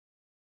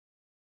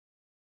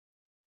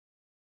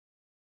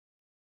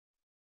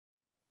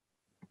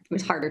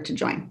was harder to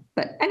join.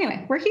 But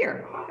anyway, we're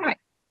here. All right.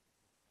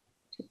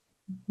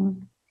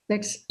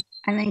 Next,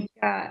 I think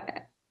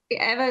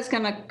Eva is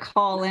going to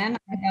call in.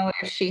 I know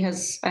if she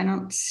has, I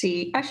don't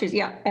see, actually,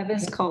 yeah,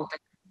 Eva's called in.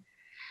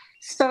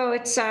 So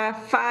it's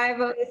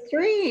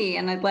 5:03,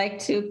 and I'd like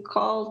to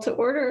call to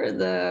order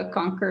the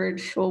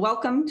Concord, well,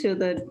 welcome to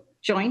the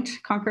joint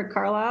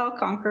Concord-Carlisle,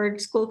 Concord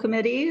School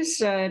Committees,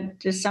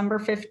 December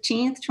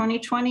 15th,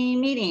 2020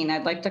 meeting.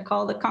 I'd like to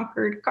call the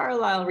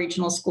Concord-Carlisle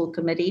Regional School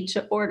Committee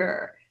to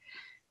order.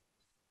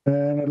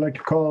 And I'd like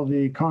to call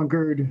the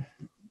Concord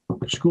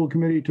School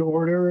Committee to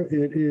order.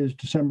 It is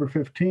December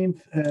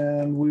 15th,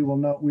 and we will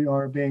note we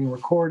are being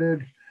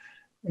recorded,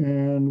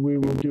 and we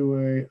will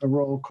do a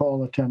roll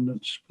call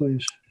attendance,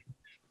 please.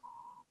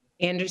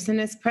 Anderson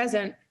is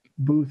present.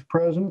 Booth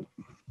present.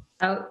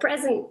 Oh,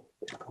 present.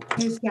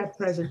 Muscat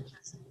present.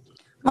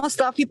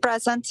 Mustafi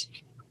present.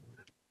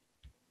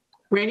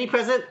 Rainey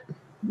present.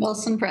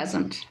 Wilson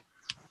present.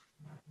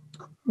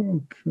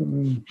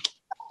 Okay.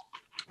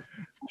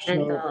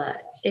 And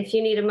if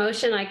you need a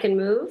motion, I can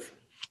move.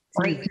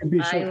 You could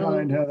be so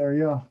kind, Heather.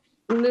 Yeah.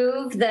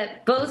 Move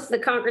that both the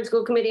Concord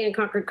School Committee and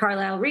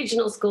Concord-Carlisle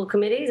Regional School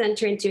Committees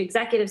enter into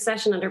executive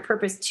session under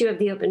Purpose 2 of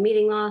the Open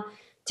Meeting Law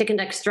to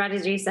conduct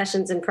strategy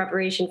sessions in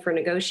preparation for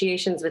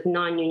negotiations with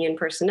non-union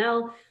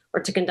personnel, or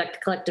to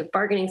conduct collective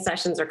bargaining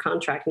sessions or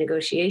contract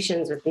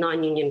negotiations with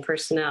non-union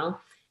personnel.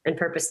 And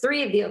Purpose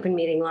 3 of the Open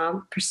Meeting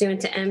Law,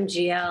 pursuant to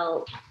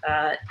MGL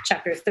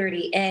Chapter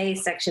 30A,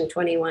 Section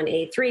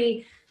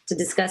 21A3, to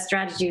discuss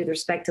strategy with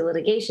respect to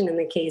litigation in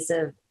the case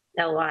of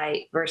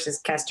LY versus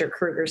Kester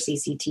Kruger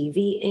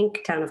CCTV,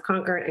 Inc., Town of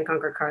Concord and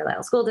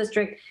Concord-Carlisle School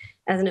District,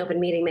 as an open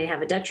meeting may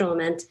have a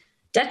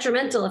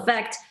detrimental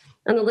effect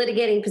on the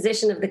litigating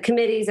position of the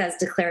committees as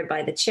declared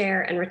by the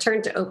chair, and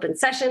return to open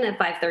session at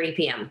 5:30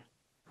 p.m.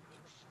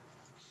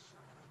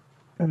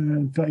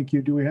 And thank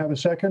you. Do we have a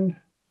second?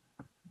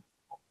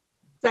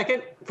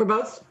 Second for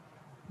both.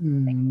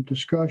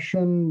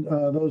 Discussion.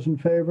 Those in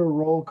favor,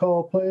 roll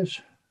call,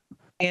 please.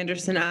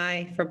 Anderson,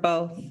 aye for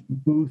both.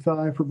 Booth,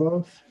 aye for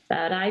both.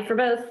 That aye for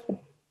both.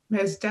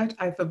 Muscat,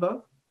 aye for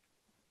both.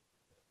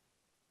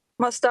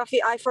 Mustafi,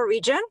 I for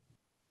region.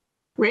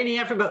 Rainey,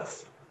 aye for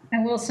both.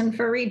 And Wilson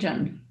for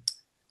region.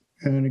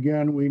 And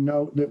again, we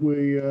note that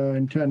we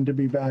intend to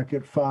be back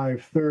at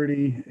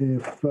 5:30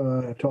 if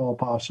at all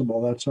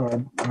possible. That's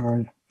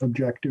our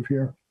objective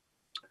here.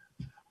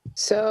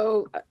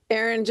 So,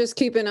 Erin, just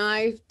keep an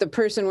eye. The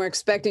person we're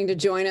expecting to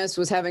join us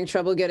was having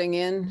trouble getting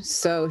in,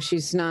 so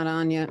she's not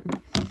on yet.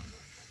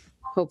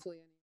 Hopefully.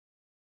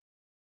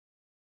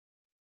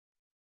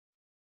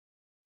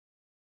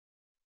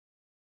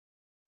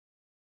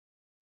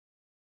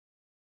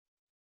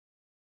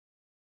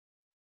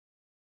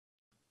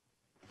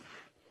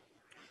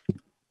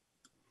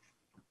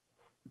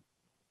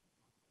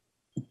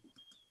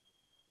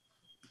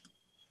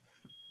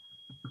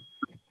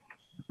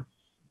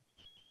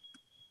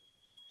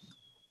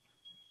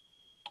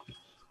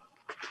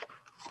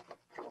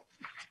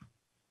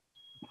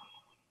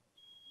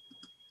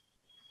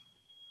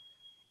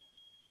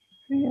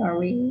 Are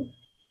we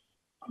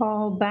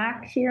all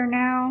back here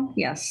now?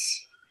 Yes.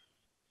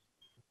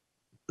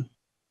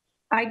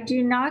 I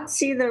do not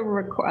see the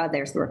record.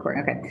 There's the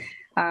recording. Okay.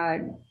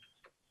 All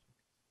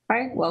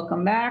right.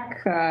 Welcome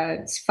back.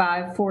 It's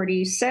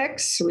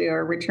 5:46. We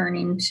are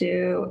returning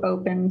to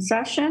open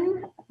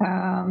session.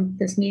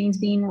 This meeting's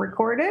being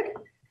recorded.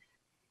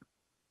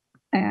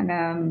 And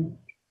I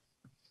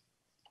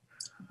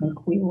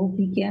think we will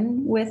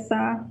begin with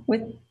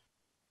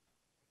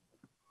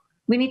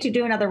we need to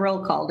do another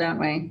roll call, don't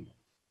we?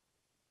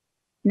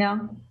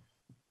 No?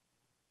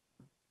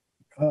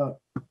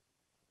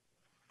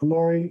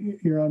 Lori,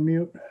 you're on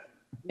mute.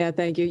 Yeah,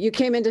 thank you. You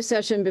came into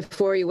session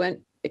before you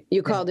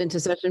called into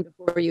session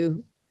before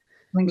you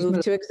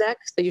moved to exec,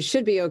 so you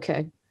should be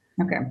okay.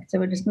 Okay, so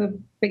we'll just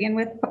begin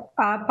with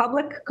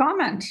public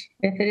comment.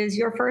 If it is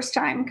your first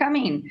time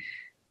coming,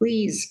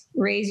 please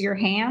raise your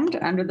hand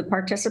under the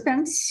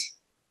participants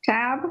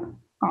tab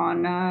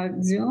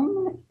on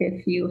Zoom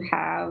if you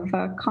have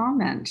a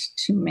comment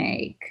to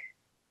make.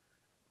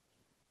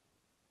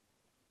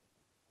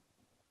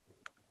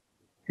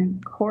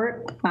 And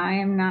Court, I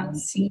am not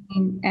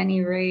seeing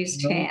any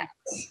raised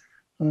hands.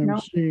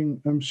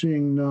 I'm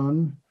seeing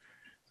none.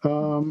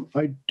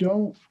 I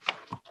don't.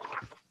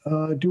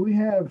 Do we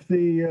have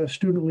the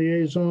student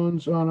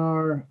liaisons on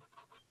our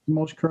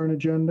most current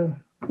agenda?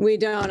 We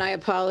don't. I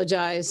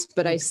apologize,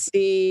 but I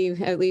see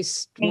at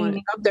least one.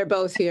 Oh, they're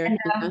both here.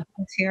 Yeah.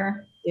 It's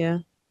here. Yeah.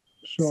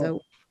 So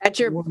at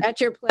your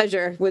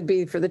pleasure would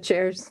be for the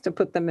chairs to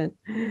put them in.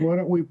 Why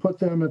don't we put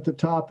them at the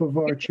top of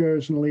our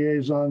chairs and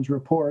liaisons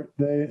report,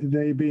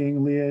 they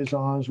being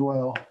liaison as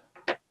well.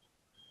 Would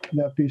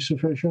that be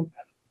sufficient?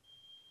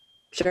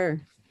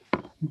 Sure.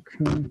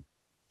 Okay.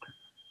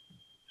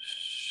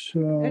 So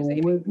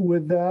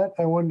with that,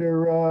 I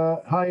wonder,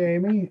 hi,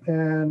 Amy,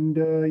 and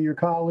your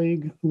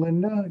colleague,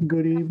 Linda,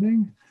 good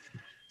evening.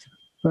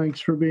 Thanks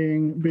for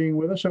being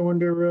with us. I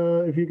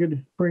wonder if you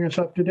could bring us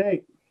up to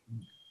date.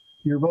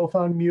 You're both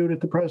on mute at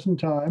the present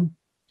time.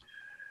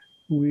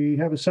 We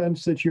have a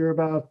sense that you're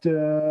about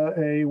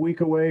a week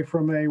away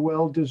from a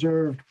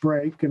well-deserved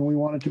break, and we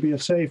want it to be a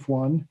safe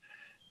one.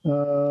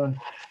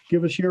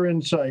 Give us your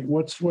insight.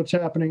 What's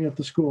happening at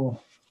the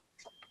school?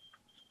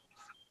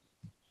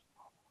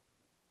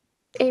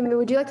 Amy,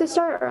 would you like to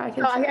start, or I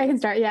can Oh, start? I can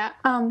start, yeah.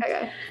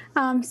 Okay.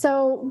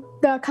 So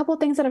the couple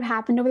things that have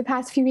happened over the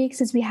past few weeks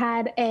is we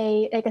had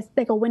a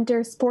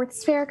winter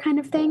sports fair kind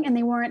of thing, and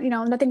they weren't,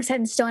 nothing set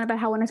in stone about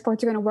how winter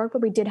sports are going to work,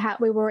 but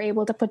we were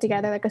able to put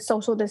together like a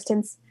social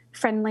distance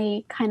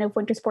friendly kind of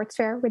winter sports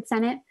fair with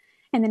Senate.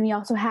 And then we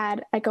also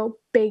had like a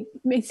big,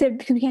 because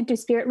we can't do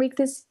Spirit Week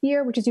this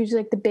year, which is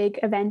usually like the big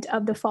event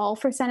of the fall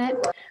for Senate.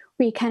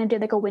 We kind of did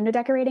like a window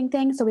decorating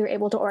thing. So we were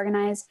able to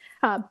organize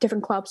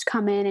different clubs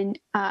come in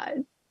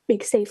and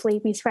make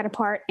safely, be spread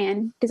apart,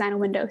 and design a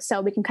window.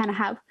 So we can kind of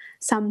have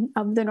some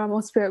of the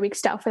normal Spirit Week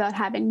stuff without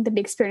having the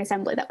big Spirit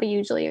Assembly that we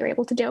usually are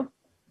able to do.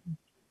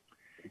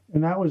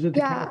 And that was at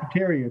the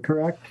cafeteria,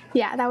 correct?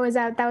 Yeah, that was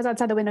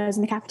outside the windows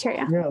in the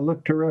cafeteria. Yeah, it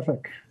looked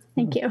terrific.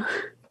 Thank you.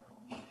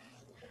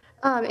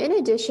 In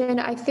addition,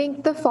 I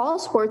think the fall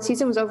sports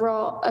season was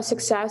overall a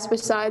success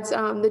besides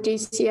the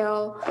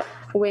DCL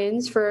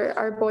wins for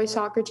our boys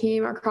soccer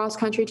team, our cross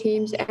country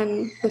teams,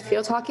 and the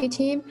field hockey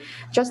team.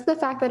 Just the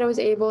fact that I was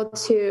able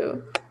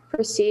to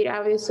proceed,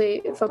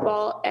 obviously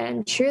football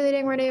and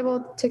cheerleading weren't able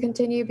to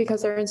continue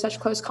because they're in such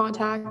close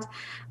contact.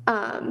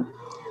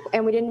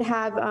 And we didn't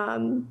have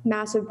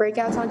massive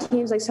breakouts on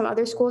teams like some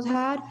other schools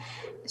had.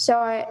 So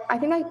I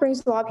think that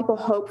brings a lot of people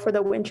hope for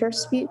the winter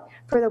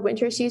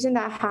season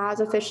that has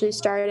officially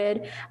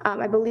started.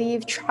 I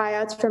believe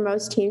tryouts for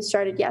most teams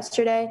started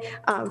yesterday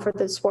for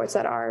the sports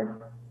that are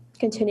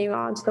continuing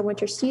on to the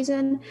winter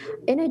season.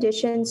 In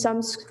addition,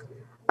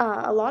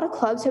 a lot of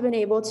clubs have been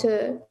able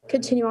to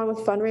continue on with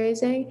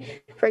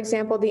fundraising. For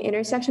example, the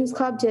Intersections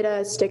Club did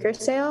a sticker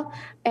sale,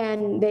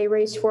 and they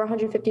raised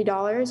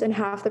 $450, and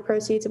half the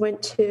proceeds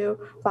went to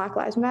Black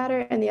Lives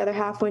Matter, and the other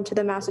half went to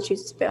the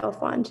Massachusetts Bail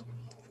Fund.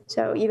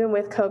 So even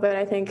with COVID,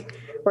 I think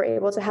we're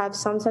able to have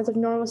some sense of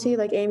normalcy,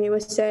 like Amy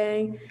was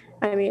saying.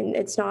 I mean,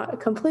 it's not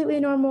completely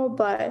normal,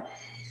 but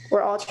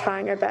we're all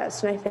trying our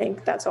best, and I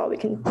think that's all we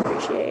can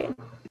appreciate.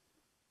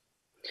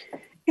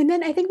 And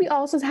then I think we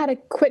also had a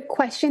quick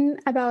question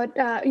about,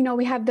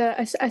 we have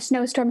a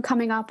snowstorm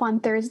coming up on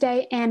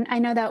Thursday. And I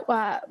know that,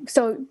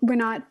 so we're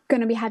not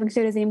going to be having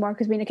studios anymore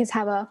because we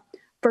have a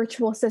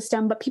virtual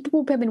system. But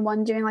people have been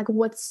wondering, like,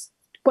 what's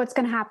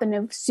going to happen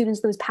if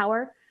students lose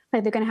power?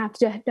 Like, they're going to have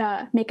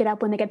to make it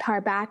up when they get power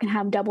back and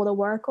have double the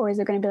work? Or is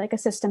there going to be like a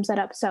system set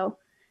up so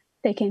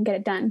they can get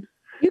it done?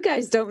 You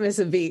guys don't miss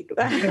a beat.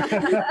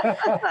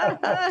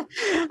 I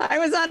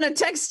was on a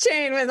text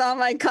chain with all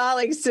my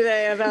colleagues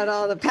today about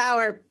all the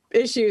power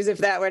issues if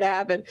that were to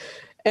happen.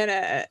 And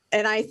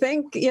I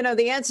think,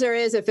 the answer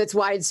is if it's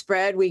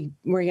widespread, we're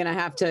going to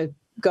have to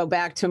go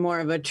back to more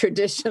of a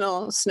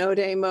traditional snow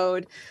day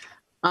mode.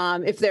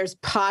 If there's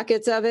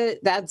pockets of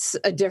it, that's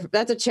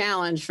a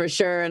challenge for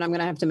sure. And I'm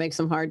going to have to make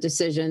some hard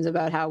decisions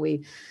about how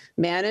we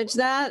manage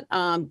that.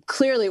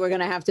 Clearly, we're going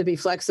to have to be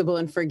flexible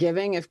and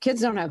forgiving. If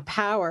kids don't have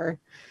power,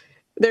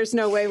 there's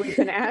no way we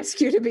can ask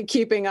you to be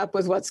keeping up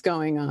with what's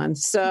going on.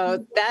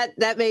 So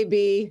that may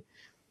be,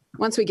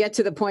 once we get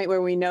to the point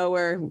where we know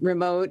we're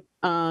remote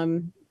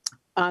on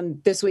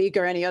this week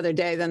or any other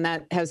day, then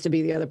that has to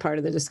be the other part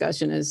of the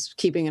discussion, is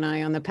keeping an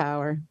eye on the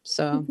power.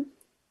 So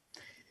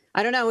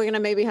I don't know, we're going to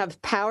maybe have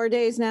power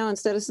days now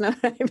instead of snow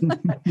day.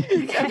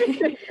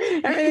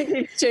 Everything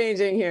keeps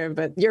changing here,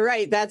 but you're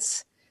right.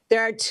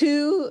 There are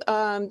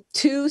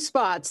two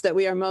spots that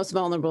we are most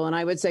vulnerable, and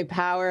I would say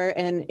power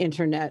and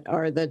internet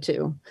are the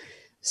two.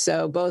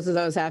 So both of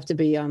those have to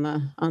be on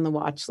the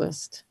watch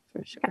list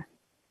for sure.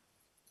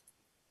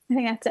 I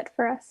think that's it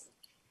for us.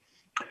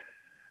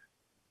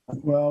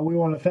 Well, we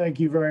want to thank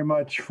you very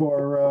much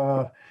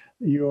for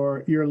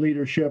your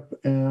leadership,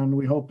 and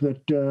we hope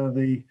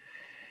that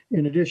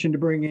in addition to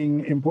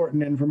bringing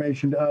important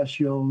information to us,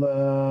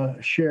 you'll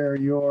share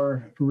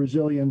your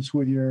resilience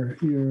with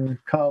your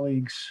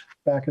colleagues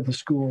back at the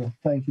school.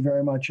 Thank you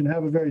very much, and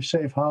have a very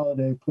safe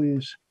holiday,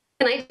 please.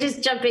 Can I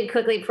just jump in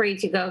quickly before you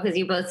two go? Because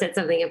you both said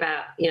something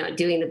about,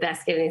 doing the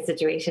best given the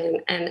situation.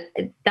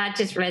 And that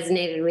just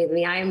resonated with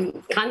me.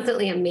 I'm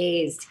constantly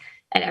amazed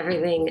at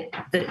everything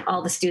that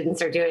all the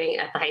students are doing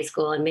at the high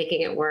school and making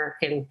it work.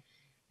 And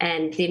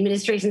the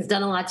administration's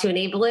done a lot to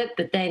enable it,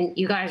 but then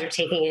you guys are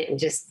taking it and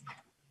just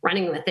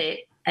running with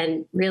it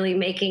and really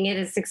making it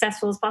as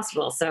successful as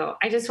possible. So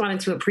I just wanted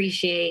to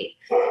appreciate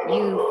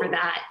you for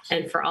that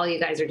and for all you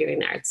guys are doing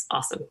there. It's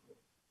awesome.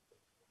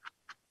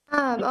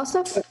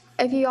 Also,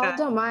 if you all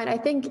don't mind, I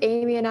think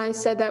Amy and I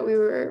said that we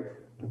were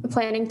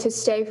planning to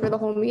stay for the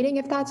whole meeting,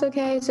 if that's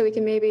okay, so we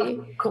can maybe.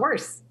 Of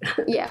course.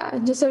 Yeah,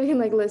 just so we can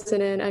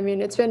listen in. I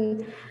mean, it's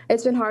been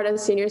hard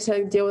as seniors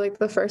to deal with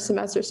the first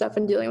semester stuff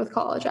and dealing with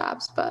college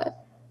apps, but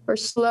we're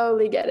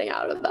slowly getting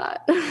out of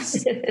that.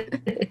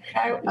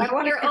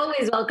 You're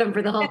always welcome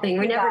for the whole thing.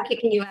 We're never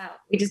kicking you out.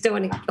 We just don't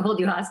want to hold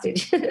you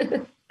hostage.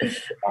 The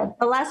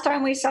last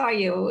time we saw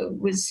you, it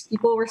was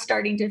people were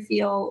starting to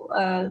feel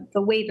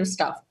the weight of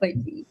stuff, but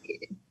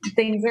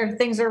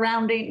things are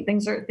rounding,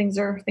 things are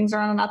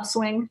on an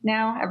upswing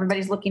now.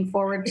 Everybody's looking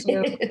forward to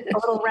a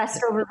little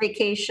rest over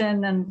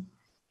vacation and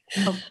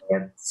hopefully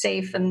they're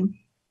safe and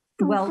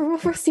well.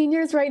 For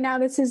seniors right now,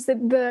 this is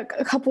the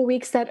a couple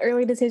weeks that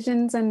early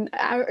decisions and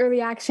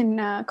early action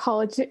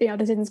college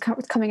decisions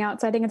coming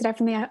out. So I think it's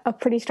definitely a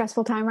pretty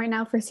stressful time right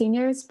now for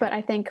seniors. But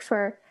I think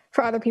for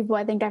other people,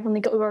 I think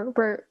definitely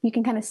you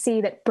can kind of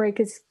see that break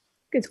is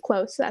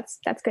close. So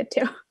that's good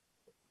too.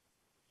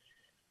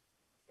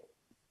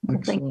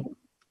 Excellent.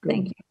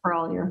 Thank you for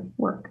all your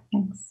work.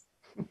 Thanks.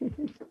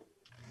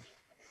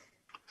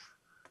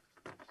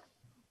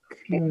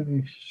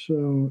 Okay,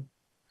 so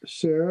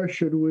Sarah,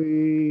 should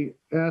we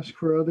ask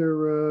for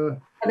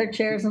Other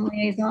chairs and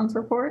liaisons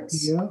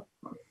reports? yeah.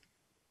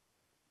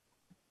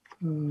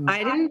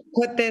 I didn't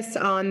put this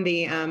on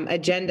the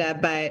agenda,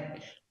 but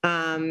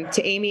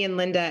to Amy and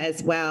Linda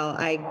as well,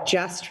 I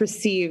just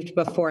received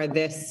before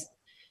this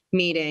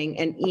meeting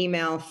an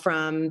email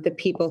from the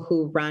people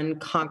who run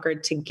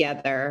Concord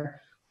Together,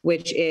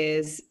 which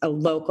is a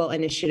local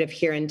initiative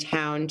here in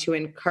town to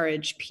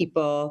encourage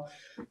people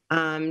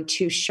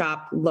to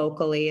shop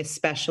locally,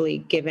 especially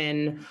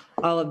given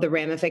all of the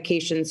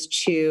ramifications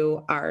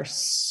to our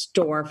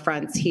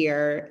storefronts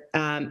here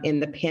in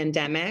the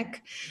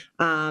pandemic.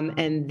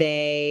 And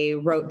they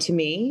wrote to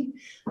me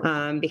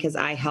because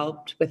I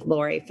helped with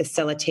Lori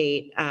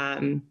facilitate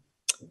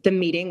the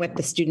meeting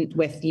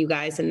with you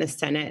guys in the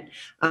Senate.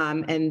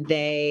 And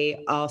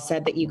they all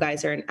said that you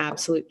guys are an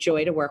absolute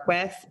joy to work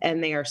with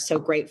and they are so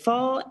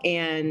grateful.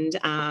 And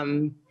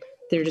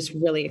they're just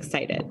really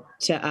excited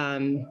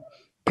to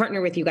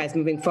partner with you guys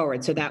moving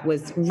forward. So that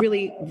was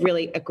really,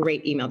 really a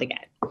great email to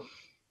get.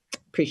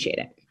 Appreciate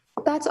it.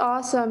 That's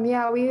awesome.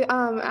 Yeah, we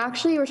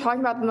actually were talking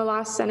about in the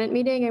last Senate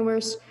meeting, and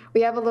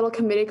we have a little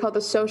committee called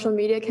the Social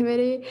Media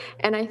Committee,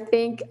 and I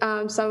think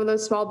some of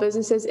those small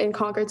businesses in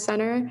Concord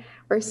Center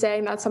were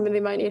saying that's something they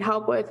might need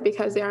help with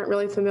because they aren't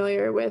really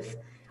familiar with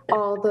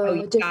all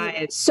the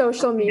different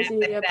social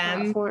media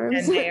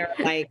platforms.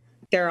 And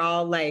they're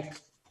all like,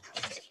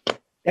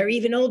 they're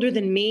even older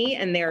than me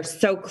and they're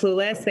so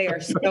clueless. They are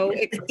so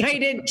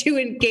excited to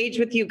engage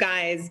with you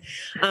guys.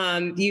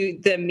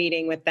 The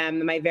meeting with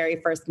them, my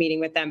very first meeting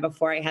with them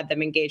before I had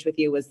them engage with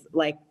you was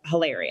like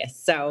hilarious.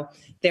 So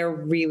they're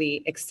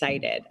really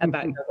excited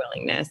about your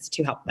willingness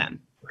to help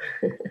them.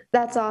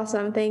 That's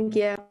awesome. Thank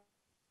you.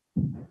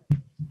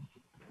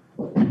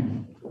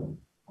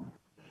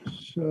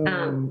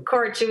 So,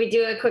 Court, should we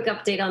do a quick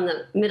update on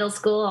the middle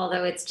school,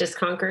 although it's just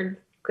Concord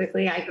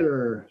quickly?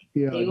 sure.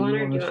 Yeah. Do you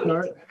want to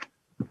start?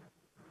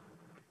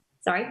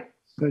 Sorry?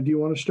 Do you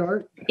want to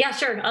start? Yeah,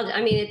 sure.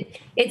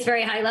 It's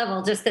very high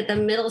level, just that the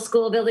middle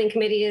school building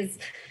committee is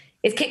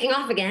kicking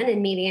off again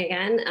and meeting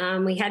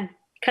again. We had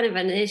kind of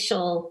an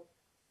initial,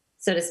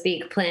 so to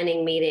speak,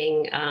 planning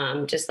meeting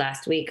just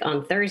last week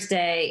on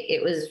Thursday.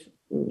 It was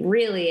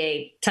really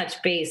a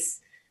touch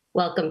base,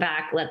 welcome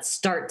back, let's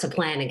start to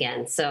plan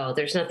again. So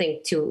there's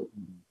nothing too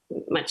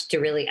much to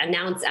really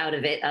announce out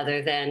of it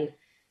other than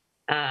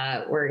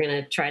we're going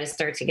to try to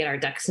start to get our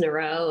ducks in a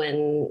row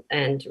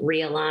and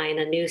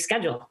realign a new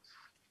schedule.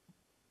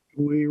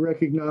 We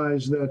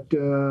recognize that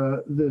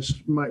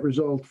this might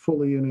result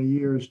fully in a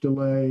year's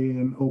delay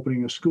in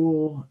opening a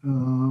school,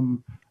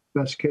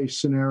 best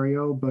case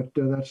scenario, but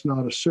that's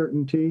not a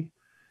certainty.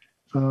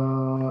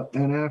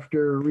 And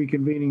after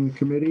reconvening the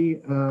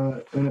committee,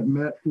 and it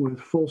met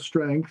with full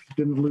strength,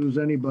 didn't lose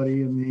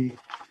anybody in the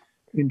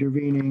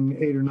intervening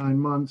 8 or 9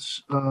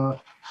 months,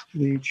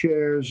 the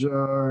chairs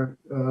are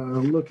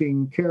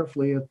looking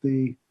carefully at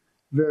the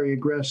very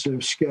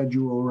aggressive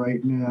schedule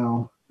right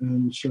now.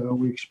 And so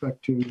we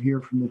expect to hear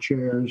from the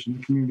chairs, and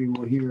the community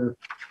will hear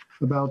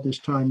about this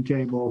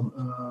timetable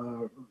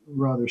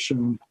rather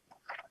soon.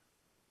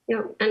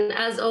 Yeah, and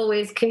as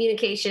always,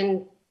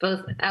 communication,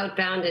 both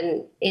outbound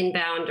and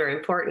inbound, are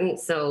important.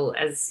 So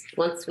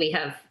once we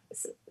have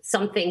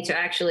something to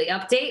actually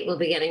update, we'll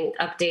be getting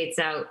updates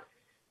out.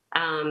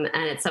 And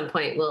at some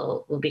point,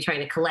 we'll be trying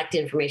to collect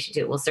information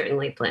too. We'll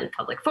certainly plan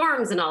public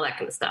forums and all that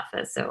kind of stuff.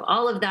 So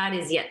all of that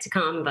is yet to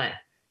come, but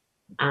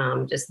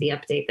just the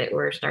update that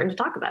we're starting to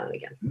talk about it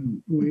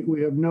again.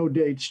 We have no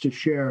dates to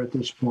share at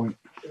this point.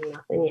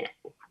 Nothing yet.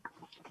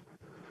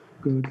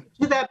 Good.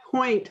 To that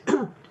point,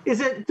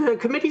 is it the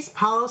committee's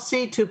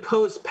policy to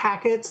post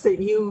packets that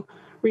you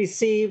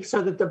receive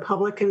so that the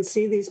public can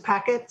see these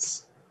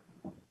packets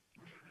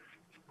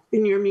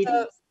in your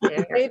meetings?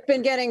 They've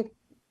been getting,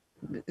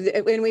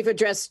 and we've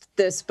addressed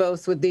this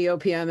both with the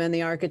OPM and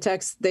the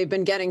architects, they've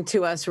been getting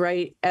to us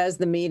right as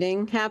the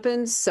meeting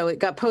happens. So it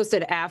got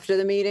posted after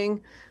the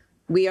meeting.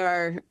 We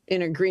are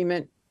in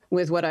agreement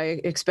with what I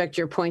expect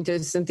your point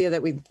is, Cynthia,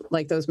 that we'd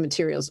like those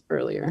materials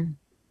earlier.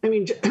 I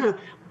mean,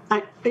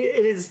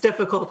 it is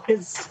difficult.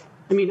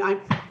 I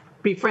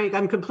be frank,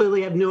 I'm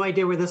completely have no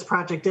idea where this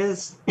project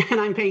is, and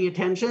I'm paying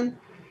attention.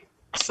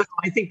 So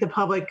I think the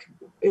public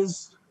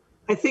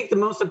I think the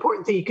most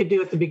important thing you could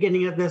do at the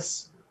beginning of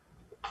this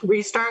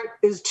restart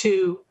is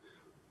to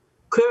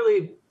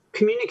clearly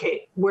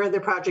communicate where the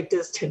project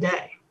is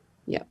today.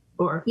 Yeah.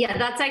 or? Yeah,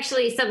 that's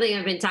actually something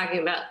I've been talking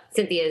about,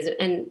 Cynthia,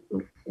 and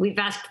we've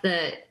asked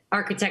the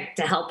architect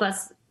to help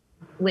us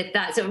with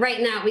that. So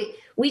right now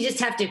we just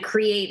have to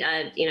create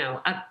a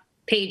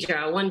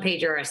pager, a one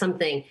pager or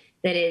something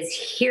that is,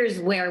 here's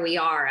where we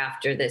are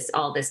after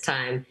all this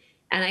time.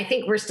 And I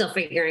think we're still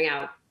figuring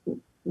out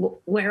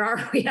where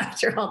are we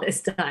after all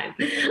this time.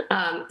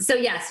 So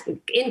yes,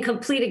 in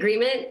complete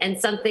agreement, and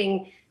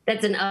something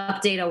that's an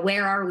update, a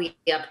where are we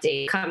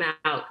update, come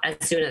out as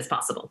soon as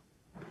possible.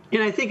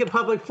 And I think a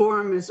public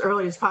forum as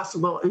early as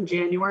possible in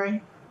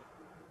January.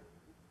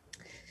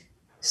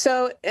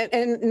 So,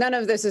 and none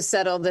of this is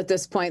settled at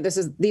this point.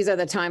 These are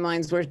the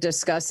timelines we're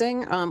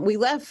discussing.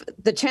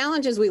 The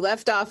challenges we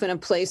left off in a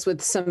place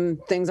with some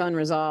things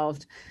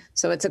unresolved.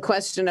 So it's a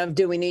question of,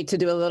 do we need to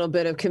do a little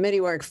bit of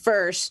committee work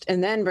first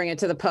and then bring it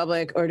to the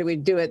public, or do we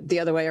do it the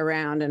other way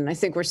around? And I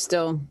think we're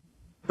still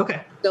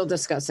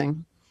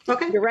discussing.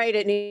 Okay. You're right.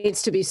 It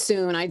needs to be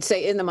soon. I'd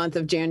say in the month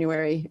of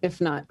January,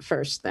 if not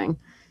first thing.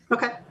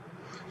 Okay.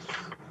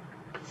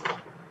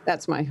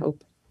 That's my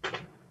hope.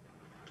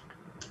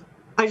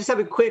 I just have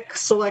a quick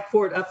select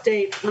board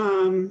update.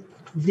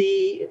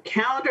 The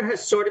calendar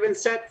has sort of been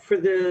set for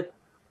the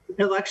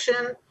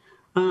election.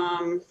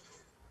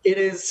 It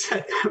is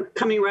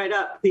coming right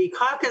up. The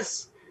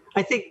caucus,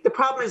 I think the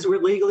problem is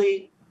we're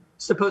legally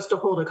supposed to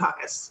hold a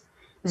caucus.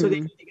 So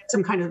they need to get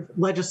some kind of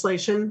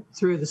legislation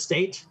through the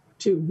state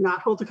to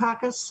not hold a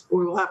caucus,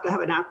 or we'll have to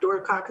have an outdoor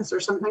caucus or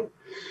something.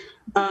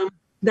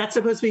 That's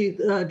supposed to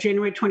be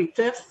January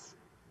 25th.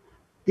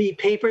 The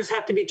papers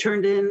have to be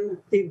turned in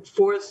the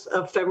 4th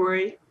of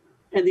February,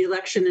 and the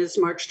election is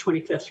March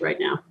 25th right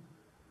now.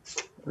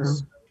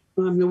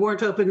 The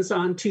warrant opens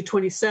on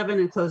 2/27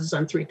 and closes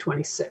on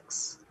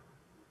 3/26.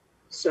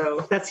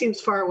 So that seems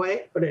far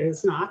away, but it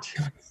is not.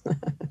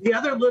 The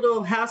other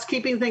little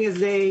housekeeping thing is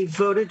they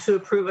voted to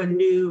approve a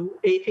new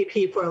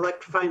APP for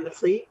electrifying the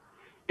fleet.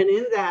 And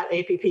in that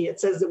APP, it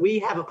says that we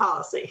have a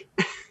policy.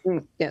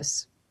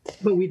 Yes.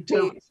 But we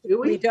don't, do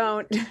we? We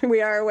don't.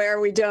 We are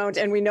aware we don't,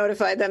 and we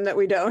notified them that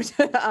we don't.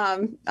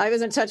 I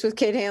was in touch with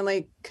Kate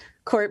Hanley.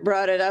 Court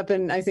brought it up,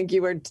 and I think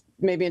you were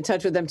maybe in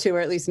touch with them too, or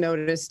at least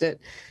noticed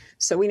it.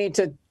 So we need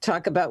to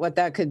talk about what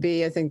that could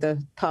be. I think the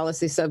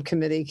policy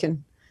subcommittee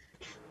can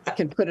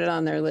put it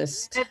on their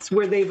list. It's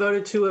where they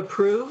voted to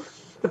approve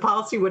the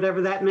policy,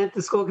 whatever that meant,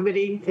 the school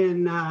committee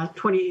in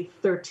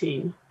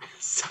 2013.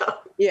 So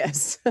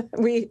yes,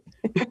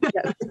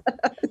 yes.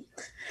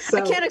 So,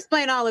 I can't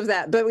explain all of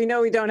that, but we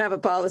know we don't have a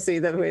policy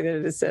the way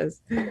that it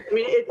says. I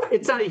mean,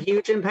 it's not a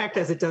huge impact,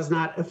 as it does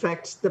not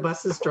affect the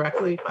buses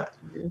directly, but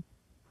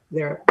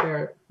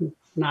they're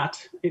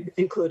not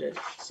included.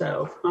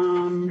 So,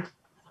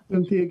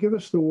 Cynthia, give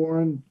us the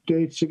warrant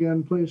dates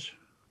again, please.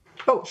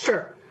 Oh,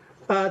 sure.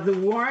 The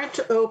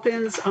warrant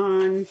opens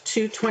on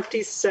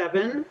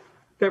 2/27,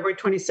 February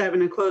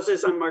 27, and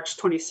closes on March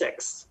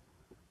 26.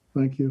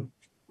 Thank you.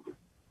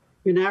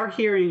 And our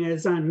hearing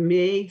is on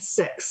May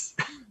 6th.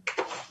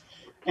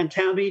 And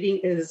town meeting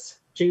is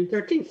June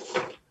 13th.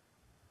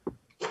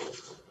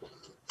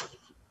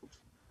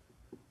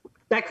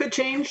 That could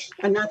change,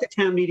 and not the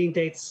town meeting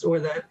dates or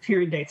the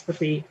hearing dates, but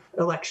the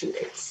election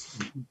dates.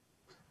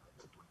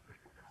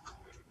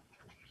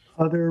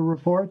 Other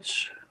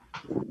reports?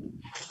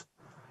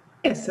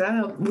 Yes,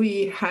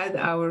 we had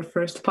our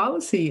first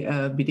policy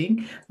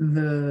meeting.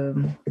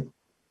 The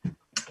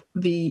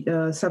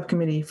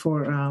subcommittee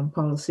for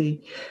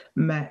policy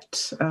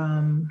met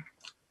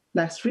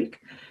last week,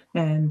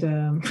 and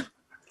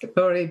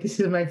Lori, this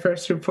is my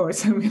first report,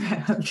 so I'm going to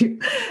have you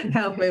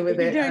help me with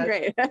it. You're doing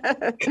great.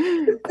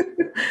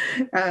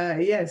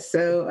 Yes,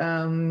 so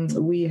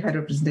we had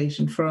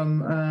representation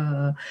from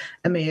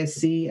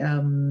MASC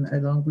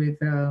along with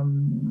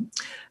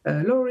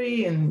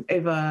Lori and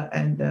Eva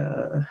and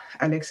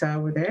Alexa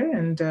were there,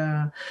 and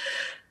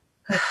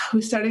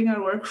we're starting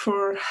our work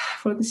for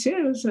this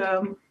year. It was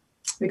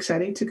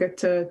exciting to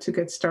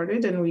get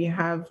started, and we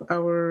have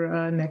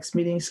our next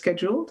meeting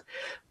scheduled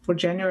for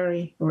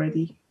January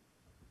already.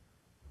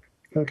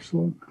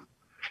 Excellent.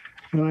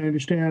 And I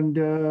understand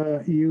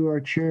you are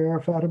chair,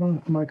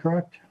 Fatima, am I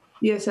correct?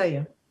 Yes, I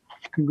am.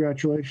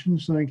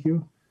 Congratulations, thank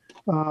you.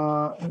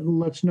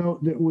 Let's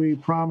note that we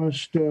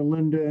promised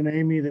Linda and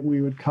Amy that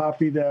we would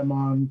copy them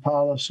on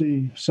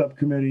policy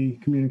subcommittee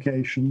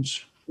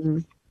communications. Mm-hmm.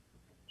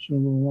 So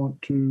we'll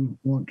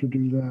want to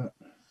do that.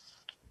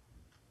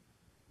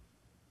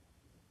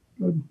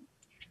 Good.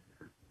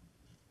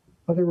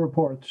 Other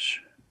reports?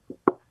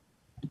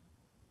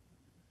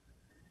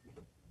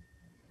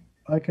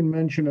 I can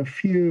mention a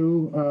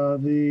few.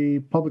 The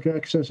Public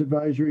Access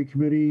Advisory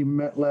Committee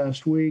met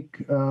last week.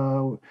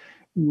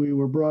 We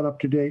were brought up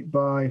to date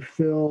by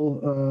Phil,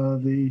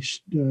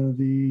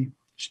 the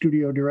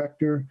studio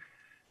director,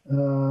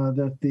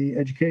 that the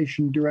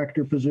education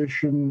director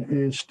position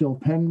is still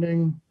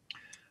pending.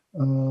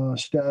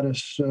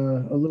 Status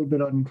a little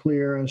bit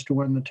unclear as to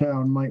when the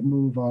town might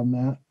move on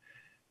that.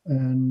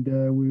 And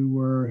we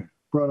were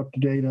brought up to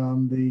date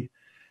on the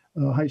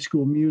high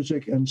school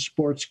music and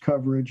sports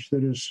coverage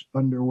that is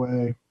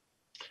underway.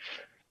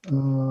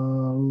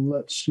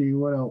 Let's see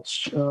what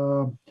else.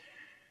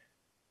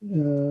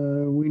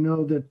 We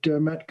know that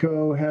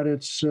Metco had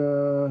its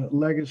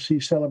legacy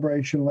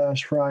celebration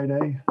last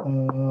Friday,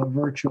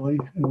 virtually.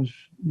 It was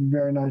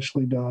very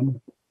nicely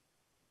done.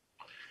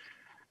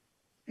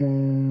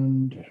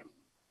 And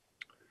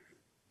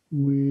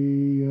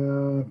we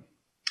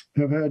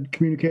have had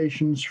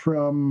communications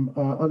from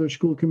other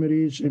school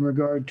committees in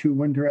regard to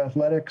winter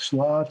athletics.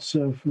 Lots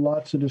of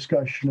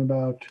discussion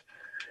about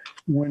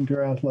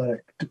winter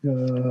athletic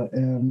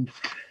and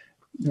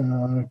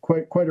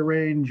quite a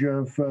range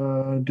of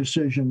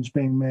decisions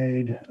being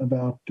made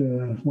about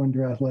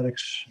winter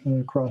athletics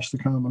across the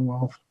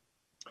Commonwealth.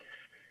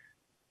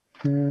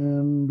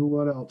 And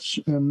what else?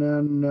 And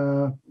then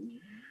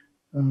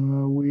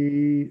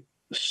we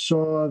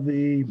saw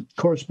the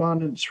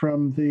correspondence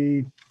from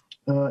the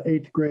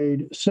 8th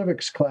grade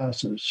civics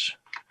classes.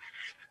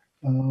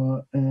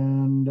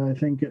 And I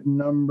think it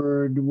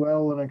numbered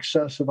well in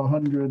excess of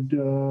 100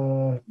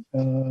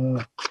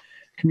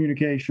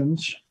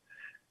 communications.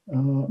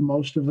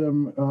 Most of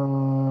them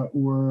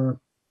were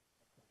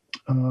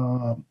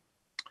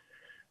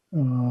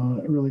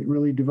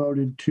really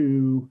devoted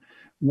to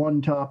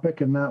one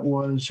topic, and that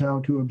was how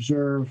to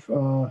observe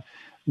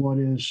what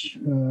is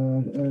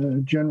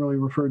generally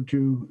referred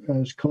to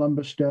as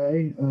Columbus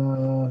Day,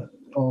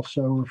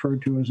 also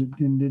referred to as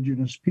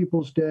Indigenous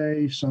Peoples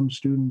Day. Some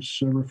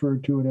students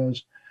referred to it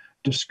as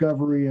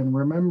Discovery and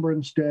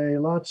Remembrance Day.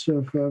 Lots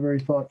of very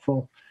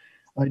thoughtful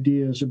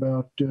ideas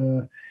about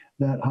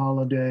that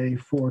holiday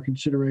for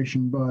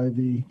consideration by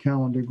the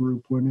calendar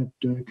group when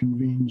it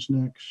convenes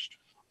next.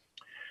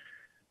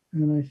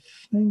 And I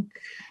think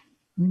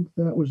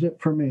that was it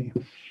for me.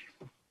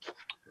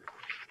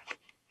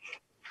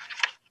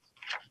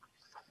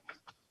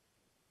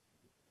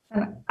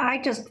 And I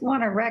just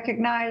want to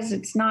recognize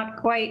it's not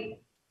quite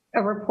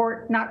a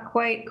report, not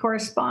quite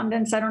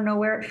correspondence. I don't know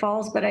where it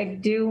falls, but I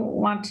do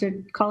want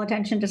to call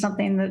attention to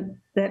something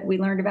that we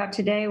learned about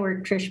today,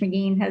 where Trish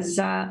McGeen has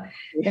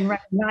been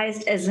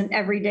recognized as an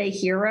everyday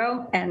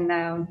hero. And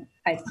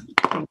I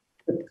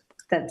think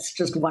that's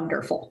just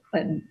wonderful.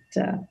 And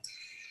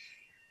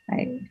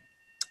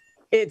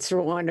it's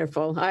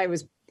wonderful.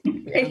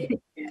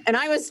 And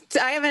I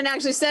haven't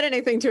actually said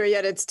anything to her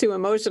yet. It's too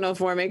emotional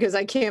for me because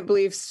I can't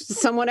believe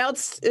someone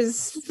else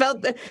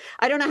felt that.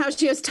 I don't know how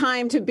she has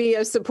time to be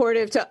as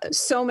supportive to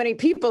so many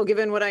people,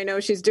 given what I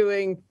know she's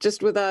doing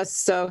just with us.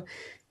 So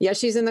yeah,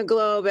 she's in the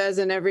Globe as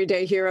an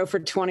everyday hero for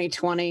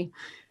 2020.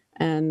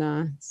 And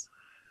it's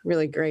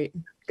really great.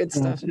 Good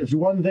stuff. It's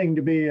one thing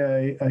to be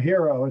a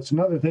hero. It's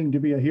another thing to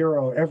be a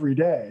hero every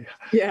day.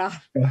 Yeah.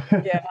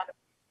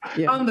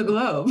 Yeah. On the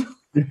Globe.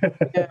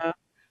 Yeah.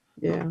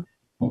 Yeah.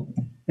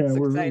 Yeah,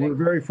 we're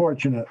very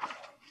fortunate.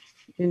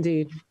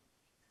 Indeed.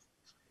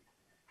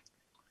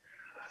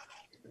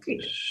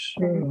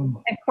 So,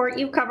 and Court,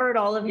 you covered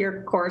all of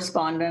your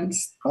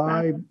correspondence.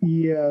 I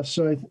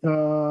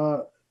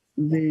thought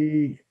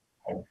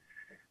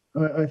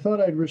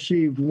I'd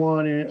received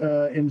one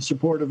in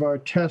support of our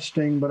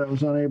testing, but I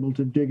was unable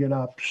to dig it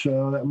up.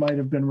 So that might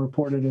have been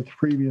reported at the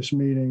previous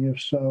meeting.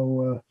 If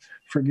so,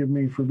 forgive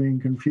me for being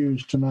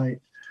confused tonight.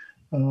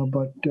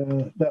 But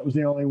that was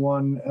the only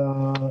one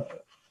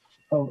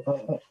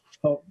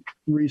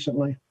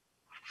recently.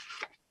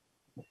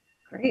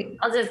 Great.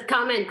 I'll just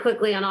comment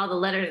quickly on all the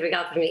letters we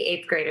got from the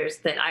 8th graders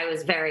that I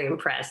was very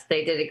impressed.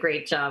 They did a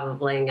great job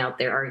of laying out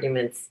their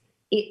arguments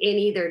in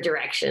either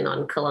direction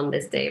on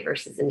Columbus Day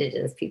versus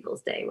Indigenous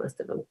Peoples Day, most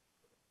of them.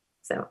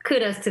 So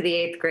kudos to the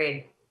 8th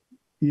grade.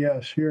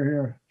 Yes,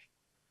 here.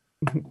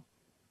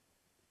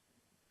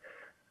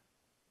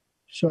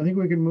 So I think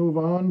we can move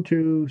on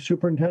to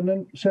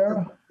Superintendent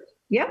Sarah.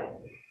 Yep.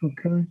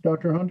 Okay,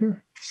 Dr.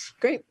 Hunter.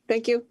 Great,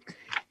 thank you.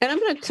 And I'm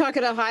going to talk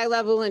at a high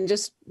level and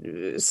just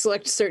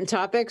select certain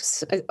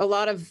topics. A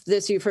lot of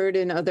this you've heard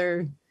in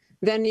other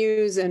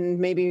venues, and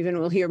maybe even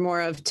we'll hear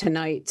more of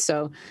tonight.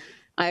 So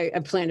I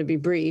plan to be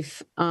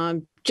brief.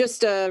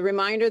 Just a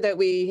reminder that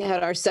we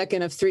had our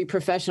second of 3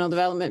 professional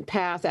development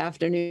path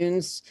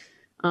afternoons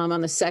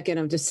on the 2nd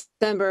of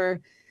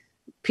December.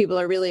 People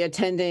are really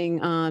attending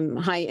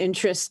high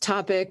interest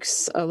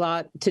topics, a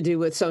lot to do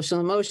with social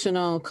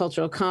emotional,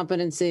 cultural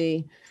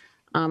competency.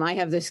 I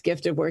have this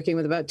gift of working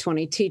with about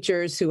 20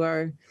 teachers who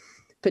are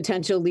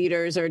potential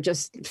leaders or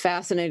just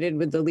fascinated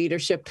with the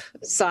leadership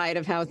side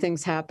of how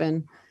things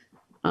happen.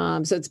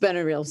 So it's been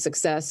a real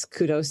success.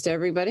 Kudos to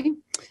everybody.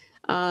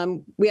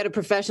 We had a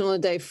professional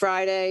day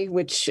Friday,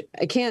 which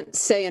I can't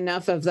say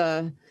enough of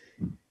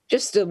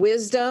just the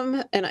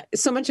wisdom. And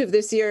so much of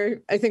this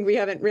year, I think we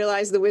haven't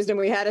realized the wisdom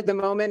we had at the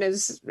moment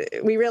is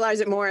we realize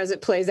it more as it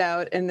plays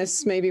out. And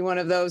this may be one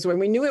of those when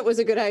we knew it was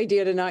a good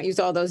idea to not use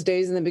all those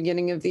days in the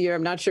beginning of the year.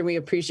 I'm not sure we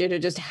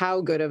appreciated just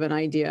how good of an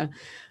idea.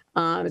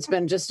 It's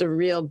been just a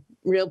real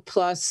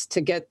plus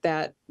to get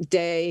that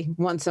day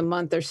once a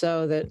month or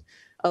so that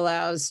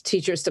allows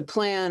teachers to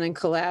plan and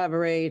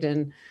collaborate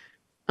and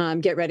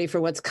get ready for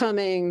what's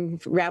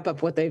coming, wrap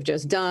up what they've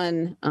just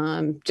done.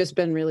 Just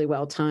been really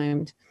well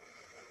timed.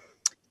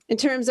 In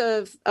terms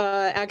of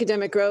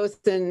academic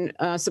growth and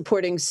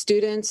supporting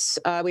students,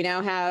 we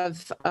now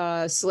have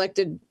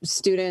selected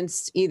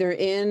students either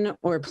in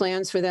or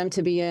plans for them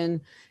to be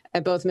in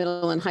at both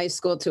middle and high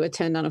school to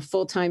attend on a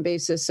full-time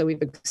basis. So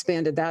we've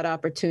expanded that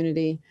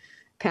opportunity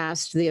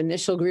past the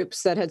initial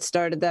groups that had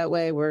started that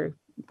way. We're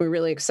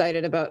really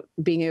excited about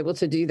being able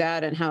to do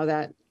that and how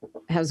that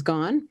has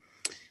gone.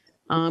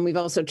 We've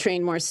also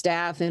trained more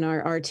staff in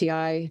our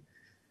RTI.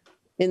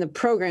 In the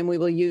program, we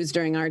will use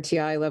during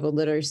RTI level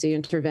literacy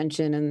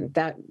intervention, and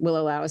that will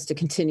allow us to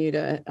continue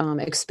to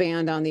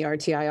expand on the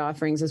RTI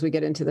offerings as we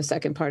get into the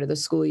second part of the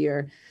school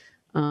year,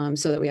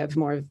 so that we have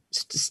more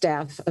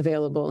staff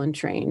available and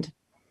trained.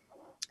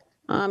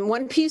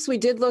 One piece we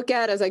did look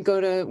at as I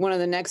go to one of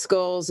the next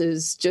goals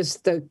is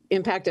just the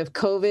impact of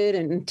COVID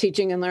and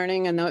teaching and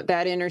learning and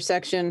that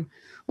intersection.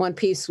 One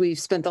piece we've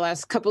spent the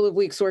last couple of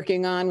weeks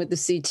working on with the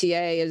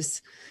CTA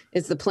is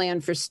the plan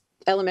for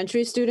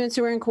elementary students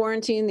who are in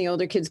quarantine. The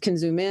older kids can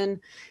Zoom in.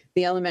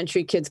 The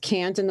elementary kids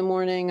can't in the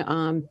morning.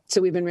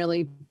 So we've been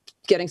really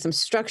getting some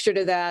structure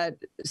to that,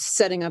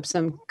 setting up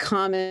some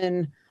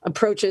common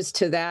approaches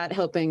to that,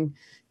 helping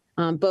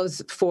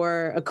both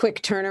for a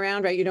quick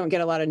turnaround, right? You don't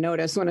get a lot of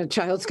notice when a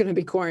child's going to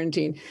be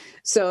quarantined.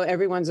 So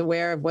everyone's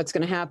aware of what's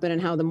going to happen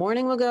and how the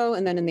morning will go.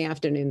 And then in the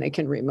afternoon, they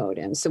can remote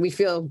in. So we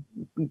feel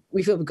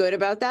good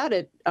about that.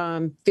 It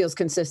feels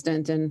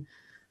consistent and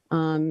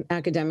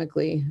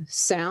academically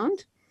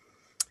sound.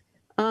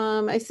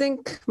 I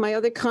think my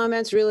other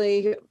comments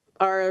really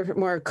are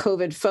more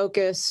COVID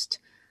focused.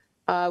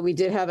 We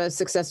did have a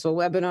successful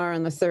webinar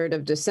on the 3rd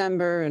of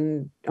December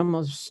and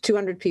almost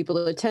 200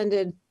 people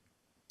attended.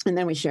 And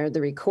then we shared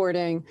the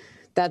recording.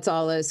 That's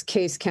all as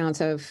case counts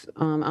have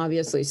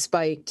obviously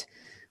spiked.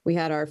 We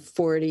had our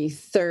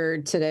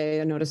 43rd today.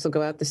 A notice will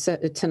go out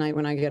tonight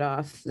when I get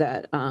off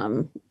that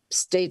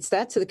states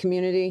that to the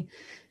community.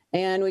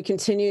 And we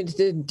continued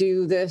to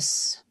do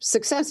this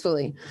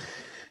successfully.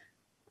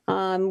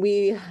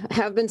 We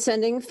have been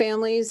sending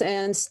families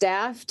and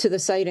staff to the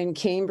site in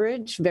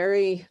Cambridge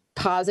very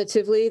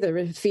positively.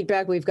 The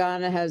feedback we've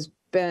gotten has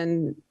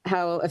been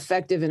how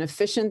effective and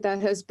efficient that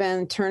has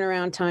been.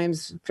 Turnaround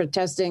times for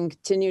testing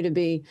continue to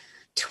be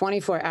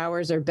 24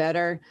 hours or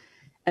better.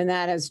 And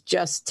that has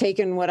just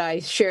taken what I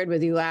shared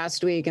with you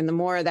last week. And the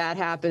more that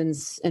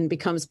happens and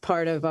becomes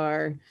part of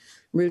our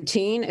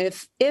routine,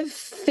 if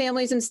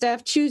families and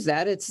staff choose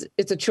that,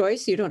 it's a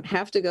choice. You don't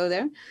have to go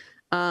there.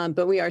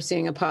 But we are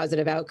seeing a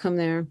positive outcome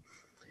there.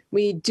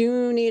 We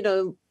do need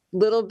a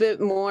little bit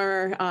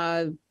more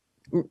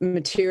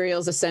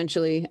materials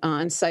essentially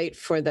on site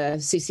for the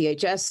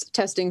CCHS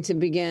testing to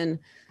begin,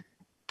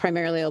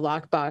 primarily a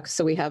lockbox.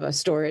 So we have a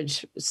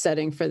storage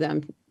setting for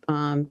them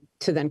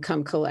to then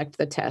come collect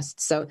the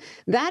tests. So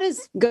that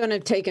is going to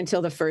take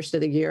until the first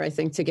of the year, I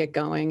think, to get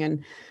going.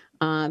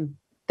 And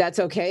that's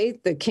okay.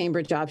 The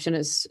Cambridge option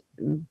has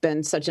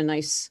been such a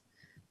nice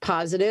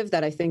positive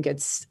that I think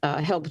it's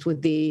helped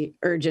with the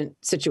urgent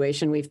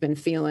situation we've been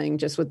feeling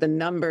just with the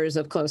numbers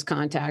of close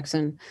contacts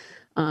and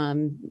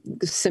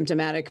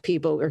symptomatic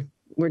people.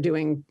 We're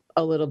doing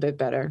a little bit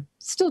better.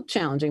 Still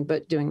challenging,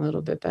 but doing a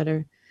little bit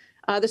better.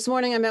 This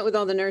morning I met with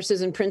all the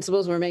nurses and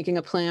principals. We're making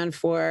a plan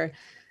for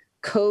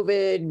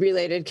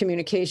COVID-related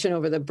communication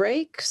over the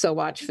break, so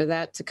watch for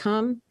that to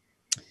come.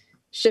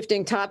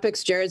 Shifting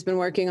topics, Jared's been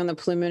working on the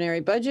preliminary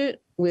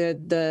budget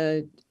with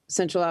the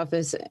central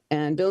office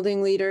and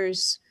building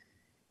leaders.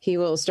 He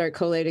will start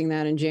collating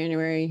that in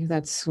January.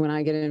 That's when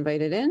I get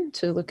invited in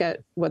to look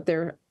at what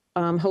they're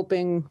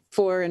hoping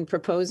for and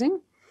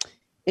proposing,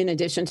 in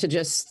addition to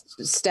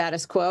just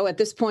status quo. At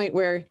this point,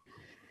 we're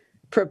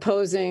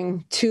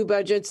proposing 2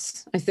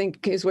 budgets, I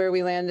think is where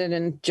we landed,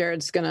 and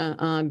Jared's going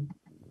to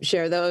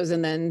share those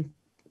and then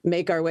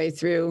make our way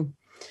through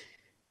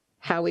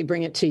how we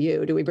bring it to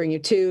you. Do we bring you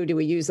 2? Do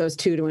we use those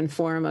 2 to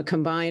inform a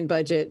combined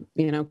budget?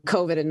 You know,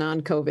 COVID and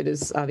non-COVID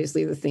is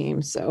obviously the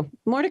theme. So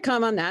more to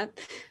come on that,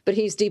 but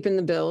he's deep in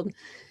the build.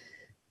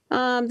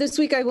 This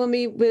week I will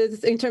meet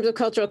with, in terms of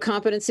cultural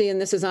competency,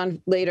 and this is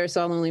on later,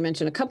 so I'll only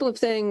mention a couple of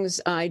things.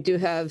 I do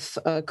have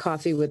a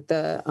coffee with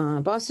the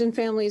Boston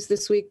families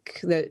this week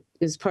that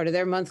is part of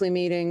their monthly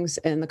meetings,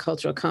 and the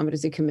Cultural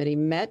Competency Committee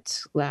met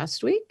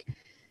last week.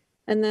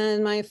 And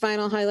then my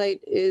final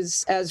highlight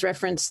is, as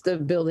referenced, the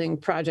building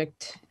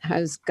project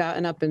has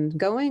gotten up and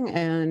going,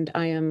 and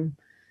I am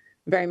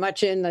very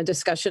much in the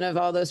discussion of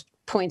all those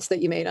points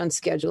that you made on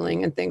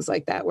scheduling and things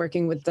like that,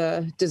 working with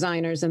the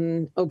designers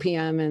and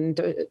OPM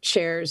and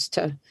chairs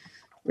to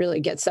really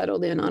get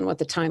settled in on what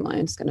the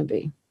timeline is going to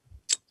be.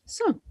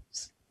 So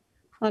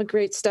a lot of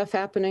great stuff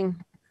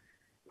happening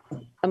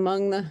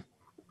among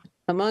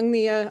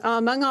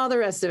all the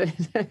rest of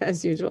it,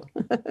 as usual.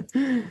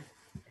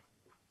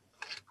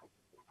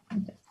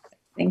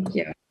 Thank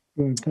you.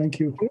 Good, thank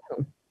you.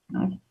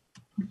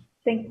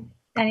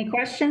 Any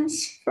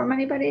questions from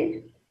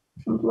anybody?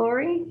 From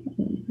Lori?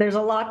 There's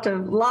a lot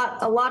of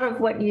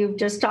what you've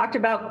just talked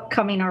about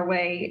coming our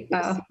way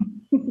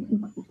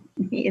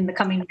in the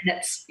coming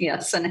minutes,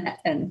 yes,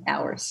 and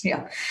hours,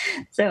 yeah.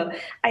 So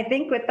I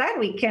think with that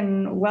we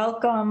can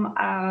welcome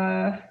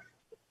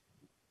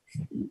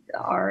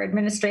our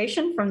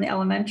administration from the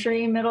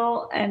elementary,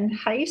 middle, and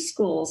high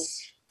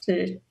schools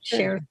to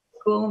share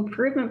school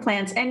improvement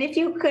plans. And if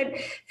you could,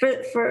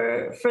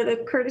 for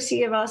the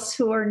courtesy of us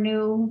who are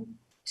new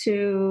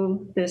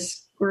to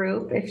this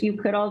group, if you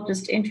could all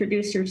just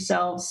introduce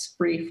yourselves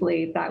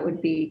briefly, that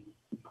would be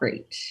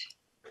great.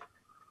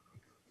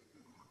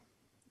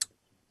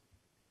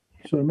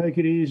 So to make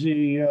it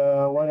easy,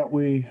 why don't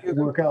we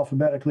work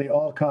alphabetically?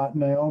 Alcott,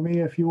 Naomi,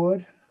 if you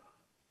would.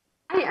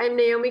 Hi, I'm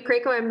Naomi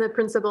Krako. I'm the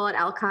principal at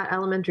Alcott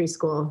Elementary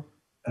School.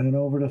 And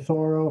over to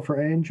Thoro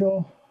for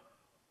Angel.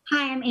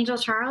 Hi, I'm Angel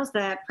Charles,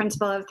 the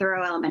principal of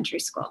Thoreau Elementary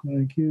School.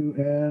 Thank you.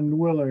 And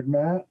Willard,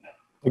 Matt.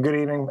 Good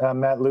evening,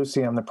 Matt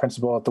Lucy. I'm the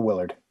principal at the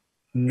Willard.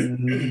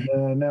 And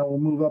now we'll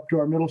move up to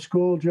our middle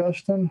school,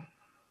 Justin.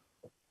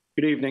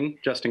 Good evening,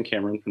 Justin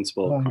Cameron,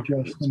 principal of Hi,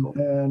 Concord Justin. School.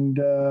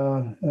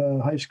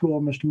 And high school,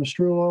 Mr.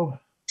 Mastrullo.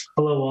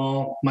 Hello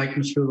all, Mike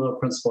Mastrullo,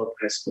 principal at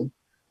the high school.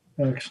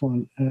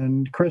 Excellent.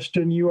 And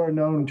Kristen, you are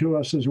known to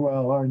us as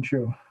well, aren't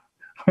you?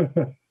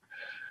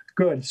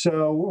 Good.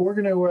 So we're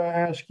going to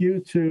ask you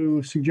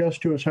to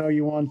suggest to us how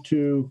you want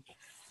to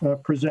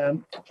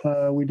present.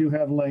 We do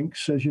have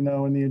links, as you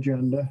know, in the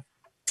agenda.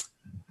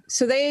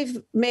 So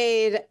they've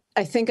made,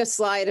 I think, a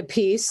slide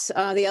apiece.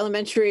 The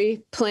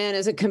elementary plan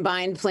is a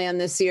combined plan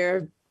this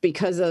year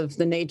because of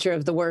the nature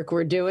of the work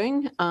we're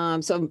doing.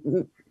 So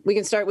we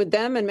can start with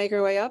them and make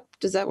our way up.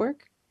 Does that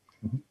work?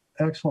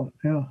 Excellent.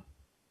 Yeah.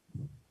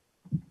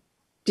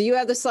 Do you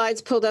have the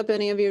slides pulled up,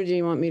 any of you, or do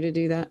you want me to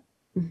do that?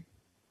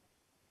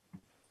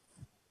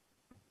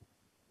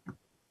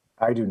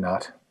 I do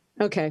not.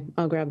 Okay,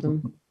 I'll grab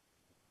them.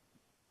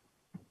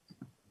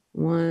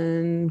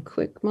 One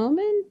quick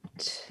moment.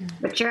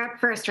 But you're up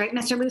first, right,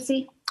 Mr.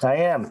 Lucy? I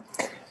am.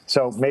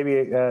 So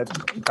maybe,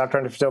 Dr.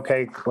 Hunter, if it's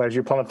okay, as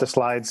you're pulling up the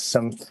slides,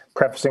 some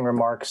prefacing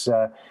remarks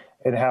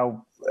and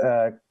how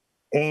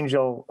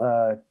Angel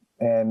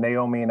and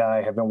Naomi and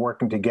I have been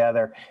working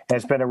together. And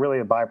it's been really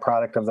a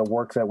byproduct of the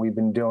work that we've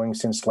been doing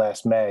since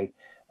last May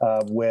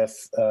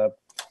with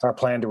our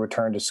plan to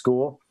return to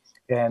school.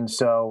 And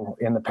so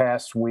in the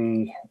past,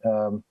 we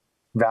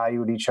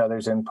valued each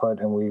other's input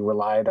and we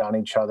relied on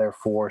each other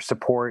for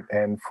support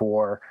and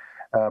for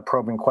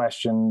probing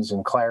questions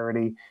and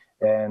clarity,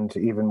 and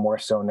even more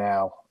so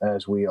now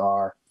as we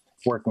are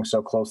working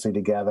so closely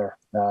together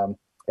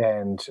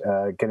and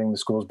getting the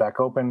schools back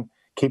open,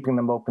 keeping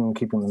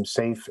them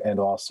safe, and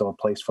also a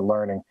place for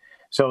learning.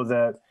 So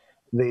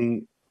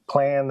the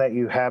plan that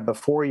you have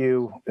before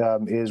you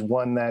is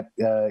one that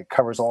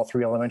covers all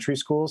 3 elementary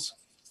schools,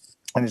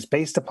 and it's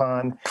based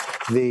upon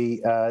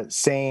the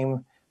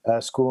same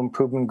school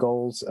improvement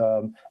goals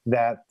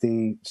that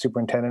the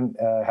superintendent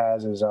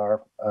has as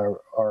our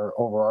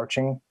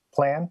overarching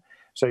plan.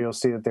 So you'll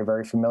see that they're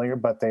very familiar,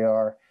 but they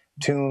are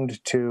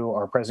tuned to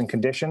our present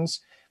conditions.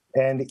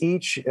 And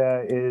each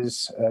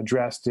is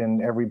addressed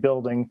in every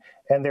building,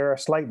 and there are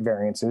slight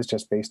variances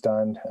just based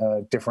on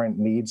different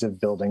needs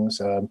of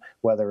buildings,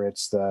 whether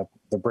it's the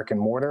brick and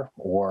mortar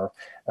or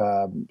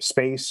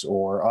space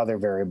or other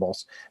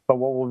variables. But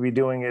what we'll be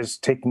doing is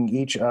taking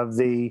each of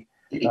the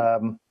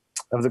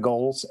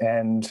goals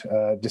and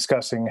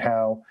discussing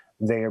how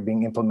they are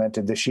being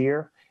implemented this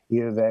year.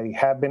 Either they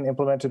have been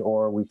implemented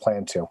or we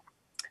plan to.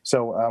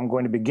 So I'm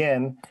going to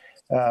begin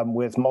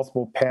with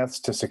multiple paths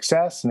to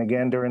success. And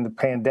again, during the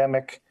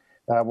pandemic,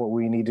 what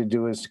we need to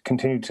do is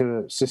continue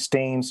to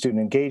sustain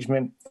student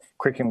engagement,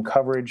 curriculum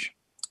coverage,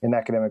 and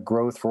academic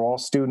growth for all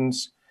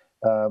students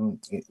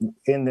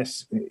in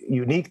this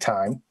unique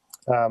time,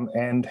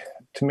 and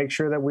to make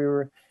sure that we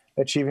were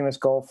achieving this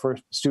goal for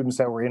students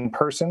that were in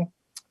person,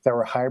 that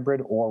were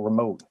hybrid or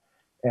remote.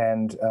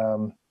 And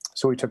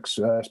so we took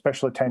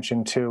special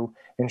attention to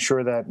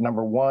ensure that,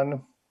 number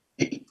one,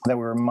 that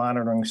we were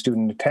monitoring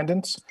student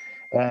attendance,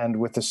 and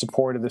with the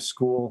support of the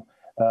school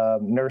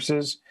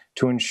nurses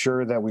to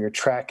ensure that we are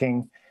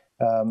tracking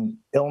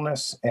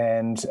illness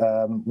and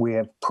we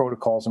have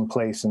protocols in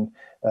place. And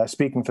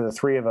speaking for the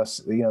 3 of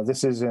us,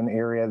 this is an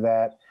area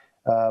that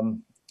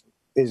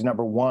is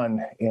number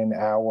one in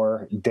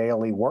our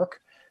daily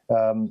work.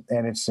 And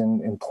it's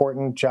an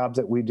important job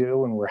that we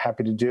do and we're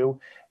happy to do.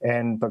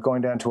 But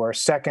going down to our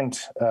second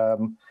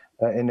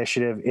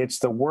initiative, it's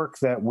the work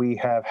that we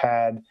have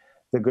had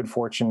the good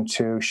fortune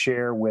to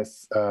share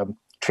with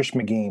Trish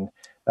McGeen.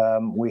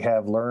 We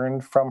have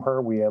learned from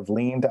her, we have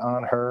leaned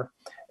on her,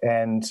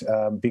 and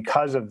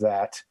because of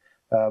that,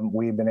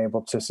 we've been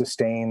able to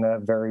sustain a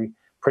very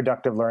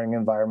productive learning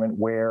environment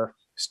where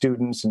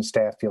students and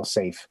staff feel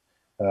safe.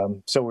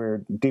 So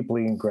we're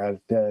deeply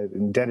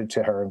indebted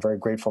to her and very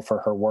grateful for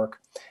her work.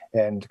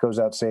 And it goes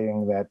out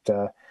saying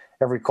that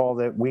every call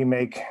that we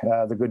make,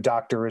 the good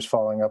doctor is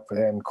following up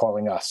and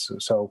calling us.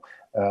 So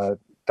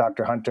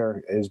Dr.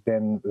 Hunter has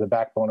been the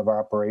backbone of our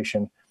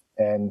operation,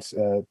 and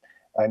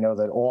I know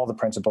that all the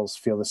principals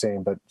feel the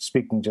same, but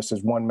speaking just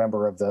as one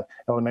member of the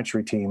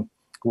elementary team,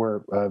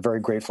 we're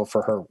very grateful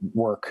for her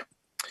work.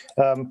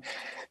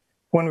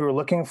 When we were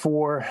looking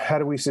for how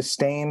do we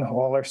sustain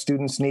all our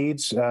students'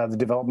 needs, the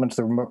development of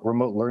the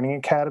Remote Learning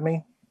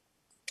Academy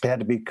It had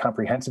to be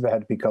comprehensive. It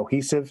had to be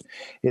cohesive.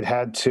 It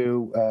had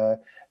to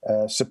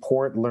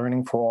support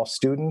learning for all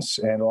students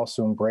and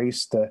also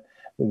embrace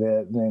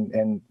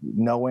and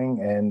knowing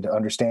and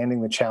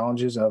understanding the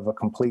challenges of a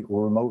complete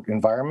remote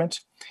environment.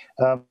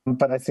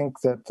 But I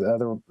think that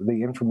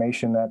the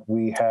information that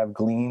we have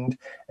gleaned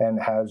and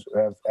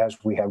as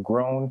we have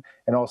grown,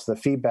 and also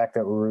the feedback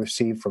that we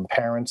received from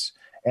parents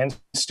and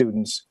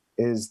students,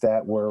 is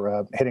that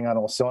we're hitting on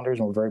all cylinders,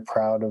 and we're very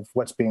proud of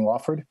what's being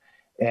offered.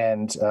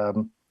 And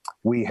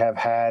we have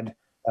had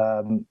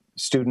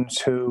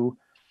students who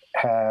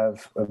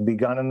have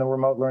begun in the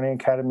Remote Learning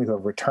Academy who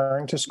have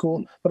returned to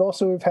school, but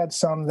also we've had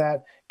some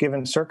that,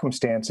 given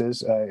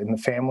circumstances in the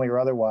family or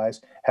otherwise,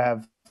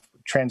 have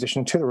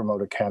transitioned to the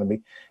Remote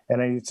Academy.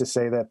 And I need to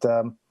say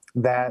that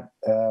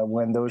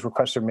when those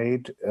requests are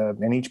made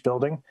in each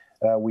building,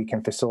 we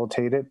can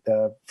facilitate it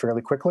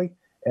fairly quickly.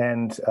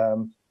 And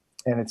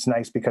it's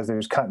nice because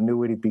there's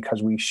continuity,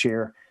 because we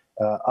share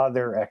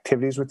other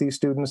activities with these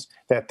students,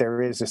 that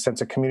there is a sense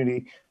of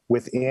community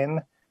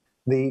within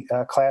the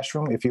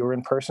classroom, if you were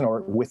in person,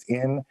 or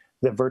within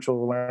the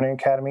Virtual Learning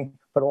Academy,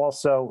 but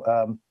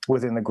also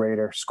within the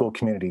greater school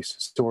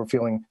communities. So we're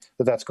feeling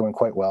that that's going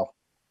quite well.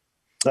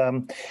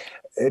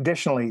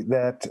 Additionally,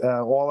 that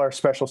all our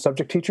special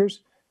subject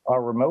teachers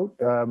are remote,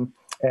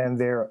 and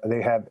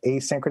they have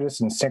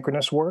asynchronous and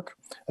synchronous work.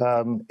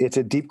 It's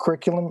a deep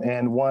curriculum,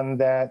 and one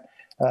that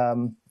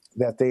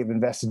they've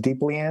invested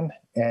deeply in.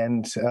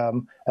 And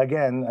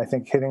again, I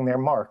think hitting their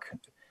mark,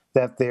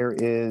 that there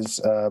is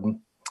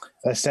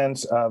a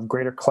sense of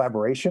greater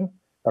collaboration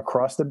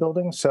across the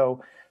building.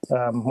 So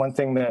one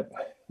thing that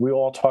we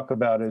all talk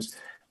about is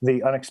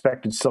the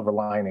unexpected silver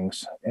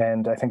linings.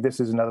 And I think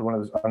this is another one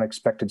of those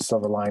unexpected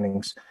silver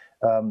linings,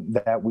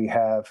 that we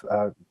have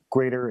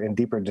greater and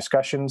deeper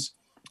discussions,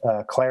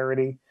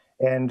 clarity,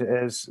 and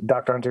as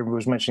Dr. Hunter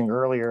was mentioning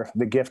earlier,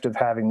 the gift of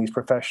having these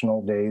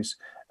professional days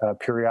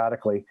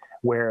periodically,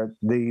 where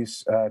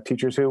these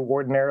teachers who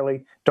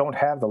ordinarily don't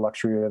have the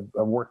luxury of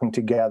working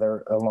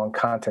together along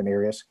content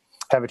areas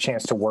have a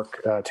chance to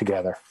work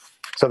together.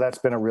 So that's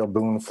been a real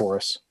boon for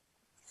us.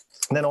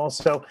 And then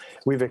also,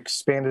 we've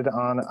expanded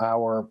on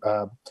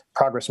our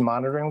progress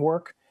monitoring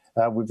work.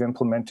 We've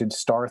implemented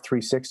STAR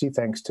 360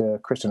 thanks to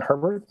Kristen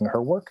Herbert and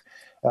her work.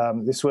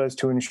 This was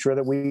to ensure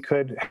that we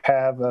could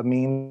have a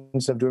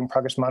means of doing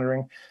progress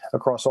monitoring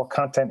across all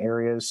content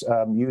areas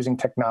using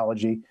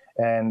technology,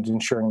 and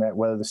ensuring that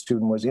whether the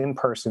student was in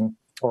person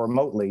or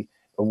remotely,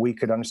 we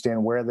could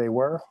understand where they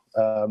were,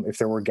 if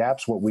there were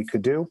gaps, what we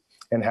could do,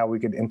 and how we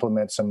could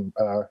implement some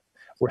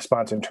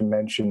response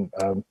intervention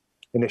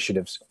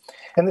initiatives.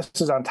 And this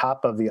is on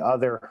top of the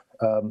other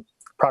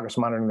progress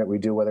monitoring that we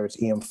do, whether it's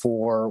EM4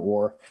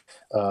 or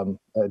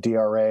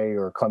DRA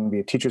or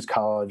Columbia Teachers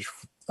College,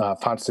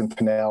 Ponston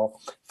Pinnell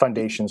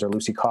Foundations, or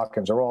Lucy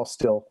Calkins are all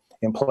still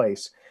in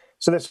place.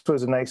 So this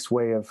was a nice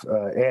way of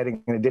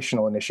adding an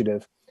additional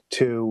initiative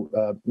to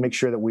make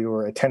sure that we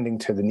were attending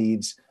to the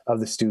needs of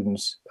the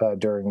students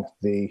during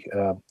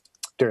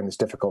this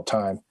difficult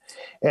time.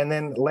 And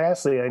then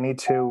lastly, I need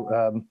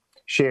to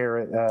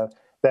share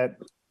that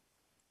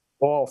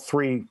all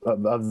three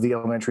of the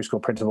elementary school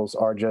principals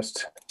are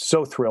just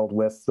so thrilled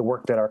with the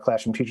work that our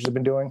classroom teachers have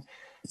been doing.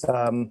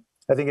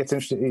 I think it's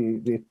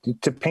interesting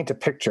to paint a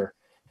picture.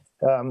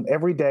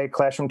 Every day,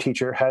 classroom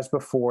teacher has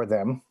before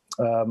them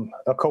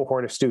a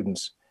cohort of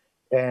students,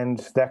 and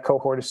that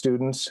cohort of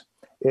students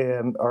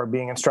are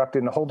being instructed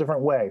in a whole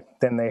different way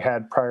than they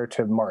had prior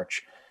to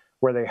March,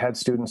 where they had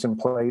students in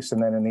place,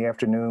 and then in the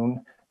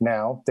afternoon,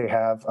 now they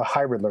have a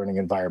hybrid learning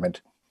environment.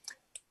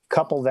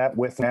 Couple that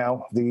with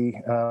now the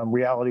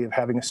reality of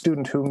having a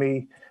student who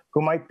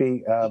might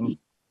be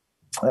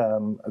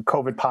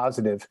COVID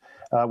positive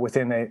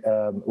within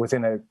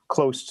a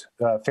close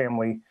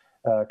family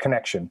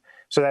connection.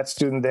 So that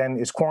student then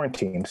is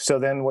quarantined. So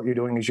then what you're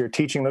doing is you're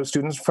teaching those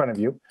students in front of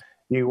you.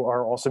 You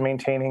are also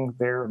maintaining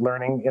their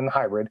learning in the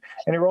hybrid,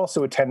 and you're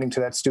also attending to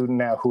that student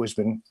now who has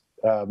been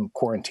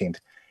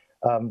quarantined.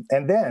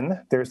 And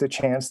then there's the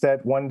chance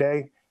that one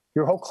day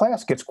your whole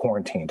class gets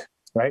quarantined,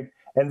 right?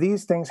 And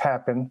these things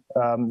happen,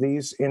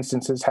 these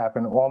instances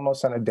happen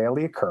almost on a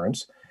daily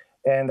occurrence,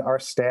 and our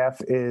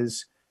staff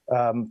is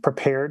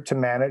prepared to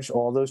manage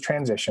all those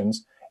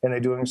transitions, and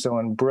they're doing so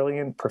in a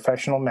brilliant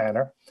professional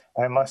manner.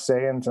 I must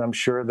say, and I'm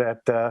sure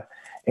that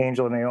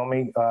Angel and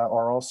Naomi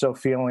are also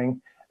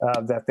feeling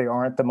that they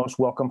aren't the most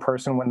welcome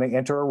person when they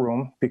enter a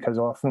room, because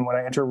often when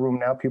I enter a room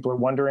now, people are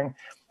wondering,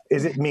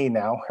 is it me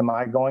now? Am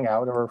I going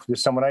out, or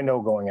is someone I know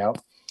going out?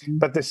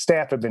 But the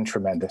staff have been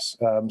tremendous.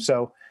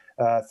 So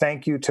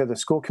thank you to the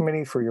school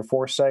committee for your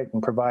foresight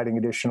in providing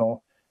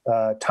additional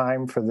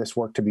time for this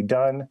work to be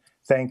done.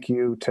 Thank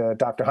you to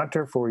Dr.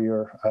 Hunter for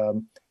your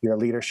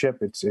leadership.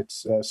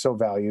 It's so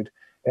valued.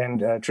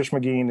 And Trish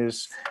McGean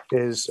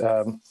is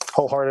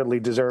wholeheartedly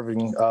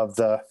deserving of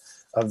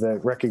the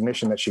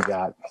recognition that she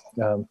got.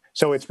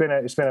 So it's been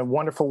a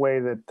wonderful way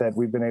that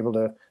we've been able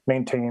to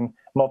maintain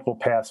multiple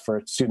paths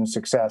for student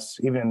success,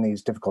 even in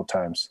these difficult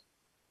times.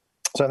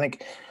 So I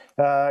think,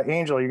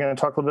 Angel, you're going to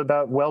talk a little bit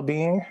about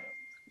well-being.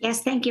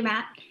 Yes, thank you,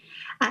 Matt.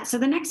 So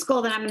the next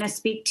goal that I'm going to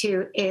speak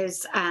to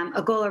is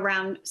a goal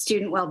around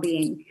student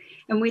well-being.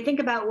 And when we think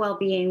about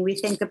well-being, we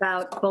think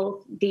about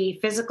both the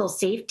physical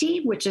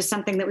safety, which is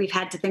something that we've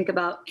had to think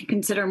about and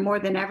consider more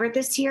than ever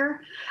this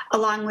year,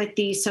 along with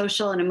the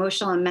social and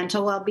emotional and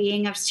mental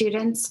well-being of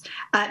students,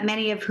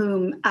 many of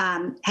whom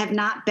have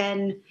not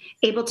been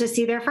able to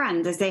see their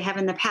friends as they have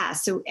in the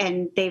past. So,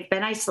 and they've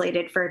been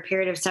isolated for a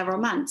period of several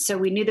months. So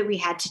we knew that we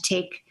had to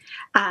take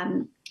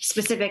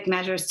specific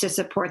measures to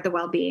support the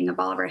well-being of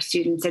all of our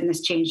students in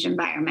this changed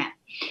environment.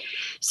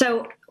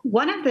 So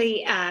one of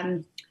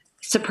the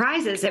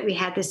surprises that we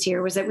had this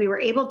year was that we were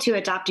able to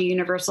adopt a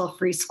universal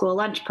free school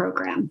lunch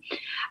program,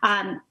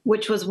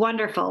 which was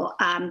wonderful.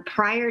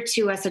 Prior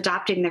to us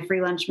adopting the free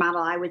lunch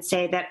model, I would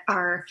say that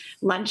our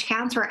lunch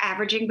counts were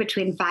averaging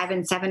between 5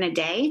 and 7 a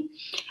day.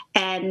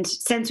 And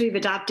since we've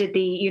adopted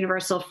the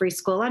universal free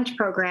school lunch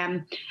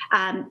program,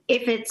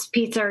 if it's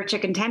pizza or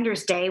chicken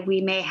tenders day, we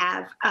may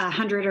have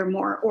 100 or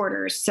more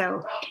orders.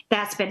 So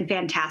that's been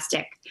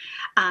fantastic.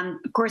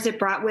 Of course, it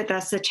brought with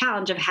us the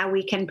challenge of how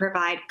we can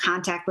provide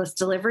contactless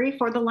delivery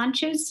for the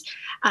lunches,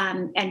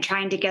 and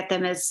trying to get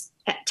them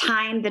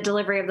time the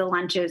delivery of the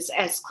lunches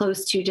as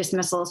close to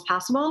dismissal as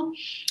possible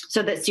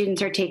so that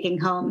students are taking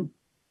home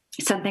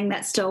something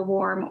that's still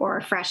warm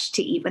or fresh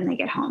to eat when they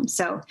get home.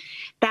 So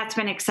that's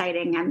been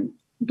exciting. I'm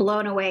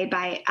blown away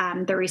by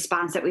the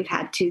response that we've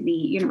had to the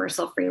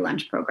universal free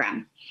lunch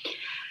program.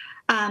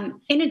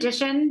 In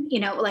addition,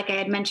 like I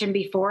had mentioned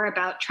before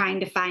about trying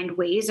to find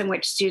ways in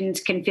which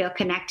students can feel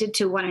connected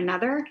to one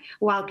another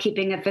while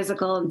keeping a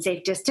physical and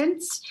safe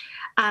distance,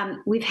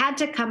 we've had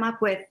to come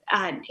up with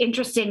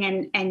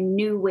interesting and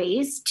new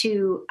ways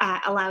to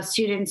allow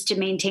students to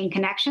maintain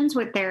connections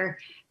with their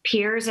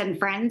peers and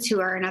friends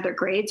who are in other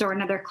grades or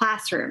in other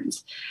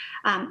classrooms.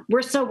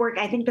 We're still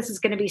I think this is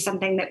going to be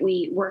something that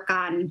we work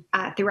on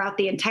throughout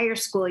the entire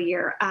school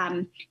year.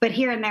 But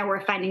here and there,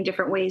 we're finding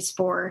different ways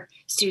for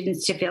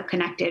students to feel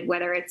connected,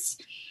 whether it's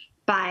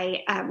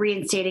by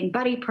reinstating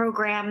buddy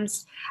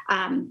programs,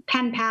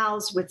 pen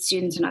pals with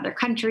students in other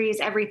countries,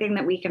 everything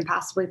that we can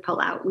possibly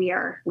pull out, we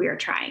are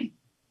trying.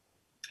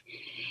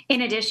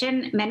 In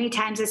addition, many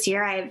times this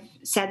year, I've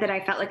said that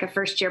I felt like a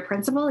first-year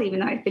principal, even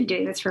though I've been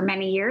doing this for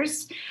many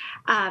years.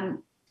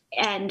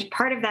 And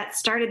part of that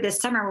started this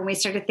summer when we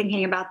started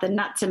thinking about the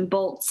nuts and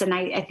bolts. And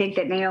I think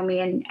that Naomi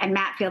and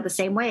Matt feel the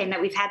same way, and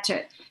that we've had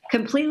to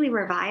completely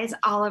revise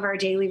all of our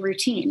daily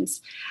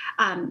routines.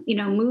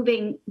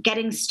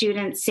 Getting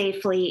students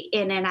safely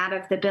in and out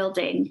of the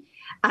building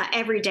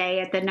every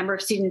day at the number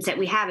of students that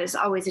we have is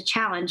always a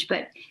challenge,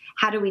 but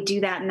how do we do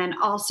that? And then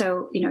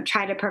also,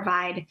 try to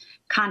provide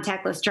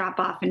contactless drop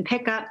off and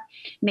pickup,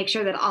 make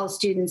sure that all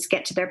students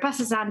get to their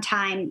buses on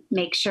time,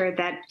 make sure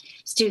that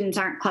students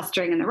aren't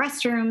clustering in the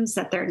restrooms,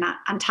 that they're not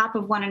on top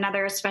of one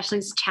another, especially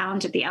as a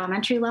challenge at the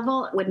elementary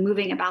level when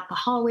moving about the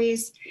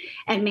hallways,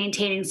 and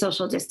maintaining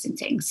social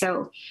distancing.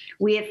 So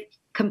we have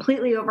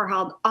completely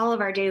overhauled all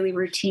of our daily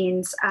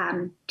routines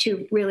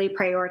to really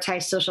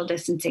prioritize social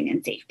distancing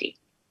and safety.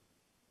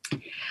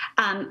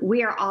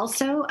 We are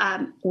also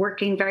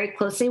working very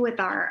closely with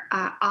our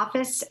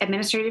office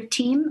administrative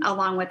team,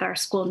 along with our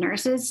school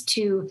nurses,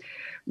 to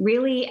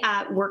really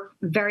work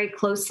very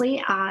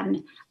closely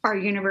on our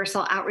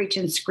universal outreach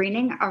and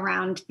screening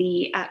around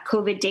the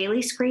COVID daily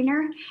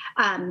screener.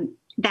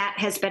 That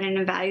has been an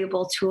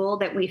invaluable tool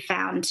that we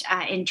found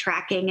in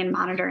tracking and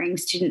monitoring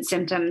student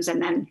symptoms,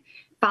 and then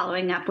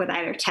following up with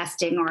either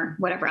testing or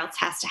whatever else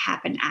has to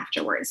happen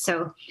afterwards.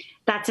 So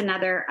that's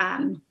another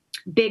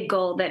big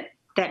goal that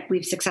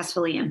we've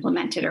successfully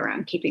implemented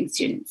around keeping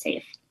students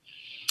safe.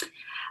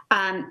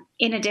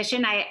 In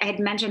addition, I had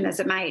mentioned this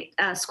at my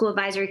school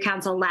advisory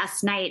council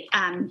last night.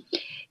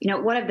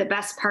 One of the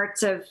best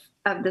parts of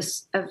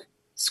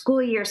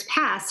school years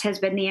past has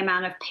been the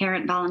amount of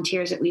parent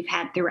volunteers that we've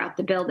had throughout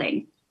the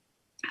building.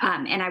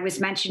 And I was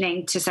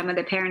mentioning to some of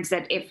the parents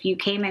that if you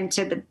came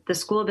into the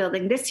school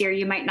building this year,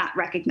 you might not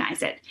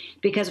recognize it,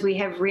 because we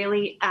have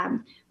really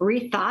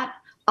rethought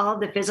all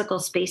of the physical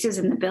spaces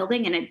in the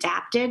building and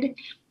adapted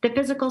the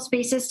physical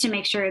spaces to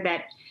make sure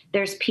that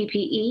there's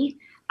PPE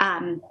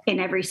in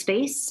every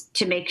space,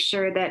 to make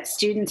sure that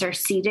students are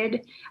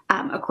seated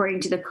according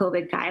to the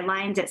COVID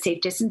guidelines at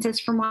safe distances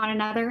from one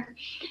another.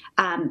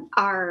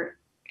 Our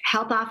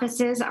health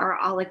offices are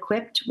all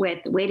equipped with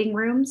waiting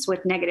rooms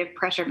with negative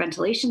pressure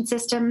ventilation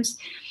systems.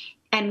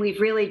 And we've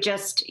really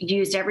just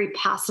used every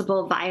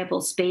possible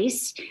viable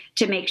space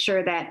to make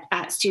sure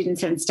that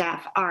students and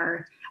staff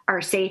are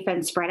safe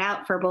and spread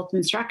out for both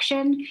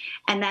instruction.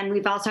 And then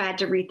we've also had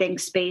to rethink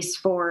space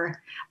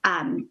for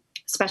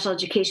special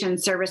education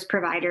service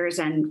providers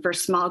and for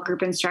small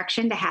group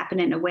instruction to happen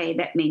in a way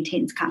that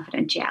maintains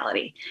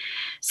confidentiality.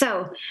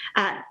 So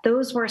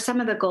those were some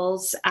of the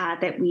goals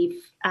that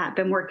we've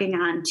been working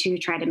on to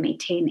try to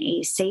maintain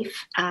a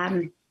safe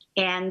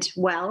and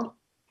well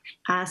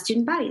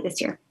student body this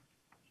year.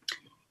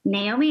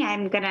 Naomi,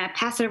 I'm going to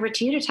pass it over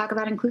to you to talk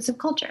about inclusive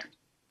culture.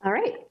 All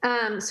right.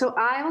 So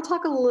I will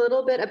talk a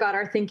little bit about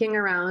our thinking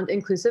around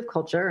inclusive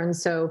culture. And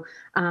so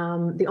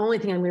the only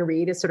thing I'm going to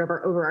read is sort of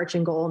our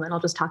overarching goal, and then I'll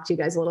just talk to you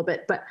guys a little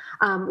bit. But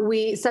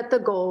we set the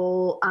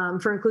goal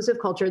for inclusive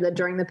culture that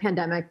during the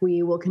pandemic,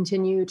 we will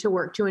continue to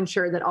work to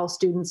ensure that all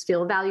students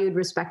feel valued,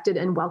 respected,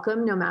 and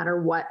welcome no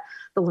matter what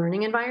the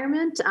learning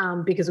environment,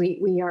 because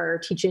we are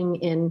teaching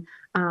in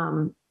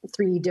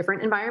 3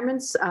 different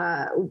environments,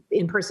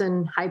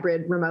 in-person,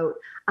 hybrid, remote,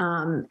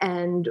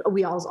 and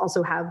we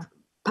also have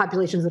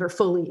populations that are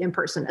fully in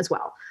person as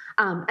well.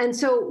 And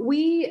so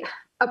we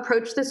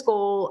approach this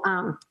goal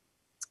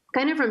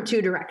kind of from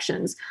 2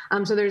 directions.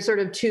 So there's sort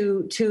of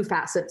two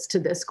facets to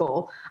this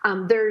goal.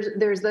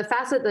 There's the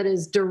facet that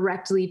is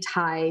directly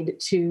tied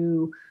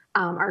to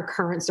our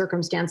current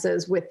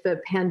circumstances with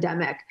the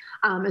pandemic.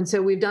 And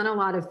so we've done a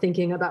lot of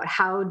thinking about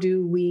how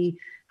do we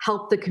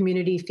help the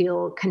community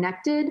feel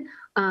connected?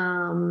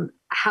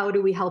 How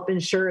do we help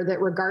ensure that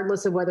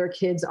regardless of whether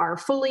kids are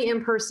fully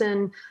in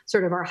person,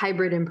 sort of our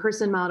hybrid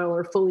in-person model,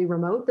 or fully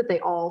remote, that they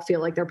all feel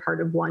like they're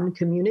part of one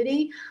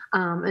community?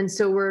 And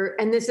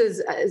this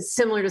is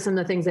similar to some of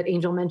the things that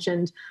Angel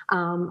mentioned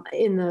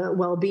in the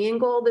well-being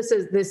goal. This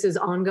is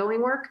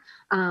ongoing work,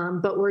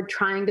 but we're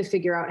trying to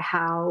figure out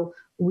how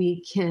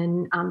we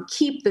can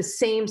keep the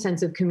same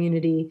sense of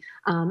community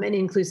and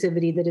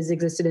inclusivity that has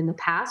existed in the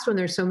past, when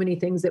there's so many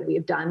things that we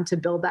have done to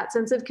build that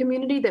sense of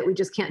community that we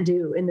just can't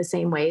do in the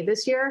same way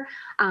this year.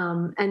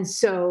 And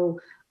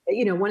so,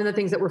 one of the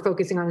things that we're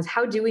focusing on is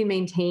how do we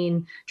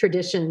maintain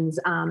traditions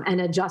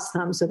and adjust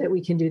them so that we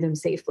can do them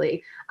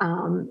safely?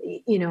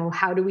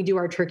 How do we do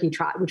our turkey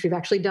trot, which we've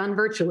actually done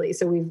virtually?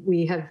 So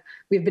we've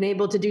been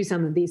able to do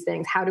some of these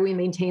things. How do we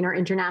maintain our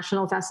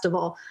international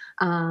festival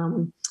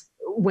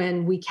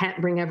when we can't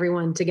bring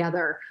everyone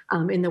together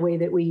in the way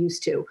that we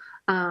used to?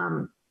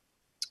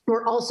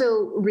 We're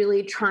also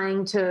really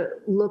trying to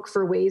look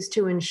for ways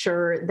to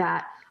ensure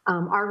that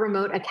our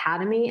remote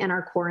academy and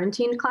our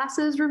quarantined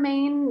classes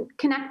remain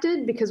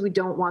connected, because we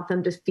don't want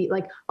them to feel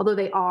like, although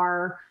they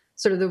are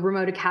sort of the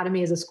remote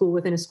academy is a school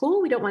within a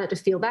school, we don't want it to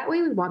feel that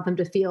way. We want them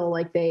to feel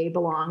like they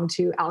belong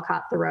to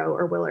Alcott, Thoreau,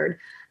 or Willard.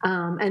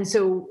 And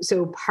so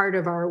part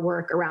of our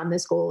work around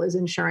this goal is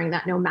ensuring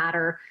that no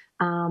matter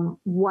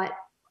what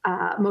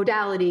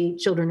modality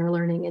children are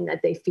learning in,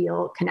 that they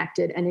feel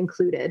connected and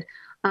included.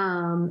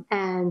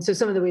 And so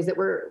some of the ways that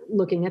we're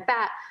looking at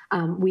that,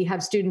 we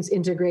have students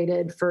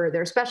integrated for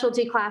their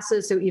specialty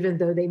classes. So even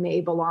though they may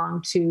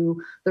belong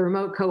to the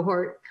remote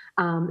cohort,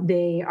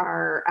 they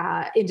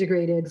are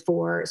integrated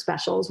for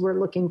specials. We're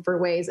looking for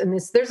ways, and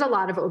there's a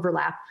lot of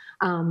overlap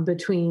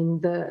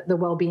between the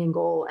well-being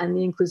goal and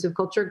the inclusive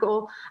culture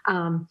goal.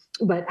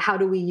 But how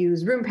do we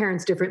use room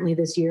parents differently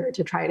this year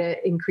to try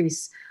to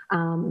increase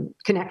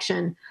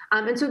connection?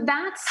 And so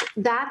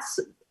that's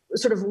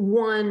sort of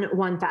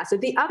one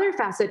facet. The other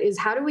facet is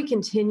how do we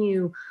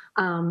continue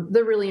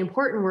the really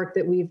important work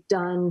that we've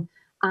done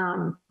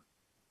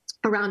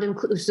around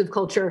inclusive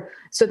culture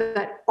so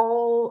that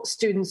all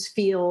students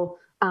feel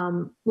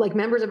like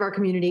members of our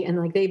community and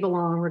like they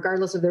belong,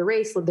 regardless of their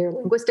race, their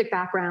linguistic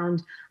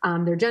background,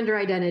 their gender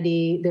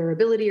identity, their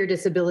ability or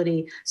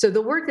disability. So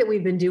the work that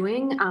we've been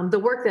doing, the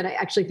work that I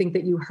actually think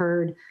that you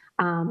heard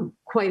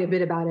quite a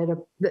bit about it,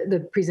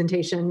 the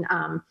presentation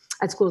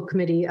at school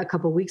committee a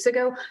couple weeks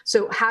ago.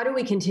 So how do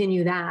we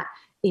continue that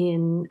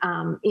in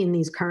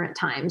these current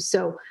times?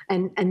 So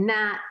and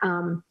that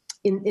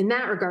in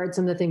that regard,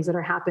 some of the things that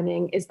are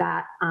happening is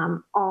that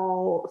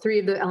all 3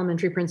 of the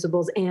elementary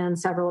principals and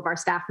several of our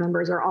staff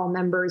members are all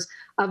members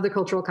of the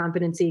Cultural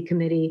Competency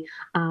Committee.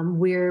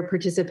 We're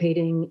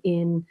participating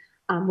in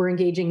we're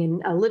engaging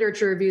in a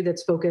literature review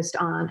that's focused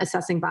on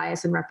assessing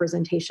bias and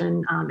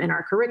representation in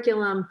our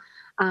curriculum.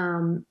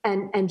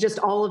 And just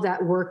all of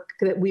that work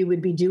that we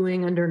would be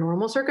doing under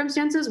normal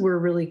circumstances, we're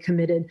really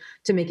committed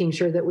to making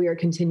sure that we are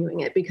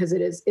continuing it, because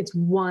it's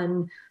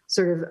one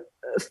sort of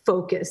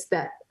focus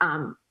that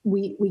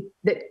we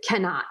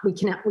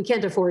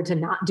can't afford to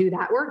not do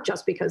that work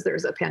just because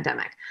there's a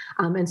pandemic.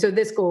 And so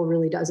this goal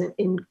really doesn't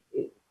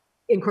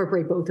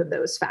incorporate both of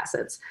those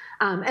facets.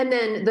 And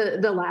then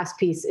the last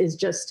piece is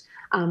just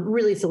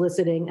really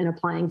soliciting and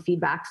applying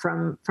feedback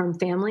from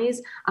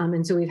families.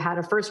 And so we've had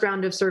a first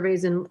round of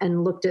surveys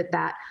and looked at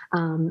that.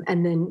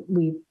 And then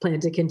we plan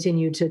to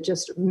continue to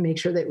just make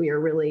sure that we are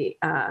really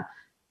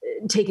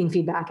taking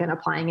feedback and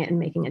applying it and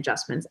making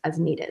adjustments as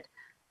needed.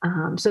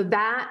 So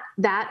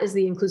that is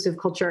the inclusive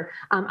culture.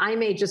 I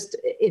may just,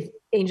 if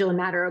Angel and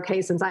Matt are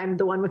okay, since I'm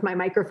the one with my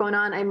microphone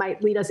on, I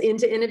might lead us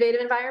into innovative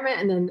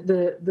environment, and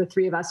then the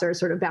 3 of us are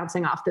sort of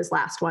bouncing off this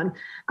last one.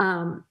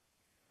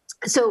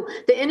 So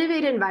the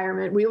innovative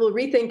environment, we will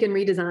rethink and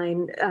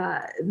redesign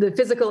the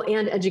physical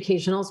and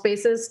educational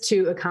spaces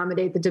to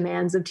accommodate the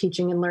demands of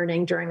teaching and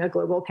learning during a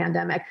global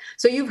pandemic.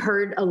 So you've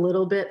heard a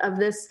little bit of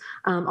this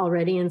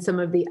already in some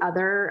of the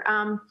other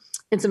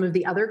and some of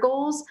the other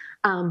goals.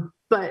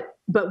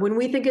 But when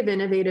we think of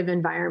innovative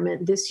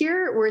environment this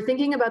year, we're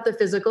thinking about the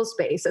physical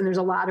space, and there's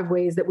a lot of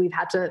ways that we've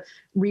had to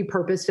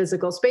repurpose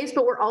physical space,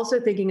 but we're also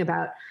thinking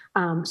about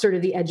sort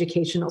of the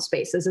educational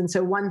spaces. And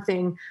so one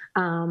thing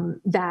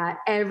that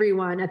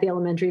everyone at the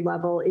elementary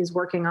level is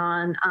working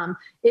on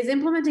is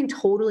implementing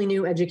totally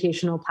new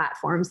educational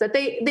platforms that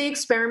they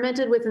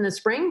experimented with in the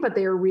spring, but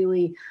they are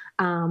really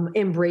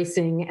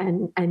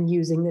embracing and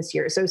using this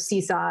year. So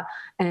Seesaw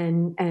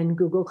and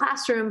Google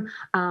Classroom,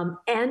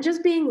 and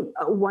just being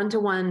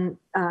one-to-one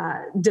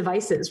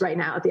devices right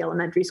now at the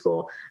elementary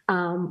school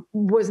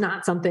was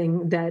not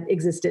something that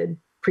existed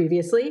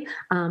previously.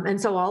 And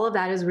so all of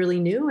that is really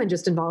new and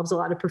just involves a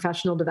lot of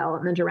professional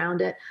development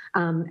around it.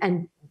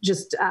 And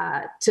just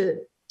to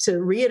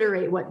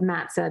reiterate what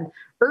Matt said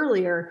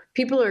earlier,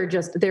 people are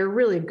they're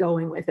really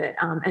going with it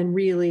and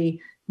really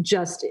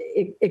just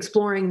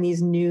exploring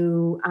these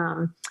new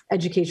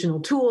educational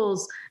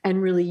tools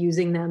and really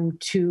using them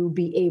to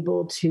be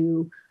able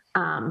to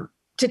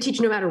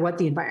teach no matter what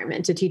the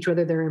environment, to teach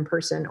whether they're in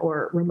person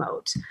or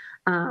remote.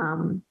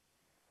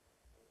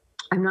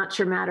 I'm not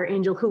sure, Matt or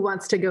Angel, who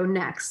wants to go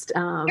next?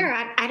 Sure,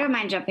 I don't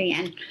mind jumping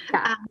in.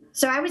 Yeah.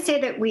 So I would say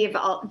that we have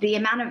the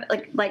amount of,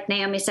 like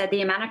Naomi said,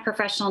 the amount of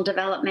professional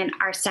development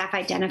our staff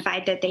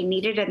identified that they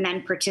needed and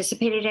then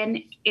participated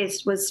in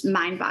was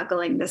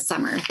mind-boggling this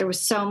summer. There was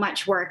so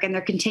much work, and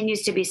there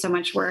continues to be so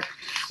much work,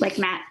 like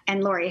Matt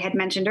and Lori had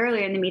mentioned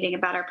earlier in the meeting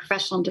about our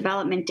professional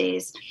development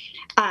days,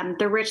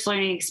 the rich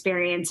learning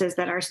experiences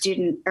that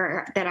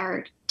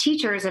our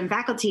teachers and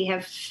faculty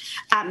have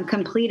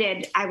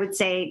completed, I would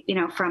say,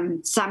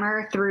 from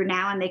summer through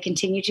now, and they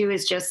continue to,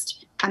 is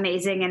just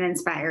amazing and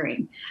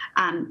inspiring.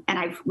 And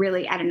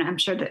I'm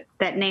sure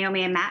that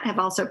Naomi and Matt have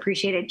also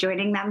appreciated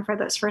joining them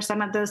for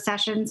some of those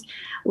sessions,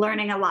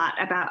 learning a lot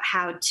about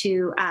how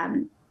to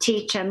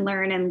teach and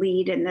learn and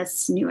lead in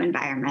this new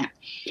environment.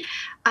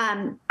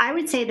 I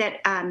would say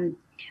that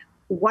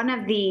one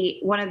of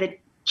the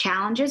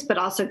challenges, but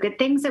also good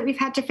things that we've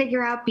had to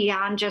figure out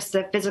beyond just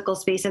the physical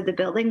space of the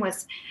building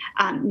was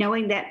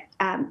knowing that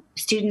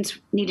students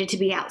needed to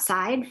be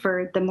outside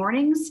for the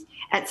mornings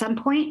at some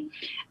point.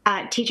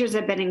 Teachers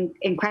have been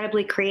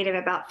incredibly creative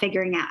about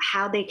figuring out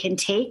how they can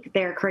take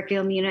their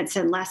curriculum units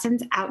and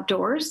lessons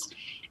outdoors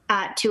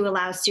to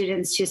allow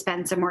students to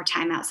spend some more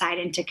time outside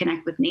and to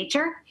connect with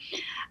nature.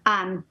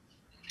 And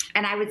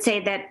I would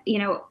say that,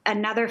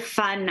 another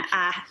fun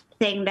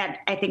thing that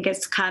I think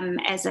has come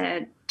as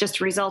a just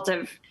result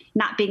of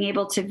not being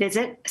able to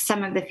visit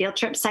some of the field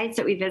trip sites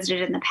that we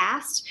visited in the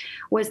past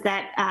was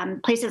that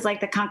places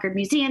like the Concord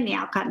Museum, the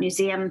Alcott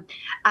Museum,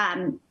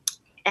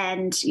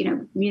 and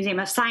Museum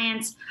of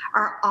Science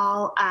are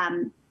all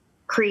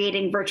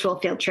creating virtual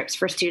field trips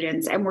for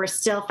students, and we're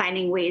still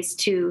finding ways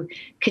to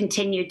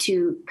continue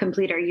to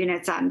complete our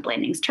units on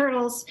Blanding's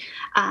turtles.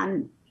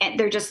 And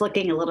they're just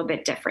looking a little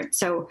bit different.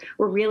 So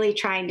we're really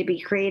trying to be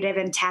creative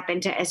and tap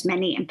into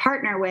and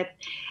partner with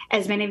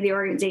as many of the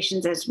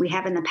organizations as we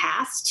have in the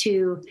past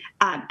to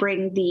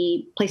bring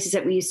the places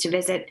that we used to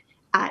visit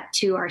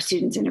to our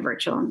students in a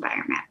virtual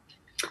environment.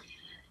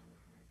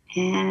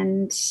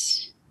 And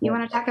you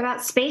want to talk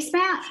about space,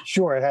 Matt?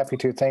 Sure, happy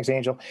to. Thanks,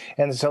 Angel.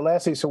 And so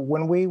lastly,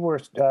 when we were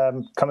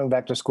coming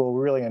back to school,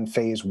 we're really in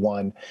phase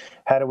one.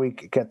 How do we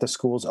get the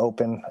schools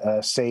open,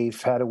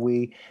 safe? How do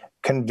we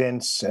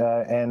convince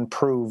and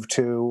prove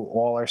to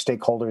all our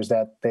stakeholders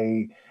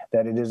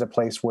that it is a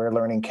place where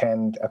learning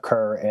can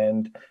occur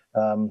and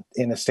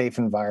in a safe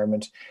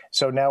environment?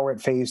 So now we're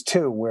at phase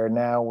two, where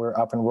now we're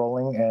up and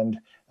rolling and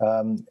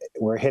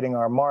we're hitting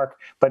our mark,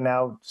 but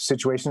now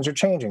situations are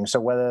changing. So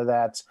whether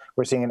that's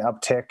we're seeing an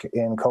uptick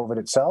in COVID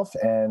itself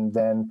and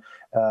then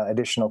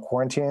additional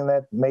quarantining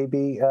that may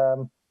be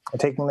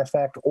taking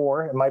effect,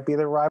 or it might be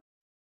the arrival.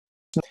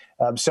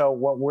 So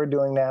what we're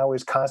doing now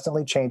is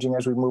constantly changing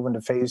as we move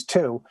into phase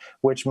two,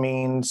 which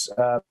means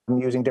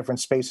using different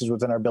spaces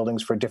within our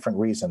buildings for different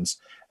reasons.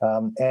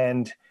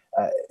 And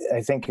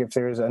I think if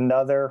there's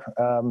another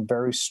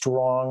very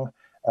strong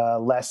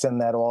lesson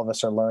that all of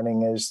us are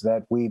learning is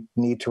that we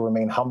need to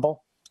remain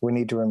humble, we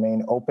need to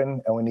remain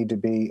open, and we need to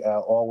be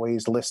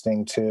always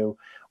listening to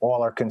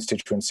all our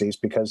constituencies,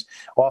 because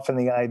often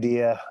the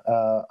idea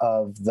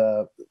of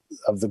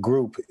the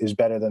group is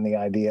better than the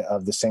idea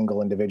of the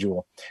single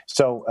individual.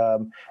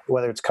 So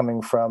whether it's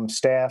coming from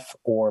staff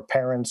or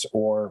parents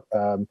or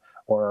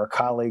our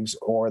colleagues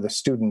or the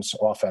students,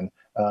 often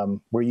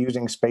we're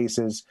using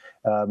spaces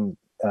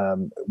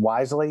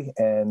wisely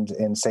and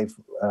in safe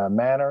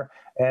manner,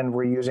 and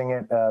we're using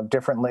it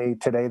differently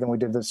today than we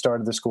did at the start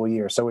of the school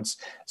year. So it's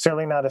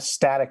certainly not a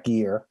static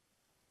year,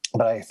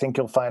 but I think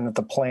you'll find that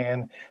the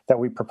plan that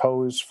we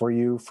propose for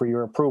you for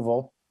your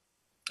approval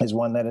is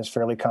one that is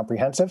fairly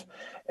comprehensive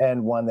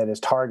and one that is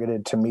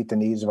targeted to meet the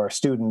needs of our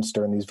students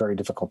during these very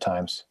difficult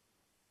times.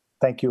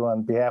 Thank you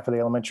on behalf of the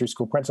elementary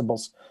school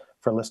principals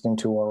for listening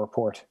to our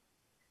report.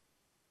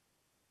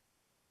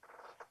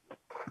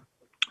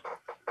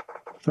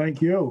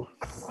 Thank you.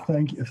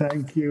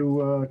 Thank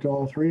you to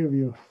all three of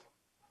you.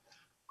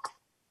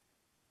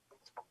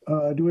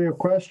 Do we have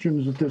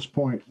questions at this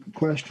point?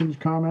 Questions,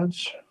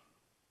 comments,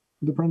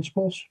 the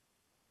principals?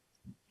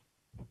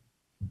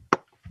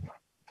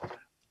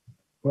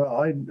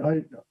 Well,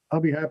 I'll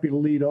be happy to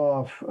lead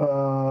off.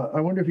 I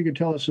wonder if you could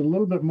tell us a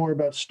little bit more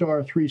about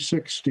Star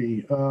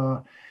 360.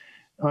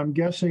 I'm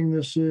guessing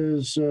this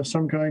is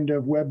some kind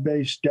of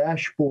web-based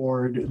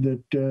dashboard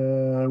that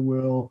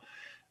will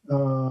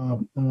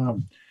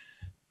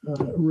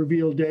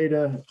reveal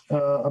data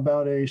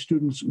about a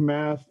student's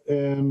math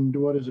and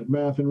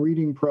math and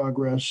reading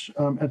progress.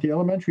 At the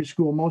elementary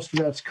school, most of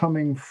that's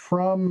coming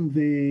from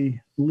the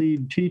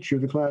lead teacher,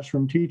 the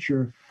classroom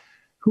teacher.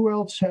 Who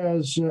else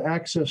has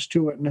access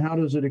to it, and how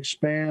does it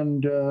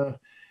expand the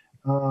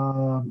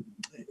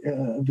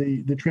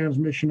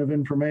transmission of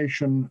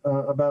information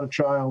about a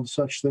child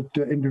such that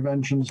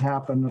interventions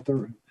happen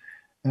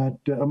at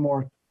a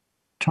more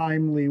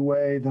timely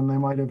way than they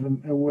might have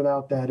been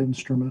without that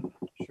instrument?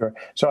 Sure.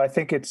 So I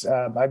think it's,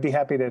 I'd be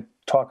happy to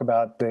talk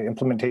about the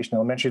implementation of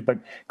elementary, but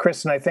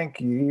Kristen, I think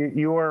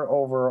your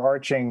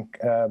overarching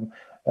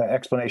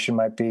explanation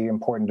might be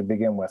important to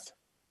begin with.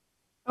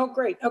 Oh,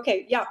 great.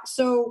 Okay. Yeah.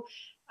 So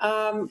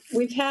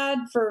we've had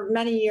for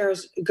many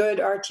years a good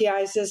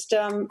RTI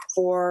system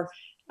for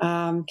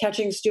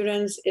catching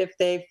students if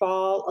they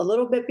fall a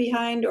little bit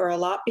behind or a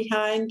lot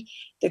behind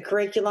the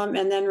curriculum,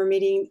 and then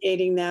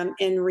remediating them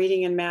in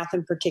reading and math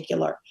in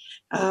particular.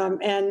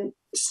 And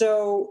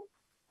so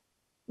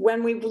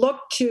when we've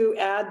looked to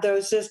add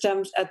those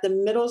systems at the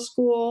middle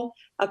school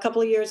a couple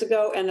of years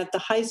ago and at the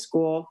high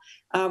school,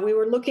 we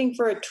were looking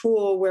for a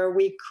tool where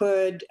we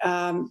could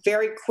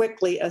very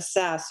quickly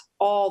assess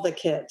all the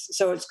kids.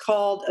 So it's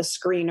called a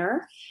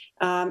screener.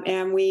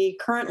 And we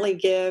currently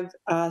give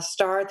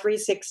Star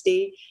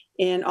 360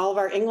 in all of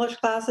our English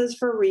classes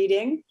for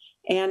reading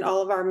and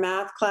all of our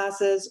math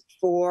classes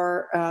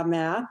for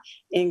math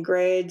in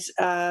grades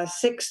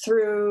 6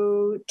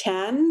 through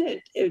 10.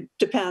 It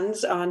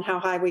depends on how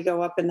high we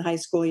go up in the high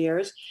school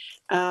years.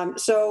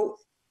 So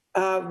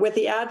with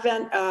the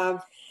advent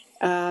of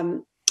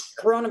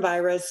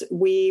coronavirus,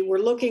 we were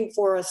looking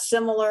for a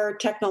similar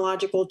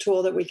technological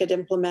tool that we could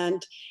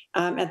implement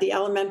at the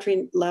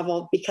elementary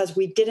level, because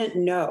we didn't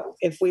know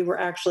if we were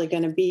actually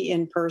going to be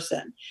in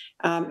person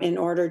in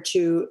order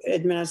to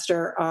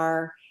administer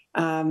our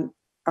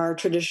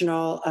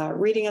traditional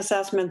reading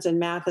assessments and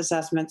math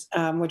assessments,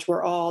 which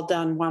were all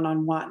done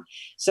one-on-one.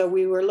 So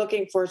we were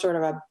looking for sort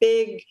of a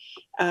big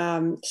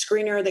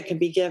screener that could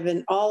be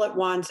given all at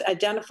once,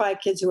 identify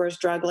kids who are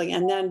struggling,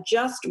 and then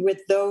just with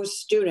those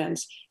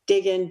students,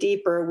 dig in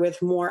deeper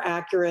with more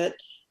accurate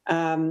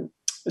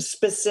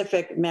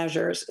specific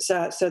measures.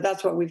 So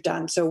that's what we've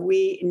done. So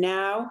we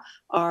now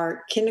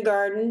are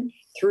kindergarten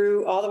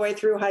through all the way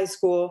through high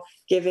school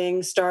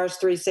giving STARS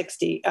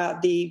 360.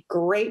 The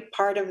great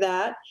part of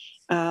that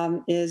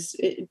is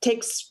it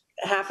takes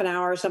half an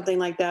hour or something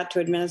like that to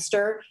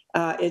administer.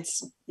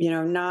 It's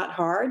not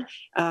hard.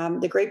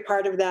 The great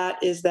part of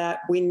that is that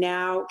we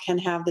now can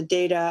have the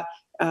data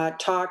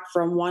talk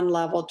from one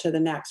level to the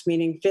next,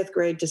 meaning 5th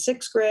grade to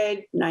 6th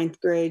grade, 9th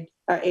grade,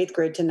 or 8th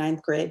grade to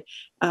 9th grade.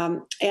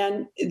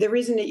 And the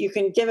reason that you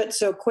can give it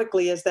so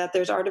quickly is that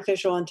there's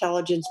artificial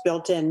intelligence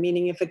built in,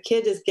 meaning if a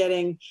kid is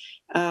getting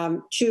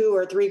 2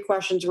 or 3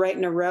 questions right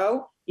in a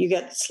row, you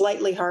get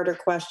slightly harder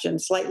question.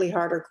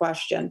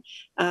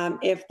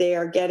 If they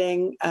are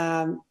getting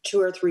 2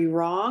 or 3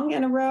 wrong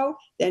in a row,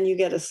 then you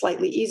get a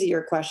slightly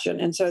easier question.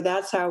 And so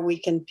that's how we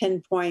can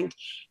pinpoint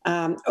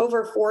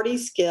over 40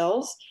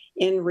 skills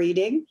in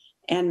reading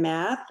and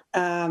math,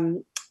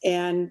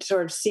 and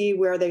sort of see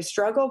where they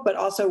struggle, but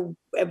also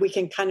we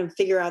can kind of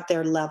figure out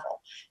their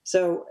level.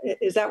 So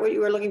is that what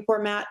you were looking for,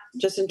 Matt?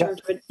 Just in terms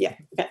of it? Yeah.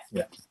 Okay.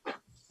 Yeah.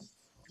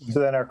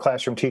 So then our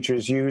classroom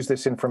teachers use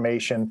this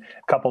information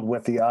coupled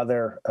with the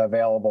other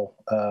available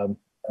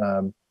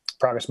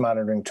progress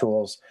monitoring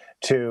tools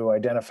to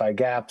identify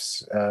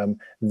gaps,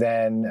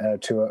 then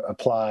to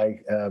apply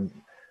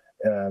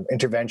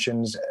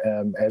interventions,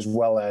 as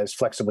well as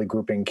flexibly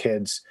grouping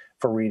kids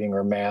for reading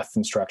or math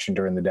instruction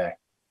during the day.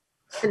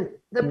 And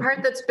the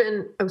part that's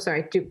been, oh,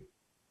 sorry,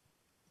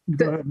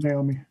 Go ahead,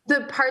 Naomi.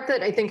 The part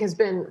that I think has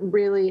been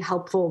really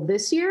helpful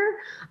this year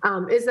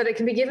is that it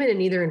can be given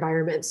in either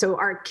environment. So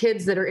our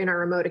kids that are in our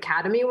remote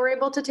academy were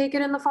able to take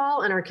it in the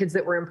fall, and our kids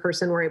that were in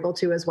person were able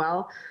to as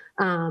well.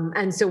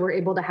 And so we're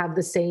able to have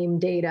the same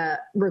data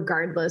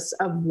regardless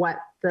of what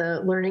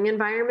the learning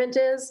environment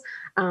is.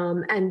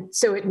 And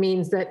so it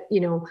means that,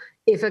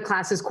 if a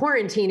class is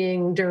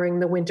quarantining during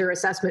the winter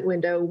assessment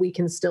window, we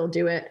can still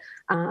do it.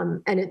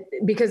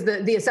 Because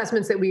the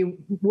assessments that we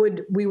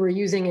were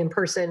using in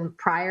person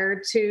prior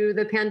to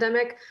the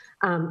pandemic,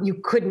 you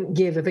couldn't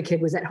give if a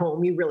kid was at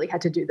home. You really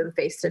had to do them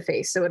face to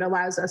face. So it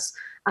allows us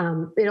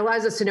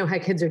to know how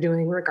kids are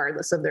doing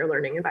regardless of their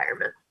learning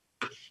environment.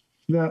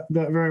 That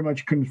very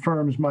much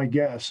confirms my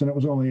guess, and it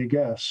was only a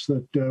guess,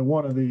 that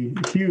one of the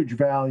huge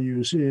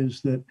values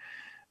is that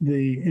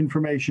the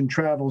information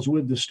travels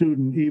with the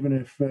student, even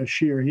if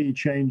she or he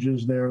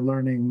changes their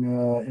learning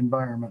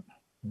environment.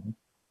 Mm-hmm.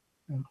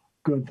 Yeah.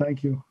 Good,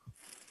 thank you.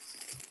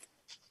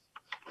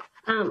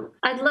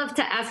 I'd love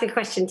to ask a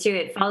question too.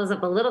 It follows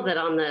up a little bit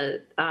on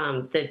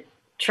the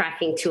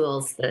tracking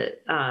tools, the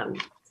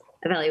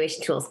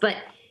evaluation tools. But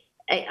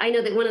I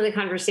know that one of the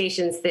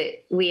conversations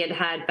that we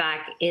had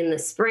back in the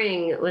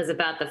spring was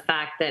about the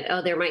fact that,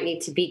 oh, there might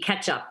need to be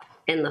catch up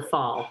in the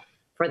fall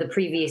for the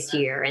previous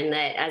year. And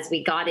that as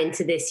we got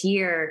into this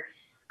year,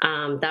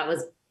 that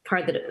was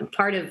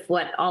part of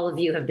what all of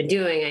you have been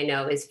doing, I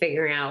know, is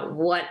figuring out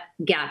what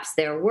gaps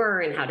there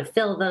were and how to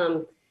fill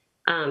them.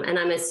 And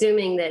I'm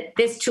assuming that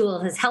this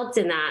tool has helped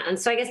in that. And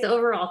so I guess the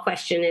overall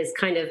question is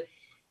kind of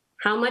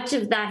how much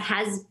of that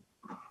has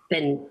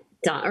been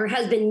done or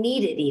has been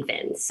needed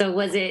even. So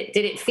did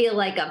it feel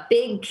like a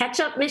big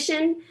catch-up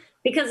mission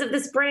because of the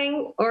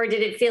spring, or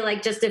did it feel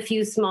like just a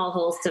few small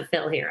holes to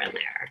fill here and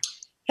there?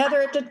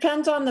 Heather, it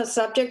depends on the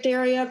subject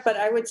area, but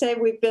I would say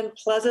we've been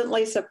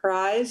pleasantly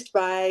surprised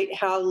by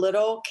how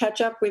little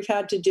catch-up we've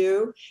had to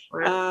do.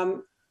 Right.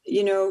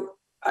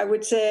 I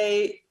would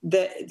say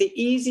that the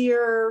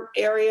easier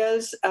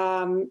areas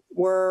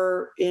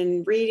were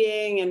in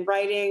reading and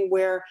writing,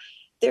 where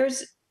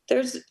there's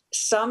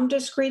some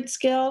discrete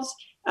skills,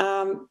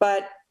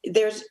 but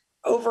there's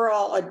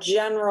overall a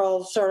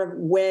general sort of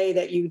way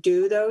that you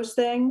do those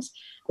things.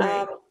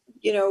 Right.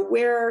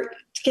 Where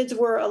kids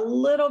were a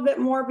little bit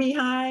more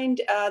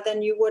behind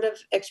than you would have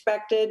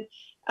expected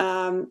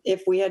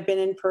if we had been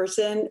in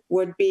person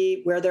would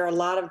be where there are a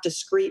lot of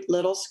discrete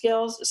little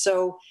skills.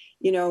 So,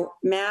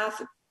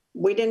 math,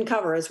 we didn't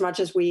cover as much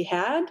as we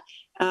had.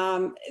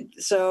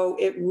 So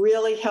it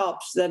really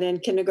helps that in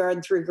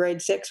kindergarten through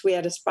grade 6, we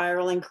had a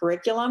spiraling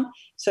curriculum.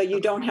 So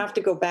you don't have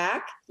to go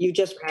back. You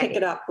just pick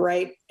it up,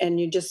 right? And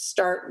you just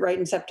start right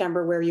in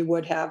September where you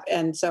would have.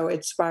 And so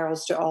it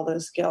spirals to all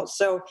those skills.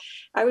 So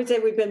I would say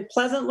we've been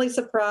pleasantly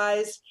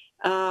surprised.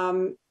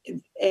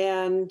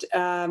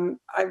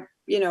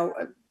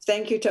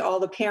 Thank you to all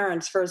the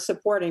parents for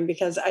supporting,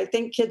 because I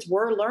think kids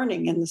were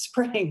learning in the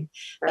spring,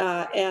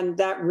 and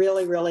that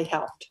really, really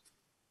helped.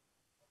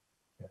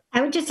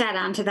 I would just add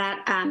on to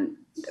that.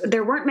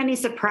 There weren't many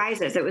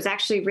surprises. It was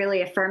actually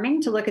really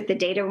affirming to look at the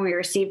data when we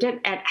received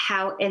it at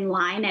how in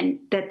line and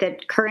that the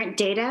current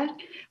data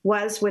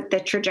was with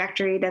the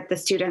trajectory that the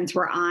students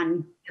were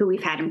on who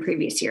we've had in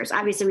previous years.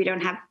 Obviously, we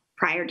don't have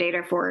prior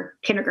data for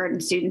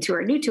kindergarten students who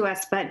are new to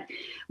us, but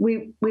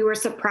we were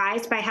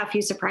surprised by how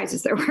few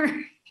surprises there were.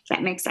 If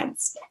that makes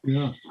sense.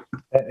 Yeah.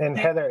 And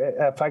Heather,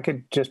 if I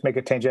could just make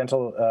a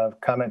tangential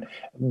comment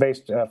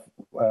based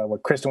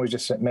what Kristen was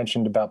just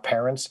mentioned about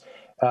parents.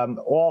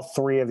 All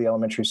 3 of the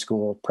elementary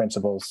school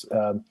principals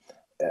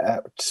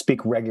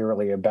speak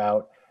regularly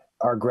about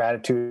our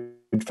gratitude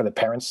for the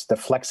parents. The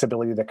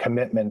flexibility, the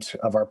commitment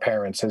of our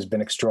parents has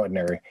been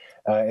extraordinary.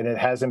 And it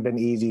hasn't been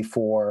easy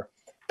for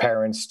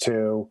parents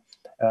to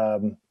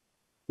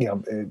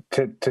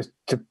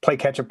play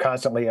catch up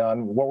constantly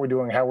on what we're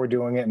doing, how we're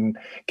doing it, and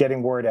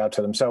getting word out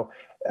to them. So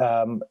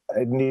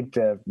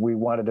we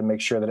wanted to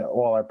make sure that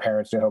all our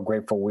parents knew how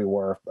grateful we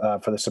were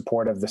for the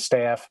support of the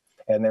staff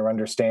and their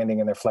understanding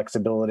and their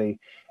flexibility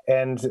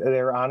and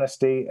their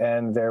honesty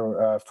and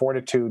their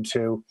fortitude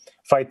to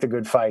fight the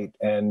good fight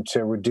and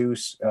to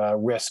reduce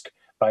risk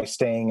by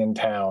staying in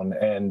town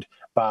and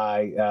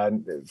by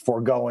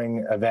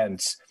foregoing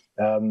events.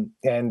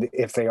 And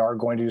if they are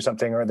going to do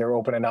something, or they're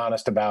open and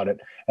honest about it,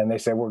 and they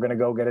say, we're going to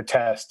go get a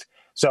test.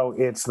 So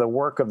it's the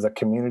work of the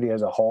community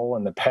as a whole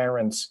and the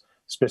parents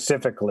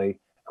specifically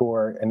who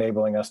are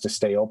enabling us to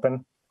stay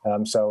open.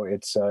 So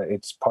it's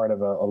part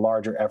of a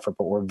larger effort,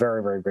 but we're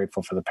very, very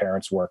grateful for the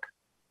parents' work.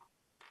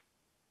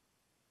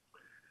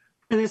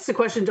 And it's the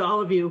question to all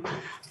of you.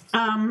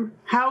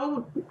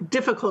 How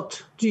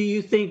difficult do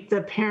you think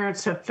the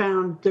parents have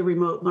found the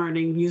remote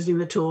learning using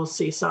the tools,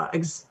 Seesaw,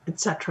 et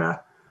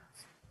cetera?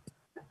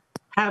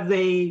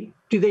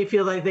 Do they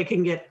feel like they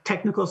can get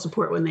technical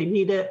support when they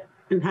need it?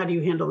 And how do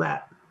you handle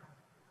that?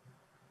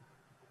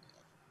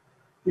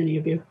 Any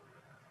of you?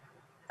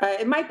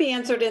 It might be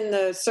answered in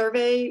the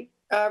survey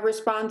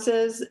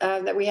responses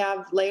that we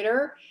have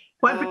later.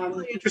 Well, I'm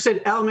particularly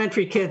interested.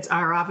 Elementary kids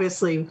are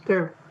obviously,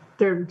 they're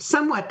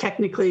somewhat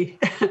technically,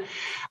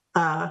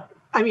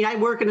 I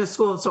work in a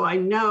school, so I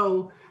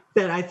know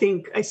that I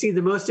think I see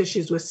the most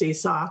issues with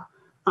Seesaw.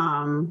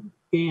 Are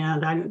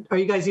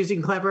you guys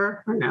using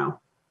Clever or no?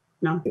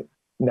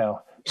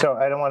 No. So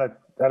I don't want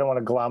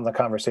to glom the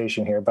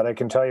conversation here, but I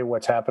can tell you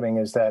what's happening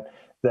is that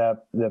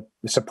the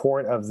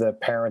support of the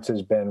parents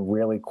has been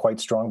really quite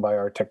strong by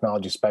our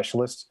technology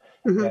specialists.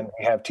 Mm-hmm. And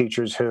we have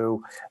teachers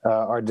who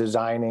are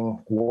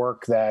designing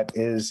work that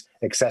is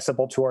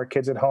accessible to our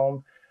kids at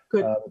home.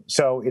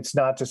 So it's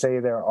not to say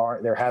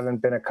there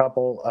haven't been a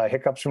couple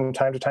hiccups from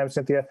time to time,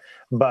 Cynthia,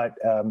 but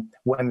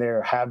when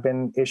there have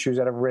been issues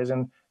that have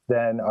arisen,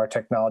 then our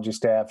technology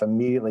staff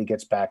immediately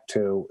gets back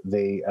to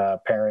the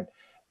parent.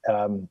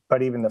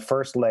 But even the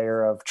first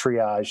layer of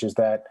triage is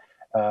that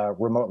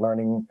remote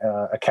learning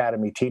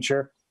academy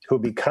teacher who,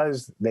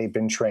 because they've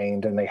been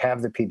trained and they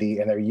have the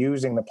PD and they're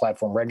using the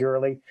platform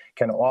regularly,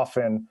 can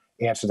often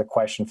answer the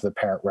question for the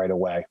parent right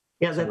away.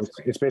 Yeah, so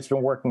it's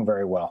been working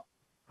very well.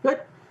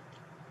 Good.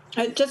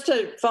 Just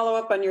to follow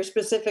up on your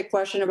specific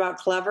question about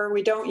Clever,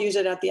 we don't use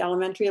it at the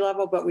elementary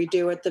level, but we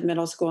do at the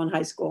middle school and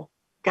high school.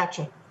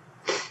 Gotcha.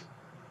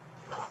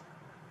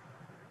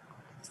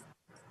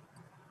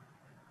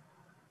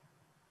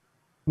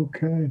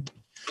 Okay.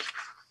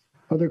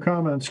 Other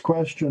comments,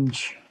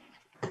 questions?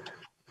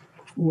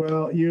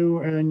 Well, you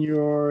and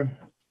your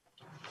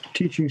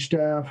teaching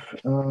staff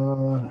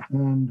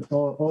and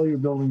all your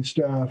building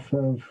staff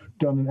have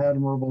done an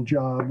admirable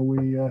job.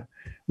 We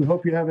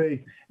hope you have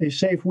a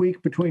safe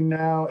week between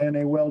now and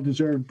a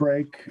well-deserved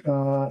break.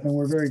 And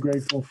we're very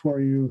grateful for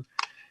you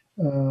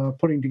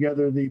putting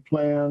together the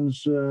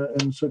plans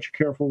in such a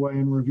careful way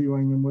and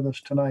reviewing them with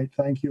us tonight.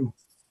 Thank you.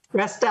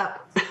 Rest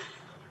up.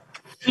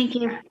 Thank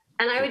you.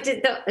 And I would just,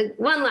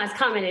 one last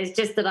comment is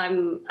just that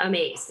I'm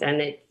amazed.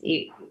 And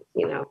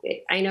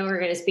I know we're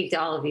going to speak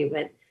to all of you,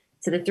 but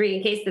to the three,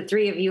 in case the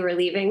three of you are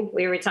leaving,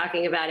 we were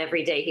talking about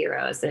everyday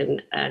heroes.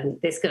 And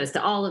this goes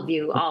to all of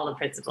you, all the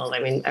principals. I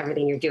mean,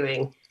 everything you're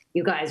doing,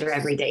 you guys are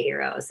everyday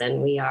heroes.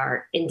 And we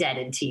are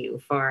indebted to you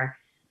for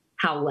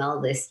how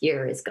well this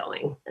year is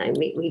going. And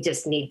we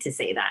just need to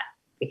say that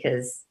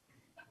because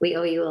we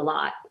owe you a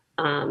lot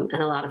and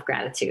a lot of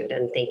gratitude.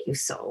 And thank you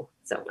so,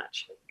 so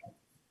much.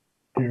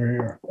 Here,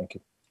 here. Thank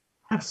you.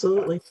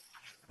 Absolutely.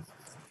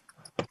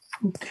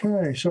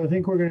 Okay, so I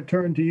think we're going to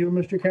turn to you,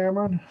 Mr.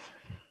 Cameron.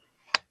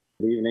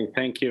 Good evening.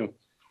 Thank you.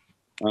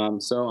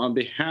 So on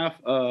behalf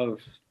of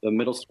the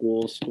Middle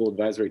School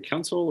Advisory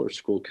Council or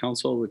School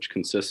Council, which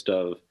consists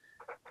of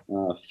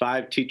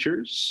 5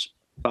 teachers,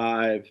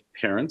 5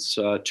 parents,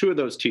 2 of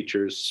those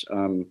teachers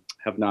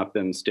have not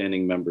been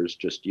standing members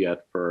just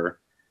yet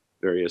for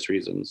various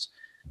reasons.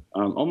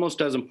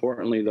 Almost as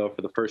importantly, though,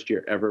 for the first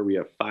year ever, we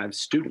have 5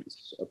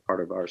 students, a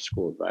part of our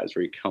School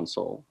Advisory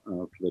Council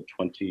for the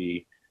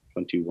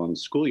 2021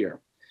 school year.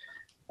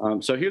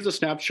 So here's a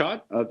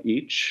snapshot of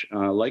each.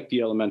 Like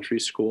the elementary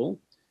school,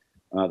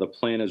 the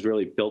plan is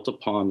really built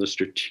upon the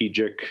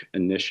strategic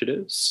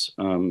initiatives,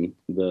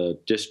 the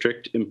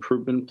district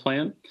improvement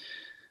plan,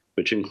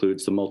 which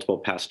includes the multiple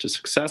paths to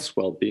success,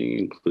 well-being,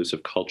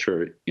 inclusive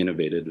culture,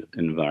 innovative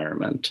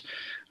environment.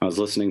 I was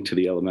listening to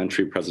the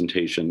elementary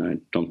presentation. I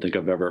don't think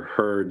I've ever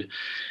heard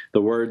the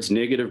words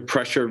negative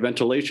pressure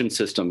ventilation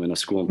system in a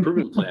school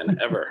improvement plan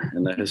ever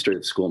in the history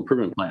of school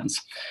improvement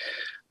plans.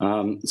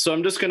 So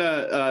I'm just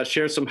gonna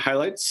share some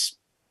highlights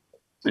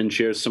and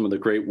share some of the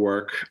great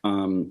work.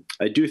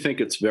 I do think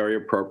it's very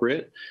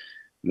appropriate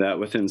that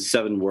within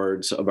 7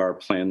 words of our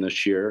plan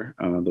this year,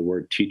 the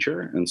word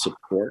teacher and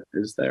support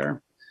is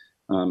there.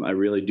 I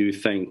really do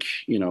think,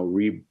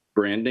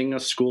 rebranding a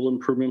school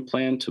improvement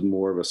plan to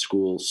more of a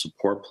school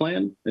support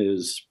plan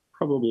is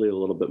probably a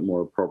little bit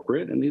more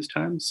appropriate in these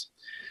times.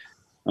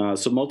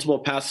 So multiple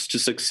paths to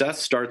success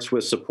starts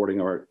with supporting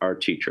our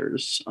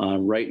teachers.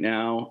 Right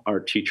now, our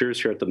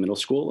teachers here at the middle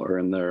school are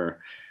in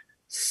their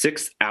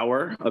 6th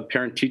hour of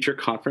parent-teacher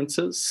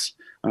conferences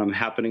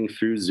happening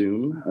through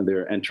Zoom.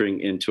 They're entering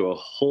into a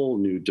whole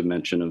new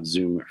dimension of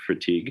Zoom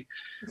fatigue.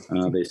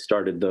 They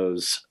started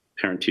those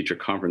parent-teacher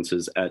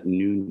conferences at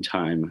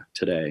noontime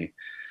today.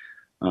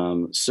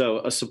 So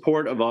a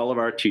support of all of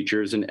our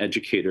teachers and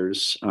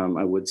educators,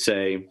 I would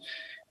say,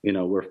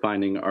 we're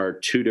finding our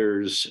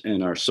tutors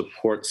and our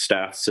support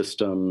staff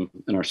system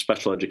and our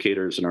special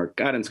educators and our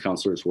guidance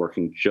counselors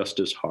working just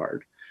as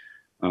hard.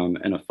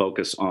 And a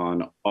focus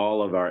on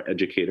all of our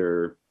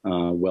educator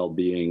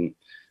well-being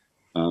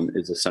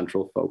is a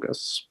central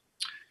focus.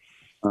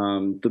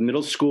 The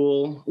middle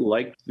school,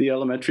 like the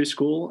elementary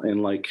school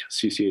and like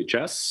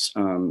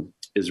CCHS,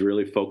 is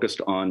really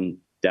focused on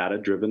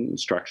data-driven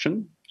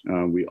instruction.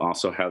 We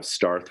also have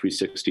STAR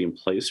 360 in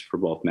place for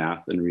both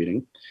math and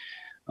reading.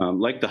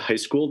 Like the high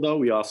school, though,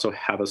 we also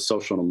have a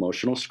social and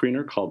emotional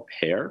screener called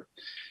PAIR,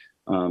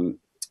 and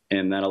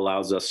that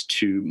allows us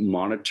to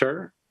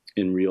monitor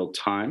in real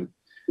time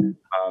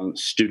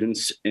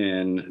students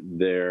in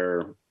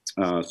their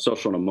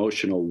social and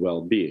emotional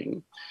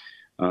well-being.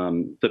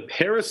 The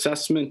PAIR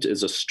assessment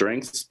is a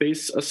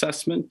strengths-based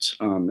assessment.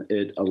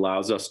 It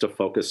allows us to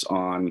focus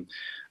on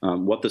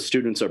what the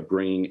students are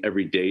bringing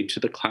every day to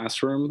the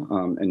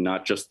classroom, and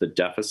not just the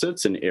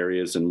deficits and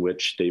areas in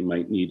which they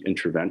might need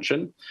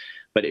intervention,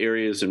 but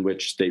areas in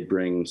which they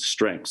bring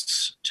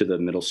strengths to the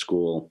middle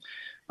school.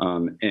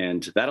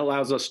 And that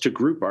allows us to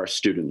group our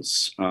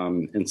students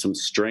in some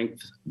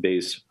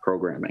strength-based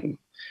programming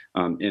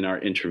in our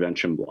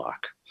intervention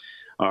block.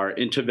 Our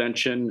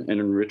intervention and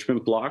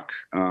enrichment block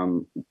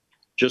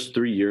just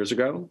 3 years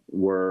ago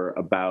were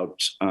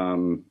about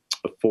 4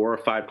 or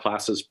 5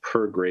 classes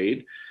per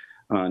grade.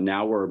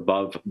 Now we're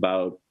above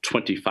about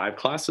 25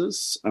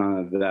 classes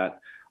that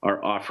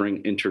are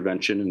offering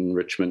intervention and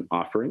enrichment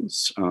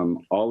offerings.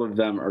 All of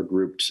them are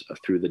grouped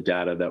through the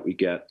data that we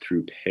get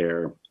through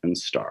PAIR and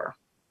STAR.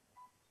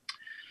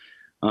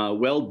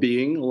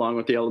 Well-being, along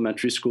with the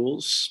elementary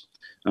schools,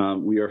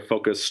 we are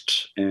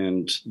focused,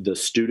 and the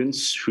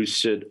students who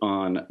sit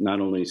on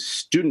not only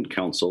student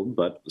council,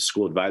 but the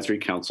school advisory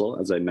council,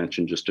 as I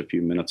mentioned just a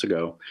few minutes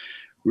ago,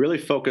 really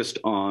focused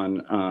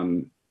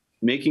on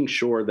making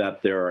sure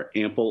that there are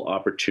ample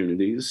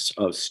opportunities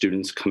of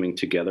students coming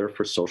together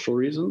for social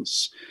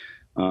reasons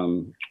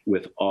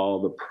with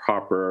all the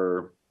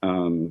proper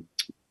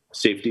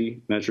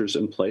safety measures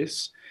in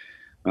place.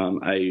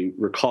 I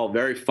recall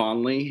very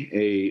fondly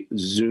a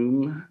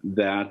Zoom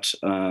that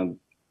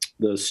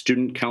the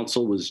student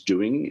council was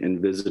doing and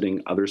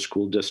visiting other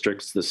school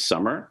districts this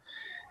summer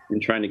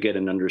and trying to get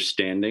an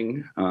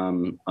understanding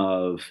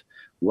of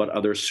what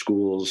other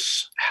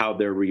schools, how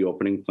their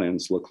reopening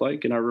plans look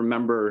like. And I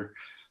remember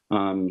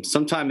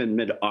sometime in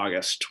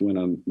mid-August when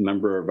a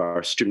member of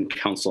our student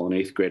council, an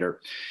 8th grader,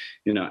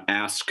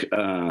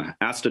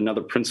 asked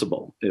another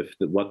principal if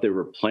what they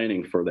were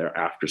planning for their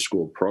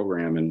after-school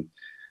program. And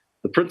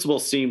the principal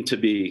seemed to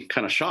be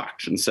kind of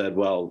shocked and said,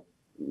 well,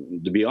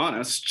 to be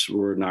honest,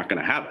 we're not going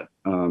to have it.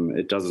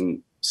 It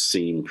doesn't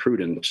seem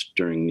prudent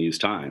during these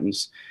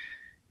times.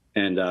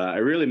 And I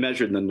really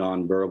measured the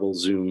nonverbal.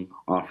 Zoom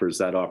offers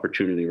that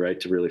opportunity, right,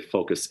 to really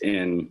focus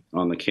in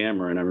on the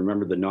camera. And I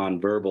remember the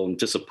nonverbal and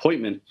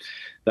disappointment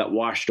that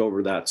washed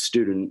over that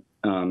student.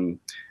 Now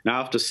I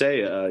have to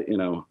say,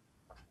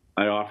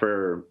 I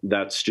offer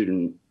that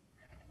student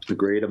a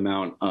great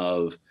amount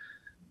of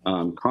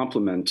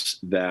compliment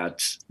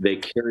that they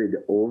carried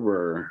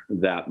over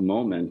that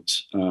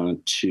moment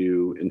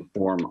to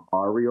inform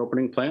our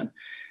reopening plan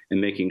and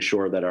making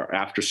sure that our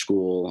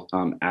after-school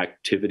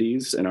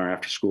activities and our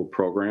after-school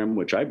program,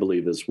 which I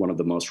believe is one of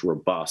the most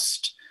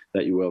robust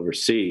that you will ever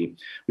see,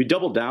 we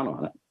doubled down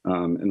on it.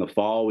 In the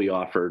fall, we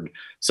offered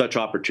such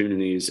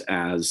opportunities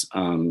as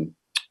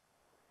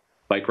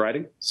bike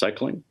riding,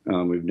 cycling.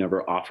 We've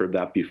never offered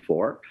that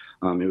before.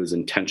 It was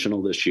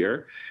intentional this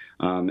year.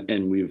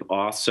 And we've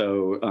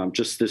also,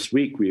 just this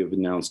week, we have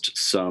announced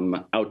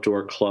some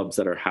outdoor clubs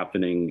that are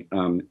happening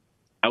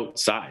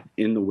outside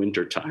in the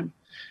wintertime.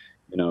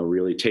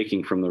 Really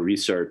taking from the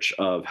research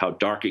of how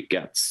dark it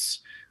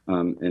gets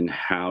and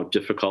how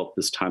difficult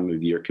this time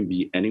of year can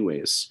be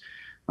anyways.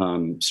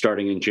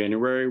 Starting in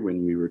January,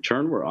 when we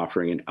return, we're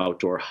offering an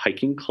outdoor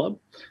hiking club,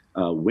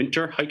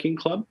 winter hiking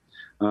club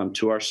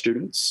to our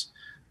students.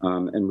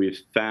 And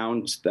we've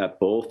found that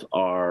both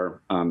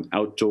our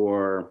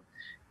outdoor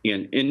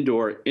and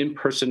indoor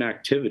in-person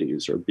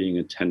activities are being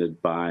attended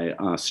by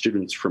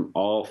students from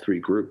all 3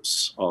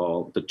 groups,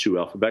 all the 2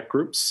 alphabet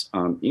groups,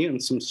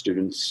 and some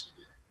students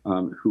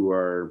who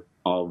are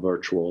all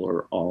virtual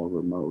or all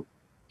remote.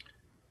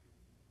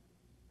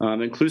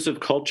 Inclusive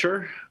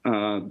culture,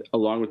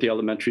 along with the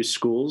elementary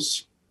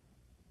schools,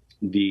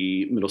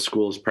 the middle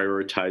school is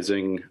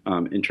prioritizing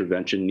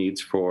intervention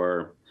needs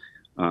for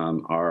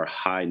our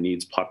high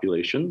needs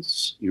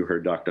populations. You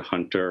heard Dr.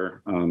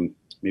 Hunter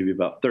maybe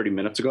about 30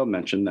 minutes ago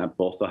mention that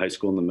both the high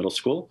school and the middle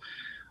school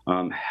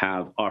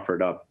have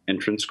offered up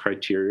entrance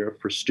criteria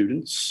for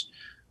students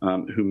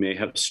who may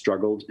have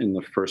struggled in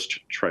the first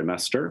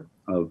trimester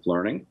of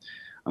learning,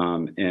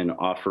 and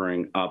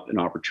offering up an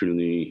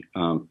opportunity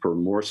for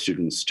more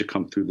students to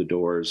come through the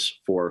doors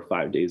 4 or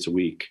 5 days a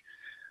week.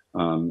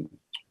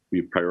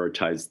 We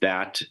prioritized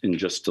that in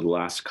just the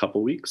last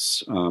couple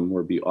weeks.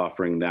 We'll be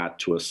offering that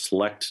to a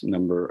select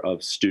number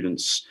of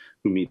students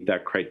who meet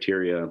that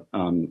criteria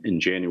in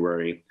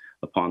January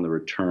upon the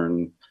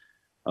return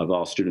of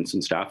all students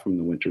and staff from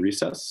the winter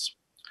recess.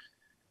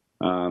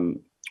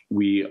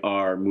 We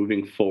are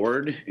moving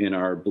forward in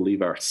our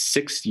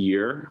 6th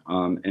year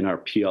in our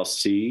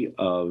PLC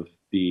of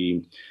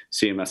the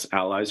CMS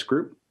Allies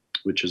Group,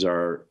 which is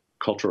our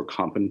cultural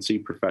competency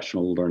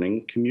professional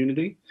learning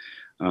community.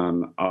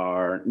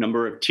 Our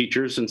number of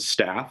teachers and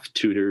staff,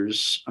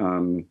 tutors,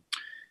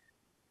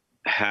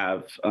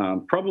 have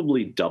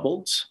probably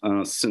doubled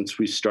since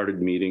we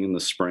started meeting in the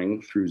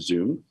spring through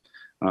Zoom.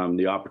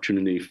 The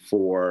opportunity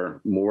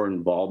for more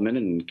involvement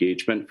and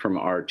engagement from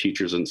our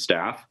teachers and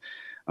staff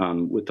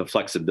with the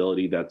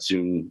flexibility that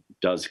Zoom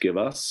does give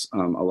us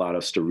allowed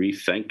us to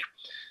rethink,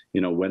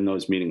 when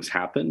those meetings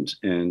happened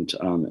and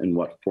in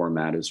what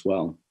format as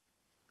well.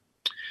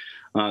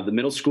 The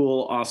middle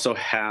school also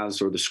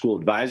has, or the School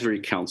Advisory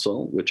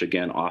Council, which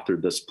again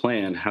authored this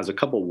plan, has a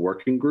couple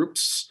working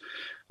groups.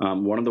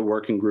 One of the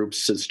working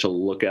groups is to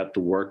look at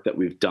the work that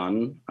we've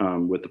done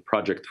with the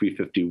Project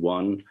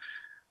 351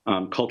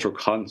 Cultural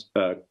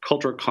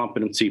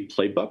Competency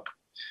Playbook.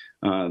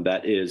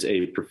 That is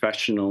a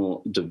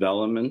professional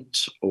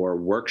development or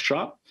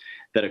workshop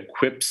that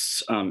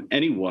equips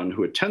anyone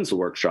who attends the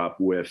workshop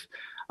with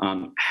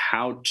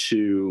how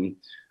to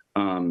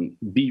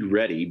be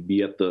ready,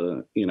 be at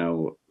the,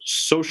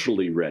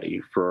 socially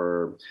ready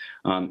for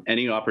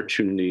any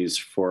opportunities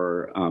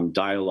for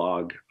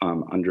dialogue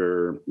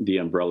under the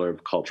umbrella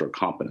of cultural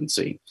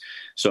competency.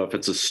 So if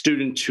it's a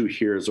student who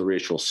hears a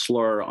racial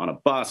slur on a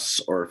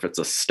bus, or if it's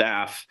a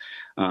staff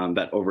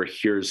that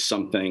overhears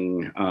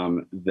something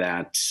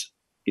that,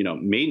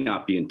 may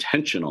not be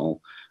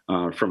intentional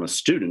from a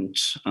student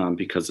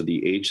because of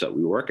the age that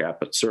we work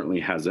at, but certainly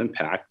has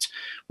impact,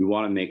 we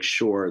want to make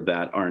sure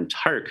that our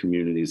entire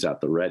community is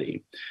at the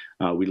ready.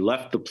 We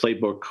left the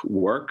playbook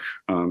work,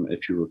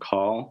 if you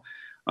recall,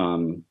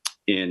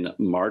 in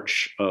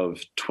March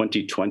of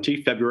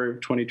 2020, February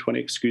of 2020,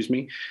 excuse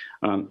me.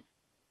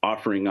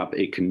 offering up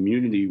a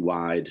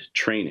community-wide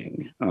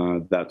training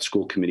that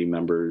school committee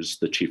members,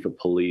 the chief of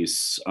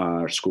police,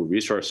 our school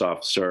resource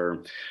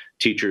officer,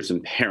 teachers,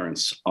 and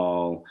parents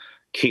all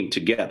came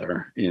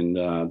together in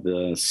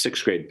the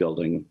 6th grade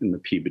building in the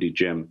Peabody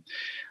gym.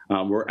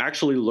 We're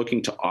actually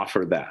looking to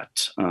offer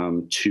that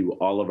to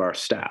all of our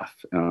staff,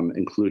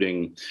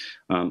 including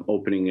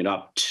opening it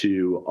up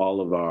to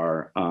all of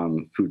our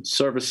food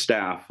service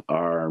staff,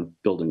 our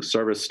building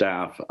service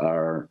staff,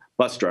 our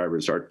bus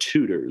drivers, our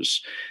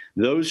tutors,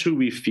 those who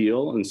we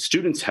feel and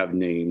students have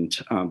named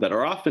that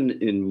are often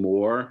in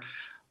more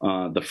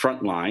the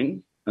front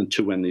line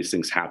to when these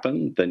things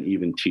happen than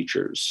even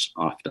teachers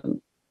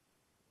often.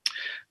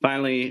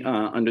 Finally,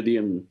 under the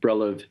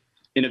umbrella of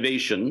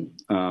innovation,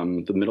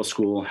 the middle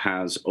school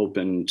has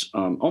opened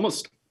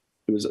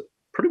it was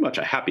pretty much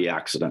a happy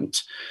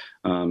accident.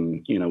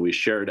 We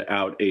shared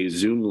out a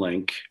Zoom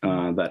link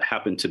that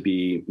happened to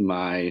be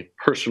my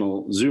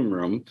personal Zoom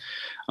room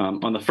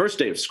on the first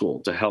day of school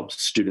to help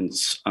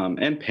students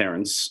and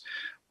parents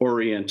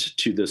orient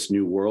to this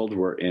new world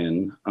we're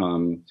in.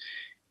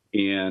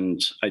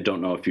 And I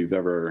don't know if you've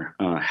ever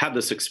had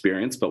this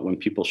experience, but when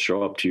people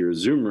show up to your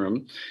Zoom room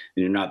and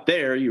you're not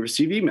there, you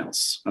receive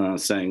emails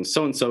saying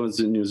so-and-so is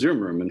in your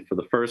Zoom room. And for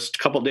the first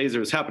couple of days it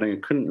was happening,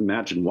 I couldn't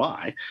imagine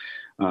why.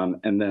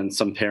 And then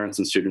some parents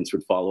and students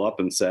would follow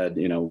up and said,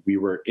 we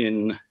were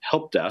in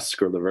help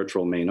desk or the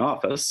virtual main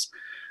office,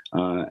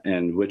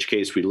 in which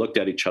case we looked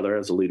at each other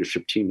as a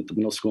leadership team at the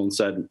middle school and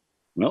said,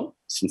 well,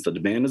 since the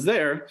demand is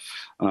there,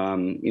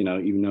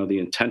 even though the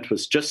intent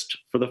was just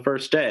for the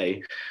first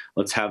day,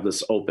 let's have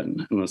this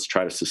open and let's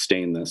try to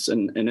sustain this.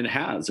 And it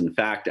has. In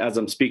fact, as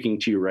I'm speaking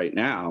to you right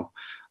now,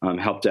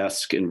 Help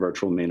Desk in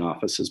virtual main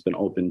office has been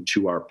open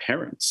to our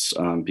parents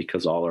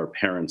because all our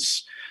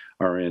parents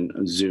are in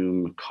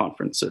Zoom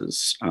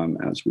conferences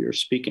as we are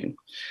speaking.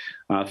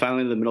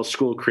 Finally, the middle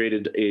school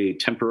created a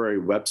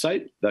temporary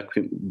website that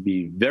can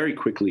be very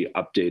quickly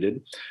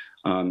updated.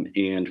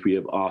 And we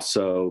have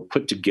also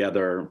put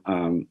together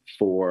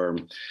for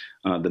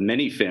the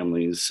many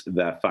families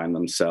that find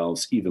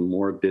themselves even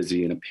more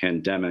busy in a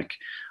pandemic,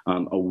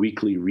 a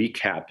weekly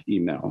recap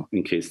email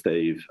in case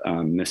they've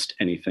missed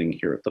anything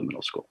here at the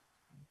middle school.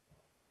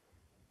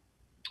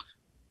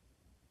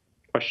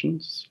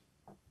 Questions?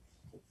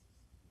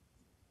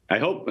 I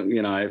hope,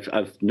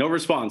 I've no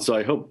response, so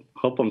I hope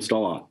I'm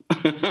still on.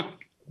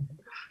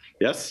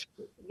 Yes?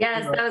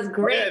 Yes, that was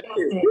great.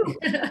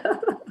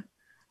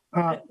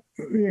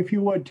 If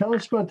you would, tell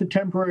us about the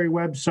temporary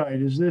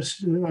website. Is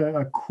this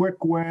a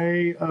quick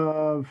way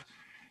of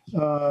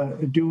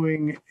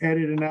doing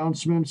edit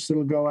announcements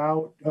that'll go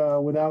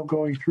out without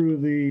going through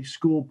the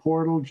school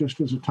portal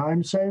just as a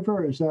time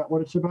saver? Is that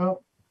what it's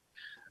about?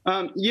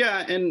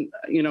 Yeah, and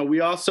we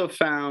also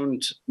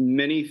found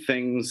many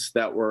things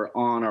that were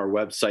on our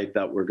website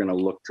that we're going to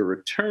look to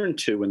return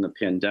to when the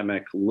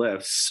pandemic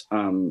lifts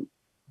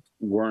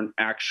weren't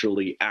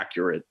actually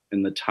accurate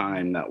in the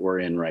time that we're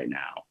in right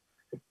now.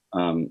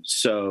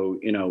 So,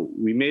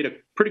 we made a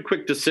pretty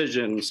quick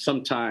decision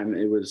sometime.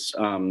 It was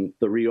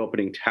the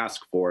reopening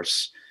task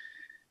force.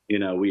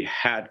 We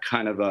had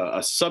kind of a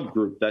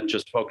subgroup that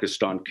just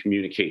focused on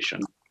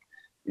communication.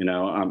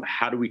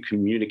 How do we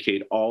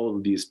communicate all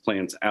of these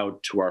plans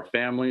out to our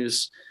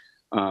families?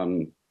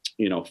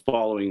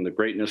 Following the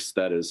greatness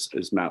that is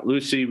Matt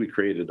Lucy, we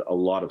created a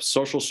lot of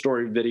social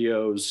story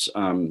videos,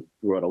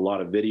 wrote a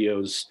lot of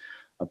videos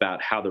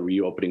about how the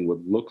reopening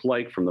would look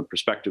like from the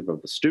perspective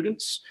of the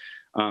students.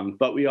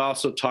 But we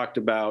also talked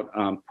about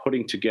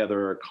putting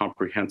together a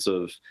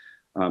comprehensive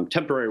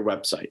temporary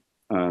website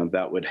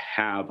that would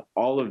have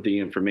all of the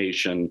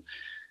information,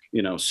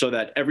 so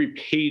that every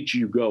page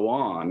you go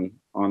on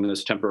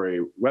this temporary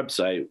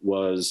website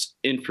was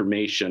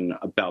information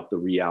about the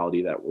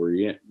reality that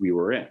we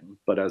were in.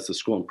 But as the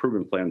school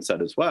improvement plan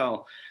said as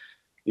well,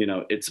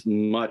 it's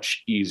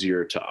much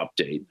easier to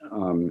update.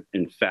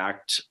 In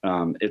fact,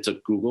 it's a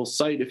Google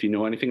site. If you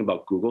know anything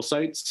about Google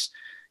sites,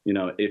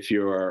 if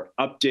you're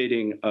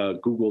updating a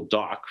Google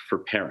Doc for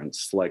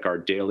parents, like our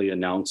daily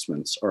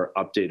announcements are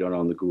updated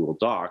on the Google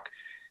Doc,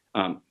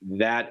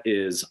 that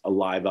is a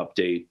live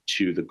update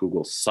to the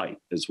Google site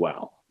as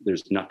well.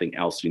 There's nothing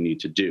else you need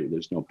to do.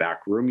 There's no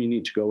back room you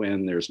need to go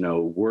in. There's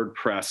no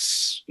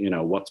WordPress,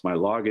 what's my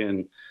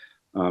login?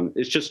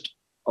 It's just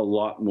a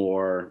lot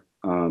more,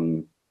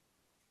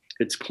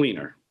 it's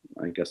cleaner,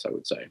 I guess I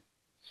would say.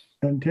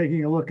 And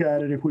taking a look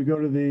at it, if we go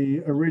to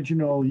the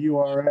original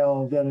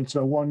URL, then it's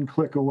a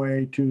one-click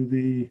away to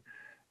the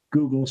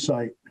Google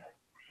site,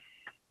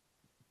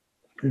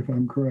 if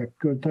I'm correct.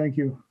 Good, thank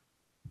you.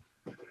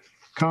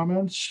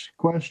 Comments,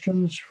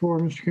 questions for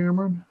Mr.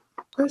 Cameron?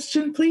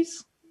 Question,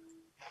 please.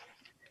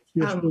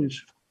 Yes,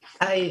 please.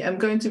 I am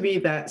going to be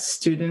that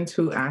student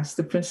who asked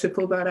the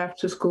principal about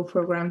after-school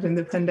programs in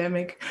the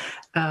pandemic.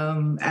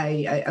 I'm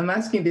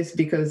asking this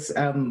because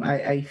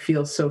I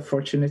feel so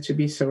fortunate to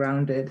be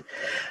surrounded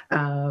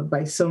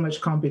by so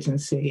much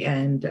competency.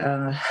 And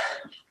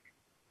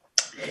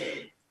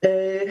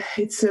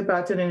It's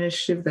about an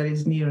initiative that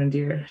is near and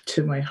dear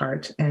to my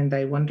heart, and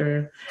I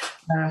wonder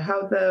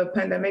how the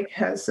pandemic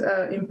has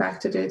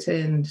impacted it,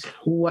 and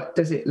what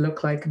does it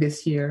look like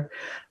this year.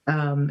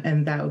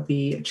 And that would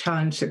be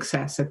challenge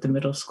success at the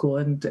middle school,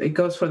 and it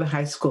goes for the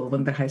high school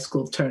when the high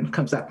school turn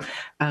comes up.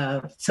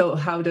 So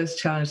how does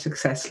challenge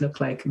success look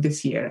like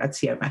this year at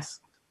CMS?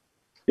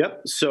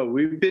 Yep. So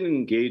we've been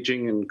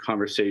engaging in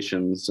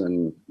conversations,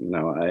 and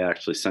I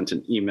actually sent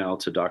an email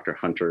to Dr.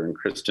 Hunter and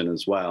Kristen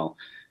as well.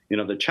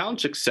 The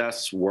challenge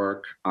success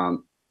work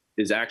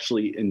is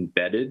actually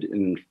embedded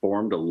and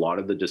informed a lot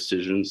of the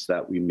decisions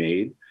that we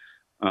made,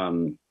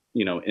 in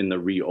the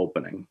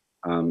reopening.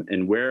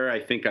 And where I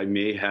think I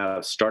may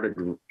have started,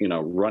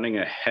 running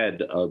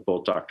ahead of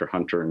both Dr.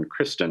 Hunter and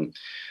Kristen,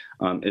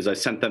 is I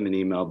sent them an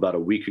email about a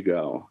week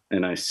ago,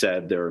 and I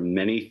said there are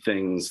many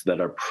things that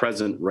are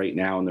present right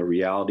now in the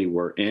reality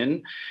we're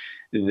in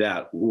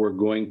that we're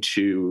going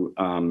to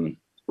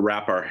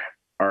wrap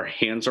our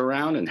hands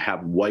around and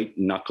have white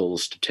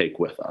knuckles to take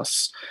with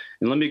us.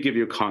 And let me give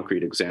you a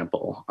concrete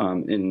example.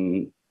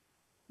 In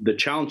the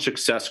Challenge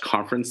Success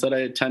conference that I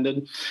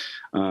attended,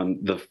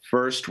 the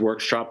first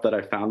workshop that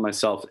I found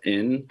myself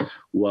in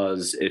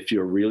was, if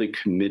you're really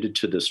committed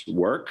to this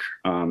work,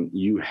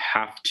 you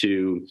have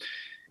to,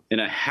 in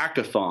a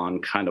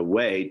hackathon kind of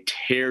way,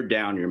 tear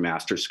down your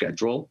master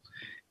schedule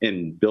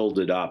and build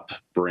it up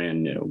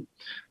brand new.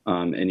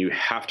 And you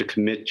have to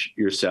commit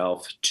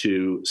yourself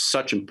to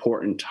such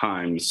important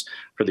times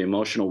for the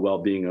emotional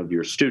well-being of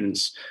your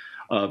students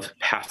of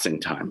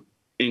passing time,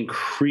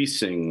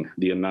 increasing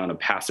the amount of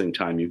passing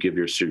time you give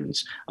your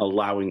students,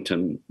 allowing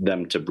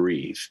them to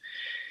breathe.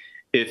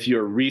 If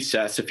your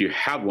recess, if you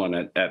have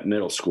one at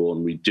middle school,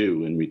 and we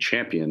do, and we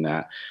champion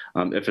that,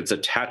 if it's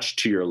attached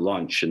to your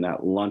lunch, and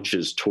that lunch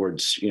is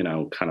towards,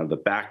 kind of the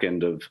back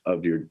end of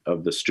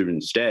the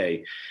student's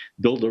day,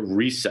 build a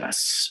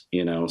recess,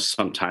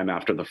 sometime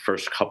after the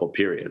first couple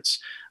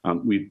periods.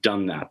 We've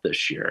done that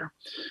this year.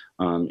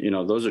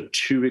 Those are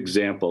two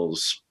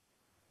examples,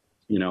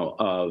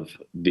 of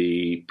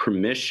the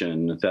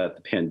permission that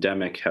the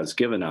pandemic has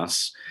given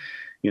us,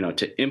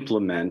 to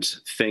implement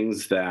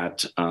things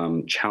that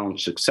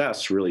Challenge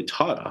Success really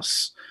taught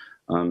us.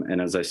 And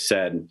as I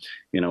said,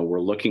 we're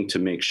looking to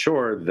make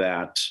sure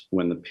that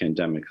when the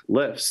pandemic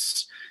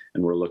lifts,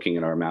 and we're looking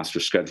at our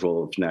master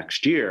schedule of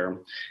next year,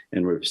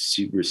 and we've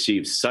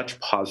received such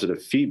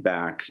positive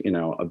feedback,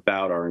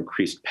 about our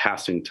increased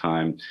passing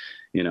time,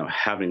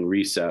 having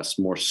recess,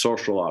 more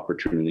social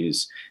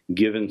opportunities,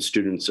 giving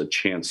students a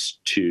chance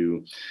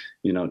to,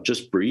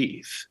 just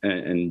breathe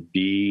and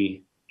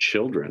be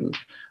children.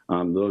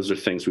 Those are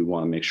things we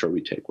want to make sure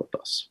we take with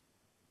us.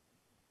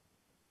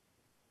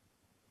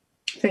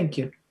 Thank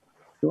you.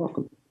 You're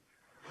welcome.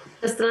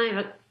 Justin, I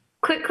have a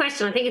quick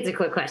question. I think it's a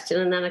quick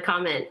question, and then a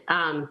comment.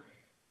 I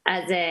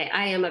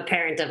am a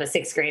parent of a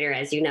sixth grader,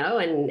 as you know,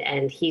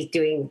 and he's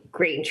doing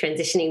great and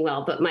transitioning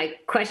well. But my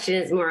question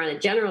is more on a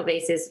general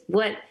basis.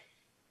 What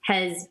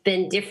has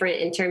been different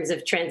in terms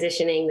of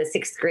transitioning the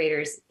sixth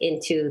graders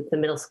into the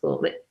middle school?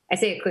 But I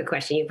say a quick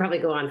question. You probably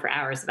go on for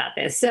hours about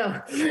this. So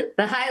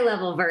the high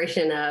level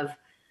version of,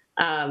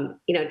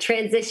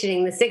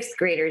 transitioning the sixth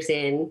graders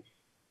in,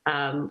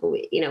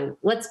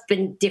 what's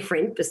been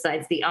different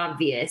besides the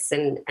obvious,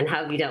 and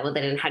how have you dealt with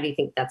it, and how do you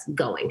think that's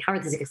going? How are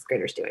the sixth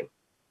graders doing?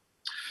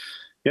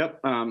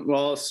 Yep.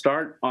 Well, I'll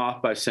start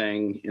off by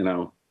saying,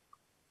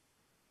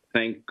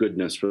 thank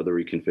goodness for the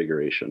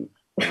reconfiguration.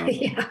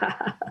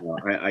 Yeah.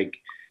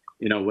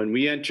 When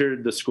we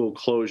entered the school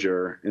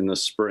closure in the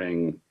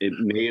spring, it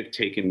may have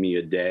taken me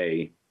a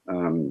day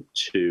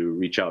to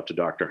reach out to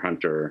Dr.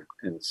 Hunter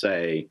and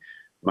say,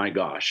 my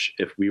gosh,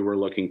 if we were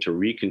looking to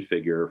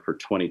reconfigure for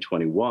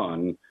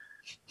 2021,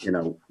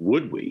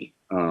 would we?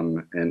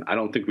 And I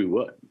don't think we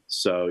would.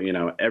 So,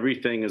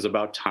 everything is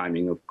about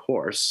timing, of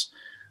course.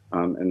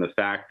 And the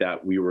fact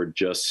that we were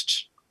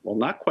just,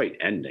 not quite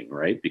ending,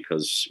 right?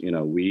 Because,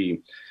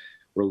 we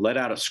were let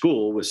out of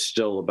school with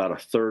still about a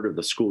third of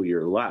the school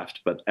year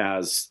left. But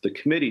as the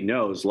committee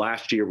knows,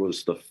 last year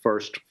was the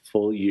first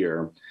full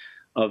year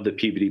of the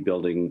Peabody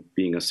building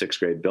being a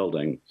sixth grade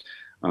building,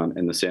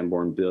 and the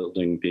Sanborn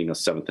building being a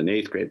seventh and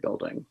eighth grade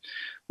building.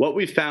 What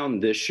we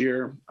found this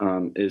year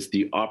is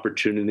the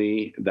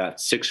opportunity that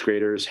sixth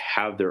graders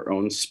have their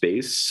own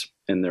space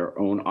and their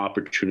own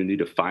opportunity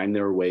to find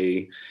their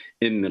way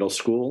in middle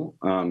school.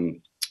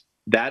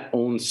 That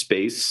own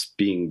space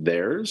being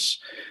theirs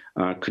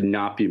could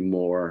not be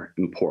more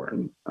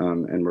important.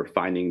 And we're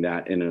finding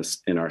that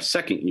in our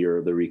second year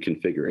of the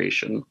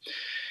reconfiguration.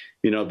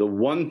 The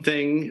one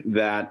thing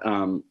that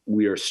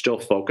we are still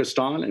focused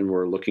on, and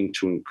we're looking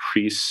to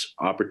increase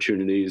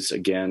opportunities,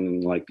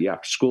 again, like the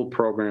after school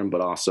program, but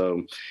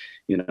also,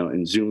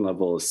 in Zoom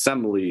level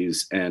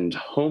assemblies, and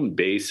home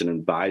base and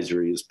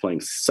advisory is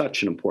playing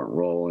such an important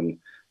role. And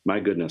my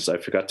goodness, I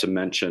forgot to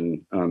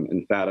mention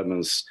in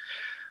Fatima's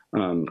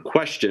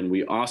question,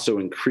 we also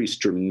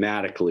increased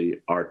dramatically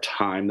our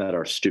time that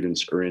our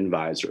students are in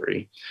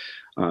advisory.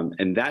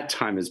 And that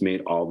time has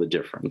made all the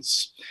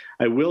difference.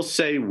 I will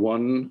say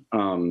one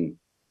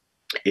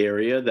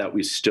area that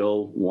we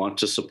still want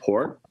to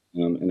support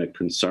and a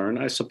concern,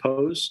 I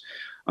suppose,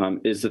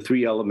 is the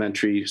 3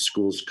 elementary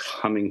schools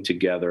coming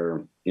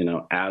together,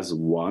 as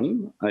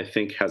one, I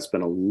think has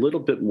been a little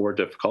bit more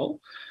difficult,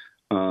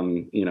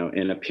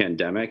 in a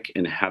pandemic,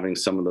 and having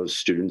some of those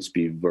students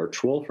be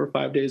virtual for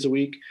 5 days a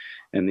week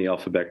and the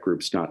alphabet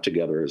groups not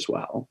together as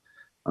well.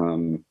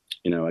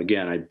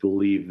 Again, I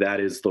believe that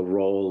is the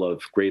role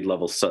of grade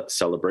level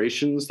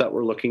celebrations that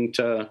we're looking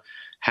to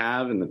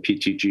have, and the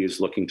PTG is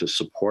looking to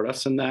support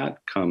us in that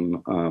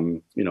come,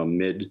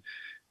 mid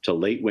to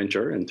late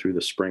winter and through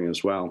the spring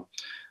as well.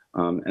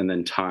 And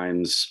then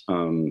times,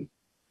 in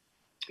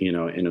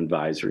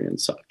advisory and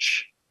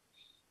such.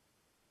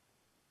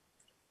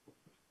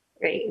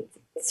 Great.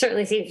 It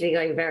certainly seems to be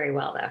going very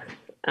well,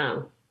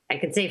 though. I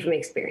can say from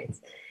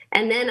experience.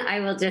 And then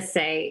I will just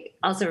say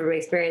also from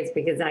experience,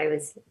 because I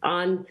was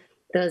on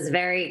those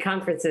very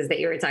conferences that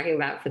you were talking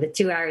about for the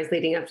 2 hours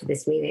leading up to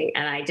this meeting.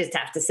 And I just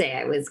have to say,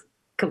 I was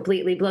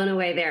completely blown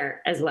away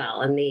there as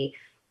well. And the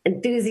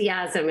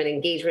enthusiasm and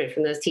engagement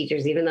from those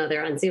teachers, even though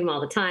they're on Zoom all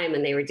the time,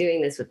 and they were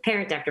doing this with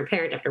parent after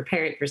parent after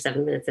parent for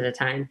 7 minutes at a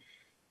time.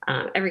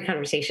 Every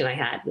conversation I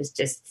had was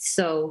just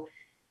so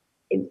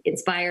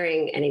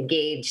inspiring and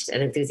engaged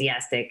and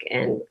enthusiastic,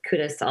 and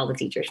kudos to all the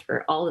teachers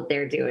for all that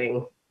they're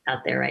doing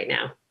out there right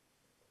now.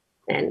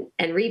 And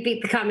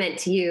repeat the comment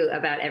to you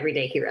about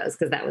everyday heroes,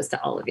 because that was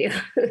to all of you.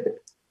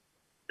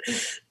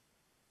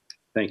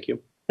 Thank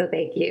you. So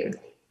thank you.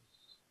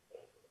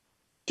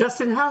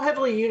 Justin, how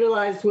heavily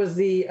utilized was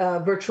the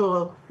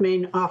virtual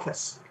main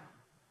office?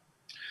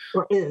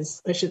 Or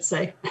is, I should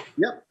say.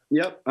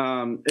 Yep.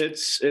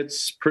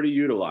 It's pretty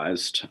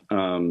utilized.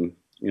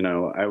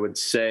 I would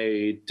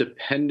say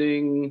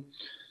depending,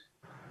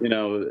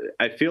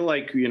 I feel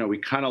like, we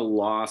kind of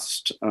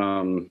lost,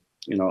 a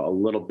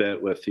little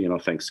bit with,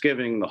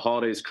 Thanksgiving, the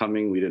holidays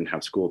coming, we didn't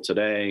have school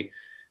today.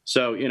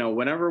 So,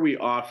 whenever we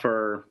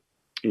offer,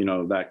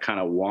 that kind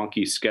of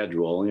wonky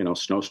schedule,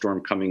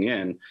 snowstorm coming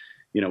in,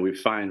 we're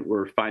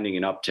finding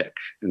an uptick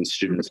in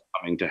students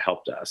coming to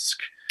help desk.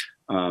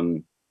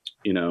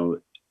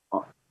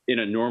 In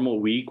a normal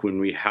week when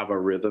we have a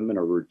rhythm and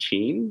a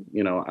routine,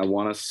 I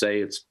want to say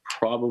it's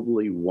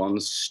probably 1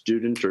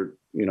 student or,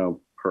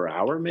 per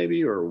hour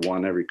maybe, or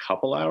 1 every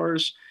couple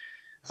hours.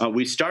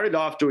 We started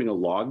off doing a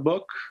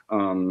logbook,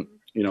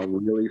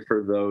 really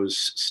for those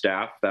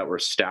staff that were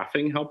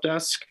staffing help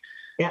desk,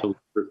 to look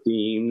for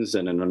themes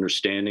and an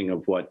understanding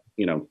of what,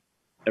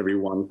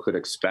 everyone could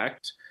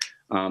expect.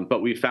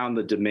 But we found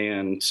the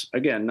demand,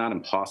 again, not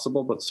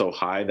impossible, but so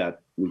high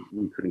that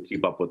we couldn't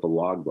keep up with the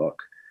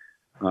logbook.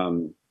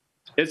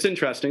 It's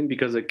interesting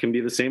because it can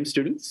be the same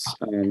students.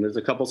 There's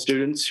a couple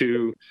students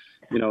who,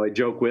 I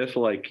joke with,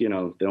 like,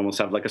 they almost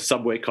have like a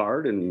subway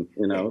card, and,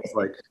 it's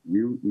like,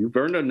 you've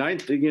earned a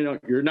ninth,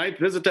 your 9th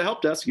visit to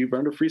help desk, you've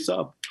earned a free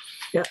sub.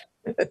 Yeah.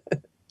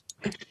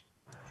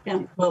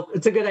 Yeah. Well,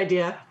 it's a good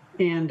idea.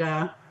 And,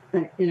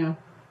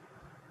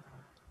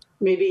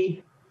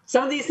 maybe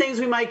some of these things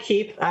we might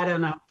keep. I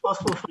don't know. We'll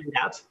find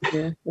out.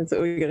 Yeah, that's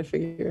what we got to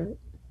figure out.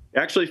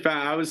 Actually,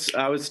 I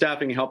was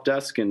staffing help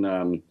desk,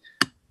 and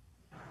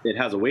it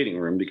has a waiting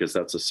room because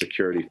that's a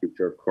security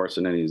feature, of course,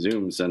 in any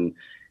Zooms. And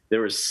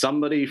there was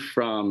somebody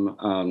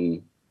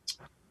from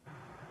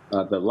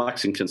the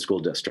Lexington School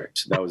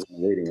District that was in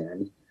the waiting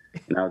room.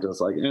 And I was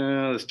just like,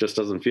 this just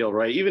doesn't feel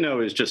right. Even though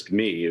it was just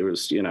me, it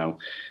was,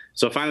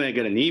 So finally I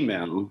get an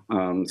email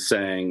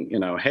saying,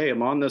 hey,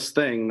 I'm on this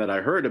thing that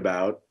I heard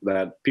about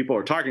that people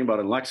are talking about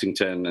in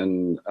Lexington,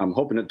 and I'm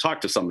hoping to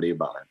talk to somebody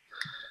about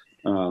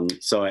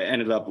it. So I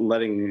ended up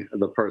letting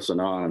the person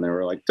on, and they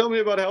were like, tell me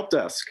about help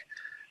desk.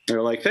 They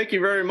were like, thank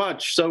you very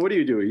much. So what do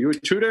you do? Are you a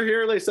tutor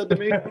here? They said to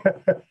me.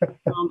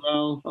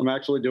 No, I'm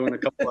actually doing a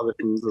couple other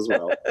things as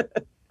well.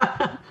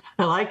 I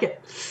like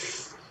it.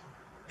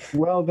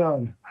 Well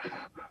done.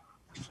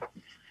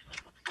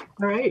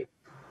 All right.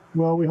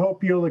 Well, we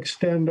hope you'll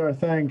extend our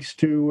thanks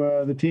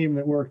to the team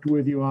that worked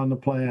with you on the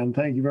plan.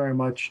 Thank you very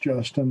much,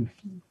 Justin.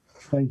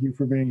 Thank you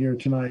for being here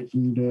tonight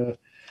and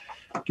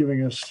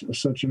giving us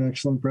such an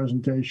excellent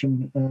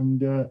presentation.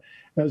 And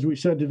as we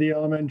said to the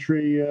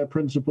elementary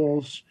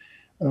principals,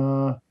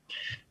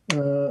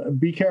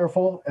 be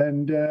careful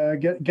and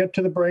get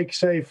to the break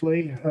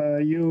safely.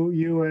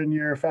 You and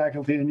your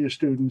faculty and your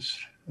students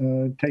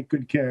take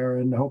good care,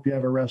 and hope you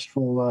have a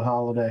restful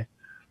holiday.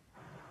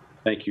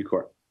 Thank you,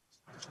 Court.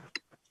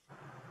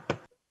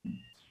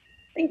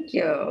 Thank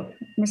you.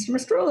 Mr.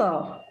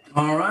 Mastrullo.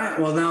 All right.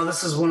 Well, now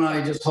this is when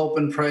I just hope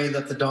and pray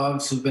that the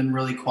dogs who've been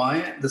really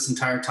quiet this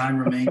entire time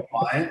remain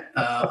quiet.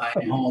 I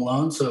am home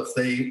alone, so if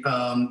they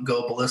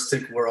go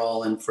ballistic, we're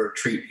all in for a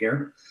treat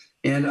here.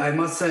 And I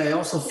must say, I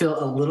also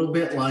feel a little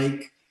bit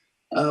like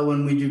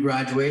when we do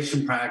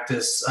graduation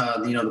practice,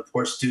 the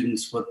poor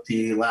students with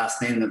the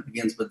last name that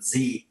begins with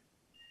Z.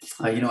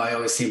 I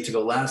always seem to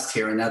go last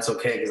here, and that's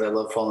okay because I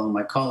love following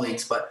my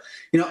colleagues. But,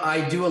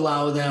 I do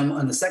allow them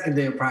on the second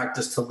day of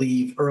practice to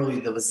leave early,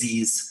 the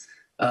Z's.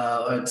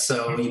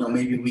 So,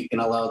 maybe we can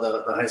allow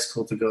the high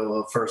school to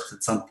go first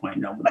at some point.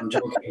 No, but I'm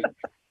joking.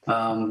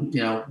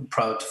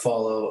 proud to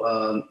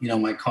follow,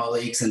 my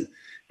colleagues and,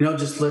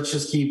 let's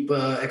just keep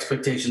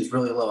expectations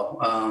really low.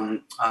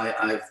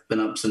 I've been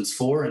up since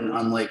 4, and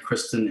unlike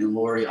Kristen and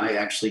Lori, I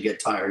actually get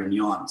tired and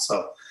yawn.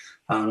 So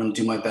I'm going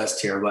to do my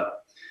best here.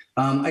 But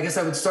I guess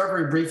I would start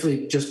very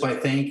briefly just by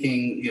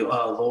thanking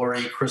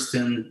Lori,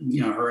 Kristen,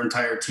 her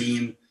entire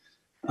team,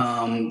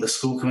 the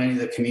school committee,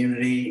 the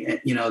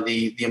community,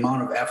 the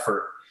amount of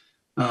effort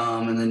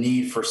and the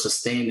need for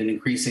sustained and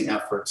increasing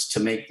efforts to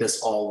make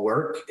this all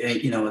work.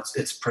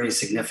 It's pretty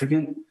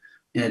significant.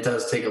 And it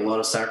does take a lot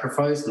of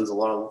sacrifice. And there's a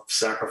lot of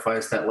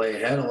sacrifice that lay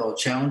ahead, a lot of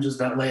challenges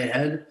that lay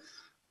ahead.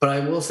 But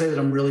I will say that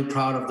I'm really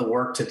proud of the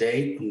work to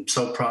date. I'm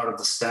so proud of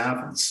the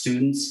staff and the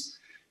students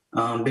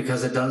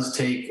because it does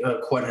take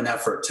quite an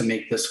effort to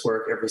make this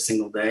work every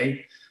single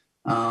day.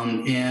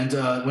 One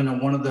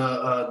of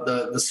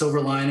the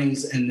silver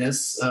linings in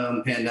this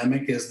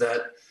pandemic is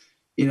that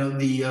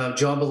the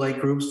job alike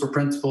groups for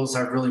principals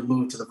have really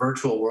moved to the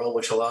virtual world,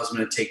 which allows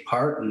me to take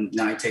part. And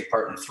now I take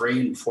part in 3.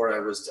 And before I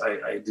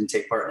didn't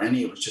take part in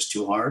any. It was just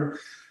too hard.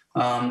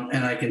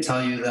 And I can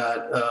tell you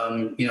that,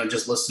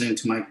 just listening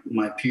to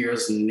my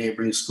peers in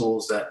neighboring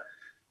schools that,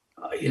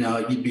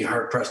 you'd be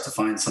hard pressed to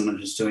find someone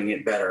who's doing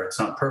it better. It's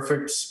not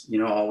perfect,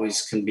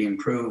 always can be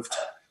improved.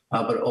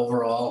 But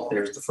overall,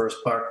 there's the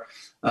first part.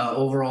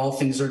 Overall,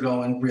 things are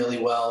going really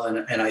well.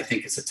 And I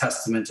think it's a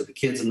testament to the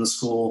kids in the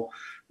school,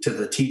 to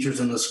the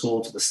teachers in the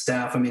school, to the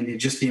staff. I mean,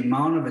 just the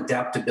amount of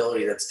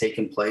adaptability that's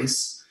taken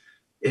place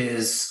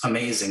is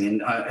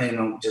amazing.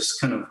 And just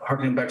kind of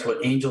harkening back to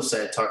what Angel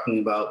said, talking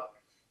about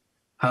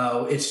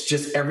how it's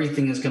just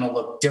everything is going to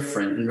look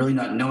different and really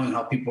not knowing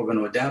how people are going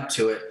to adapt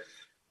to it.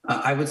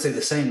 I would say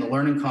the same. The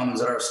Learning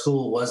Commons at our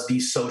school was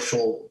the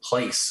social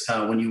place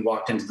when you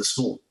walked into the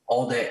school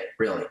all day,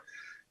 really.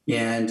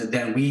 And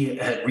then we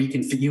had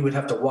you would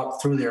have to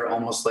walk through there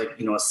almost like,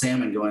 a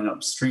salmon going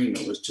upstream.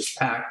 It was just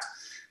packed.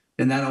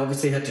 And that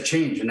obviously had to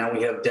change. And now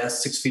we have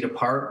desks 6 feet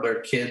apart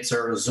where kids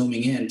are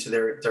zooming in to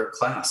their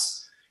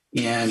class.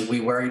 And we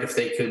worried if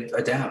they could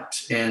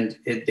adapt. And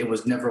it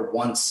was never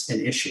once an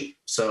issue.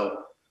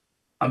 So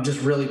I'm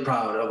just really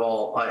proud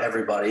of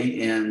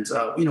everybody. And,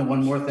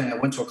 one more thing, I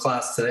went to a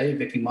class today,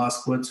 Vicki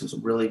Moskowitz, who's a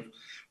really,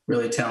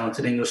 really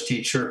talented English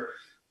teacher.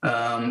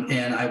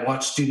 And I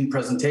watched student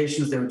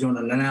presentations. They were doing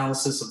an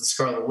analysis of the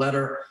Scarlet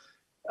Letter.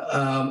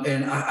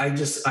 And I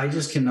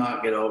just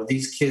cannot get over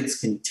these kids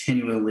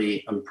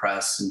continually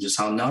impress and just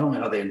not only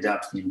how they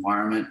adapt to the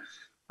environment,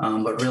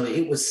 but really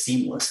it was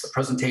seamless. The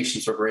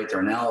presentations were great.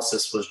 Their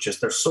analysis was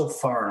they're so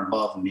far and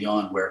above and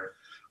beyond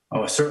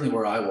certainly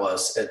where I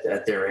was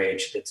at their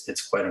age.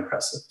 It's quite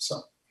impressive.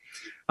 So,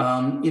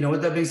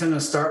 with that being said, I'm going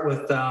to start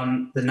with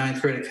the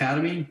 9th grade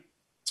academy.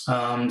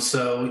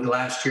 So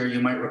last year, you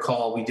might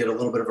recall, we did a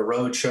little bit of a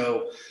road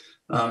show,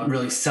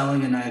 really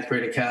selling a 9th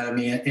grade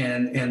academy.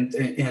 And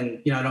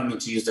I don't mean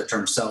to use the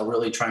term sell,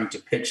 really trying to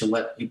pitch and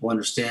let people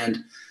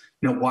understand,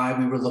 why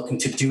we were looking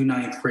to do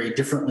 9th grade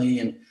differently.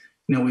 And,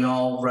 we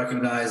all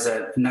recognize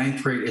that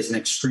 9th grade is an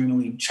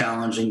extremely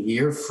challenging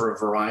year for a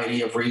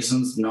variety of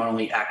reasons, not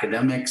only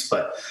academics,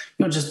 but,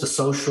 just the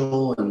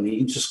social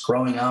and just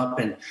growing up.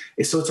 And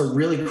so it's a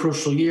really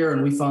crucial year.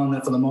 And we found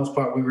that for the most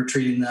part, we were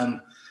treating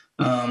them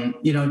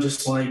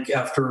just like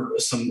after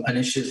some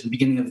initiatives at the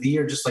beginning of the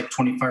year, just like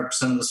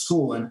 25% of the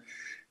school. And,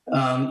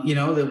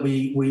 that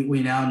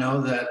we now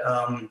know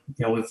that,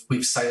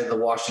 we've cited the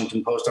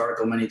Washington Post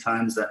article many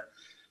times that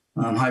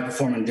high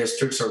performing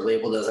districts are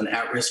labeled as an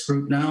at-risk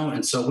group now.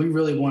 And so we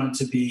really wanted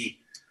to be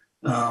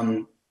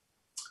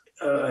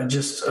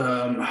just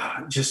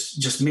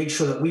make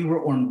sure that we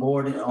were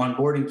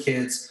onboarding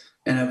kids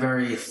in a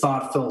very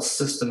thoughtful,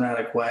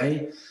 systematic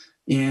way.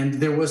 And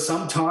there was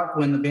some talk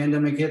when the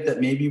pandemic hit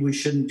that maybe we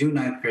shouldn't do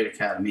 9th grade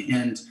academy.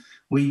 And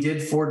we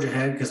did forge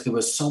ahead because there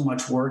was so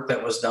much work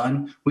that was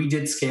done. We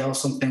did scale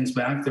some things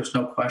back. There's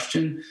no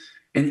question.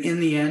 And in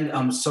the end,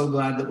 I'm so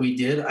glad that we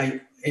did.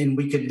 And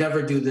we could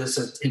never do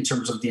this in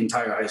terms of the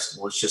entire high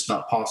school. It's just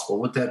not possible.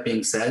 With that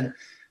being said,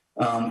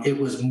 it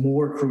was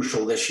more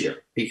crucial this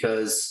year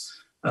because,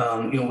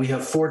 we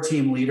have 4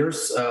 team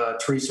leaders,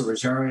 Teresa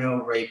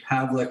Rosario, Ray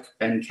Pavlik,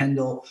 Ben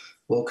Kendall,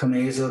 Will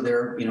Cameza.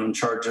 They're, in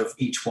charge of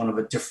each one of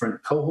a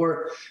different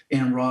cohort.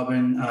 And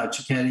Robin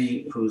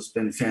Cicchetti, who's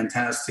been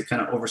fantastic,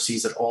 kind of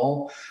oversees it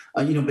all,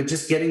 but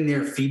just getting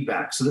their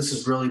feedback. So this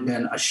has really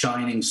been a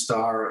shining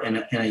star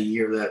in a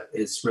year that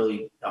is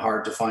really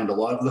hard to find a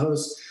lot of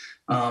those.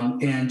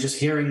 And just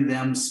hearing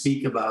them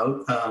speak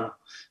about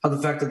how the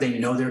fact that they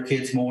know their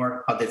kids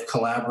more, how they've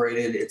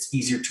collaborated, it's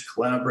easier to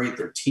collaborate,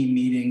 their team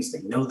meetings,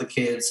 they know the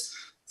kids,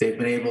 they've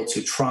been able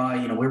to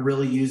try, we're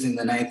really using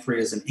the 9th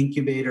grade as an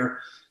incubator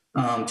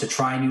to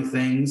try new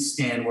things,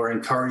 and we're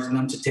encouraging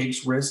them to take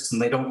risks, and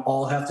they don't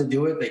all have to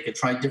do it. They could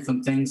try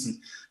different things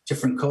in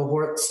different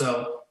cohorts.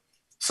 So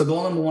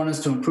goal number 1 is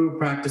to improve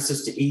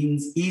practices to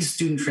ease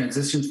student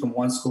transitions from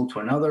one school to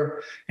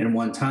another and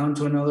one town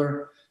to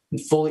another, and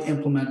fully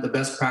implement the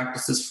best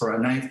practices for a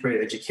 9th grade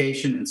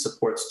education and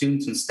support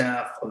students and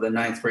staff of the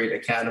 9th grade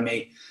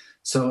academy.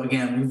 So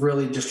again, we've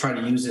really just tried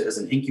to use it as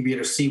an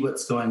incubator, see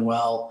what's going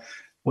well,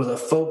 with a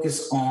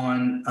focus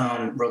on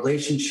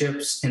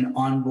relationships and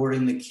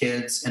onboarding the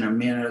kids in a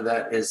manner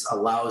that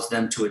allows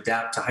them to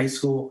adapt to high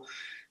school.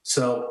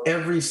 So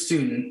every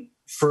student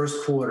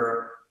first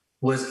quarter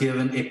was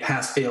given a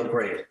pass-fail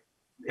grade.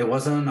 It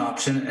wasn't an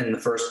option in the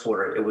first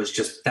quarter. It was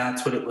just,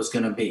 that's what it was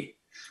going to be.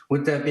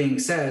 With that being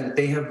said,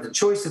 they have the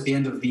choice at the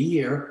end of the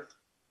year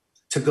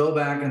to go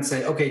back and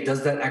say, okay,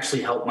 does that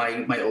actually help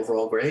my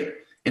overall grade?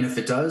 And if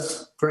it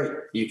does, great.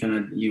 You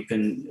can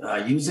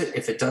use it.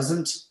 If it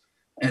doesn't,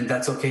 and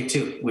that's okay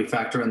too. We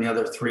factor in the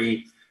other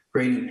 3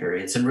 grading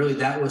periods. And really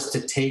that was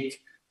to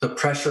take the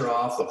pressure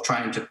off of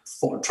trying to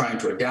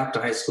adapt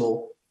to high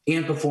school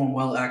and perform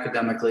well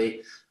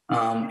academically,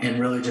 and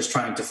really just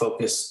trying to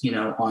focus,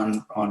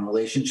 on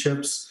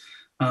relationships.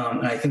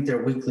 And I think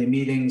their weekly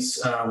meetings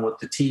with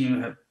the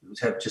team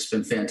have just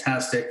been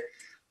fantastic.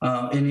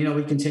 And,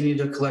 we continue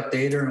to collect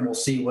data and we'll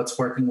see what's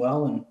working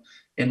well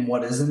and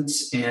what isn't.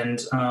 And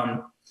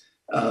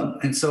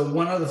so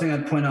one other thing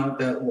I'd point out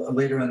that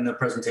later in the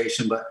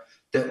presentation, but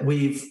that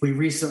we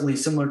recently,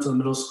 similar to the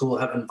middle school,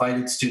 have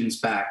invited students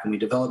back, and we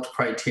developed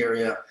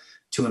criteria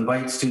to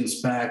invite students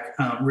back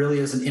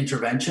really as an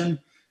intervention.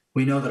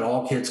 We know that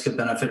all kids could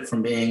benefit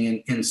from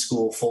being in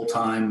school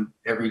full-time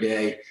every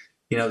day.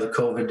 The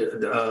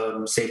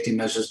COVID safety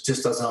measures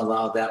just doesn't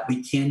allow that.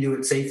 We can do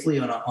it safely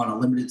on a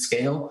limited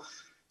scale.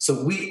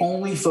 So we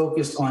only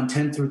focused on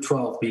 10 through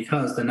 12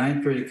 because the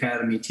 9th grade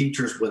academy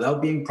teachers,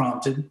 without being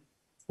prompted,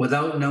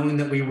 without knowing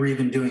that we were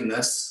even doing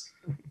this,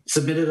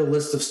 submitted a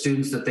list of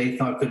students that they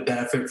thought could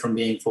benefit from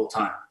being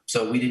full-time.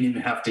 So we didn't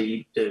even have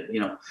to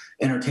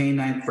entertain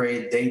 9th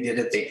grade. They did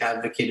it. They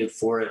advocated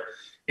for it.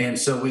 And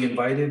so we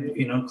invited,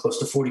 close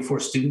to 44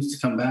 students to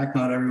come back.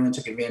 Not everyone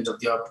took advantage of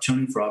the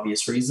opportunity for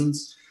obvious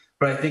reasons,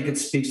 but I think it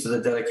speaks to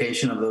the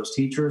dedication of those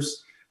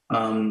teachers,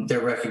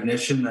 their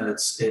recognition that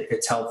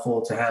it's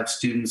helpful to have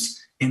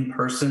students in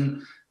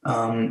person.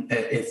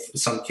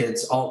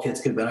 If all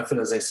kids could benefit,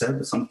 as I said,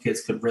 but some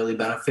kids could really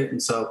benefit.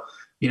 And so,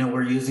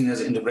 we're using it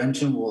as an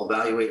intervention. We'll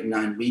evaluate in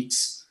 9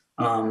 weeks.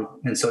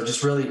 And so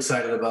just really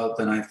excited about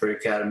the 9th grade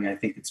academy. I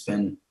think it's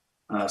been,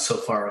 so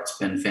far, it's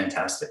been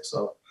fantastic.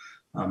 So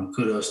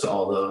kudos to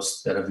all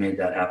those that have made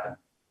that happen.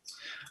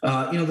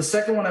 The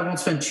second one I won't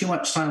spend too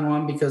much time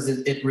on because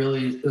it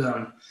really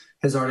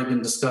has already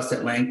been discussed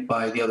at length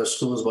by the other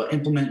schools, but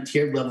implement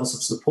tiered levels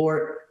of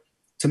support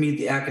to meet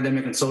the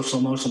academic and social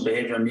emotional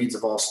behavioral needs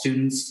of all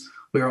students.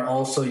 We are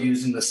also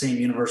using the same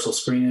universal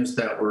screeners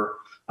that were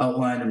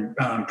outlined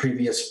in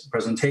previous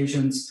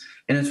presentations.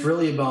 And it's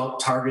really about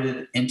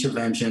targeted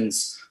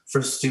interventions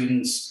for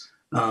students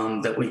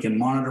that we can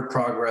monitor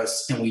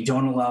progress, and we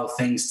don't allow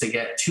things to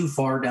get too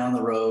far down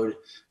the road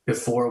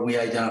before we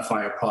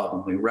identify a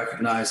problem. We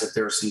recognize that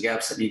there are some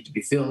gaps that need to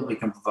be filled. We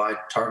can provide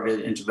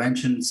targeted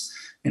interventions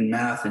in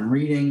math and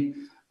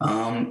reading,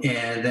 and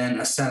then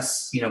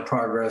assess,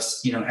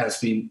 progress,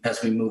 as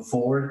we move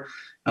forward.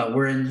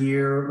 We're in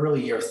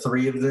year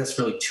 3 of this,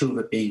 really 2 of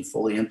it being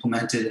fully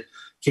implemented.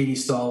 Katie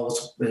Stahl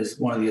is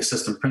one of the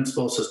assistant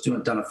principals, has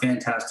done a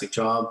fantastic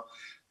job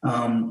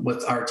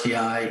with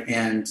RTI,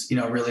 and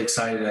really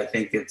excited. I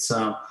think it's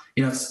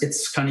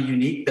it's kind of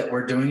unique that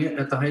we're doing it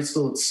at the high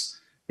school.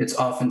 It's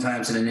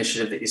oftentimes an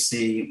initiative that you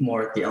see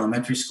more at the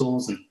elementary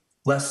schools and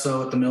less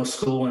so at the middle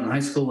school and high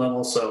school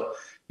level. So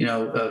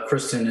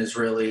Kristen has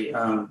really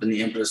been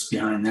the impetus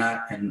behind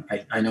that, and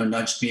I know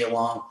nudged me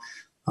along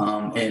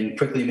and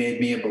quickly made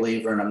me a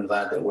believer, and I'm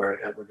glad that we're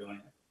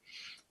doing it.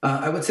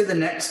 I would say the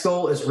next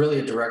goal is really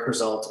a direct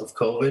result of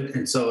COVID,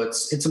 and so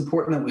it's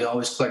important that we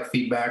always collect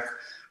feedback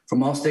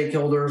from all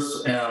stakeholders.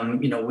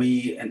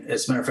 We,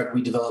 as a matter of fact,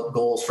 we develop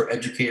goals for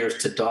educators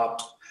to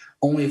adopt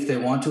only if they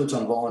want to. It's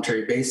on a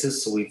voluntary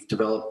basis. So we've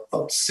developed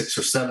about 6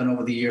 or 7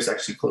 over the years,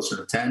 actually closer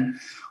to 10,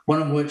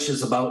 one of which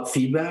is about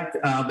feedback.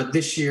 But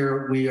this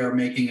year we are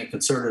making a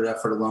concerted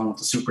effort along with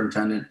the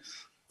superintendent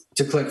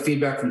to collect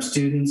feedback from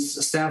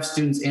students, staff,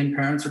 students, and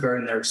parents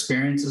regarding their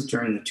experiences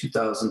during the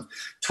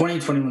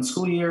 2020-21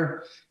 school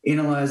year,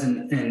 analyze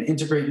and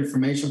integrate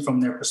information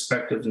from their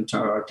perspectives into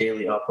our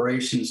daily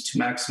operations to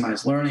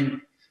maximize learning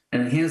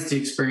and enhance the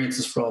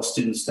experiences for all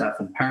students, staff,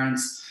 and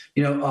parents.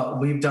 There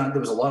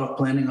was a lot of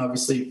planning,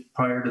 obviously,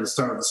 prior to the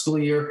start of the school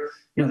year.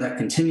 That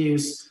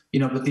continues,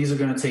 but these are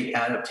going to take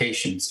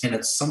adaptations.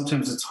 And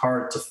sometimes it's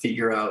hard to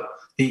figure out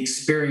the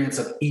experience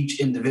of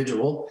each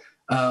individual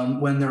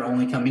when they're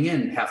only coming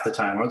in half the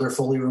time, or they're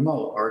fully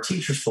remote, or a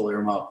teacher's fully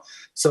remote.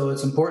 So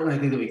it's important, I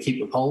think, that we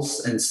keep a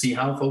pulse and see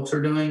how folks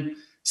are doing,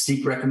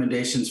 seek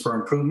recommendations for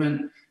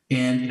improvement.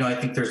 And, I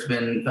think there's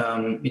been,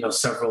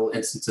 several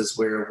instances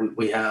where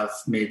we have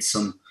made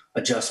some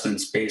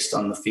adjustments based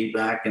on the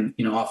feedback. And,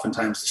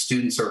 oftentimes the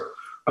students are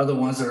the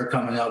ones that are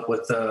coming up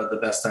with the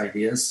best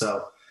ideas.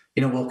 So,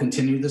 we'll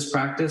continue this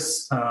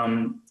practice.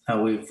 I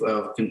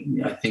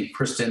think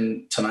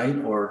Kristen tonight,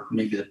 or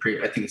maybe I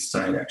think it's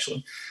tonight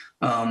actually,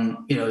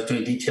 is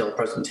doing a detailed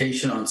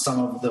presentation on some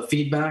of the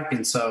feedback.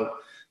 And so,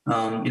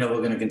 we're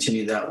going to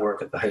continue that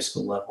work at the high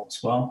school level as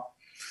well.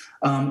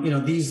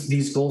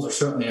 These goals are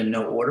certainly in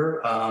no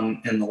order.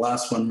 And the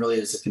last one really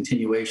is a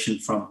continuation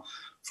from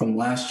from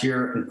last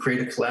year and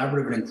create a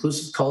collaborative and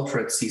inclusive culture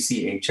at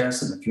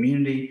CCHS and the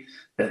community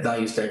that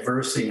values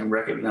diversity and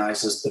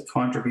recognizes the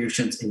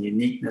contributions and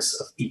uniqueness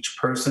of each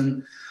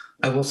person.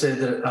 I will say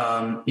that,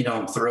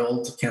 I'm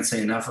thrilled, can't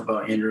say enough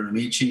about Andrew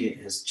Amici.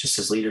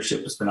 His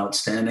leadership has been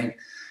outstanding.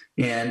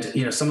 And,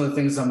 some of the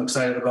things I'm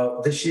excited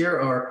about this year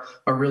are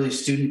really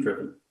student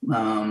driven.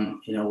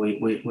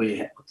 We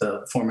had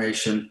the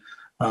formation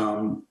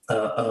of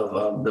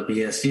the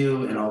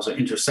BSU and also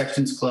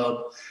Intersections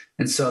Club.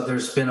 And so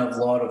there's been a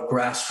lot of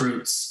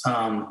grassroots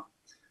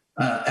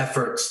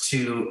efforts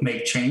to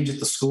make change at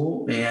the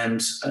school and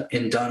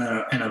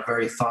done in a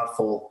very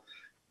thoughtful,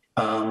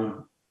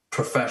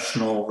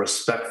 professional,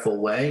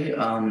 respectful way.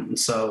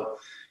 So,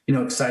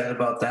 excited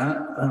about that.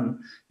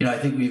 I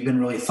think we've been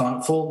really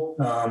thoughtful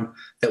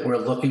that we're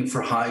looking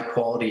for high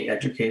quality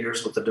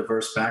educators with a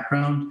diverse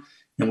background.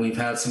 And we've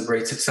had some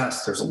great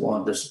success. There's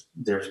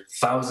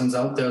thousands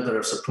out there that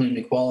are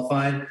supremely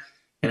qualified.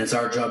 And it's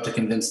our job to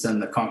convince them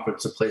that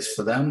Concord's a place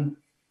for them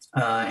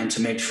and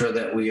to make sure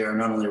that we are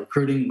not only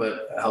recruiting,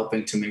 but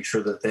helping to make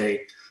sure that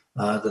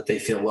they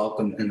feel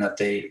welcome and that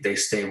they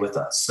stay with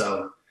us.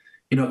 So,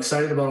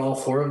 excited about all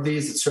four of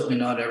these. It's certainly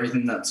not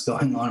everything that's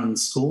going on in the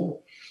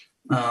school,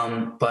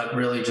 but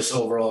really just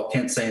overall,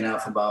 can't say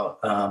enough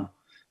about,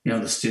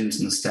 the students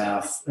and the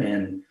staff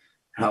and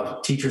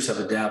how teachers have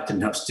adapted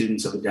and how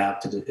students have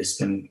adapted. It has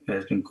been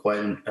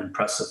quite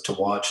impressive to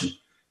watch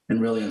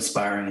and really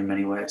inspiring in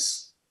many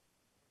ways.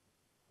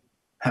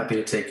 Happy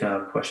to take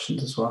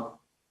questions as well.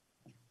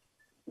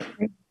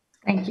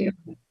 Thank you.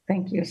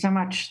 Thank you so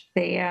much.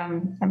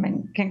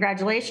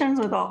 Congratulations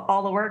with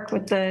all the work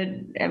with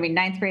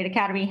ninth grade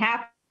academy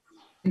happened.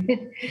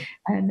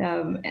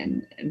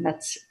 and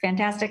that's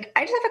fantastic.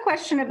 I just have a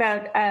question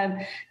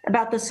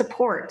about the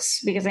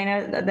supports, because I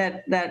know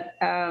that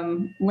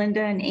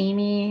Linda and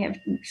Amy have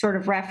sort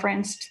of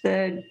referenced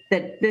that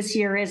this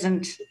year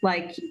isn't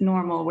like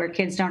normal, where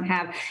kids don't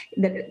have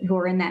who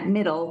are in that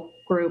middle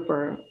group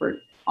or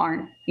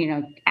aren't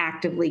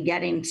actively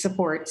getting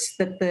supports,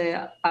 that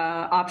the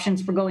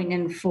options for going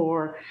in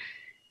for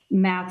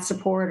math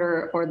support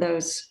or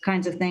those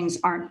kinds of things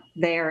aren't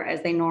there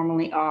as they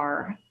normally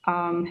are.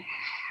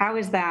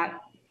 How's that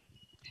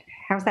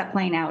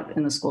playing out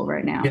in the school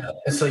right now? Yeah,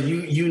 so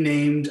you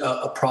named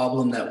a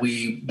problem that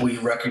we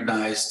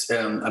recognized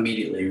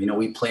immediately.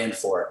 We planned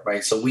for it,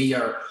 right? So we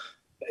are,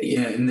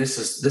 and this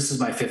is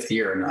my 5th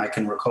year, and I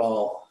can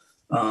recall,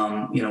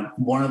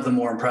 one of the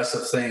more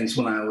impressive things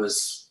when I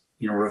was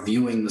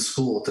reviewing the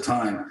school at the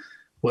time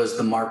was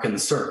the MARC and the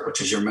CIRC,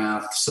 which is your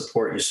math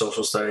support, your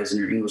social studies, and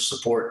your English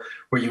support,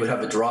 where you would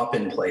have a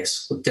drop-in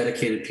place with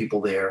dedicated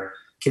people there.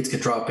 Kids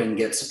could drop in and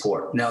get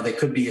support. Now, they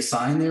could be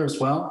assigned there as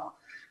well,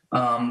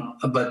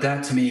 but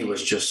that to me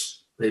was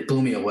it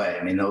blew me away.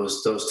 I mean,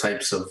 those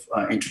types of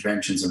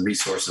interventions and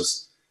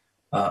resources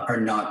are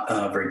not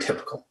very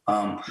typical.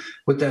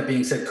 With that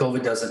being said,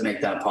 COVID doesn't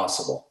make that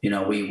possible.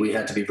 We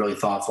had to be really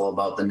thoughtful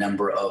about the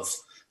number of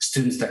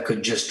students that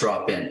could just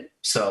drop in.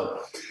 So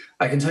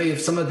I can tell you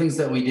some of the things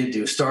that we did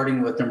do,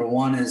 starting with number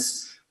one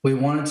is we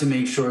wanted to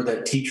make sure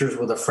that teachers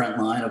were the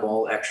front line of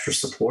all extra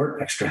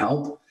support, extra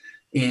help,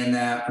 and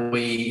that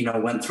we,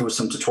 went through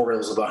some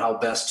tutorials about how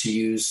best to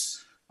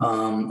use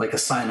like a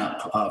sign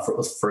up,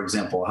 for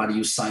example, how do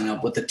you sign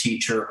up with a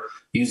teacher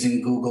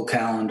using Google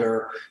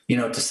Calendar,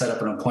 to set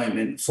up an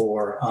appointment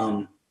for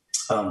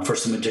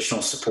some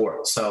additional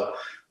support. So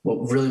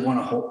we'll really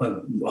want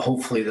to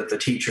hopefully that the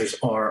teachers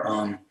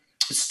are,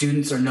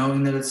 students are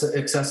knowing that it's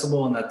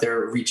accessible and that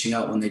they're reaching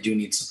out when they do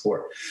need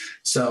support.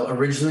 So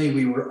originally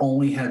we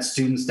only had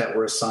students that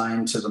were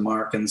assigned to the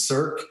MARC and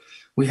CIRC.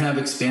 We have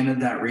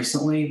expanded that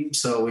recently.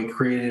 So we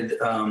created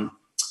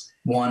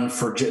one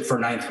for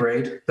 9th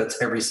grade.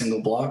 That's every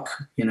single block.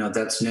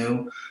 That's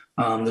new.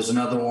 There's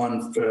another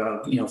one,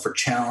 for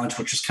challenge,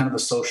 which is kind of a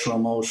social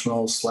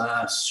emotional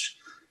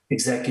 /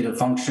 executive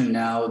function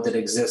now that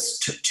exists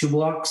to 2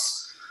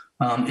 blocks.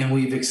 And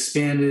we've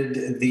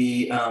expanded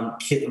the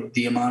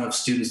amount of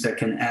students that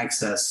can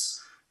access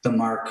the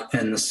MARC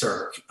and the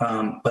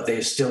CIRC, but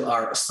they still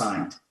are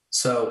assigned.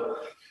 So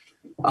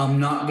I'm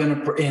not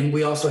going to, and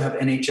we also have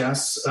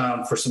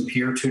NHS for some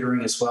peer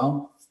tutoring as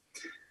well.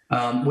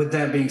 With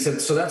that being said,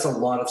 so that's a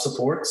lot of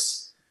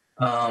supports.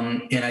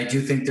 And I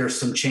do think there's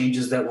some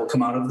changes that will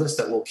come out of this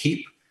that we'll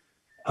keep,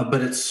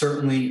 but it's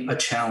certainly a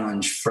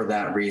challenge for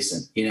that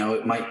reason.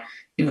 It might,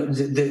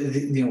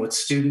 with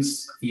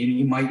students,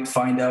 you might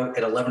find out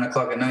at 11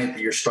 o'clock at night that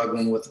you're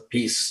struggling with a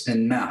piece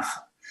in math.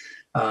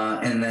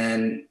 And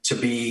then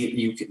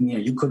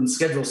you couldn't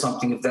schedule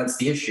something if that's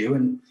the issue.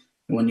 And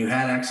when you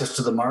had access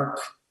to the MARC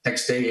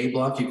next day, A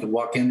block, you could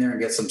walk in there and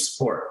get some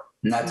support,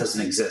 and that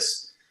doesn't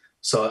exist.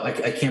 So I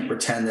can't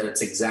pretend that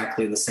it's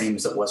exactly the same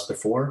as it was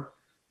before,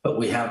 but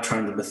we have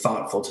tried to be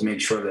thoughtful to make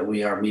sure that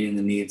we are meeting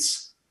the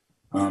needs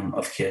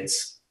of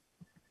kids.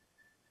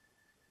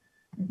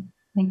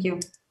 Thank you.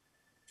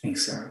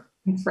 Thanks, Sarah.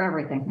 Thanks for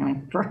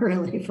everything. For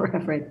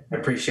everything. I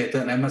appreciate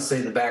that. And I must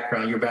say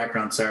your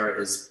background,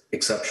 Sarah, is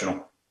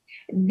exceptional.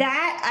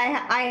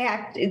 That I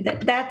have to,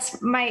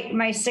 that's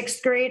my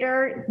sixth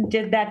grader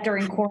did that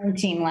during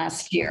quarantine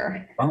last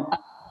year. Well,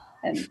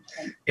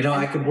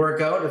 I could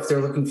work out if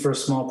they're looking for a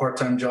small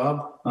part-time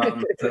job.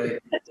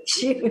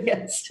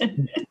 Yes.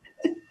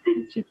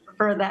 She'd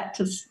prefer that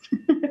to.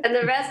 And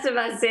the rest of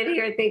us sit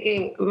here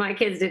thinking, my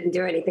kids didn't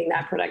do anything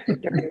that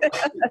productive during.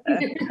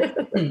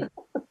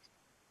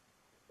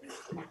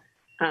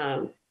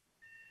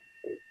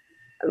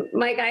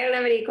 Mike, I don't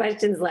have any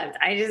questions left.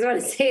 I just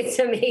want to say it's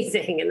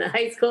amazing, and the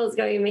high school is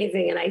going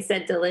amazing. And I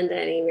said to Linda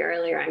and Amy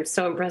earlier, I'm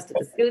so impressed with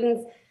the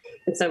students.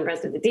 I'm so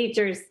impressed with the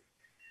teachers.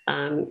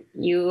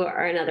 You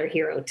are another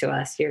hero to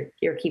us.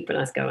 You're keeping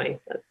us going.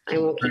 I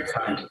won't keep. Very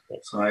kind.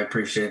 So I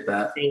appreciate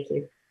that. Thank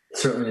you.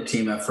 Certainly a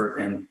team effort,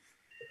 and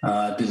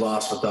be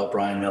lost without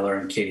Brian Miller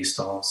and Katie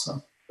Stahl. So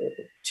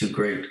two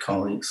great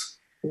colleagues.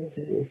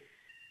 Mm-hmm.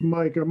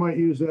 Mike, I might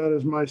use that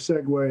as my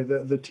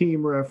segue, the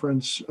team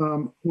reference.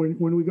 When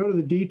we go to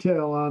the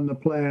detail on the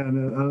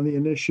plan, on the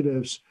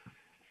initiatives,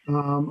 a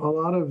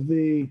lot of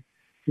the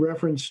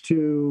reference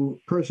to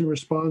person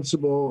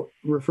responsible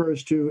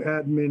refers to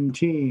admin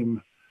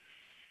team,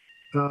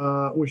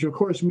 which of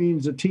course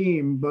means a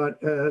team,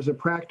 but as a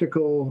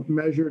practical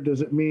measure,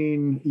 does it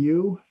mean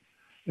you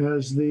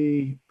as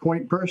the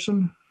point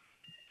person?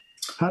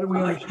 How do we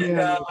understand?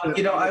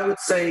 I would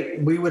say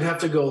we would have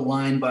to go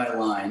line by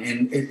line,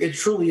 and it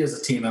truly is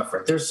a team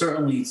effort. There's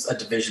certainly a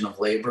division of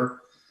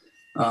labor,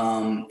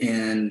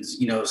 and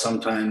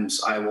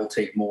sometimes I will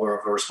take more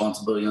of a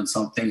responsibility on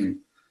something, and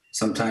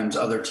sometimes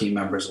other team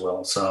members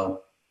will.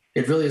 So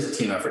it really is a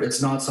team effort.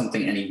 It's not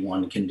something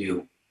anyone can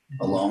do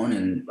alone,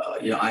 and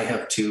I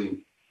have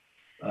two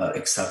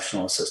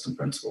exceptional assistant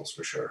principals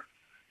for sure.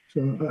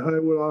 So I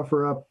would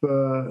offer up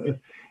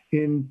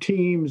in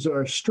teams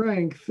our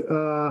strength.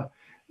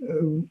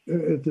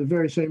 At the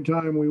very same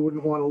time, we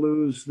wouldn't want to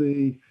lose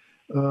the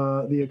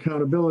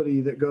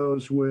accountability that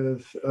goes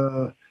with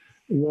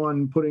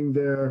one putting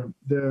their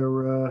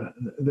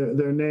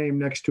name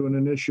next to an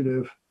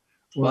initiative.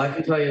 Well, I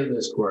can tell you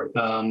this, Court.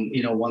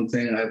 One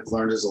thing I've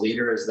learned as a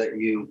leader is that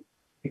you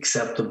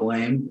accept the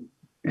blame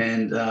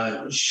and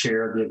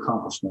share the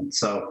accomplishment.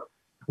 So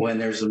when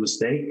there's a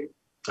mistake,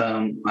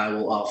 I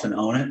will often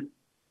own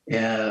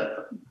it,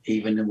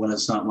 even when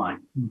it's not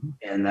mine. Mm-hmm.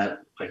 And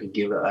that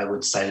I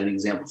would cite an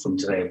example from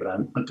today, but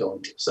I'm not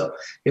going to. So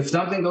if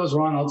something goes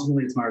wrong,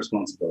 ultimately it's my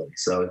responsibility.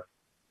 So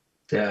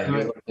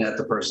you're looking at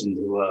the person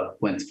who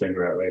went to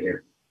figure out right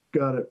here.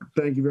 Got it.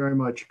 Thank you very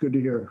much. Good to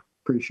hear.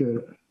 Appreciate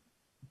it.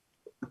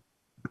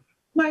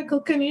 Michael,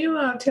 can you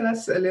tell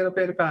us a little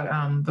bit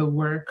about the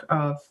work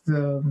of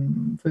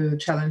the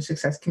Challenge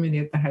Success Committee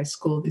at the high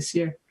school this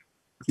year?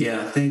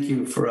 Yeah, thank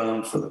you for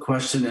the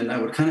question. And I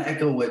would kind of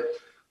echo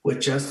what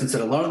Justin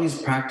said. A lot of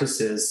these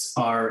practices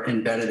are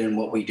embedded in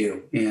what we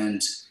do.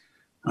 And,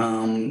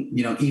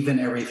 even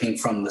everything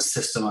from the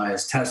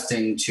systemized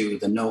testing to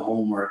the no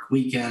homework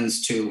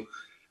weekends to,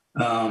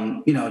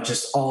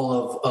 just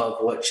all of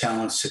what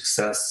Challenge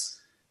Success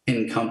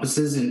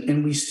encompasses.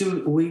 And we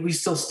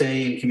still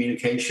stay in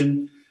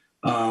communication,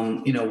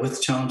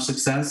 with Challenge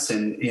Success.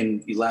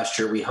 And last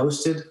year we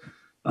hosted.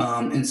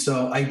 And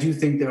so I do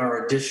think there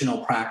are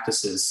additional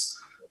practices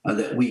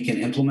that we can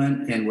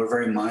implement, and we're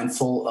very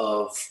mindful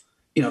of,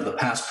 the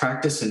past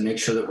practice and make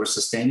sure that we're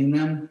sustaining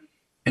them,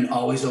 and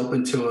always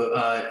open to,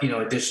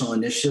 additional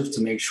initiatives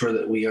to make sure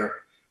that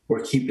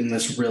we're keeping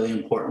this really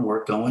important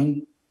work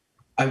going.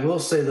 I will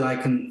say that I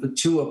can,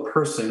 to a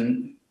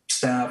person,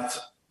 staff,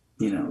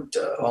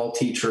 to all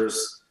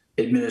teachers,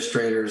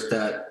 administrators,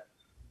 that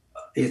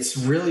it's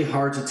really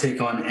hard to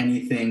take on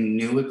anything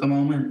new at the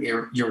moment.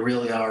 You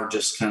really are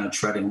just kind of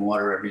treading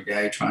water every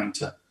day, trying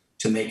to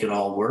make it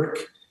all work.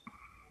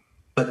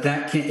 But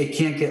it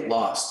can't get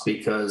lost,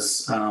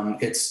 because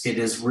it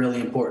is really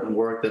important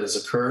work that has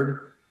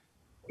occurred,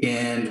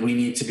 and we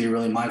need to be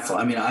really mindful.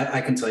 I mean,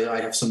 I can tell you,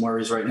 I have some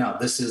worries right now.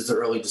 This is the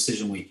early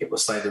decision week. It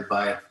was cited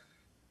by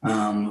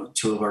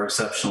two of our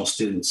exceptional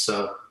students.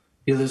 So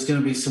there's going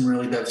to be some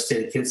really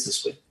devastated kids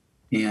this week,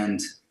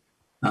 and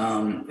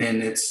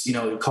it's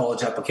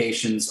college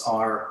applications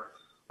are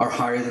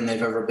higher than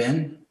they've ever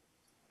been.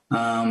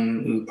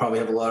 We probably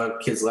have a lot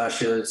of kids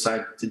last year that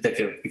decided that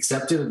get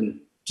accepted and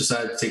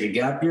decided to take a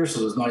gap year, so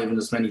there's not even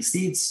as many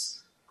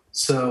seats.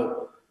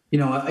 So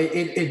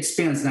it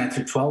spans 9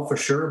 through 12 for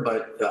sure,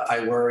 but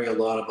I worry a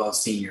lot about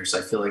seniors.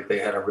 I feel like they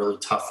had a really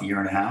tough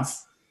year and a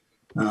half.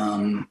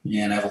 And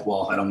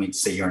I don't mean to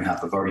say year and a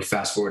half. I've already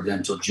fast forwarded them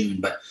until June,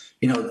 but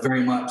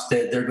very much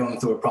they're going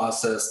through a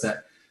process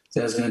that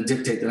is going to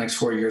dictate the next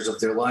 4 years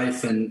of their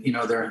life, and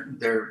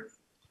they're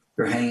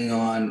hanging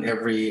on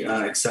every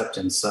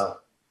acceptance. So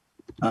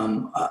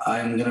I'm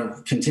going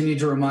to continue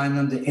to remind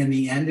them that in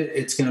the end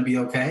it's going to be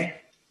okay,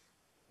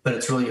 but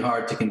it's really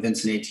hard to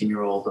convince an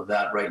 18-year-old of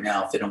that right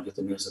now if they don't get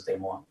the news that they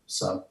want.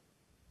 So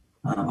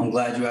I'm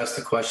glad you asked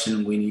the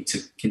question. We need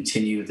to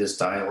continue this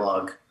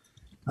dialogue,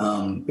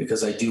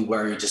 because I do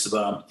worry just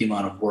about the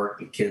amount of work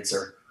that kids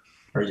are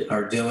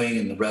are doing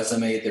and the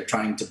resume they're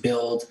trying to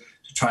build,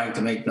 trying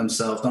to make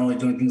themselves not only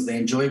doing things they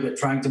enjoy, but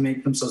trying to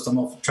make themselves the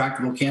most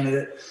attractive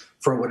candidate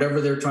for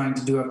whatever they're trying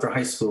to do after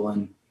high school.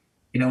 And,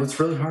 it's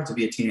really hard to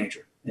be a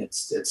teenager.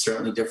 It's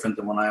certainly different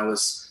than when I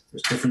was.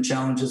 There's different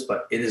challenges,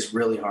 but it is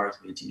really hard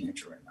to be a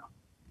teenager right now.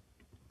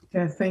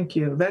 Yeah, thank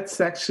you. That's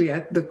actually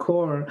at the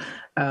core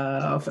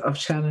of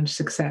challenge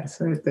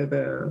success, right?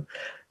 The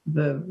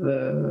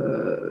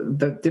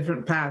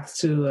different paths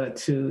to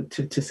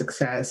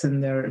success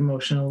and their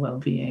emotional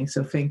well-being.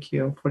 So thank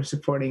you for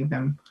supporting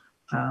them.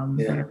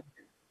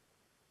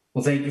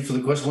 Well, thank you for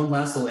the question. One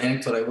last little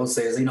anecdote I will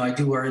say is, I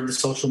do wear the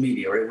social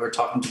media, right? We're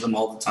talking to them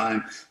all the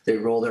time. They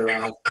roll their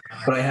eyes,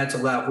 but I had to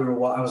laugh. I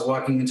was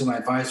walking into my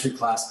advisory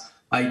class.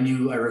 I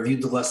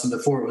reviewed the lesson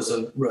before. It was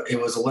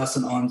a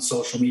lesson on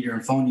social media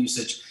and phone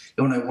usage.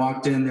 And when I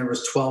walked in, there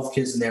was 12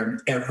 kids in there, and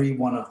every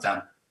one of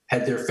them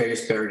had their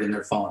face buried in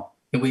their phone.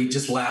 And we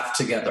just laughed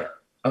together.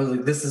 I was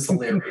like, this is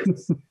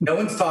hilarious. No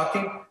one's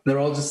talking. They're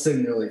all just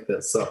sitting there like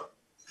this. So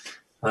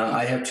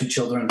I have 2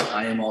 children.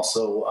 I am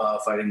also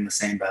fighting the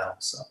same battle.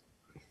 So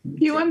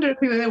you wonder if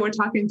they were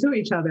talking to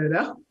each other,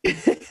 though.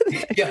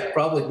 Yeah,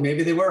 probably.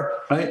 Maybe they were,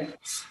 right?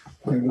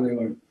 Maybe they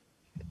were.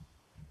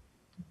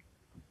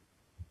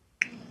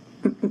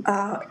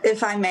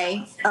 If I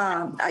may,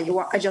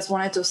 I just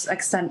wanted to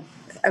extend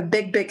a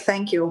big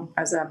thank you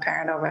as a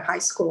parent of a high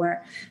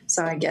schooler.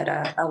 So I get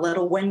a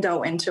little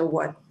window into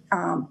what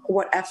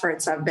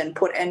efforts have been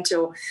put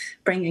into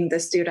bringing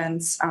the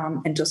students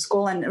into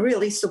school and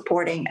really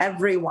supporting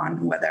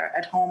everyone, whether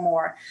at home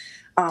or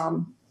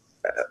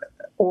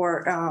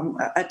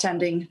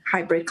attending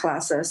hybrid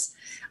classes.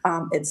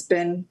 It's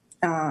been,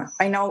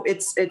 I know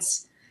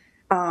it's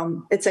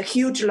a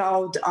huge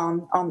load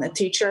on the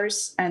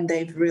teachers, and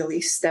they've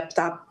really stepped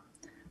up.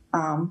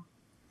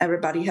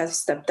 Everybody has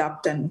stepped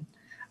up and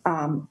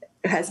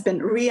has been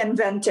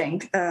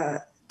reinventing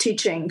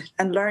teaching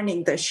and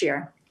learning this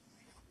year.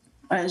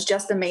 And it's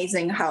just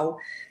amazing how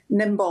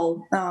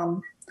nimble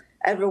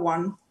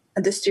everyone,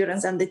 the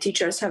students and the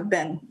teachers have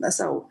been.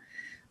 So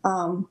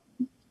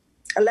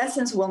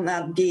lessons will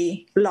not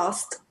be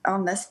lost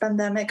on this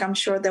pandemic. I'm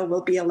sure there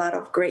will be a lot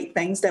of great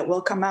things that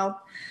will come out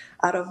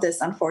of this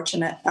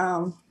unfortunate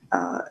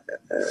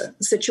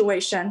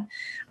situation.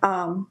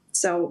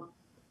 So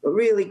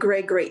really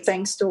great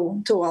thanks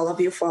to all of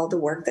you for all the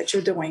work that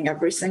you're doing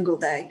every single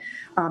day,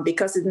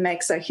 because it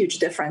makes a huge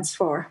difference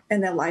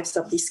in the lives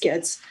of these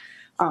kids.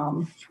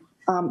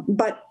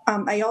 But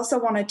I also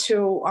wanted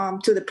to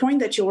the point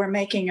that you were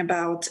making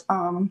about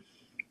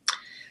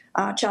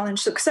challenge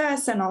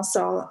success, and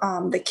also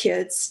the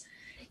kids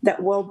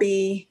that will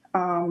be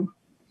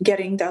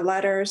getting the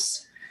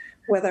letters,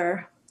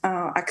 whether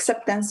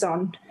acceptance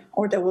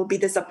or they will be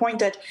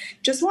disappointed.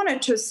 Just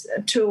wanted to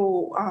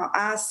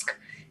ask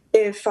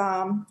if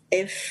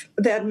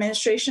the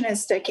administration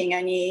is taking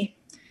any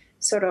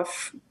sort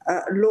of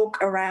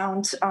look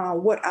around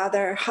what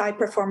other high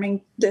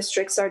performing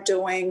districts are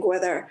doing,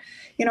 whether,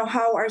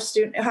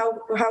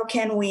 how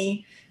can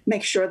we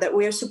make sure that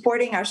we are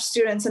supporting our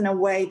students in a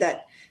way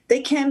that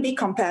they can be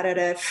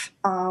competitive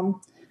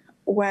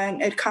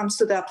when it comes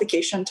to the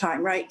application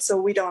time, right? So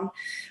we don't,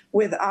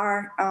 with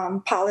our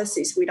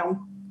policies, we don't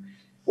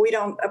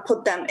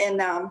put them in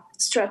a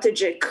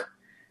strategic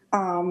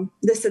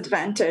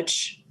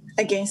disadvantage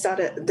against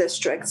other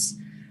districts,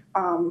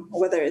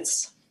 whether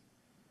it's,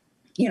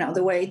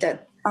 the way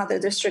that other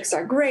districts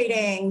are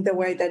grading, the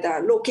way that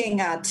they're looking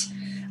at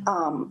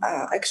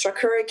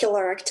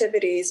extracurricular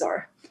activities,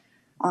 or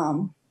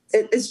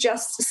it's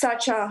just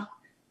such a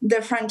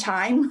different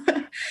time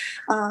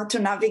to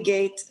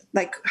navigate,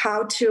 like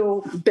how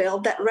to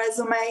build that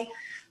resume.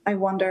 I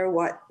wonder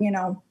what,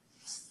 in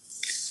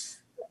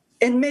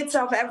midst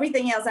of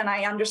everything else, and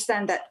I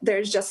understand that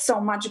there's just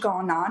so much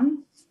going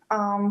on.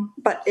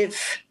 But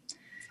if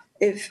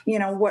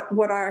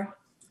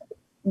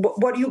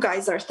what you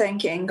guys are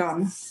thinking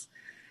on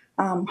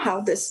how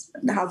this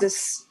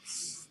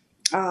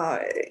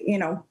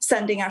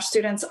sending our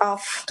students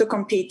off to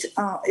compete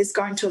is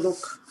going to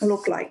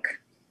look like.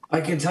 I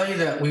can tell you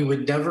that we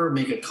would never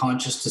make a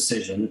conscious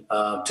decision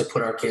to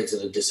put our kids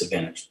at a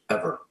disadvantage,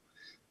 ever.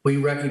 We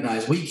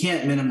recognize we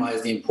can't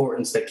minimize the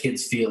importance that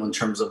kids feel in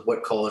terms of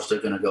what college they're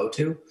going to go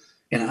to.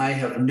 And I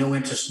have no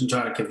interest in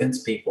trying to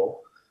convince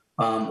people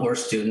or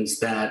students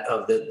that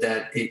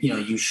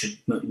you should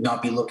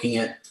not be looking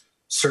at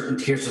certain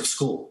tiers of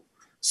school.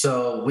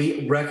 So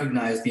we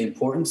recognize the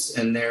importance,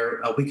 and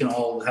we can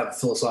all have a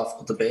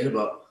philosophical debate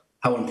about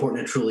how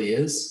important it truly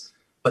is.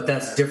 But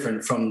that's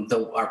different from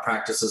our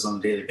practices on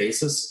a daily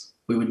basis.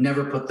 We would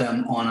never put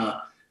them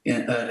at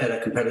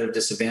a competitive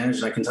disadvantage.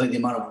 And I can tell you the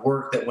amount of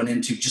work that went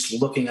into just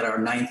looking at our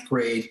 9th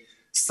grade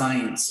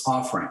science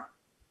offering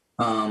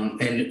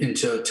and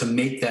to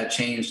make that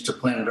change to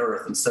planet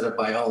Earth instead of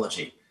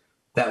biology.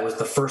 That was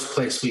the first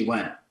place we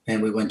went.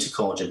 And we went to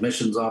college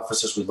admissions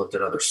officers. We looked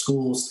at other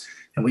schools,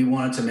 and we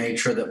wanted to make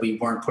sure that we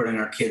weren't putting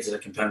our kids at a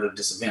competitive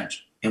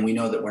disadvantage. And we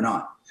know that we're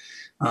not.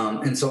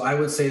 And so I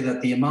would say that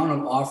the amount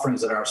of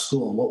offerings at our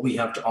school and what we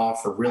have to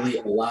offer really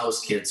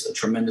allows kids a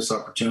tremendous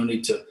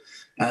opportunity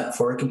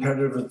for a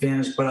competitive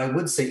advantage. But I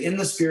would say, in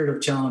the spirit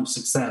of challenge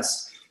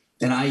success,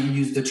 and I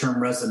used the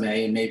term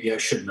resume, and maybe I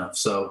shouldn't have.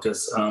 So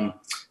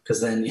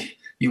because then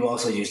you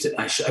also used it.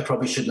 I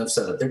probably shouldn't have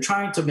said it. They're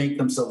trying to make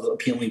themselves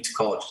appealing to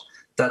college.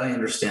 That I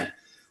understand.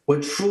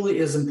 What truly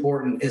is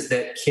important is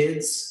that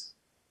kids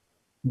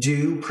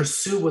do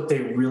pursue what they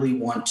really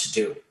want to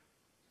do.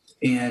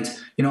 And,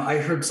 I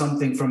heard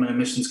something from an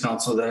admissions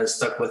counselor that has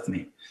stuck with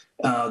me.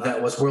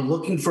 That was, we're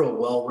looking for a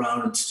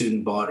well-rounded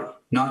student body,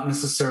 not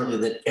necessarily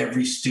that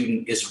every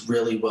student is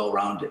really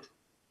well-rounded.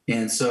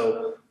 And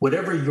so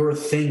whatever your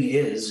thing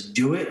is,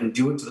 do it and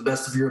do it to the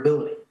best of your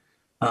ability.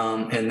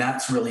 And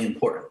that's really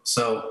important.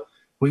 So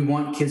we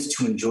want kids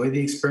to enjoy the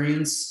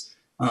experience.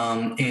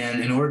 And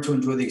in order to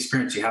enjoy the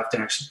experience, you have to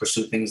actually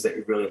pursue things that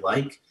you really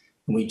like.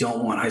 And we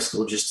don't want high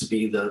school just to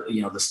be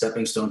the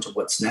stepping stone to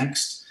what's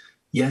next.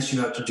 Yes,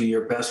 you have to do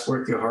your best,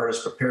 work your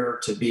hardest, prepare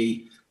to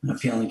be an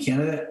appealing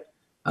candidate,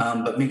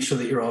 but make sure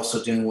that you're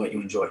also doing what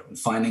you enjoy and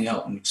finding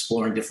out and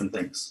exploring different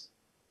things.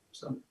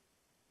 So,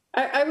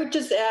 I would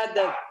just add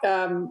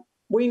that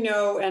we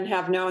know and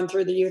have known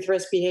through the Youth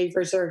Risk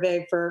Behavior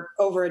Survey for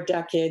over a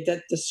decade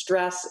that the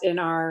stress in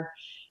our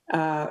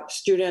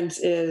students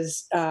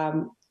is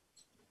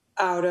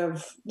out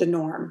of the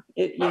norm.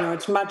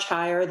 It's much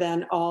higher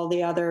than all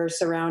the other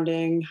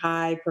surrounding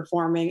high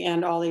performing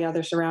and all the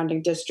other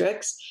surrounding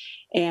districts.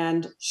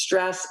 And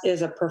stress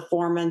is a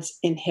performance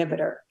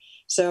inhibitor.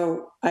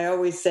 So I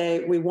always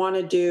say we want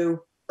to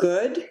do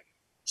good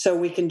so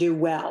we can do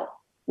well.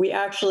 We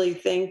actually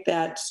think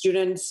that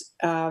students'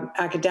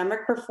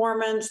 academic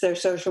performance, their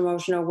social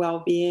emotional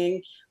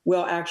well-being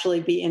will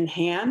actually be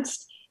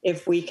enhanced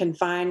if we can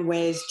find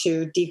ways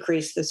to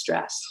decrease the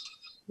stress.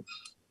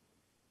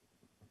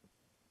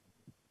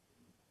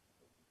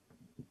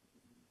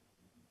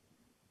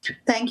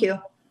 Thank you.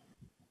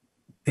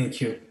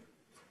 Thank you.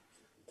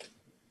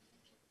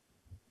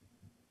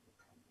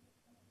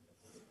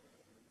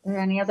 Are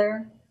there any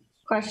other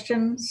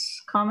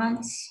questions,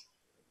 comments?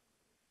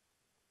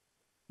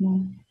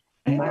 No.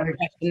 I have a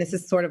question. This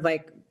is sort of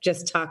like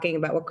just talking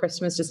about what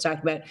Kristen just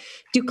talked about.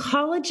 Do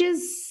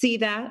colleges see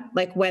that,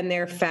 like when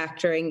they're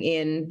factoring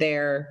in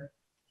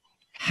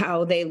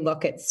how they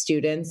look at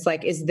students?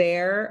 Like, is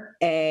there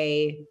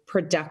a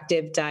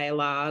productive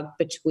dialogue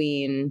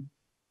between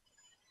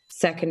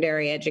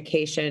secondary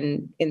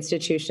education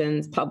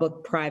institutions,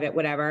 public, private,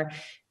 whatever,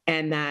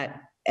 and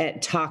that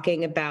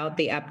talking about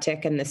the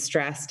uptick and the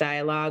stress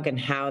dialogue and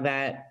how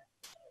that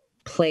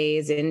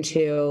plays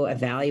into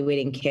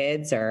evaluating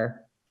kids,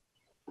 or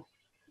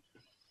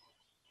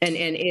and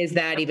is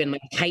that even like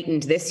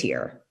heightened this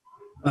year?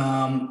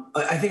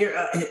 I think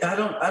I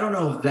don't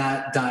know if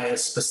that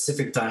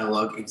specific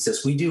dialogue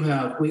exists. We do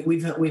have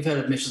we've had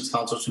admissions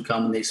counselors who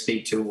come and they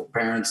speak to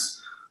parents,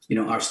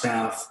 our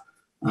staff,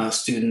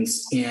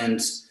 students,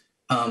 and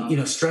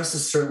stress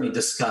is certainly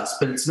discussed,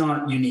 but it's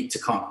not unique to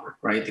Concord,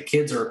 right? The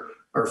kids are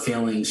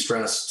feeling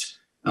stressed,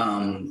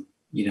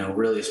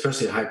 really,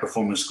 especially at high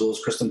performing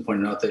schools. Kristen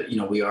pointed out that,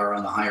 we are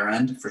on the higher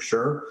end for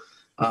sure.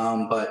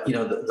 But,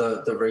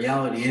 the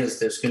reality is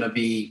there's going to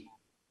be,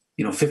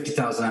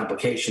 50,000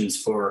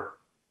 applications for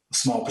a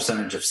small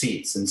percentage of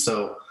seats. And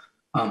so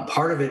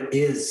part of it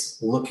is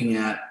looking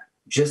at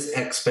just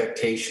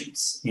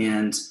expectations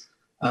and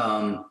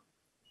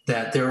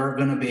that there are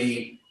going to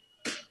be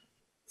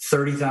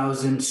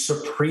 30,000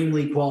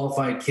 supremely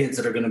qualified kids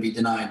that are going to be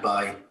denied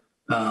by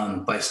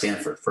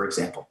Stanford, for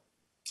example.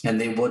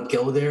 And they would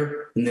go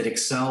there and they'd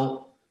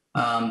excel.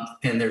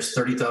 And there's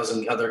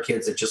 30,000 other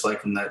kids that just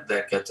like them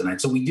that get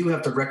denied. So we do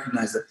have to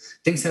recognize that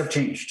things have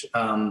changed.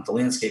 The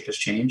landscape has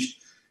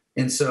changed.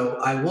 And so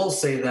I will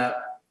say that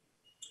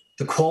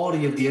the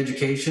quality of the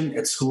education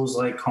at schools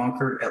like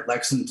Concord, at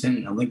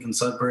Lexington, and Lincoln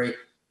Sudbury,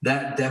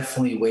 that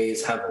definitely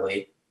weighs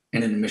heavily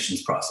in an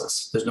admissions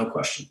process. There's no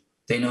question.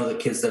 They know the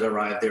kids that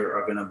arrive there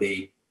are going to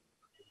be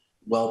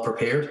well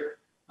prepared.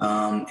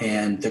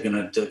 And they're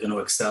going to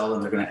excel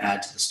and they're going to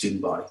add to the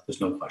student body.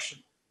 There's no question.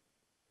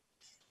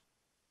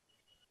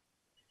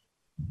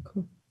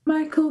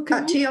 Michael,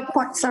 to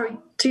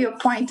your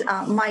point,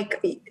 Mike,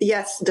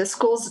 yes, the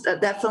schools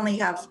definitely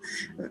have,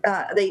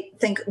 they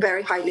think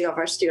very highly of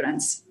our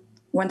students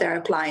when they're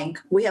applying.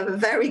 We have a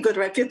very good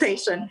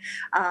reputation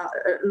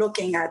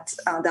looking at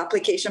the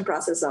application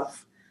process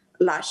of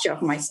last year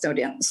of my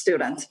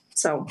student.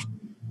 So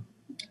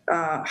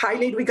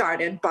highly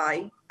regarded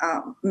by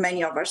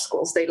many of our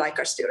schools. They like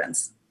our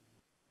students.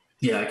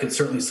 Yeah, I could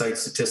certainly cite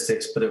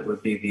statistics, but it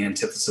would be the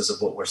antithesis of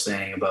what we're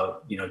saying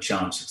about,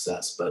 challenge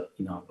success. But,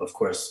 of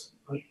course,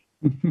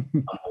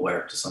 I'm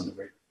aware to some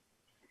degree.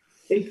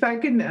 If I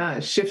can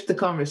shift the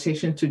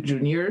conversation to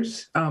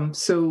juniors.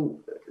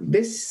 So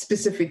this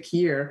specific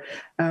year,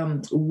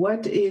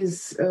 what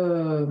is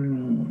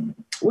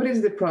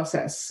the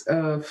process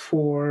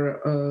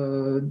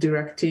for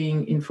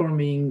directing,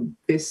 informing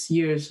this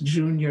year's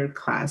junior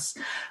class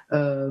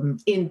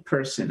in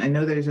person? I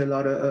know there's a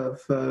lot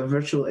of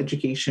virtual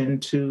education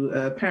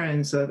to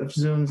parents out of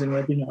Zooms and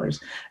webinars.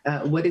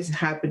 What is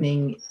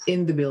happening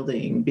in the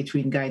building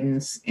between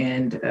guidance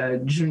and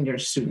junior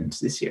students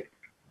this year?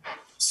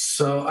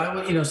 So I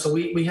would, so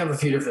we have a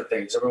few different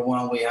things. Number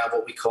one, we have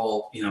what we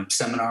call,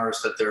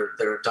 seminars that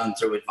are done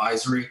through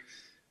advisory.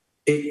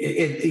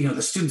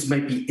 The students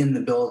might be in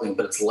the building,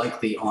 but it's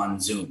likely on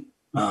Zoom.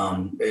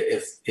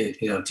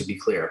 To be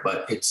clear,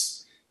 but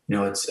it's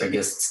I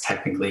guess it's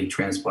technically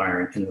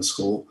transpiring in the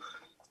school.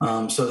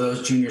 So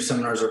those junior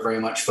seminars are very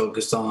much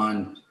focused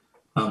on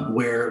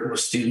where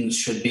students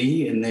should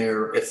be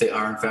if they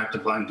are in fact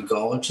applying to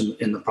college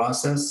in the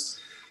process.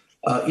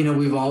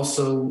 We've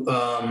also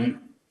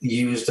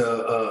used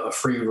a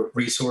free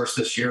resource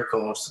this year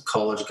called the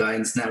College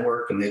Guidance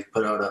Network, and they've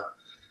put out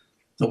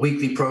a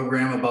weekly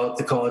program about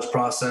the college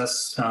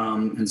process.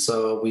 And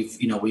so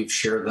we've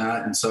shared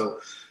that. And so,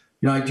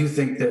 I do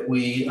think that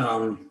we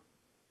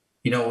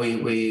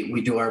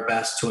do our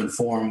best to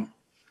inform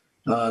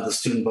the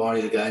student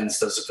body. The guidance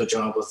does a good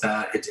job with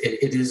that.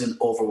 It is an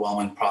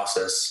overwhelming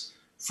process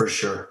for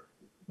sure.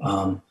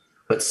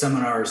 But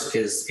seminars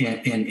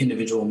and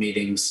individual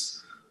meetings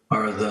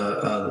are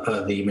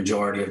the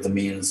majority of the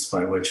means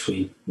by which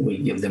we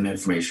give them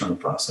information on the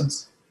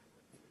process.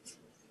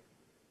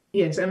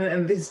 Yes,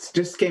 and this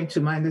just came to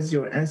mind as you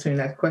were answering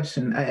that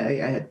question. I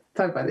had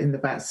thought about it in the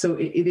past. So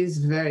it is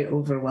very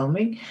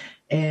overwhelming.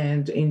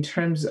 And in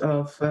terms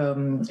of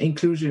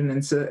inclusion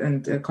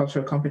and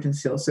cultural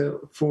competency,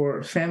 also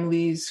for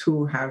families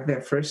who have their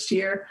first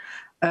year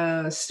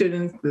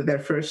student, their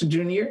first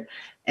junior,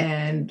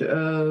 and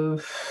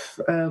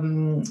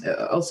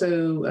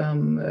also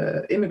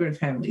immigrant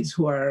families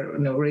who are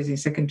raising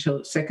second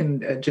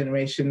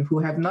generation who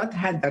have not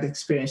had that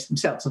experience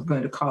themselves of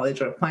going to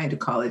college or applying to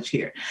college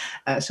here.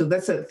 So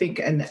that's, I think,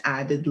 an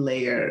added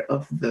layer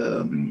of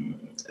the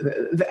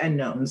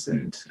unknowns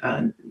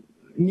and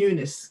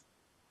newness.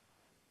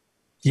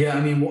 Yeah,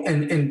 I mean,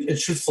 and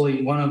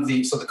truthfully,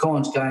 the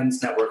College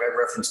Guidance Network, I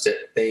referenced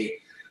it.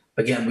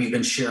 We've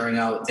been sharing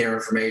out their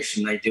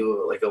information. They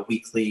do like a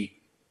weekly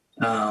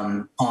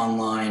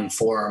online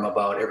forum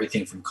about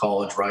everything from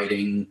college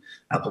writing,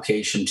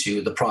 application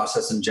to the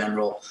process in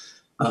general.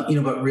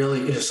 But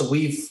really, so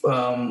we've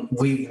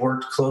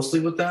worked closely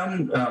with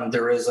them.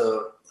 There is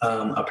a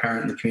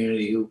parent in the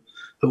community who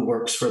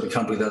works for the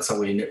company. That's how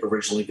we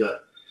originally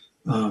got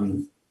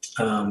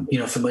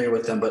familiar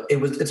with them. But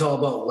it's all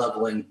about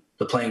leveling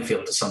the playing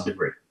field to some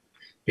degree,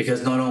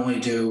 because not only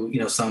do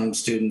some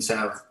students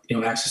have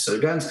access to their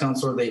guidance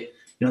counselor, they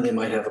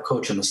might have a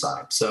coach on the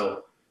side.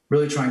 So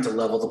really trying to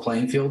level the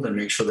playing field and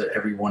make sure that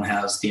everyone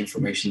has the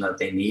information that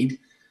they need.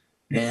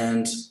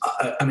 And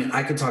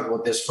I could talk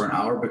about this for an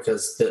hour,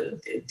 because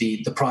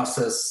the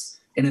process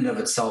in and of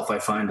itself I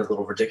find a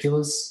little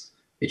ridiculous.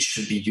 It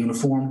should be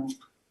uniform.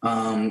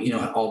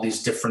 All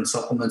these different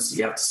supplements that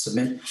you have to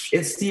submit.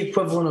 It's the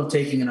equivalent of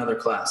taking another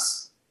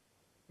class,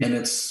 and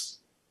it's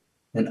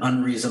an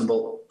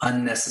unreasonable,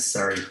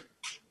 unnecessary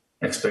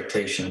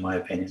expectation, in my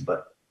opinion.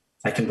 But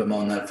I can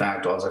bemoan that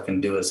fact. All I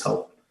can do is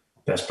help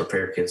best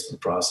prepare kids for the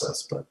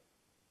process, but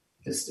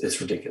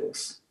it's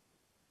ridiculous.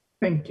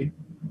 Thank you.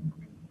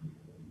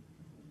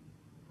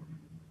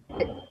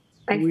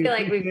 I feel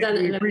like you've done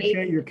an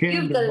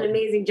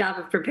amazing job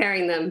of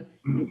preparing them.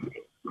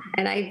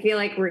 And I feel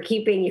like we're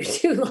keeping you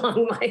too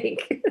long,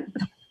 Mike.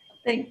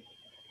 Thank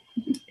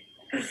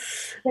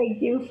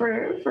you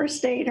for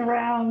staying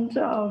around.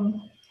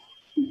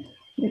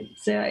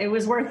 It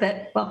was worth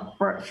it. Well,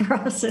 for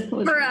us, it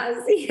was. For us,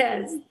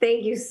 yes.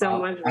 Thank you so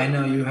much. I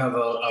know you have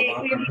a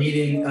longer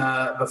meeting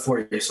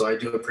before you, so I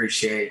do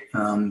appreciate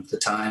the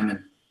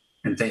time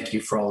and thank you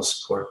for all the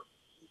support.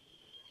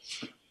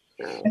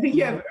 I think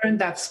you have earned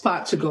that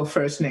spot to go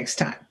first next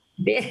time.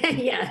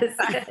 Yes.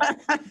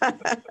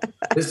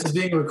 This is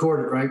being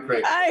recorded, right?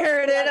 Great. I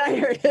heard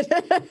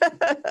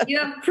it. You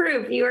have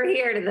proof. You were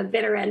here to the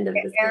bitter end of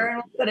this. Aaron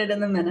will put it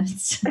in the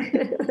minutes.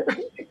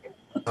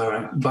 All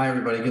right. Bye,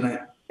 everybody. Good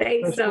night.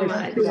 Thanks so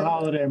much. Happy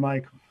holiday,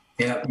 Mike.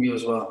 Yeah, you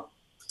as well.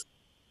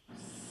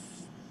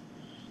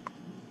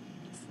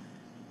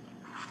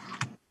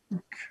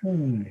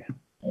 Okay.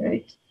 All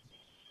right.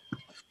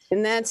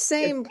 In that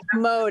same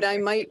mode, I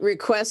might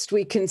request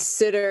we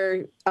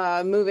consider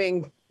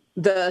moving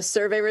the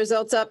survey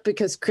results up,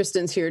 because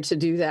Kristen's here to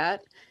do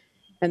that.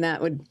 And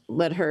that would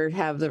let her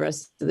have the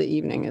rest of the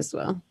evening as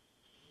well.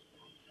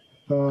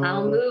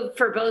 I'll move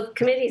for both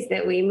committees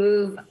that we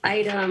move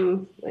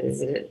item, what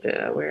is it?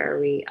 Where are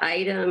we?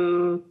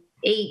 Item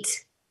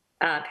 8,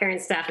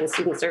 parent, staff, and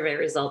student survey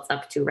results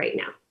up to right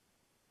now.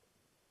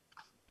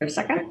 For a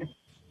second.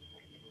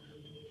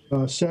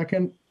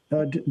 Second.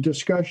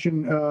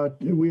 Discussion.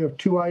 We have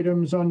 2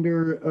 items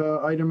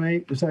under item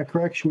 8. Is that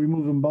correct? Should we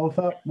move them both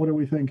up? What are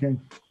we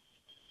thinking?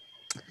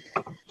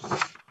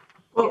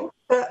 Well,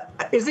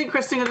 isn't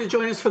Kristen going to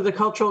join us for the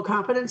cultural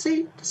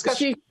competency discussion?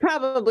 She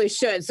probably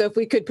should. So if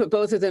we could put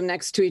both of them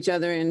next to each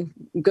other and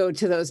go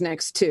to those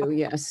next 2.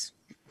 Yes.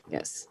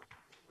 Yes.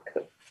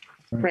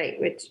 Right,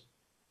 which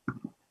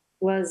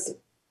was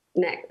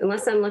next,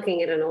 unless I'm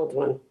looking at an old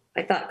one.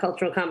 I thought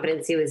cultural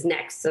competency was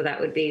next, so that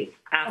would be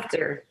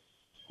after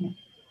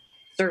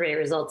survey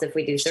results if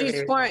we do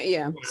survey results.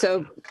 Yeah.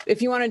 So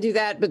if you want to do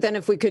that, but then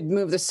if we could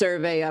move the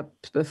survey up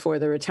before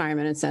the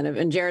retirement incentive,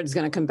 and Jared's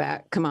going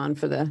to come on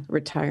for the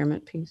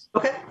retirement piece.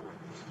 Okay.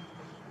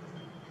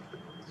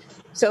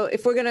 So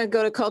if we're going to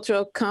go to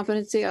cultural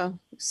competency,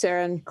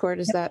 Sarah and Court,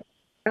 is that?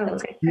 Oh,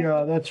 okay.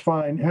 Yeah, that's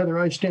fine. Heather,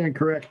 I stand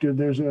corrected.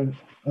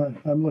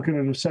 I'm looking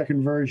at a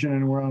second version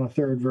and we're on a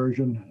third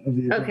version of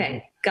the agenda.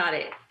 Okay, got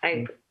it.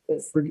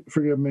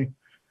 Forgive me.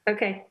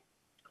 Okay.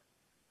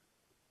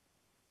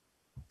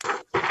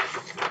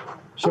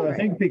 So I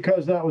think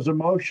because that was a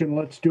motion,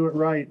 let's do it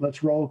right.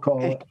 Let's roll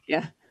call it.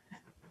 Yeah.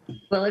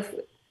 Well,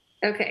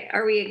 okay,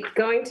 are we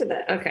going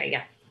to okay,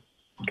 yeah.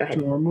 Go ahead.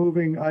 So we're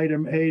moving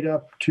item 8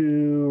 up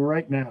to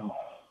right now.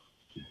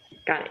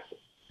 Got it.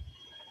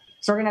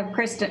 So we're going to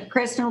have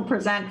Kristen will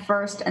present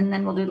first, and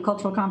then we'll do the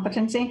cultural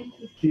competency.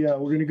 Yeah,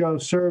 we're going to go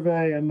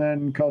survey and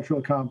then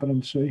cultural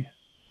competency.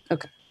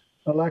 Okay.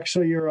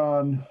 Alexa, you're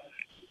on.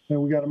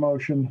 And we got a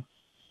motion.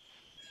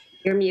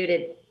 You're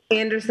muted.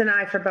 Anderson,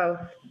 aye for both.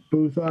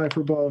 Booth, aye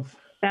for both.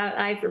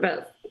 Aye for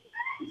both.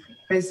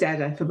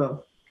 Dad, aye for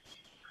both.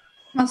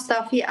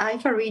 Mustafi, aye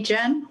for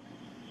region.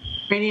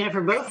 Rainey, aye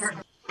for both.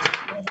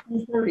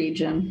 For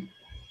region.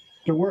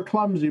 So we're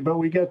clumsy, but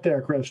we get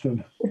there,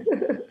 Kristen.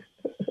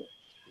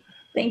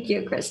 Thank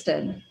you,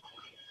 Kristen.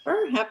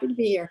 We're happy to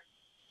be here.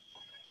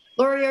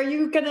 Lori, are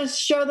you going to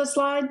show the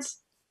slides?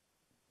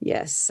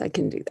 Yes, I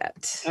can do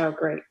that. Oh,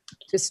 great.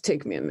 Just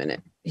take me a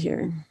minute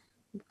here.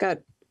 I've got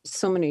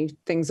so many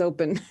things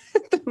open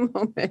at the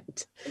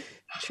moment,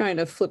 trying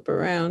to flip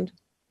around.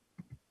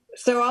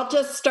 So I'll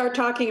just start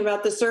talking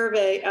about the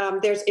survey.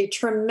 There's a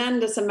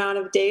tremendous amount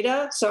of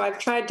data. So I've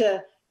tried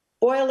to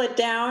boil it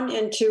down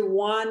into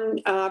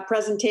one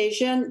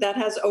presentation that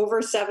has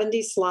over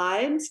 70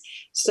 slides.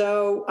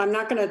 So I'm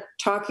not going to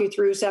talk you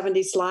through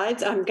 70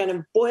 slides. I'm going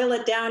to boil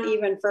it down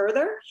even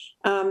further,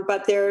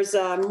 but there's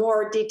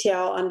more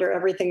detail under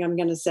everything I'm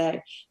going to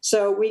say.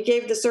 So we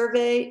gave the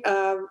survey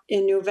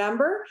in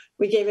November.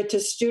 We gave it to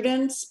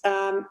students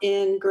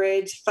in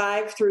grades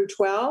 5 through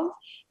 12.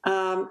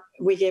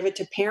 We gave it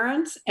to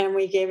parents, and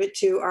we gave it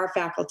to our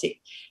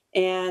faculty.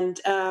 And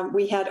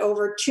we had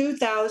over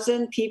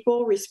 2,000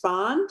 people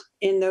respond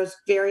in those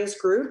various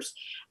groups.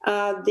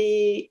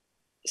 The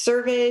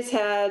surveys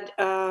had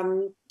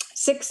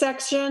 6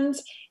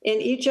 sections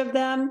in each of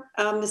them,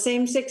 the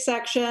same 6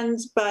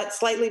 sections, but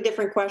slightly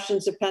different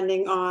questions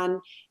depending on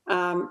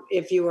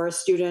if you are a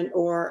student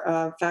or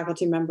a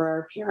faculty member or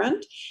a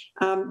parent.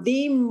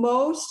 The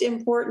most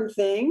important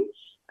thing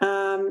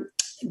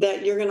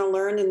that you're going to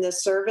learn in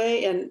this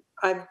survey, and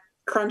I've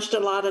crunched a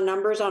lot of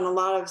numbers on a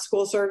lot of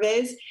school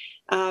surveys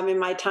in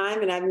my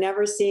time, and I've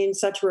never seen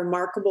such a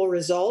remarkable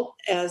result,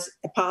 as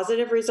a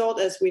positive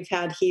result as we've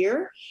had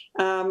here.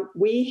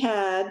 We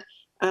had,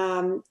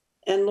 and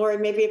Lori,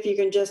 maybe if you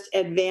can just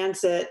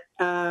advance it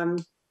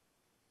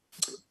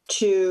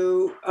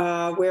to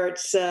where it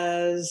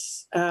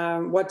says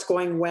what's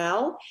going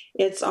well.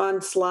 It's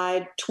on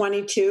slide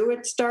 22,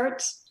 it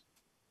starts.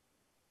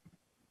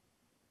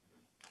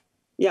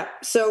 Yeah,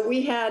 so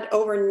we had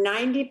over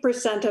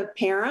 90% of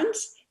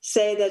parents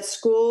say that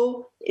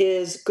school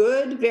is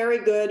good, very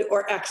good,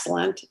 or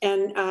excellent.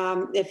 And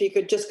if you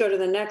could just go to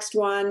the next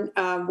one,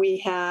 we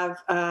have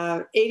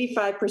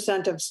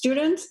 85% of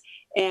students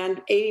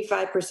and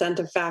 85%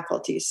 of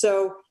faculty.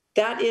 So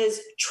that is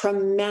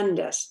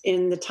tremendous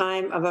in the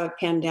time of a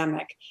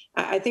pandemic.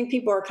 I think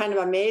people are kind of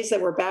amazed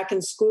that we're back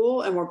in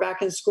school, and we're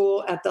back in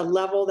school at the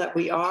level that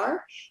we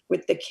are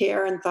with the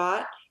care and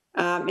thought.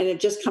 And it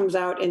just comes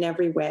out in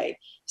every way.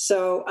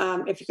 So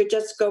if you could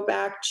just go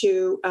back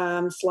to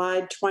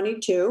slide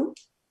 22.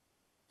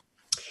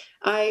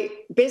 I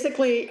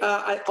basically,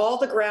 all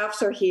the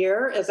graphs are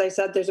here. As I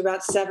said, there's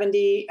about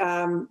 70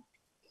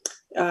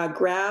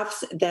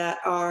 graphs that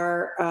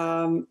are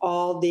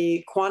all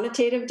the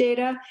quantitative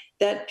data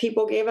that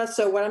people gave us.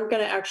 So what I'm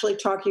going to actually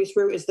talk you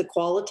through is the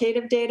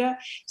qualitative data.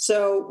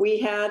 So we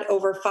had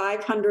over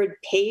 500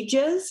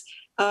 pages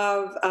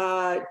of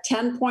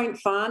 10-point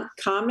font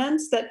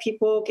comments that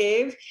people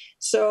gave.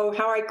 So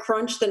how I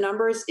crunch the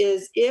numbers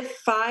is if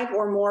 5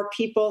 or more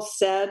people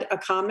said a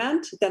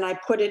comment, then I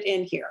put it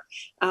in here.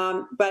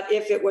 But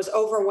if it was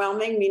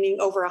overwhelming, meaning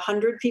over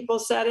 100 people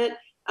said it,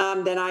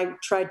 then I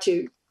tried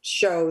to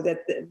show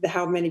that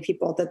how many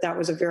people that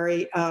was a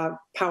very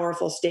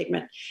powerful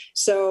statement.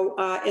 So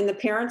in the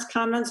parents'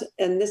 comments,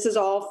 and this is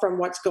all from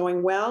what's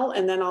going well,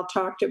 and then I'll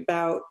talk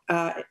about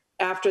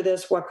after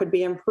this what could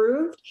be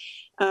improved.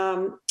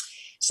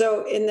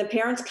 So in the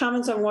parents'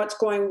 comments on what's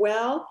going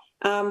well,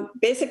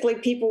 basically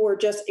people were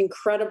just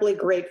incredibly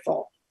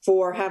grateful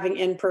for having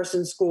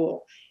in-person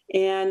school.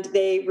 And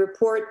they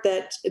report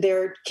that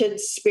their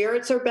kids'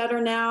 spirits are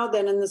better now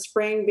than in the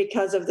spring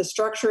because of the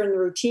structure and the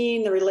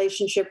routine. The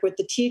relationship with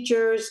the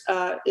teachers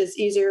is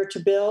easier to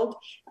build,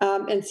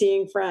 and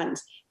seeing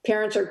friends.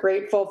 Parents are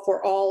grateful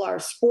for all our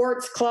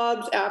sports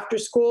clubs, after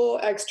school,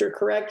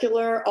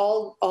 extracurricular,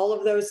 all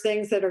of those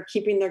things that are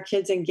keeping their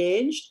kids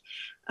engaged.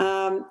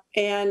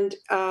 And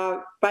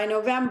by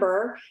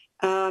November,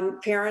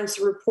 parents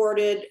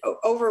reported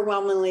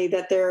overwhelmingly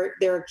that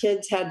their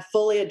kids had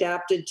fully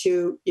adapted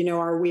to,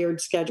 our weird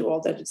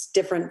schedule, that it's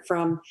different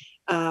from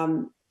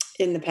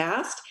in the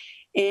past.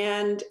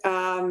 And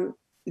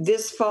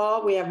this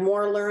fall, we have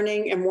more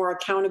learning and more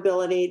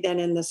accountability than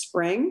in the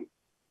spring.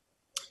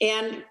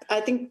 And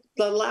I think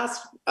the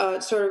last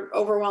sort of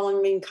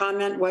overwhelming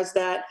comment was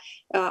that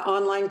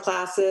online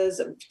classes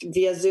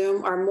via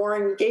Zoom are more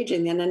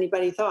engaging than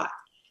anybody thought.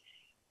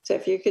 So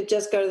if you could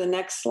just go to the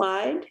next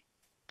slide.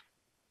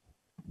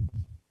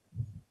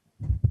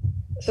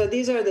 So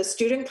these are the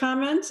student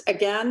comments.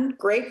 Again,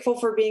 grateful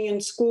for being in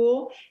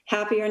school,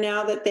 happier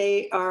now that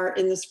they are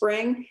in the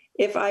spring.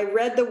 If I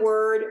read the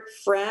word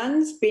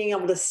friends, being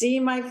able to see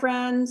my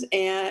friends,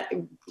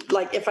 and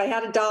like if I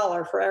had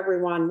 $1 for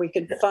everyone, we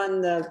could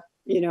fund the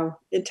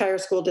entire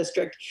school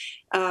district.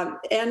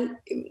 And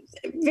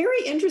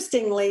very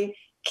interestingly,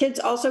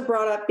 kids also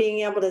brought up being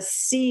able to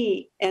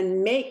see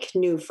and make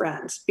new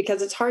friends,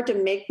 because it's hard to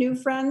make new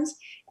friends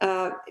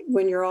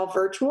when you're all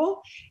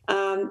virtual.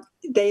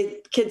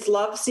 Kids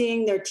love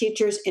seeing their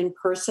teachers in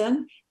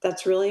person.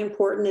 That's really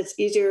important. It's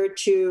easier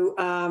to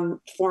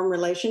form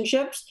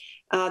relationships.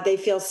 They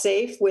feel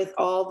safe with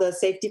all the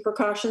safety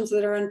precautions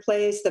that are in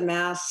place, the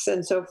masks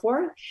and so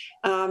forth.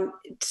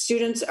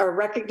 Students are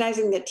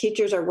recognizing that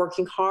teachers are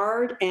working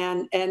hard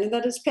and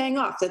that it's paying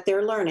off, that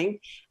they're learning.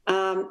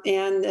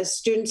 And the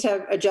students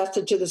have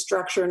adjusted to the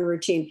structure and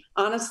routine.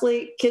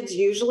 Honestly, kids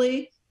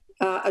usually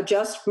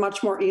adjust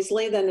much more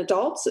easily than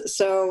adults.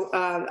 So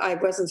I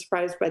wasn't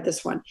surprised by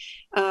this one.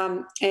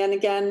 And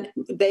again,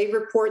 they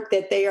report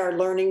that they are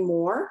learning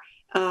more.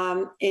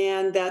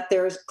 And that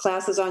their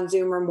classes on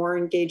Zoom are more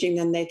engaging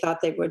than they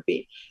thought they would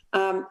be.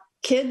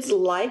 Kids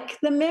like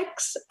the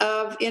mix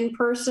of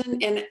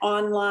in-person and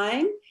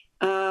online.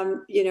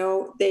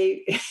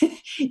 They,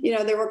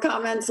 there were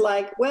comments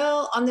like,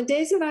 well, on the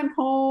days that I'm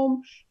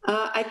home,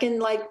 I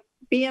can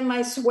be in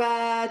my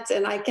sweats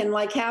and I can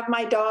have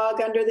my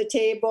dog under the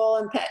table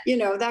and pet,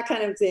 that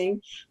kind of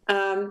thing.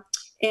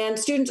 And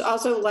students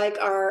also like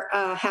our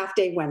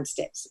half-day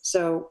Wednesdays.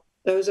 So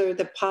those are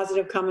the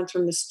positive comments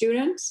from the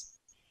students.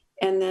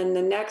 And then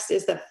the next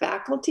is the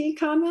faculty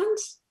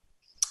comments.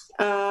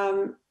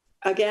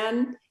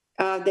 Again,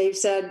 they've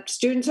said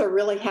students are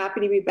really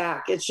happy to be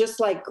back. It's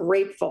just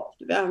grateful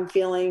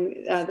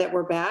feeling that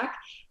we're back.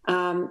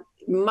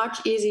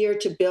 Much easier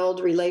to build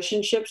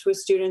relationships with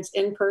students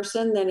in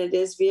person than it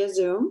is via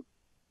Zoom.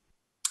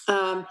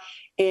 And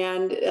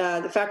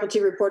the faculty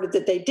reported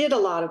that they did a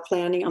lot of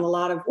planning and a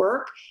lot of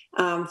work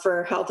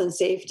for health and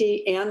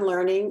safety and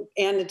learning,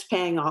 and it's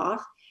paying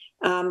off.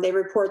 They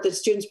report that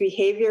students'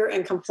 behavior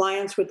and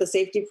compliance with the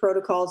safety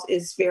protocols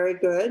is very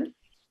good.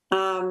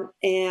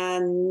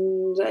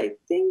 And I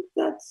think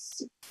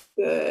that's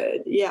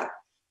good. Yeah.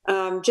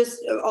 Just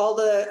all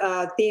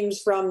the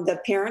themes from the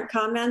parent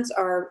comments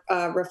are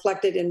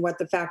reflected in what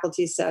the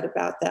faculty said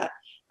about that.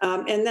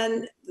 And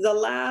then the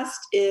last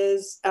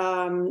is,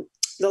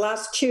 the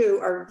last two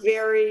are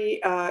very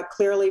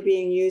clearly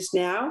being used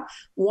now.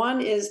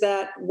 One is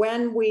that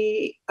when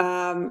we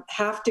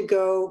have to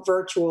go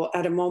virtual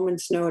at a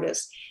moment's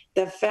notice,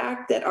 the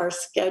fact that our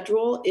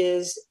schedule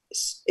is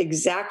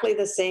exactly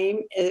the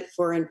same if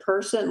we're in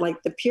person,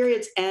 the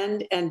periods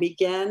end and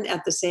begin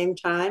at the same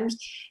times.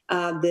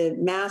 The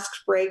mask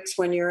breaks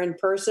when you're in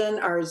person,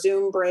 our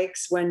Zoom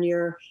breaks when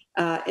you're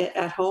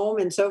at home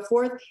and so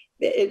forth.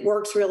 It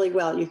works really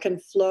well. You can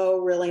flow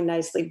really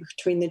nicely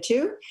between the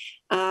two.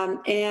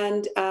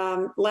 And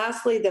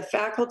lastly, the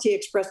faculty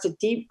expressed a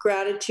deep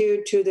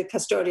gratitude to the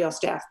custodial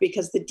staff,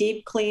 because the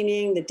deep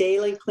cleaning, the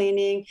daily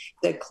cleaning,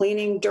 the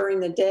cleaning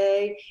during the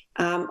day,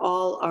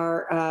 all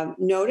are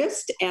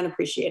noticed and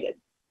appreciated.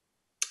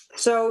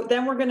 So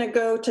then we're going to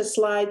go to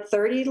slide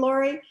 30,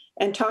 Lori,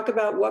 and talk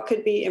about what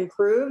could be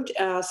improved,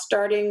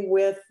 starting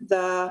with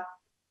the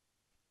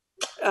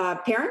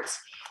parents.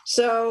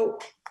 So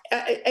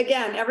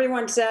again,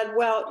 everyone said,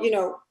 well,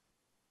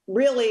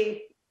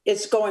 really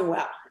it's going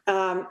well.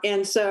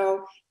 And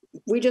so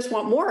we just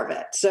want more of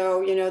it.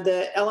 So,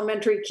 the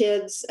elementary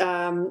kids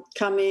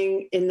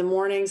coming in the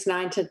mornings,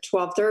 9 to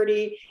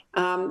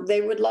 12:30,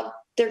 they would love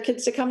their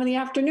kids to come in the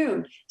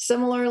afternoon.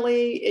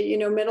 Similarly,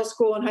 middle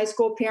school and high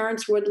school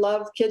parents would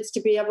love kids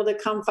to be able to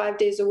come 5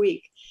 days a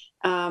week.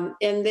 And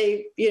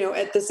they,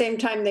 at the same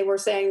time they were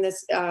saying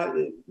this,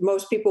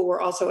 most people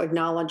were also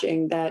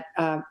acknowledging that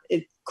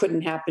it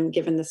couldn't happen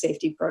given the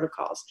safety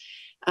protocols.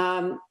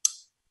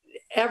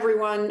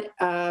 Everyone,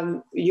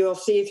 you'll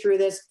see through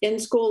this,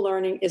 in-school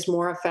learning is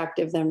more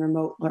effective than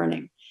remote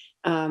learning.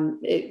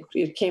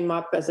 It came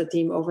up as a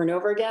theme over and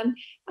over again.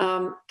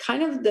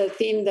 Kind of the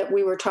theme that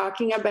we were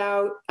talking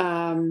about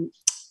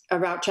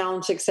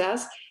challenge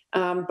success.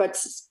 But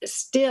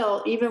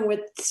still, even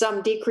with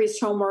some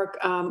decreased homework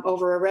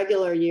over a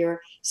regular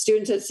year,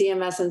 students at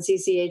CMS and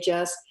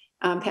CCHS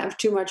have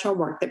too much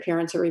homework that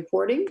parents are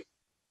reporting.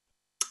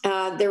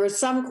 There was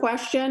some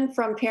question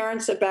from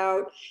parents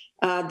about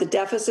the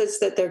deficits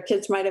that their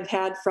kids might have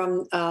had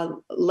from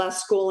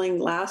less schooling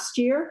last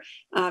year,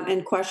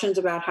 and questions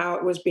about how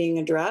it was being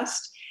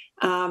addressed.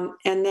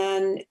 And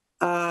then,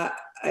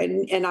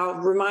 and I'll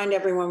remind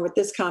everyone with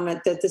this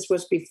comment that this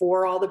was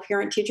before all the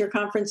parent-teacher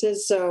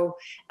conferences. So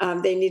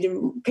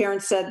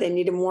parents said they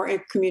needed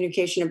more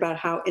communication about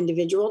how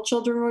individual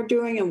children were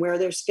doing and where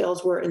their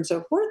skills were and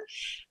so forth.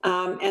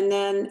 And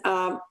then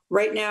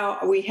right now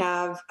we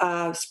have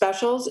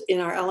specials in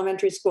our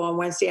elementary school on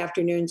Wednesday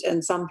afternoons,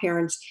 and some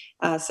parents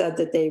said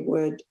that they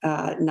would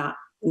not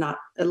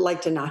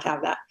like to not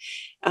have that.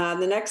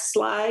 The next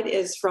slide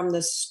is from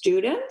the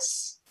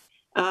students.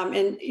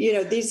 And, you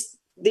know, these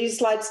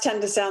slides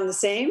tend to sound the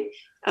same.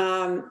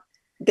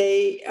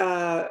 They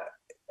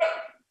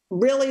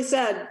really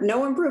said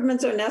no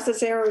improvements are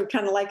necessary. We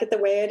kind of like it the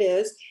way it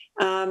is.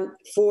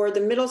 For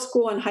the middle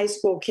school and high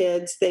school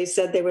kids, they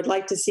said they would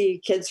like to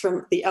see kids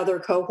from the other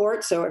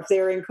cohort. So if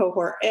they're in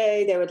cohort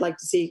A, they would like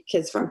to see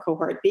kids from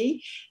cohort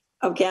B.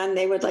 Again,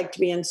 they would like to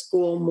be in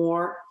school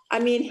more. I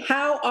mean,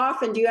 how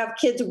often do you have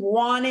kids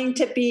wanting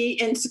to be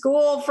in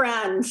school,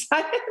 friends?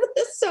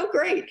 This is so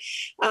great.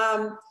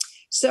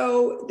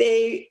 So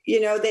they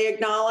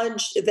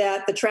acknowledged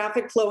that the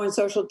traffic flow and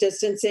social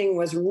distancing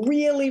was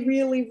really,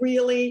 really,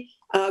 really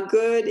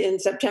good in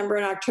September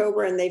and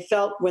October. And they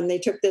felt when they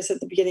took this at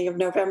the beginning of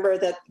November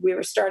that we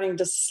were starting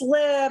to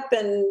slip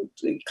and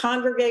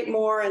congregate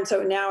more. And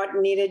so now it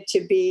needed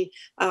to be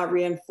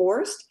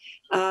reinforced.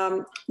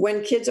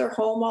 When kids are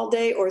home all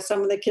day, or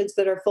some of the kids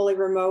that are fully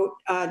remote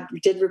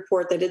did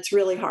report that it's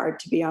really hard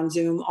to be on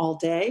Zoom all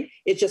day.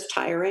 It's just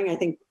tiring. I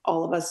think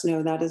all of us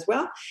know that as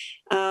well.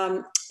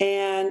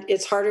 And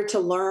it's harder to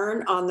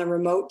learn on the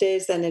remote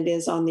days than it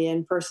is on the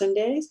in-person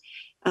days.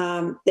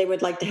 They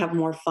would like to have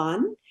more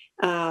fun,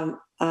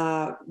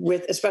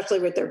 especially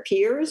with their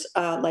peers,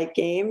 like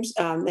games.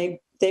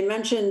 They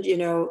mentioned,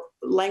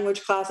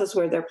 language classes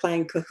where they're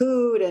playing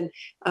Kahoot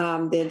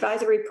and the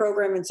advisory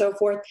program and so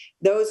forth.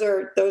 Those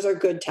are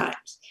good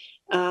times.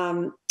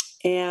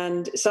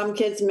 And some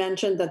kids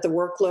mentioned that the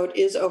workload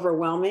is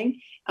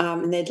overwhelming,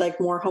 and they'd like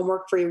more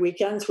homework-free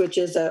weekends, which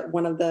is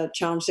one of the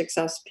Challenge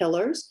Success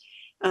pillars.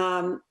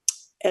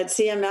 At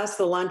CMS,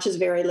 the lunch is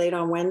very late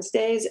on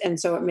Wednesdays, and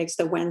so it makes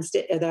the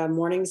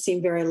mornings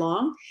seem very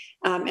long.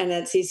 And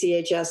at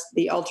CCHS,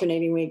 the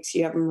alternating weeks,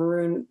 you have a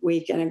maroon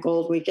week and a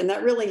gold week, and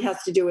that really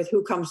has to do with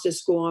who comes to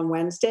school on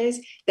Wednesdays.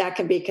 That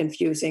can be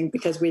confusing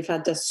because we've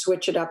had to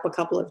switch it up a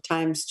couple of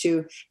times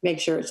to make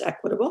sure it's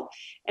equitable.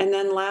 And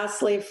then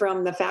lastly,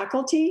 from the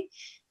faculty,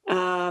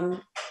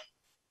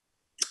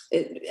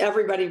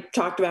 everybody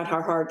talked about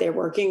how hard they're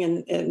working,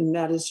 and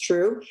that is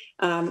true.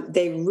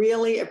 They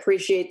really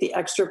appreciate the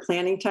extra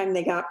planning time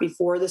they got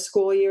before the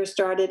school year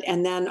started,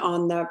 and then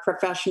on the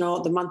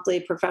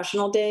monthly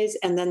professional days,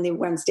 and then the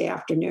Wednesday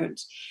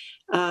afternoons.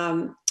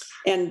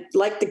 And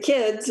like the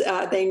kids,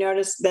 they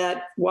noticed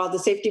that while the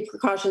safety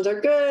precautions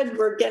are good,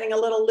 we're getting a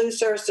little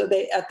looser. So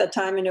at the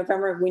time in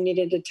November, we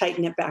needed to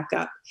tighten it back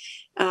up.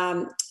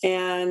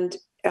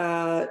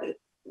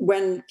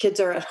 When kids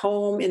are at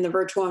home in the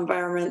virtual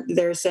environment,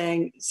 they're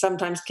saying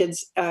sometimes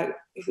kids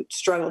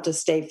struggle to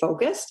stay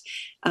focused,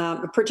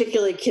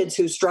 particularly kids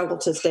who struggle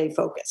to stay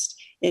focused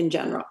in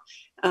general.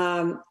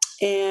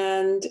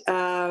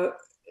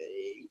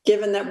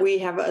 Given that we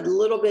have a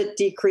little bit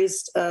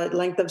decreased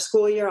length of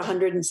school year,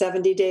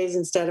 170 days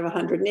instead of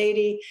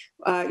 180,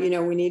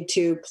 we need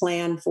to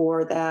plan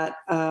for that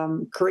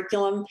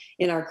curriculum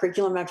in our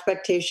curriculum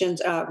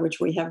expectations, which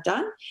we have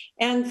done.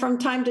 And from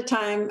time to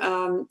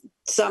time,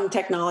 some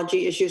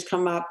technology issues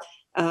come up.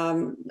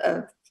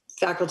 A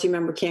faculty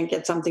member can't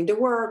get something to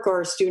work,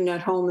 or a student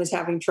at home is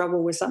having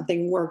trouble with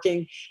something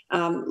working,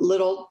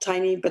 little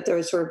tiny, but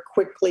they're sort of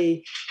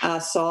quickly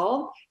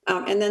solved.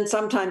 And then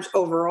sometimes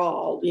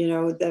overall,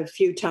 the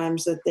few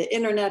times that the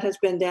internet has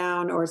been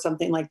down or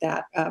something like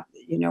that,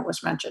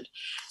 was mentioned.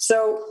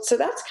 So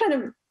that's kind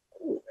of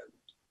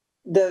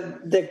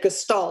the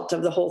gestalt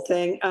of the whole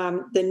thing.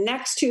 The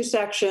next two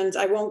sections,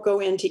 I won't go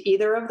into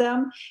either of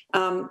them,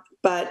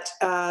 but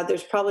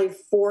there's probably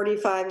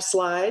 45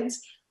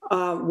 slides.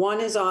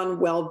 One is on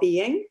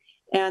well-being,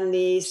 and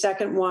the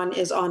second one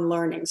is on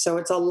learning. So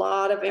it's a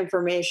lot of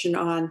information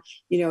on,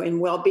 in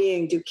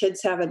well-being, do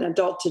kids have an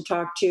adult to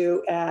talk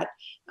to at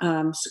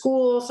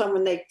school,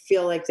 someone they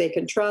feel like they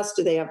can trust?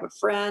 Do they have a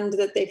friend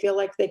that they feel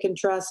like they can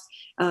trust?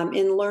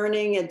 In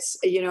learning, it's,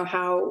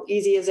 how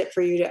easy is it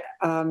for you to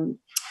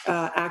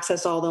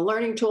access all the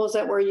learning tools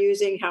that we're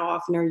using? How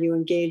often are you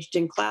engaged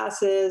in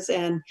classes?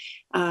 And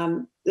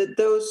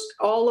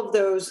all of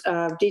those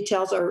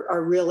details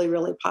are really,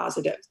 really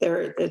positive.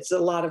 It's a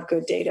lot of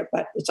good data,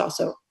 but it's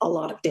also a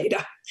lot of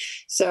data.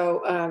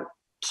 So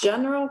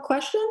general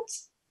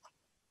questions?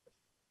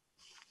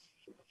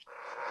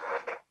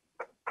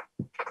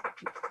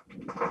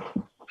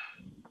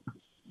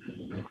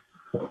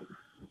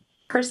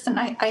 Kristen,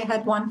 I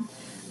had one.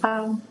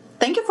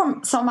 Thank you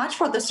so much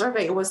for the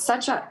survey. It was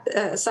such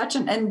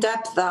an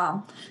in-depth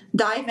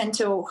dive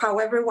into how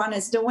everyone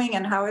is doing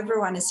and how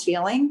everyone is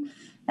feeling.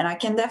 And I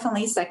can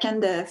definitely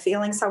second the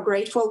feelings, how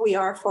grateful we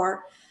are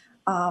for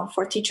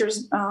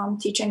teachers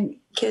teaching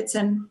kids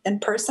in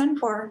person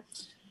for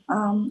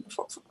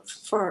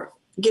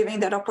giving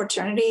that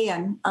opportunity,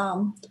 and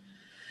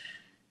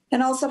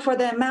also for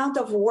the amount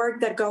of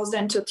work that goes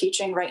into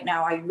teaching right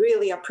now. I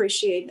really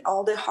appreciate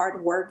all the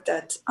hard work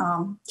that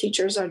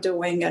teachers are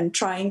doing and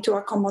trying to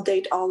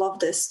accommodate all of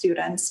the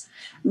students.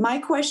 My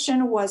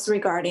question was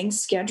regarding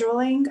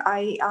scheduling.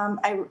 I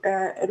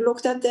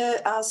looked at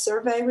the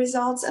survey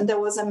results, and there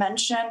was a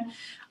mention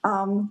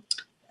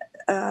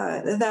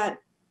that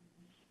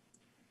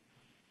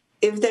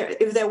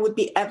if there would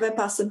be ever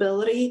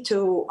possibility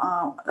to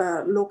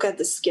look at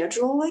the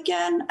schedule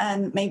again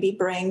and maybe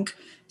bring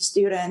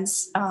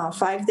students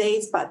 5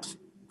 days, but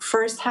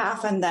first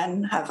half, and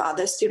then have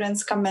other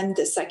students come in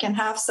the second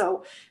half.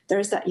 So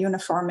there's that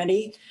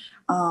uniformity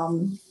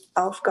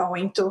of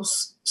going to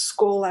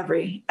school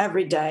every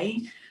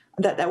day.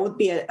 That would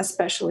be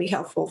especially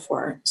helpful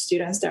for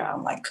students that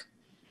are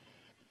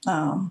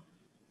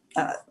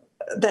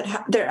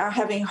that are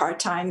having a hard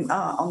time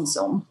on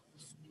Zoom.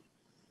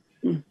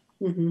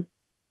 Mm-hmm.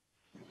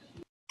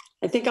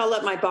 I think I'll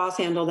let my boss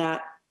handle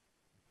that.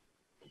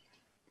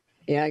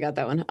 Yeah, I got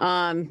that one.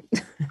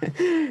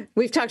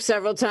 We've talked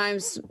several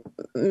times,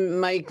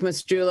 Mike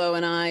Mastrullo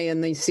and I,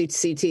 and the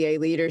CTA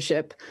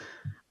leadership.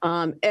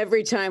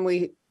 Every time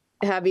we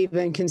have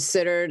even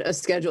considered a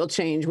schedule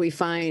change, we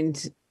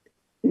find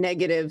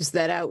negatives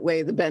that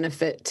outweigh the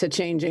benefit to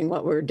changing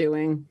what we're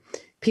doing.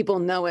 People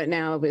know it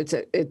now.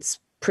 It's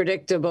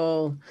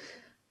predictable.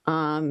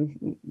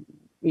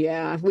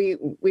 Yeah,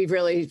 we've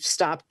really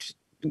stopped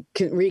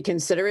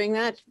reconsidering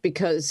that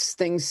because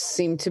things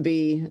seem to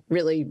be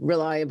really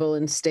reliable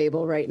and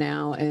stable right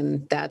now.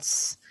 And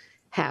that's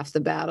half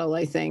the battle,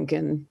 I think.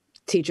 And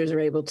teachers are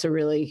able to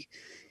really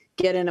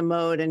get in a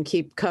mode and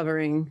keep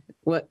covering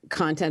what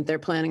content they're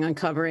planning on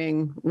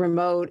covering,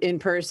 remote,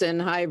 in-person,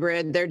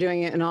 hybrid. They're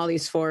doing it in all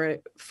these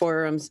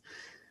forums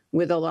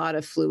with a lot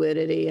of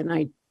fluidity. And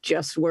I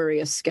just worry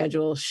a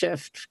schedule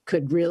shift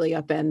could really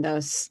upend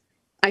us.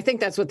 I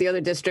think that's what the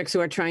other districts who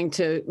are trying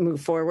to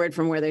move forward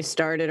from where they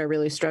started are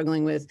really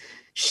struggling with.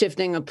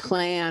 Shifting a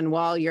plan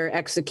while you're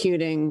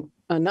executing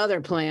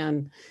another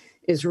plan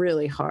is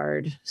really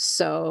hard.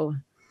 So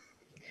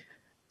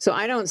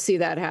I don't see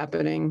that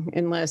happening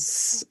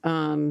unless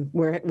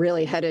we're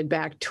really headed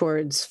back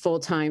towards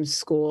full-time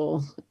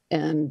school,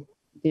 and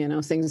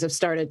things have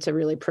started to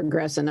really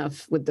progress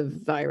enough with the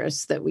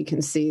virus that we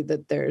can see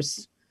that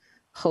there's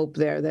hope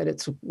there that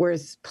it's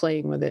worth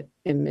playing with it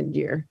in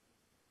mid-year.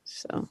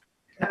 So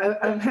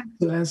I've had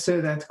to answer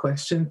that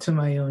question to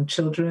my own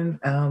children,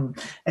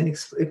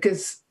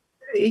 because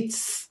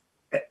it's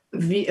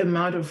the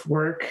amount of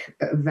work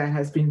that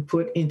has been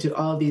put into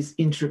all these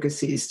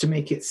intricacies to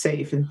make it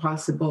safe and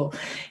possible.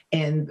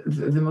 And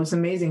the most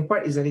amazing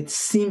part is that it's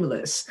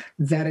seamless,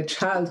 that a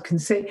child can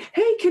say,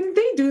 hey, can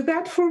they do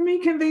that for me?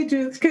 Can they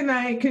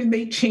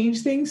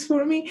change things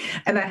for me?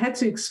 And I had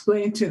to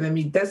explain to them,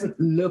 it doesn't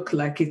look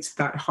like it's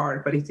that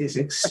hard, but it is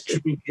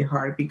extremely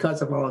hard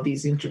because of all of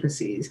these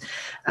intricacies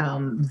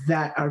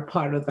that are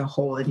part of the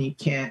whole, and you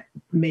can't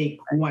make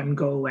one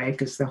go away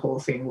because the whole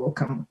thing will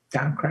come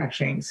down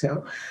crashing.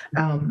 So,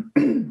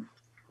 and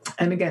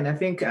again, I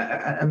think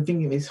I'm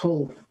thinking this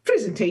whole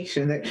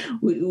presentation that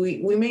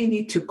we may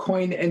need to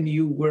coin a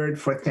new word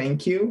for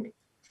thank you.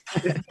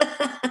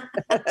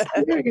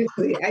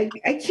 Seriously, I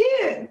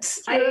can't.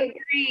 I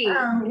agree.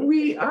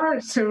 We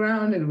are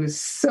surrounded with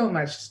so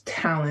much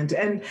talent,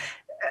 and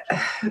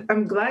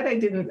I'm glad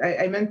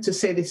I meant to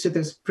say this to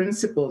those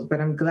principals, but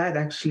I'm glad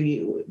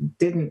actually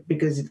didn't,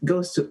 because it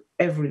goes to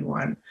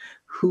everyone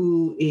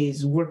who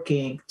is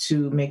working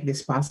to make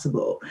this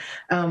possible.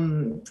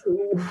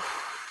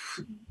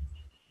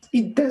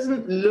 It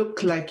doesn't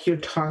look like you're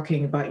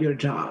talking about your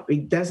job.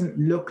 It doesn't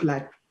look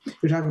like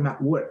you're talking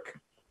about work.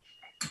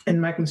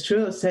 And Mike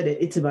Mastrullo said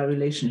it's about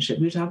relationship.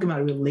 You're talking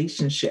about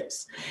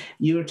relationships.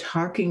 You're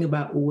talking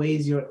about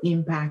ways you're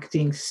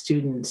impacting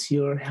students.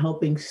 You're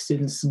helping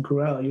students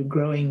grow. You're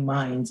growing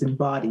minds and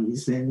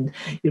bodies, and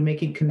you're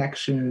making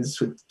connections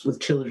with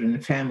children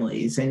and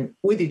families and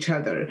with each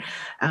other.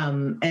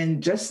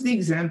 And just the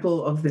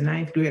example of the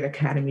 9th grade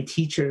academy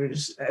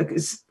teachers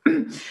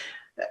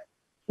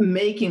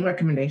making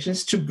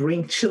recommendations to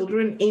bring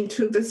children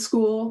into the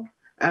school,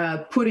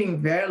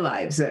 putting their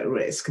lives at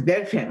risk,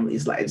 their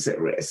families' lives at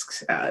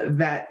risk.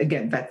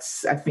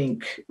 That's, I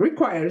think,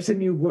 requires a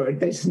new word.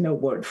 There's no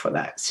word for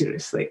that,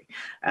 seriously.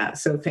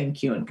 So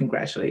thank you and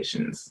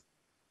congratulations.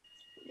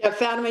 Yeah,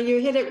 Fatima, you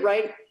hit it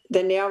right,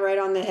 the nail right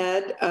on the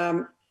head.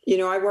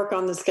 I work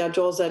on the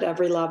schedules at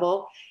every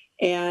level,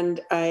 and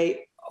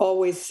I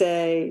always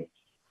say,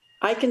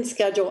 I can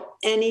schedule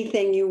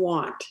anything you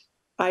want.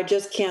 I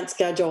just can't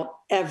schedule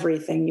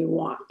everything you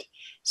want.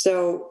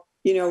 So,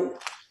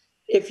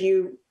 if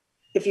you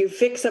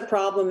fix a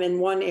problem in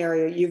one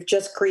area, you've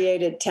just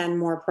created 10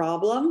 more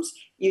problems.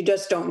 You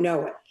just don't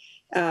know it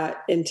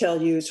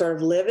until you sort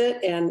of live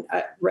it. And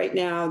right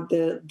now,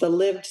 the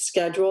lived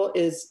schedule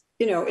is,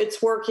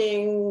 it's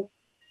working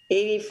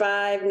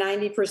 85,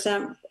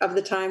 90% of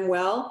the time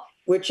well,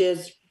 which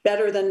is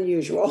better than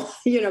usual,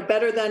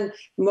 better than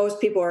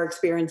most people are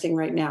experiencing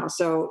right now.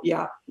 So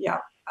yeah,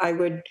 I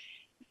would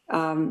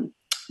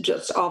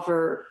just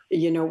offer,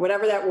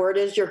 whatever that word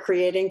is you're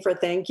creating for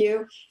thank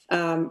you.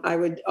 I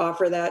would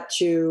offer that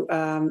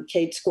to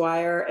Kate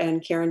Squire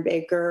and Karen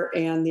Baker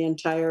and the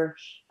entire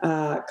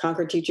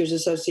Concord Teachers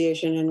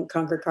Association and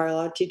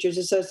Concord-Carlisle Teachers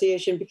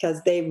Association,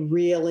 because they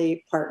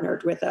really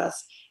partnered with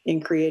us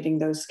in creating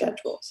those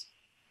schedules.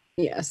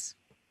 Yes,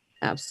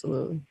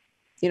 absolutely.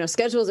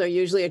 Schedules are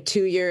usually a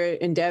 2-year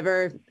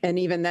endeavor, and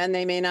even then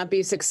they may not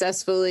be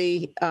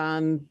successfully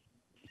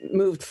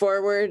moved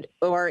forward,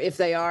 or if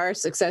they are,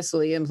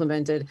 successfully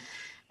implemented.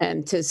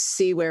 And to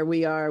see where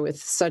we are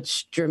with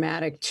such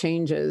dramatic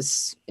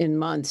changes in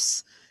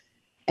months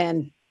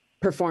and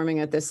performing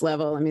at this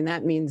level,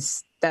 that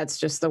means that's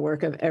just the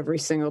work of every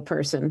single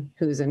person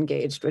who's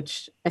engaged,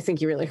 which I think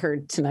you really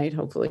heard tonight,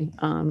 hopefully.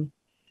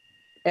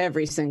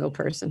 Every single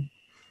person.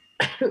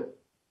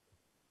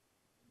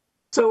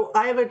 So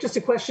I have just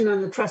a question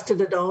on the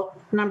trusted adult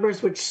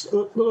numbers, which is a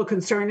little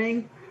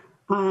concerning.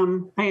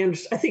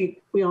 I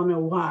think we all know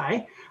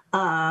why,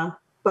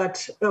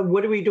 but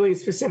what are we doing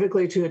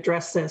specifically to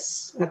address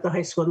this at the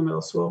high school and the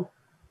middle school?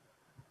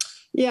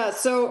 Yeah,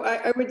 so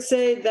I would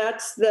say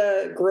that's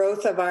the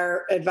growth of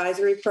our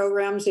advisory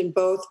programs in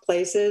both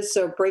places.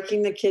 So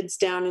breaking the kids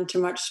down into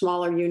much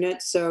smaller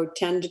units, so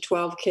 10 to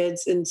 12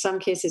 kids, in some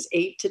cases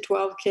 8 to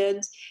 12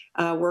 kids,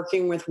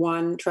 working with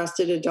one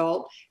trusted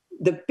adult.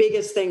 The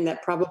biggest thing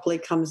that probably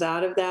comes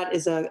out of that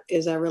is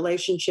a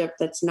relationship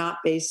that's not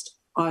based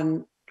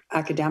on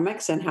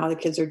academics and how the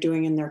kids are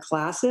doing in their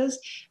classes,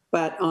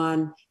 but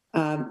on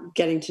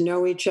getting to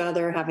know each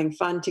other, having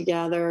fun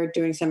together,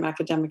 doing some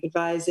academic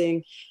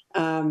advising.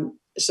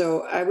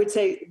 So I would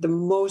say the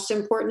most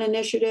important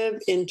initiative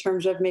in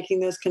terms of making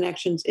those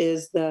connections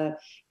is the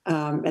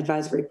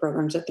advisory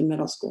programs at the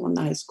middle school and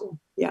the high school.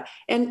 Yeah.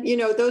 And,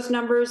 those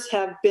numbers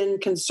have been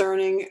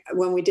concerning.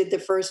 When we did the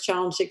first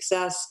Challenge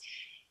Success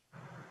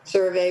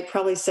survey,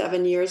 probably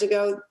 7 years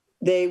ago,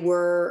 they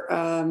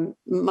were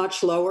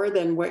much lower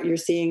than what you're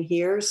seeing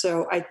here.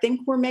 So I think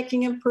we're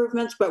making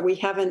improvements, but we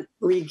haven't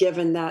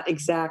re-given that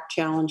exact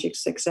Challenge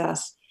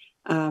Success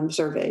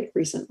survey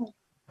recently.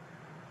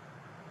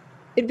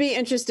 It'd be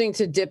interesting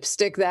to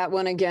dipstick that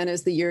one again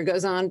as the year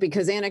goes on,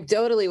 because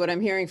anecdotally, what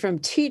I'm hearing from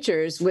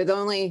teachers, with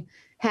only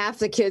half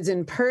the kids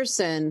in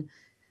person,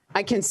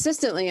 I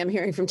consistently am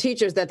hearing from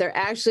teachers that they're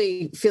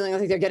actually feeling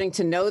like they're getting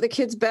to know the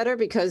kids better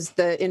because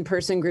the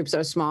in-person groups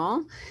are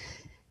small.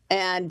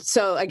 And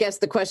so I guess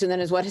the question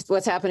then is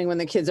what's happening when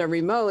the kids are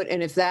remote,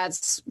 and if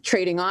that's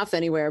trading off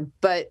anywhere.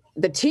 But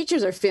the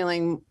teachers are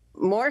feeling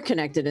more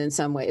connected in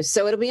some ways.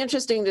 So it'll be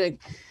interesting to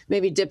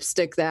maybe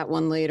dipstick that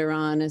one later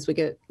on as we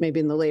get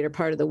maybe in the later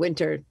part of the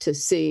winter to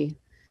see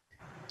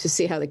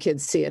how the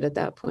kids see it at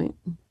that point.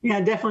 Yeah,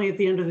 definitely at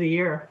the end of the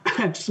year,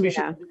 just to make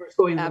sure we're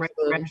going in the right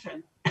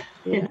direction.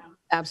 Yeah,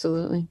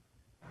 absolutely.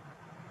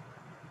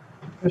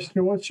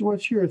 Kristen,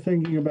 what's your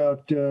thinking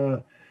about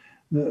the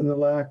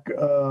lack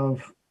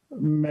of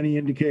many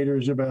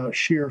indicators about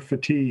sheer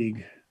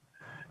fatigue?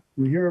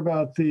 We hear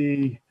about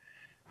the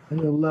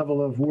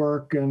level of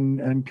work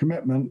and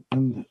commitment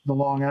and the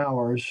long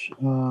hours,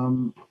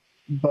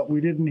 but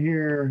we didn't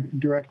hear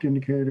direct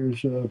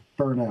indicators of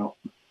burnout.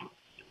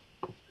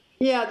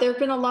 Yeah, there have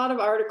been a lot of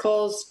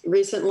articles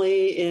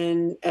recently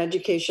in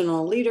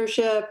Educational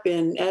Leadership,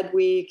 in Ed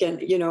Week,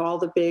 and all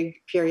the big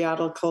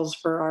periodicals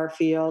for our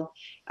field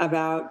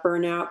about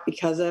burnout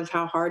because of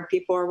how hard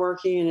people are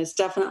working. And it's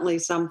definitely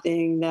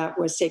something that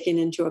was taken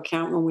into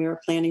account when we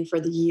were planning for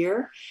the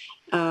year.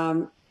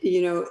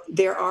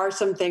 There are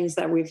some things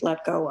that we've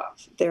let go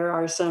of. There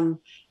are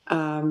some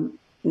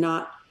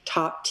not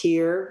top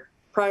tier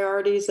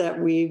priorities that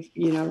we've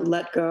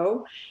let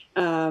go.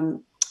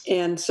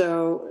 And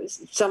so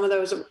some of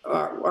those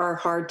are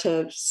hard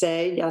to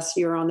say, yes,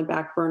 you're on the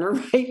back burner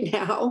right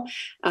now.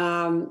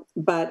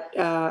 But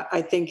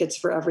I think it's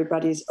for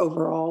everybody's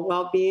overall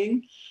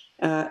well-being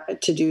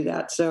to do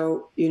that.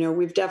 So,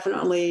 we've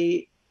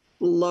definitely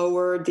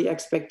lowered the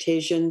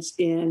expectations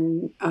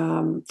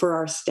for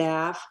our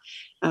staff.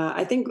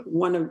 I think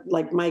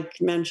like Mike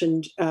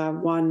mentioned,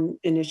 one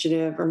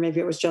initiative, or maybe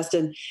it was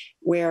Justin,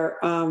 where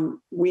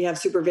we have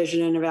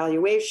supervision and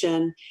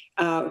evaluation.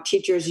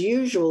 Teachers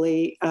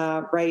usually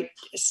write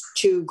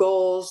 2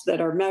 goals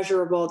that are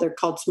measurable. They're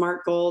called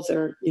SMART goals.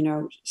 They're,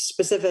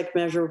 specific,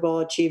 measurable,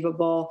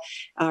 achievable,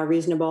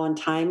 reasonable, and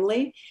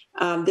timely.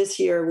 This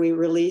year we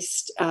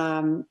released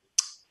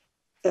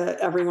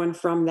everyone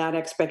from that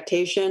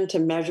expectation to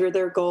measure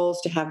their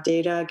goals, to have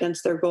data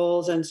against their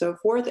goals, and so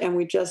forth. And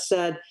we just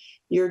said,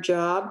 your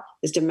job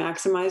is to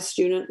maximize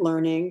student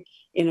learning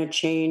in a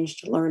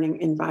changed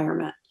learning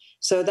environment.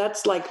 So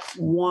that's like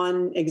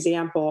one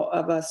example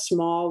of a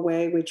small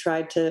way we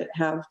tried to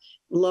have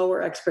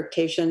lower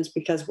expectations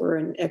because we're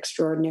in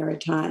extraordinary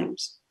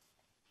times.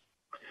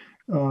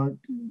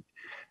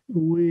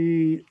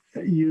 We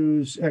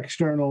use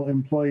external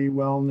employee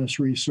wellness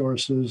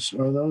resources.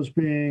 Are those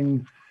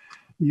being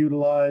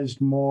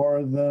utilized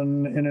more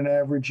than in an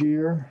average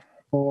year?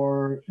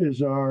 or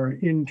is our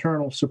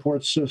internal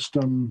support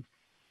system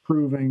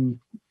proving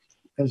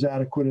as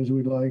adequate as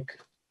we'd like?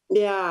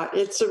 Yeah,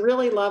 it's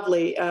really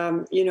lovely. I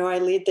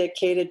lead the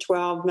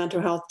K-12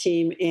 mental health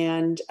team,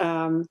 and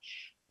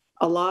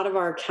a lot of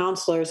our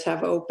counselors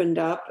have opened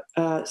up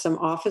some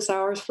office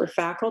hours for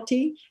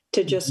faculty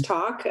to just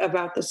talk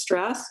about the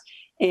stress.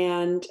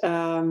 And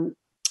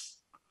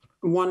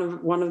one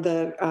of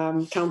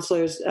the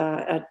counselors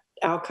at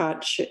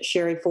Alcott,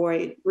 Sherry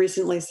Foy,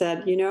 recently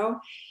said,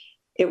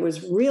 it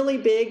was really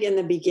big in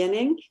the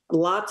beginning.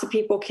 Lots of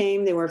people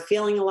came. They were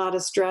feeling a lot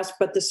of stress,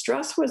 but the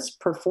stress was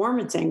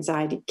performance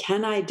anxiety.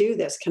 Can I do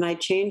this? Can I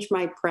change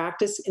my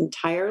practice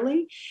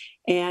entirely?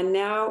 And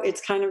now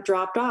it's kind of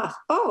dropped off.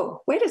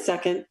 Oh, wait a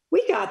second.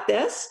 We got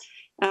this.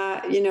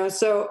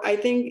 So I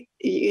think,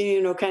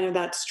 kind of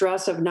that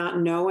stress of not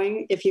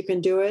knowing if you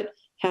can do it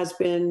has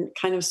been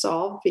kind of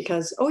solved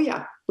because, oh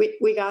yeah,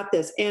 we got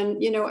this. And,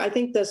 I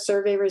think the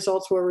survey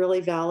results were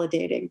really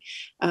validating.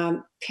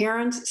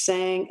 Parents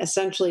saying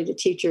essentially to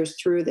teachers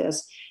through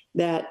this,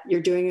 that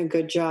you're doing a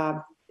good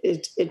job.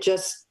 It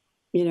just,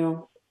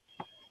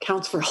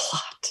 counts for a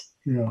lot.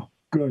 Yeah,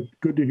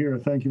 good to hear.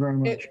 Thank you very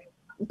much.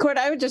 Court,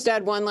 I would just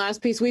add one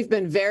last piece. We've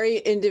been very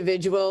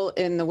individual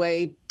in the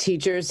way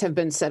teachers have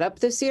been set up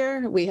this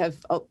year. We have,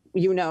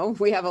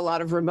 we have a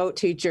lot of remote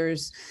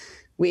teachers.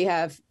 We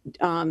have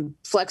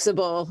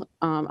flexible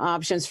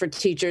options for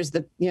teachers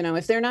that,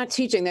 if they're not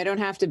teaching, they don't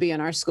have to be in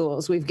our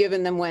schools. We've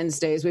given them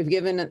Wednesdays.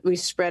 We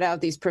spread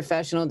out these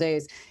professional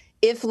days.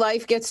 If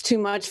life gets too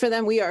much for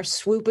them, we are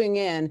swooping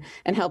in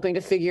and helping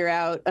to figure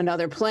out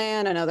another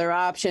plan, another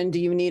option.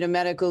 Do you need a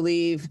medical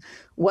leave?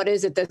 What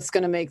is it that's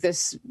going to make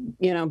this,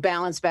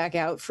 balance back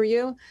out for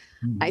you?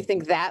 I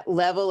think that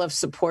level of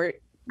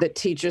support that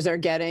teachers are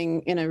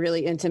getting in a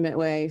really intimate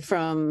way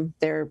from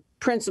their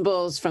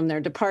principals, from their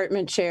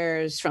department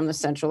chairs, from the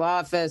central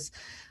office.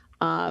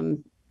 I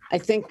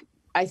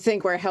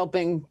think we're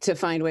helping to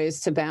find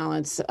ways to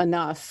balance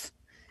enough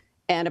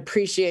and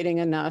appreciating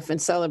enough and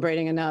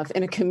celebrating enough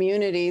in a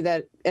community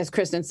that, as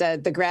Kristen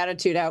said, the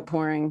gratitude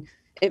outpouring,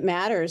 it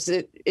matters.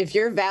 If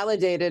you're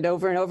validated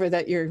over and over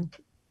that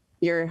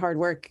your hard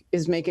work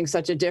is making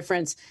such a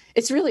difference,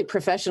 it's really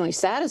professionally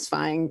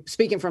satisfying.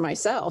 Speaking for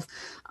myself,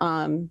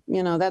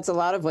 that's a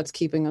lot of what's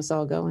keeping us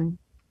all going.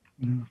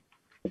 Yeah.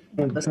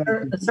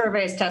 The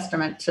survey is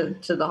testament to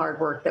the hard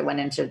work that went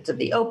into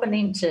the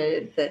opening,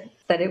 to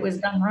that it was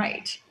done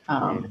right.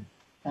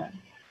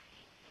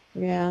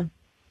 Yeah.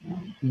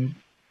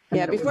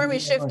 Yeah. Before we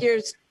shift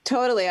gears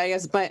totally, I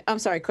guess, I'm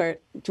sorry, Court.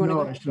 Do you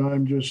want to go?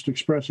 I'm just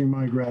expressing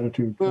my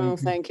gratitude.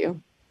 Thank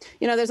you.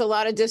 There's a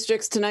lot of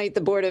districts tonight. The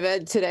Board of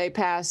Ed today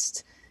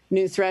passed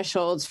new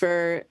thresholds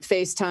for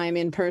FaceTime,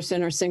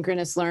 in-person, or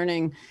synchronous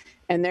learning.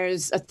 And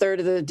there's a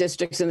third of the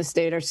districts in the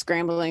state are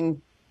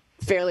scrambling,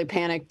 fairly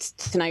panicked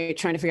tonight,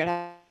 trying to figure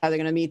out how they're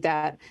going to meet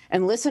that.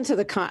 And listen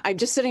to I'm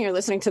just sitting here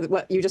listening to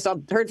what you just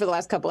all heard for the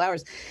last couple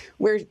hours.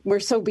 We're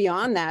so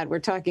beyond that. We're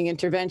talking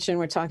intervention,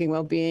 we're talking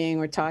well-being,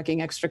 we're talking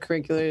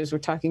extracurriculars, we're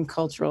talking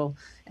cultural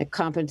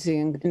competency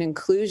and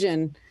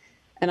inclusion.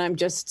 And I'm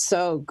just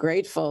so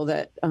grateful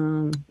that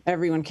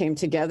everyone came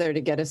together to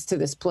get us to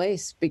this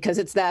place, because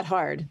it's that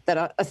hard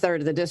that a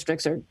third of the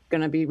districts are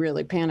going to be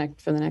really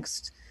panicked for the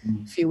next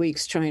few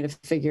weeks trying to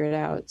figure it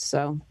out.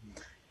 So,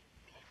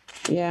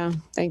 yeah,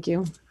 thank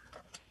you.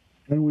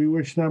 And we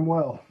wish them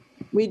well.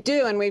 We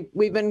do. And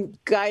we've been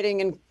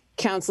guiding and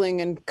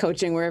counseling and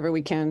coaching wherever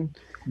we can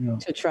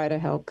to try to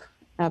help.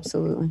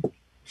 Absolutely.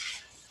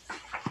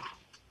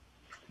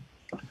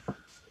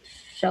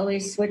 Shall we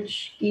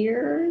switch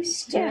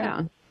gears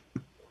to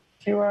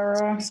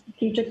our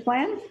strategic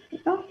plan?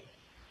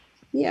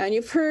 Yeah, and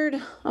you've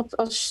heard,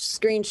 I'll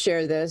screen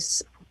share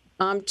this.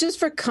 Just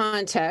for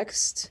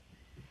context,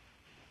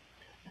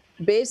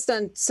 based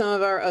on some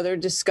of our other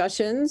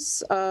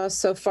discussions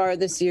so far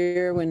this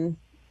year, when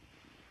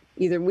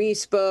either we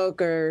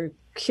spoke or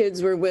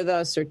kids were with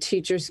us or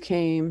teachers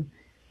came,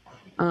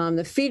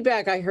 the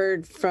feedback I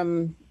heard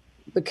from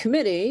the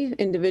committee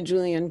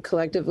individually and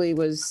collectively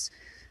was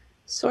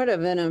sort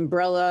of an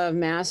umbrella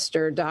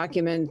master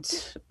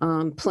document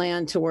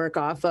plan to work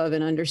off of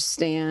and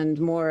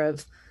understand more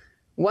of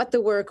what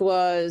the work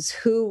was,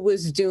 who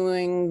was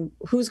doing,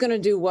 who's going to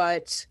do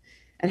what,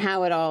 and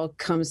how it all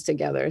comes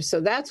together.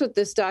 So that's what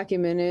this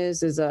document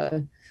is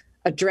a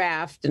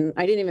draft. And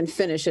I didn't even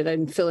finish it. I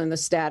didn't fill in the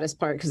status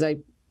part because I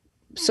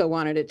so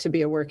wanted it to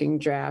be a working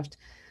draft.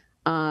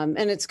 And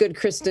it's good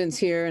Kristen's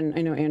here, and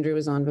I know Andrew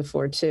was on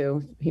before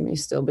too. He may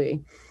still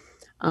be.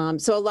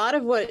 So a lot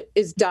of what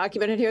is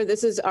documented here,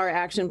 this is our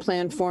action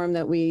plan form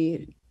that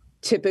we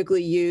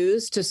typically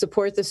use to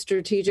support the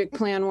strategic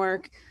plan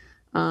work.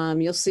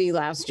 You'll see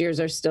last year's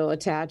are still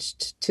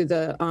attached to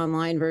the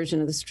online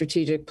version of the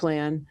strategic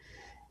plan.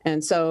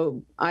 And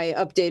so I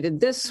updated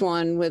this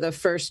one with a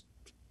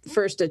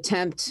first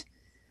attempt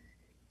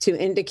to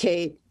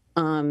indicate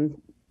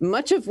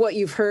much of what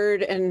you've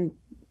heard and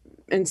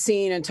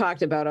seen and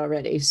talked about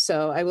already.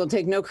 So I will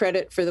take no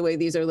credit for the way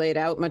these are laid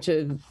out. Much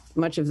of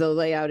the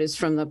layout is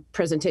from the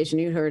presentation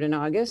you heard in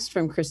August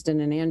from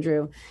Kristen and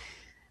Andrew.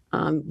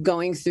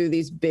 going through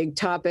these big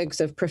topics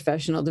of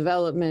professional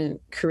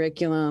development,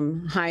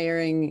 curriculum,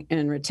 hiring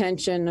and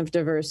retention of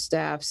diverse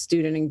staff,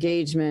 student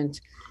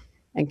engagement,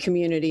 and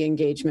community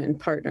engagement and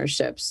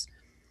partnerships.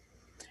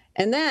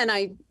 And then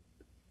I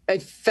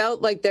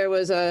felt like there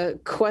was a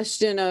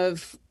question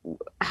of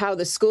how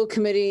the school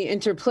committee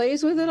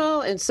interplays with it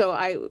all. And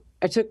so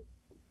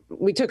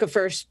we took a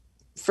first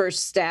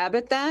stab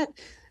at that.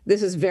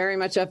 This is very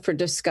much up for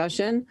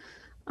discussion,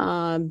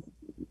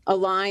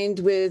 aligned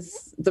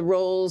with the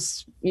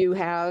roles you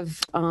have,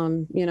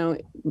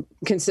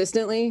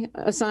 consistently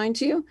assigned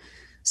to you.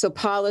 So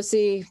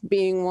policy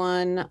being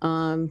one.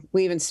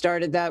 We even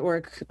started that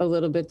work a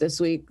little bit this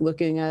week,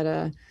 looking at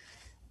a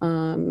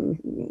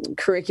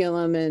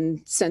curriculum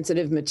and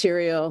sensitive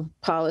material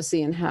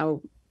policy and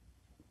how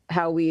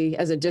we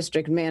as a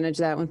district manage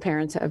that when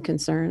parents have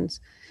concerns.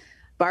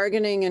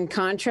 Bargaining and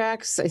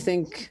contracts, I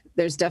think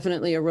there's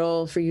definitely a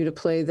role for you to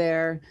play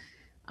there.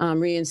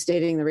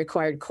 Reinstating the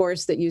required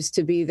course that used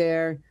to be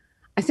there.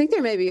 I think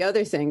there may be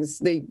other things.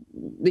 The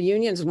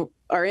unions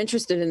are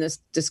interested in this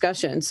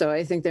discussion, so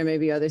I think there may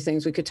be other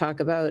things we could talk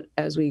about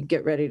as we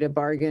get ready to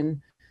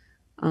bargain,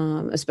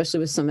 especially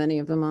with so many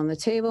of them on the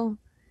table.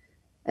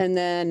 And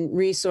then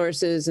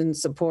resources and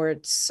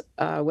supports,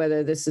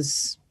 whether this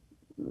is,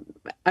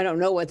 I don't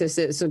know what this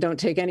is, so don't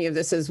take any of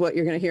this as what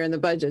you're going to hear in the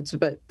budgets,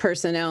 but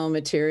personnel,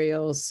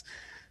 materials,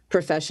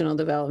 professional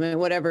development,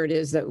 whatever it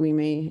is that we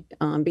may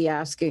be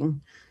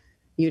asking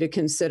you to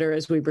consider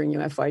as we bring you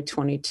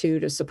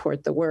FY22 to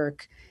support the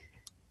work,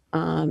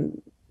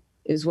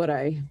 is what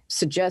I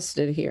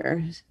suggested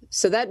here.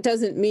 So that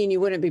doesn't mean you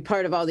wouldn't be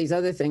part of all these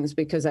other things,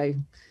 because I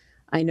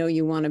know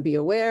you want to be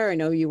aware. I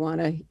know you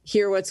want to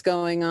hear what's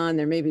going on.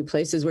 There may be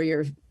places where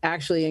you're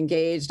actually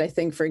engaged. I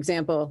think, for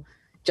example,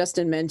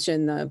 Justin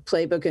mentioned the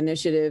Playbook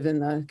Initiative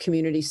and the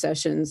community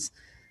sessions.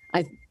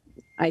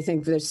 I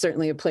think there's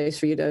certainly a place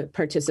for you to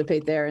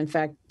participate there. In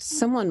fact,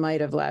 someone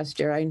might have last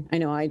year. I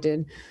know I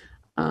did.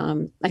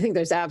 I think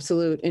there's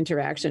absolute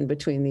interaction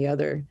between the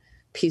other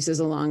pieces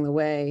along the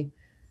way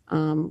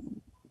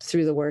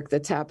through the work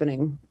that's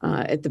happening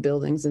at the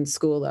buildings and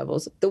school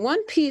levels. The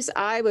one piece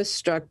I was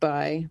struck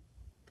by,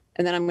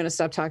 and then I'm going to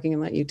stop talking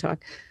and let you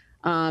talk.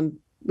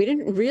 We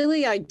didn't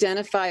really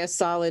identify a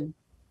solid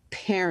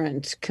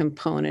parent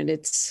component.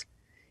 It's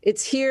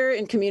here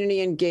in community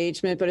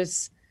engagement, but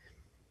it's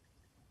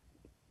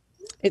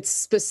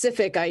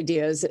specific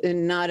ideas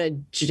and not a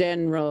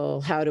general,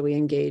 how do we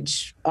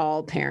engage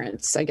all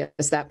parents? I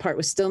guess that part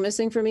was still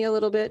missing for me a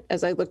little bit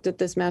as I looked at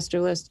this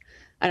master list.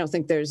 I don't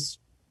think there's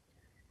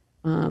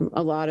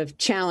a lot of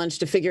challenge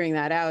to figuring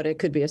that out. It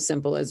could be as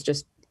simple as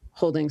just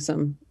holding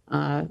some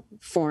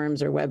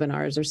forums or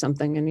webinars or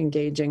something and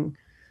engaging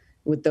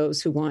with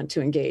those who want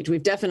to engage.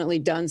 We've definitely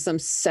done some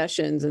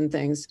sessions and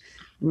things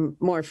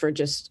more for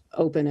just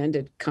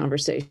open-ended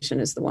conversation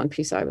is the one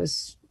piece I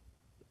was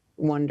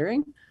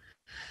wondering.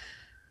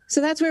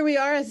 So that's where we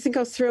are. I think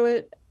I'll throw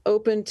it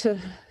open to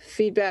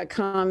feedback,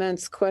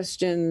 comments,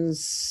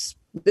 questions.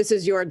 This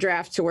is your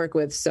draft to work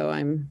with, so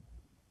I'm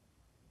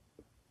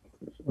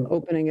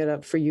opening it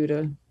up for you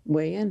to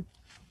weigh in.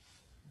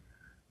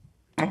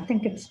 I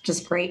think it's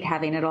just great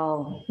having it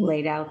all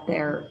laid out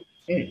there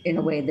in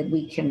a way that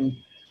we can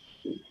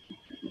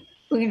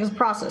just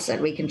process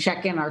it. We can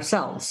check in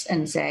ourselves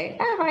and say,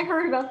 have I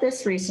heard about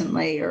this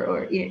recently?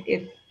 Or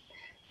if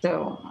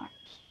so,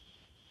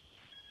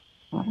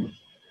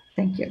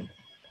 thank you.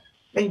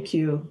 Thank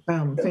you.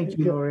 Thank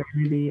you, Laura. I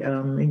really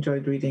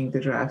enjoyed reading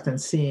the draft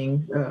and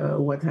seeing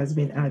what has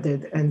been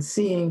added and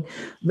seeing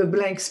the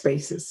blank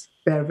spaces.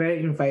 They're very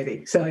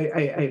inviting. So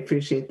I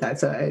appreciate that.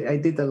 So I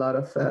did a lot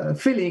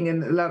of filling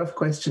and a lot of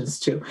questions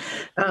too.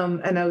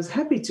 And I was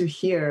happy to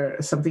hear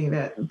something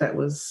that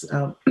was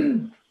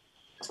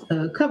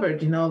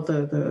covered in all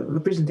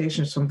the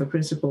presentations from the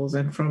principals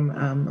and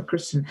from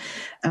Kristen,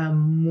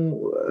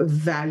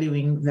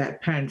 valuing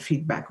that parent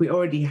feedback. We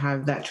already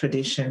have that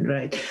tradition,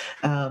 right,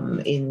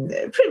 in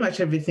pretty much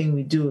everything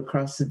we do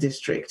across the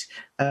district.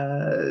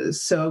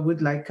 So I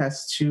would like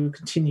us to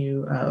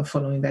continue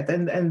following that.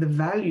 And the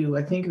value,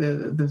 I think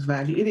the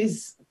value, it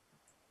is,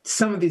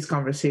 some of these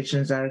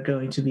conversations are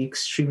going to be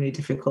extremely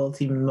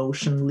difficult,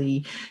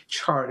 emotionally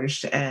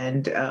charged,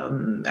 and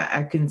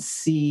I can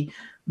see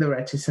the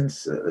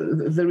reticence,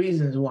 the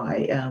reasons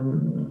why.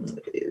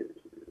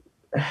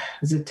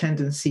 There's a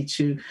tendency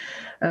to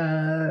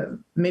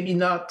maybe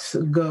not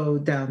go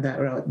down that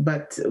route.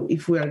 But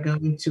if we are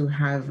going to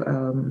have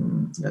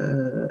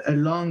a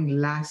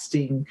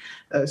long-lasting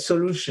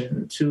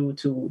solution to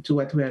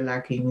what we are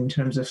lacking in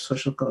terms of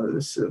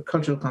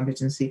cultural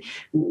competency,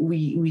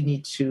 we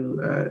need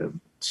to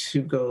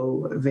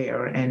go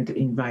there and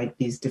invite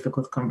these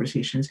difficult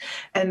conversations.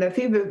 And I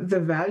think the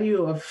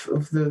value of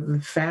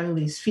the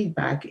family's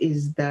feedback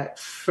is that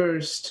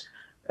first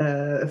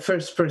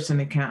person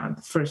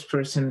account, first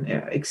person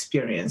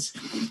experience.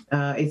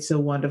 It's a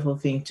wonderful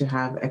thing to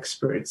have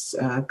experts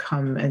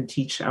come and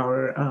teach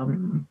our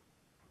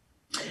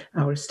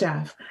our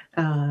staff.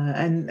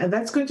 And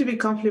that's going to be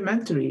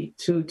complementary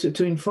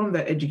to inform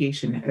that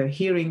education,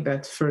 hearing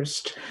that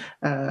first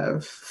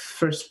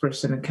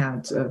person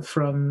account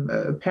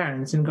from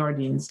parents and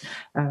guardians,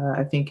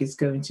 I think is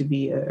going to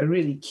be a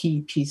really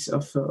key piece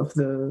of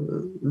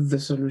the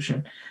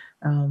solution.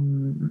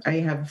 I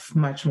have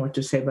much more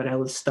to say, but I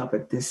will stop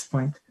at this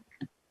point.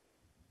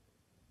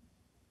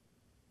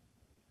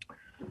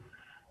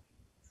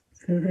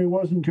 It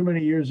wasn't too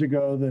many years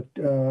ago that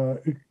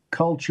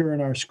culture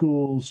in our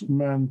schools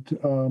meant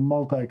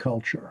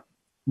multicultural,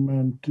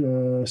 meant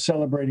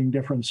celebrating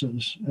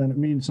differences, and it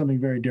means something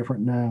very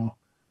different now,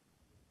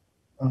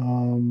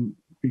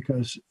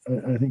 because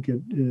I think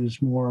it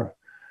is more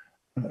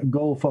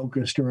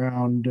goal-focused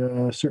around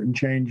certain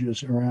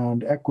changes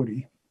around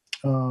equity.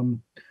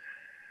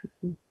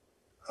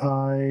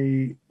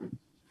 I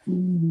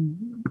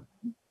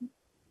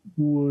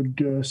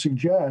would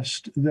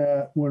suggest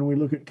that when we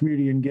look at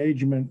community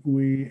engagement,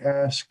 we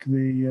ask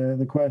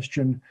the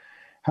question,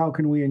 how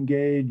can we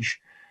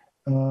engage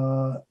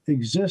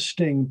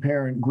existing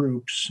parent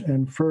groups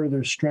and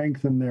further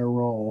strengthen their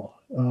role?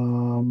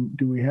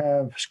 Do we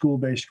have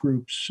school-based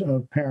groups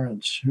of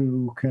parents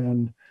who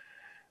can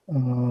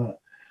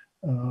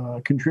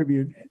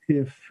contribute,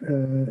 if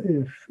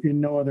in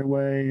no other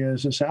way,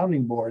 as a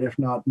sounding board, if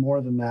not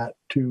more than that,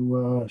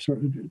 to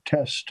sort of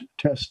test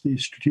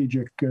these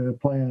strategic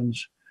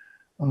plans.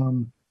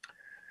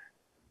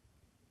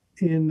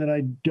 In that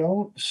I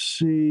don't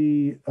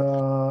see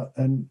a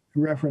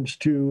reference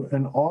to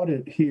an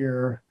audit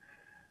here,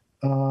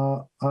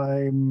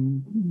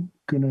 I'm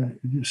going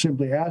to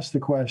simply ask the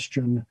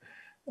question,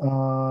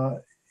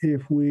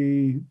 if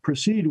we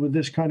proceed with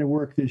this kind of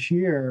work this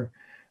year,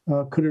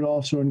 could it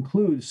also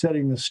include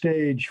setting the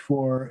stage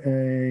for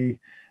a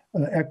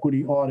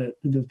equity audit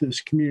that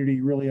this community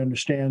really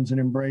understands and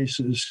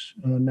embraces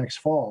next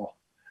fall?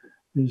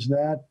 Is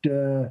that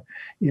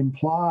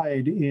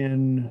implied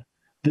in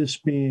this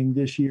being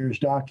this year's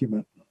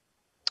document?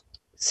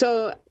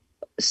 So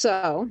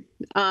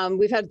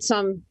we've had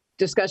some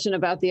discussion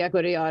about the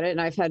equity audit,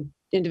 and I've had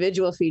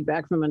individual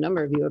feedback from a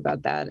number of you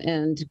about that.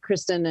 And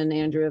Kristen and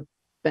Andrew have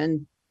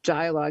been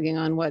dialoguing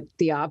on what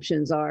the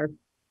options are,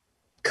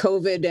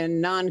 COVID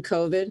and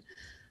non-COVID.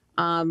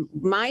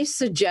 My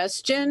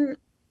suggestion,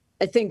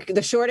 I think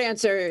the short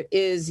answer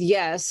is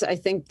yes. I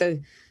think the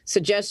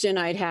suggestion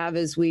I'd have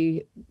is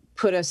we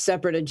put a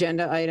separate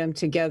agenda item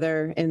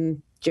together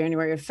in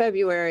January or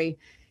February,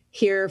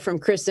 hear from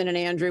Kristen and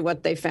Andrew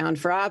what they found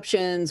for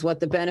options, what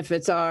the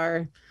benefits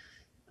are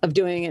of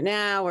doing it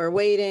now or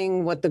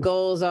waiting, what the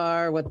goals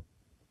are,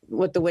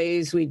 what the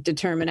ways we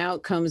determine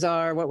outcomes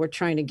are, what we're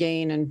trying to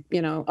gain, and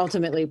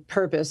ultimately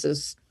purpose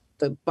is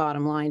the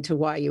bottom line to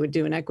why you would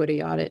do an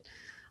equity audit.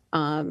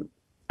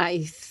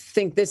 I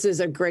think this is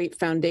a great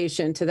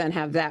foundation to then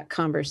have that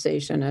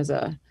conversation as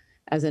an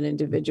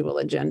individual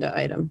agenda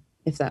item,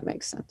 if that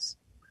makes sense.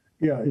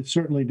 Yeah, it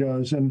certainly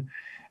does. And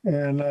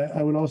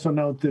I would also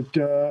note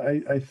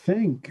that I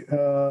think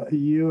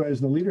you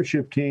as the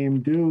leadership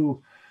team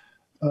do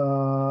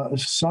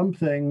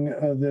something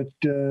that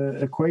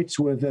equates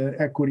with an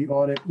equity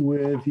audit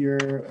with your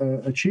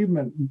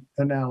achievement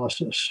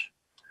analysis.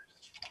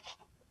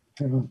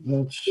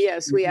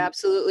 Yes, we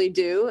absolutely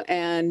do,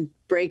 and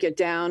break it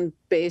down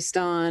based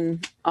on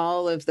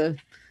all of the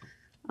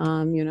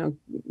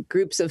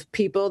groups of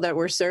people that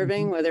we're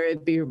serving, whether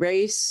it be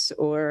race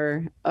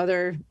or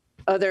other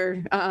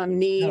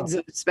needs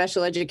of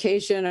special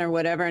education or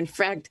whatever. In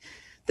fact,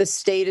 the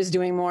state is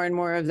doing more and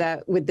more of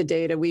that with the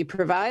data we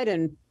provide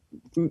and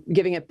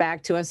giving it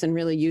back to us in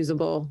really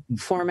usable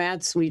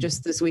formats. We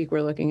just this week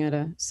we're looking at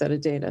a set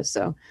of data.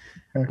 So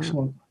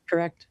excellent.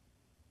 Correct.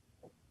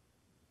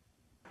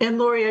 And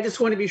Lori, I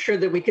just want to be sure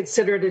that we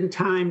consider it in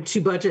time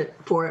to budget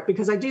for it,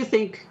 because I do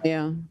think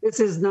this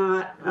is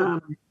not,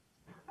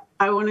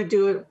 I want to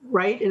do it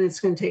right, and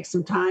it's going to take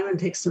some time and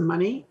take some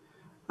money.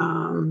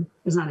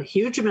 It's not a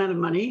huge amount of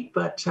money,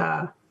 but,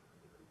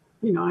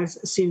 I've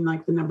seen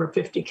like the number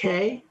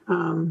 50K.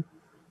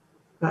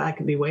 I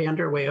could be way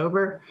under, way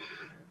over.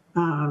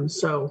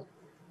 So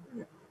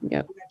I'm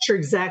not sure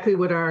exactly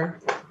what our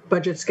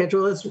budget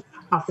schedule is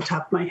off the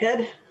top of my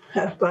head,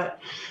 but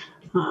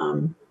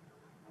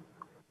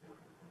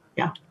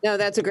No,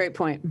 that's a great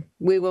point.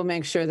 We will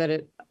make sure that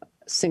it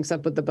syncs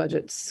up with the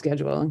budget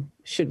schedule,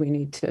 should we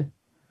need to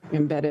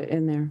embed it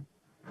in there.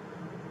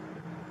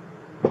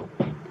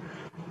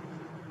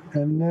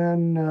 And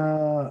then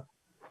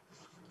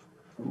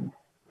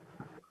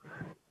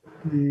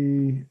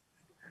the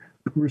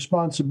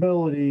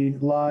responsibility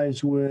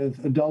lies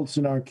with adults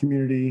in our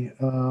community,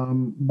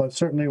 but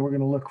certainly we're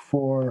going to look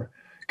for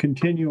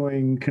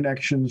continuing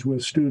connections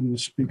with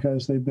students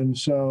because they've been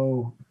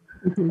so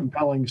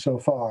compelling so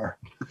far.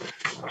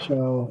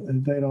 So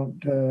they don't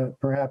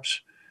perhaps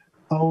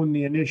own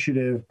the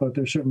initiative, but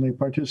they're certainly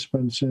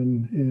participants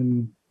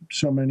in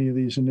so many of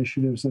these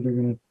initiatives that are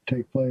going to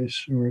take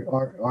place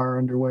or are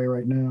underway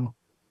right now.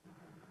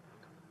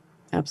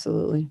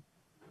 Absolutely.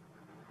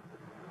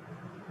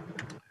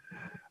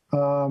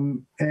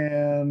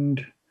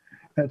 And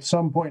at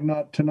some point,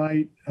 not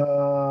tonight,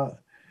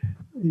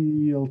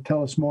 you'll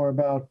tell us more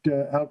about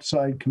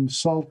outside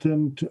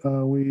consultant.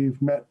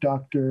 We've met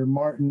Dr.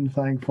 Martin,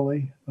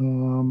 thankfully,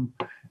 and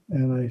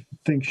I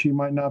think she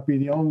might not be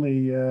the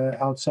only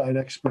outside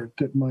expert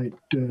that might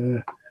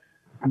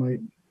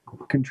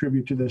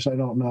contribute to this. I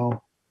don't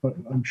know, but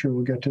I'm sure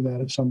we'll get to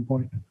that at some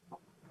point.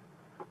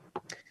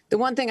 The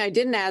one thing I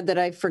didn't add that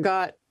I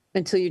forgot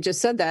until you just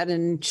said that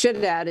and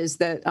should add is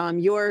that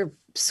your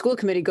school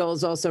committee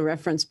goals also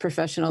reference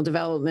professional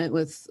development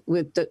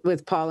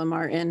with Paula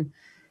Martin.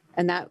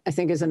 And that, I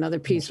think, is another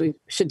piece we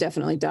should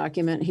definitely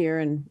document here,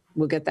 and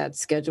we'll get that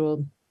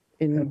scheduled.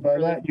 And by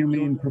that, you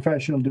mean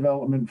professional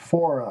development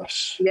for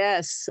us?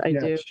 Yes, I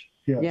do.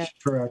 Yes,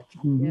 correct.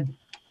 Mm-hmm. Yeah.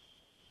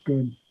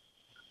 Good.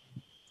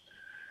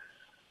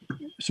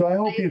 So I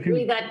hope you can.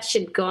 Agree that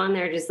should go on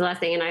there. Just the last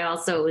thing, and I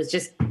also was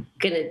just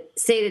going to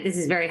say that this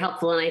is very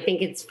helpful, and I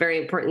think it's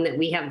very important that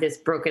we have this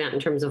broken out in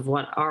terms of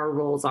what our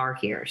roles are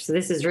here. So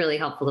this is really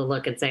helpful to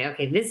look and say,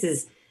 okay, this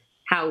is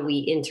how we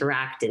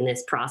interact in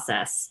this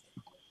process.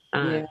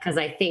 Because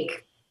I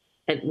think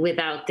that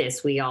without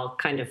this, we all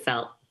kind of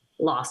felt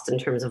lost in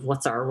terms of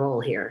what's our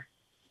role here.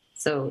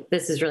 So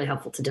this is really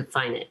helpful to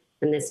define it.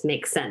 And this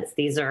makes sense.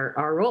 These are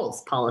our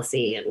roles: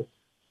 policy and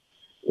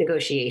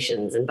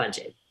negotiations and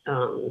budget.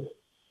 So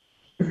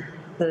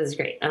this is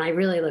great. And I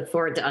really look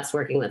forward to us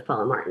working with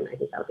Paula Martin. I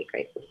think that'll be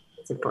great.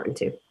 It's important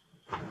too.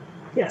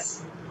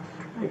 Yes,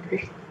 I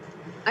agree.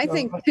 I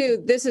think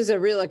too, this is a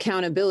real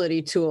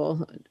accountability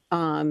tool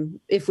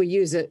if we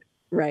use it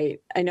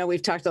right. I know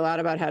we've talked a lot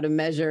about how to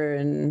measure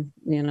and,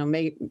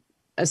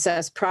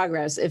 assess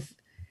progress.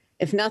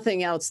 If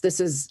nothing else, this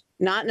is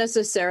not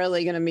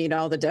necessarily going to meet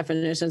all the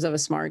definitions of a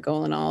SMART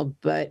goal and all,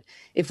 but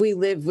if we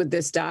live with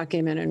this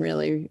document and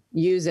really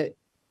use it,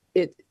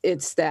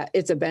 it's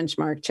a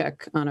benchmark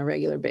check on a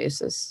regular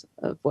basis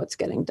of what's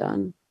getting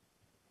done.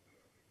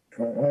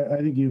 I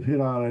think you've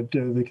hit on it.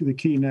 The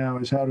key now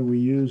is how do we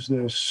use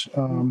this?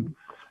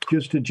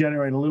 Just to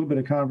generate a little bit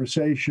of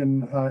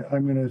conversation,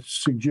 I'm going to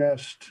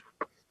suggest,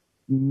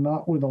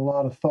 not with a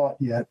lot of thought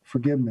yet,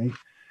 forgive me,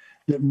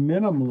 that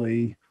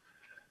minimally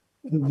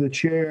the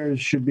chairs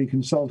should be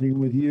consulting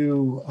with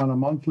you on a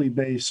monthly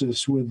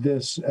basis with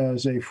this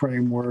as a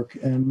framework,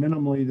 and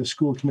minimally the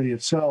school committee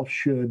itself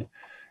should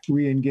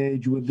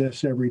re-engage with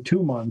this every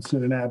 2 months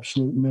at an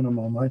absolute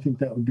minimum. I think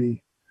that would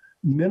be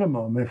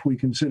minimum if we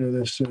consider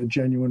this a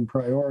genuine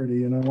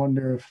priority. And I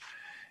wonder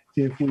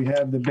if we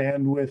have the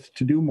bandwidth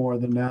to do more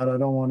than that. I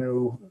don't want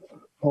to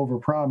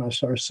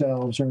overpromise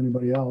ourselves or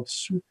anybody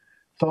else.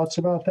 Thoughts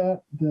about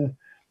that?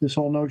 This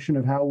whole notion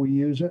of how we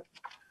use it?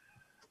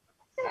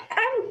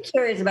 I'm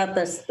curious about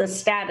the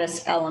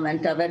status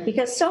element of it,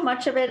 because so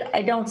much of it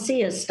I don't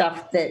see as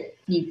stuff that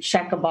you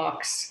check a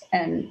box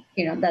and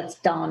that's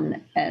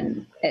done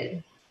and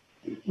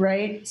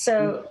right.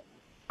 So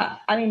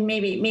I mean,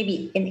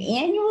 maybe an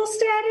annual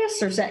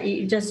status, or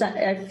you just,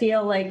 I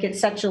feel like it's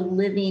such a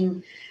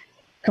living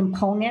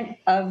component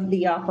of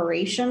the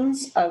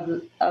operations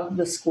of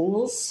the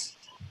schools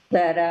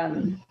that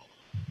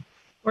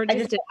or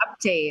just an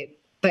update.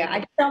 But yeah, I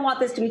just don't want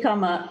this to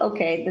become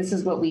okay, this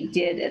is what we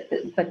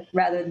did, but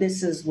rather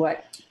this is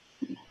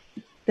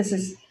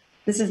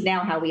now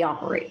how we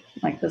operate.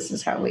 Like, this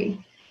is how we.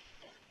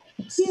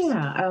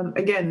 Yeah,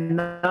 again,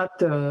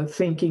 not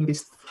thinking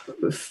this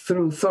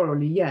through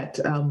thoroughly yet.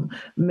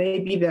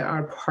 Maybe there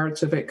are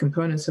parts of it,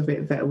 components of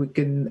it that we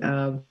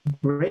can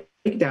break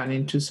down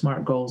into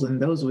SMART goals,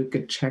 and those we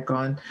could check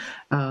on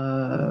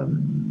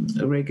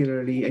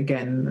regularly.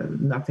 Again,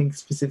 nothing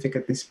specific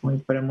at this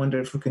point, but I wonder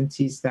if we can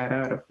tease that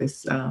out of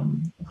this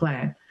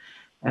plan.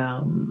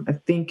 I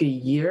think a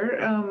year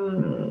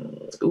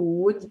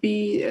would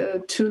be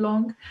too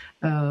long.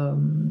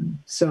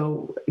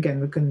 So again,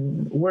 we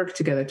can work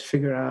together to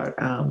figure out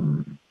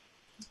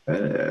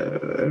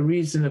a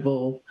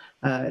reasonable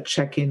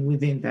check-in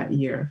within that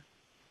year.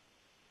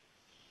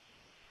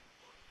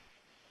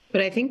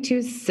 But I think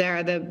too,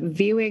 Sarah, the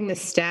viewing the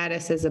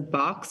status as a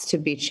box to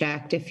be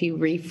checked, if you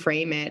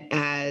reframe it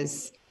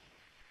as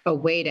a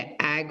way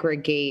to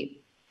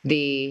aggregate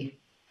the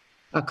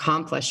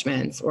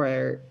accomplishments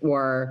or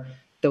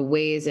the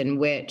ways in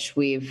which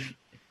we've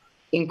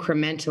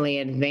incrementally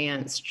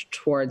advanced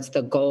towards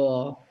the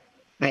goal,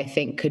 I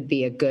think could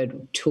be a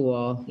good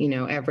tool.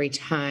 Every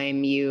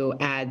time you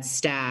add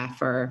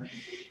staff, or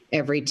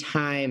every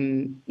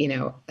time,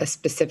 a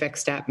specific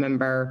staff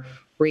member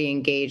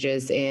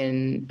re-engages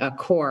in a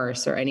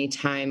course, or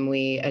anytime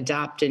we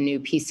adopt a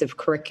new piece of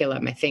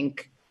curriculum, I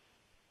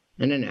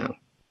don't know,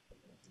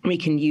 we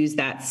can use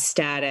that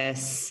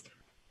status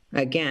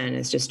again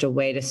as just a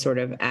way to sort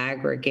of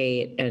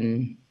aggregate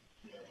and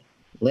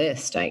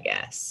list, I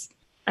guess.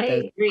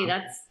 I agree.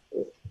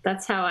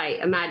 That's how I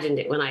imagined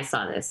it when I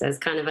saw this, as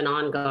kind of an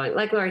ongoing,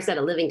 like Lori said,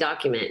 a living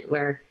document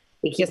where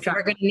we keep track.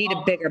 We're going to need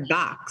a bigger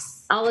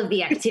box. All of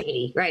the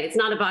activity, right? It's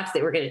not a box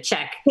that we're going to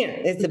check. Yeah,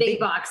 it's a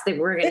big box that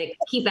we're going to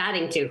keep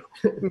adding to.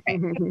 I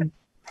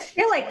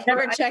feel like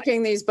never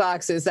checking these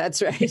boxes.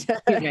 That's right.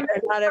 They're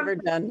not ever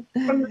done.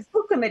 From the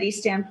school committee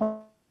standpoint,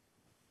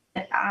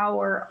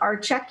 our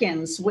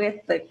check-ins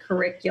with the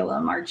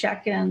curriculum, our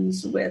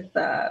check-ins with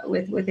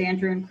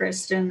Andrew and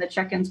Kristen, the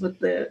check-ins with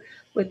the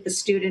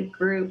student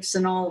groups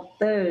and all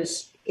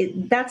those,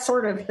 that's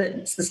sort of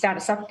it's the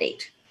status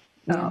update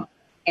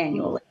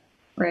annually,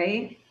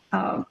 right?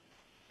 And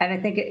I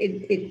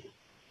think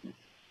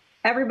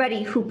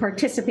everybody who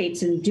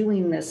participates in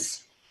doing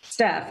this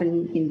stuff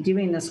and in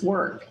doing this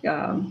work,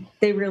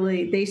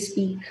 they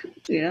speak,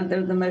 they're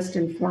the most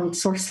informed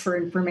source for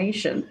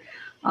information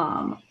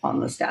on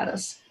the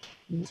status.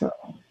 So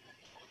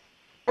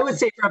I would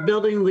say our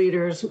building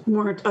leaders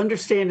weren't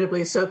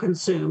understandably so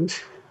consumed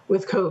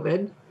with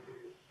COVID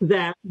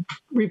that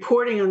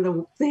reporting on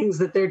the things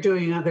that they're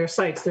doing on their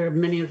sites,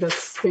 many of those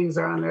things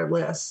are on their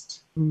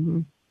list.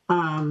 Mm-hmm.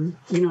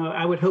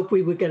 I would hope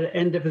we would get an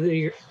end of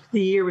the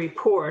year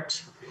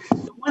report.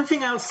 The one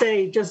thing I'll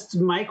say, just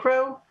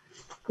micro,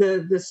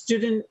 the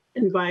student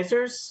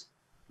advisors,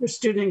 the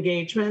student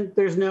engagement,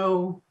 there's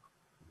no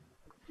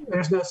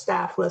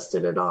staff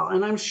listed at all.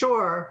 And I'm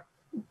sure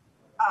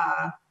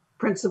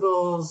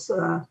principals,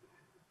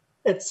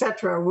 et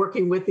cetera, are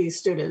working with these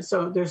students.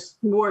 So there's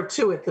more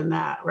to it than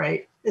that,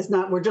 right?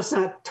 We're just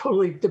not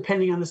totally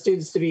depending on the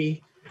students to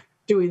be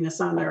doing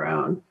this on their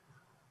own.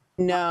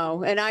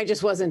 No, and I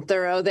just wasn't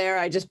thorough there.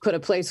 I just put a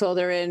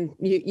placeholder in.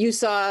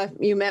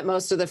 You met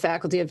most of the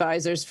faculty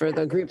advisors for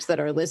the groups that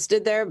are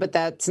listed there, but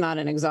that's not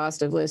an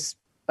exhaustive list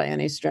by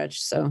any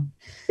stretch. So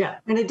yeah,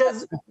 and it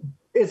does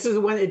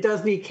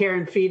need care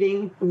and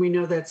feeding, and we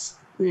know that's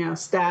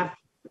staff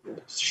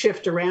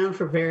shift around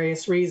for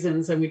various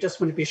reasons, and we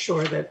just want to be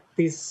sure that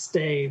these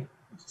stay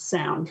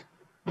sound.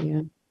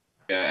 Yeah,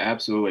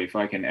 absolutely. If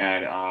I can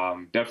add,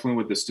 definitely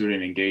with the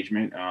student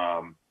engagement,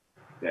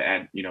 the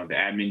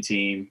admin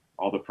team,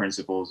 all the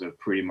principals are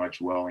pretty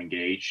much well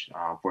engaged.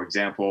 For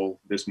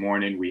example, this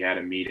morning we had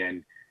a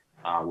meeting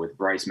with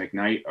Bryce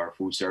McKnight, our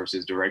food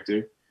services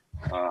director,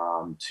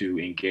 to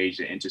engage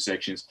the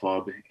Intersections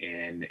Club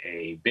in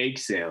a bake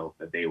sale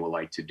that they would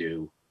like to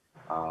do.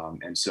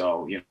 And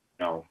so,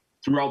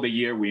 throughout the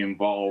year, we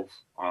involve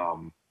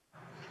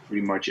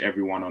pretty much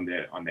everyone on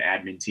the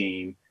admin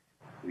team.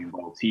 We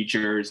involve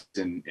teachers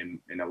in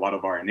a lot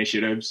of our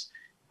initiatives,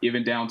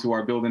 even down to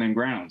our building and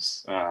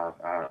grounds,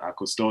 our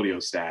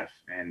custodial staff.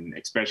 And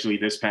especially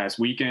this past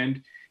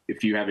weekend,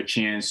 if you have a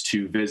chance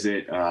to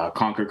visit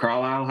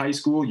Concord-Carlisle High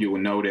School, you will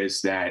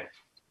notice that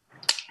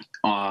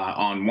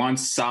on one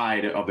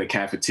side of the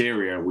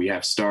cafeteria, we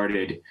have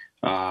started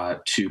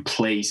to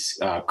place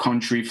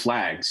country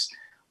flags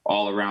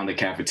all around the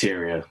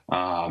cafeteria.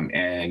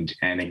 And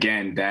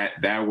again,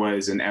 that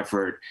was an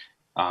effort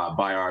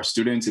by our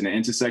students in the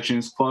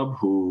Intersections Club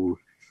who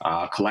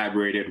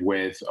collaborated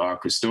with our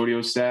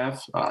custodial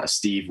staff,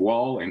 Steve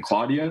Wall and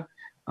Claudia,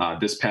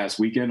 this past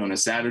weekend on a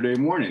Saturday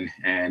morning.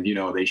 And,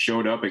 they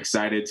showed up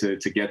excited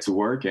to get to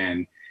work,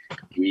 and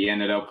we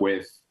ended up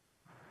with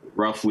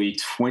roughly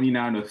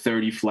 29 or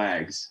 30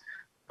 flags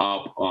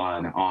up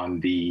on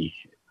the,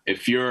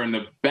 if you're in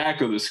the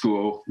back of the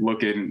school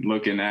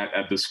looking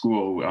at the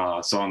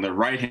school, so on the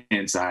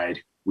right-hand side,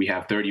 we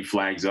have 30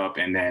 flags up,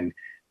 and then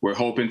we're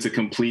hoping to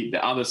complete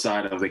the other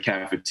side of the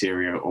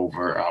cafeteria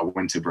over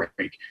winter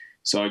break.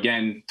 So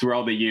again,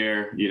 throughout the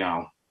year,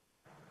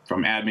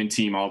 from admin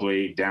team all the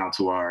way down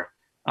to our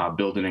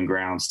building and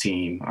grounds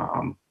team,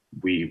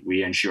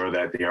 we ensure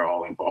that they are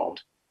all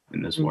involved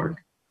in this work.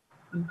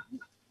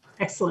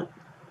 Excellent.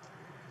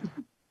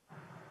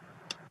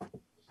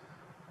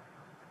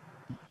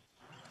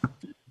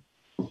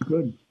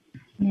 Good.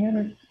 Any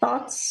other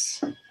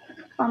thoughts,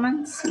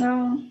 comments?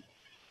 No?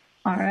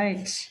 All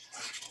right.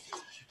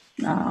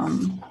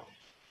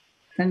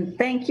 And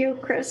thank you,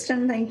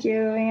 Kristen. Thank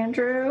you,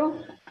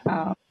 Andrew.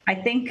 I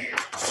think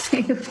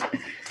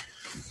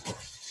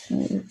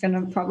we're going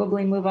to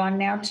probably move on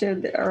now to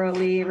the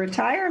early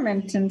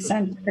retirement, and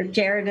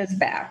Jared is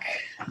back.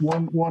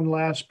 One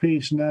last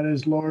piece, and that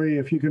is, Lori,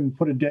 if you can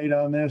put a date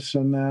on this,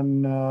 and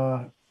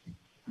then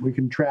we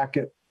can track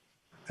it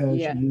as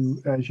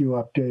you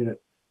update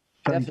it.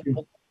 Thank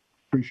you.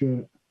 Appreciate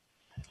it.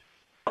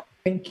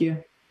 Thank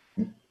you.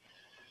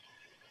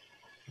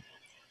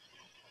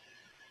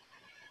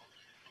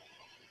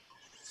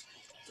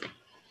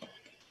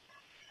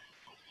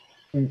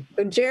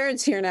 So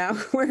Jared's here now.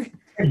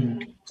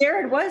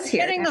 Jared was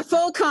here. Getting the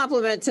full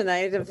complement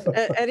tonight of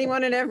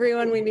anyone and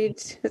everyone we need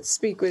to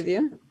speak with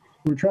you.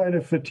 We're trying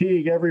to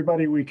fatigue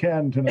everybody we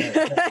can tonight.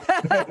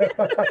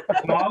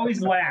 I'm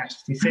always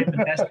last. You say the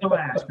best for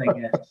last, I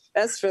guess.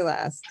 Best for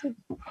last. I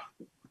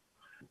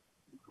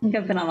think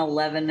I've been on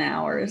 11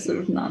 hours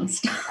of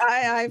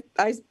nonstop.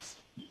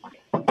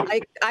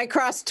 I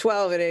crossed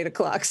 12 at 8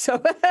 o'clock,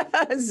 so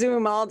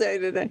Zoom all day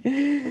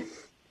today.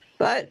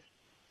 But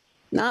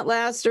not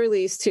last or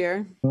least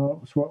here.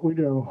 Well, it's what we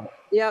do.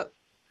 Yep.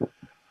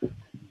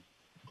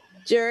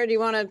 Jared,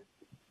 are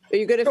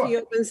you good if he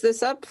opens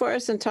this up for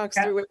us and talks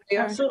through where we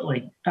are?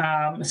 Absolutely.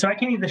 So I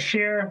can either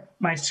share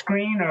my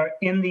screen, or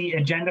in the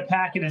agenda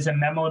packet is a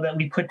memo that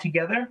we put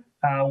together.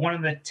 One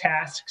of the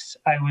tasks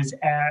I was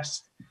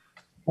asked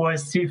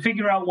was to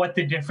figure out what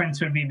the difference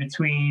would be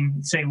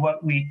between, say,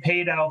 what we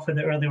paid out for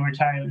the early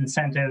retirement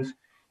incentive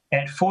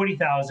at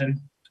 $40,000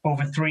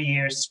 over 3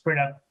 years, spread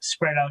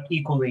out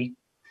equally,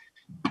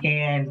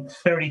 and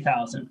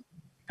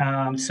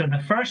 $30,000. So the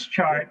first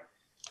chart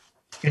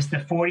is the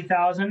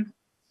 $40,000,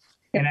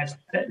 and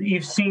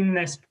you've seen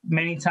this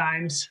many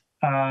times.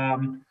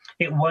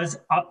 It was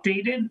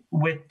updated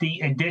with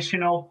the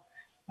additional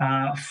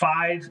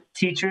 5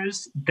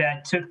 teachers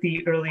that took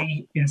the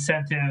early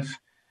incentive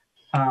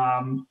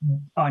on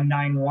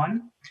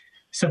 9/1.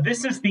 So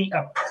this is the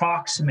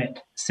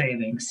approximate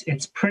savings.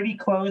 It's pretty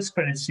close,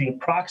 but it's the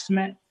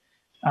approximate.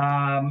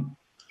 And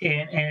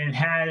it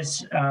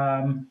has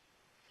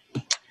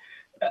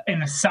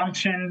an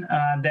assumption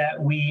that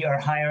we are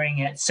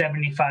hiring at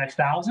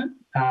 75,000,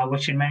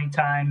 which in many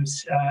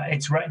times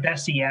it's right.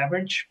 That's the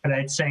average, but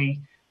I'd say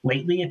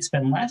lately it's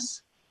been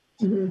less.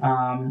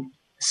 Mm-hmm.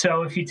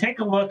 So if you take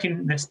a look,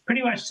 and this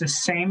pretty much the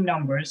same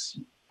numbers,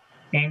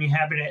 and you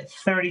have it at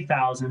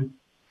 30,000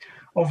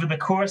 over the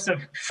course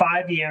of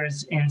 5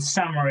 years. In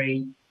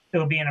summary,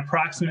 it'll be an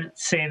approximate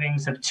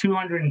savings of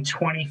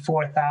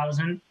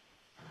 224,000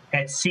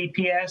 at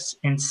CPS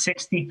and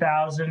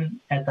 60,000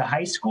 at the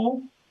high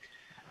school.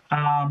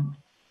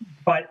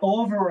 But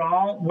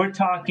overall, we're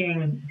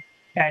talking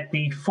at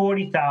the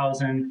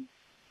 40,000,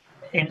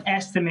 an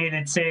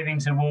estimated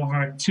savings of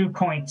over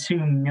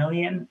 2.2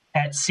 million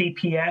at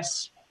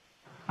CPS,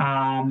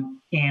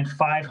 and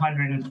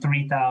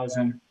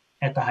 503,000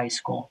 at the high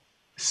school.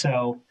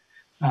 So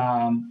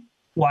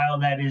while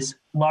that is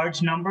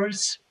large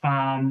numbers,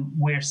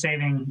 we're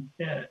saving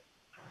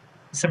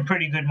some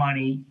pretty good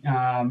money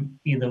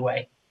either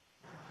way.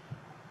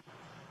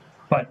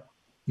 But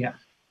yeah.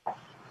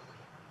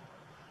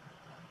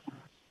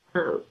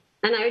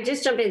 And I would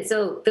just jump in.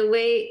 So the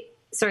way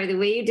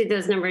you did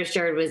those numbers,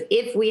 Jared, was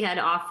if we had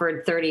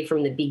offered 30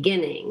 from the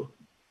beginning,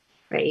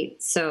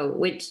 right? So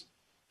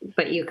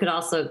but you could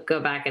also go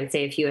back and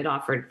say if you had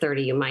offered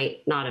 30, you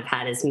might not have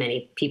had as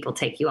many people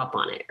take you up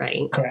on it,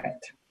 right?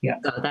 Correct.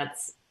 Yeah. So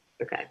that's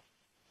okay.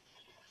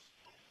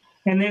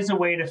 And there's a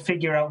way to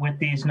figure out with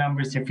these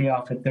numbers if you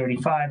offer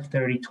 35,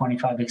 30,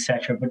 25,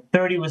 etc. But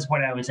 30 was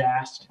what I was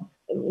asked.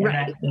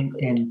 Right.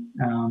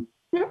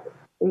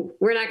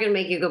 We're not going to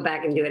make you go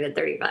back and do it at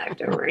 35.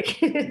 Don't worry.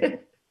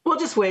 We'll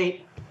just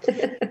wait.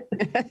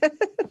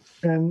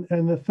 And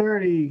the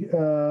 30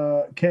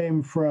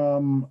 came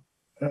from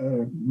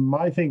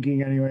my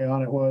thinking anyway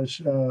on it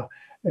was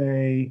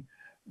a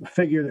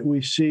figure that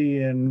we see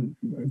in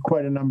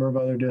quite a number of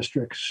other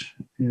districts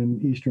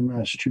in Eastern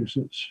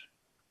Massachusetts.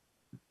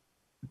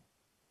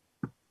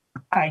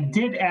 I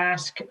did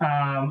ask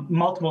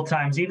multiple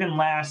times, even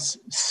last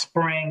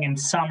spring and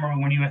summer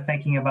when you were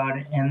thinking about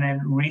it, and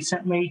then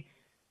recently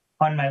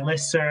on my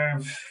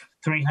listserv,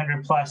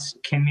 300 plus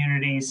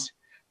communities,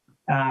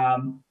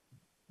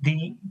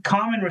 the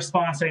common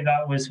response I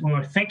got was, we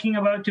were thinking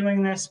about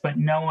doing this, but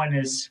no one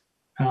is,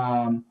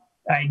 I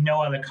had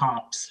no other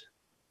comps,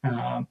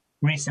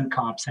 recent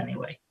comps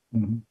anyway.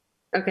 Mm-hmm.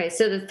 Okay,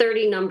 so the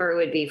 30 number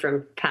would be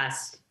from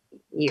past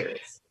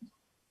years.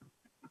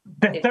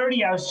 The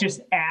 30, I was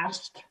just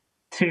asked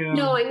to.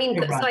 No, I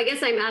mean, so I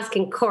guess I'm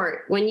asking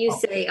Court, when you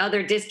say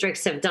other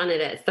districts have done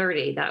it at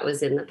 30, that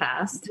was in the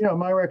past? Yeah,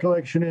 my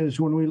recollection is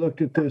when we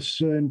looked at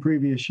this in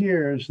previous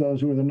years,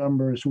 those were the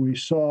numbers we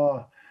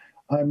saw.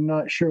 I'm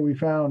not sure we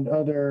found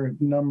other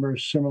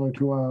numbers similar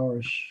to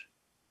ours.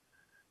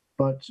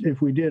 But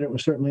if we did, it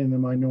was certainly in the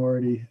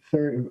minority.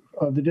 30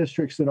 of the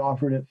districts that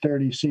offered at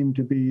 30 seemed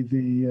to be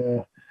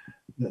the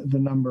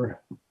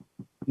number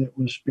that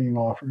was being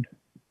offered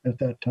at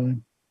that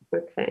time.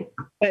 Okay.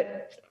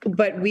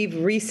 But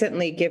we've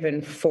recently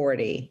given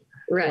 40.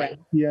 Right.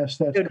 Yes,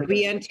 that's so correct. Do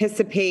we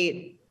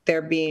anticipate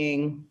there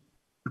being,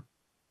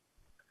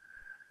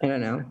 I don't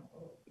know,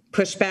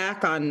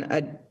 pushback on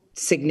a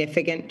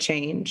significant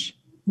change?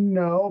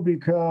 No,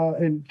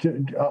 because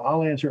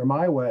I'll answer it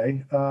my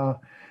way.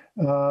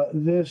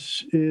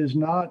 This is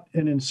not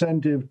an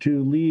incentive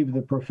to leave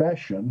the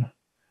profession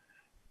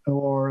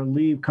or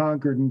leave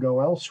Concord and go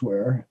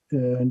elsewhere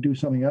and do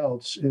something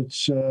else.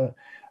 It's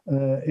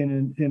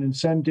an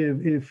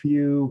incentive if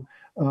you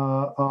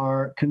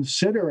are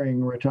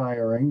considering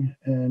retiring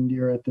and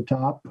you're at the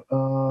top,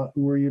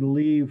 were you to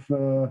leave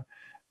a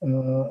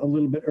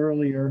little bit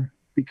earlier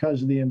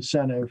because of the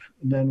incentive,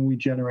 then we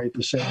generate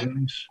the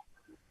savings.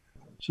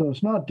 So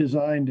it's not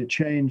designed to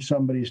change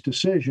somebody's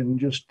decision,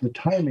 just the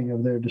timing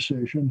of their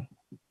decision.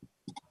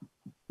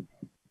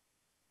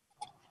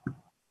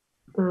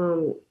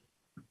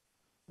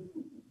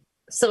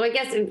 So I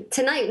guess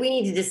tonight we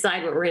need to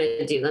decide what we're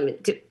going to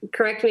do.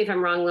 Correct me if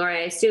I'm wrong, Laura.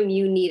 I assume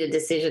you need a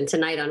decision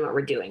tonight on what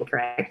we're doing,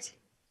 correct?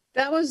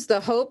 That was the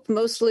hope,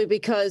 mostly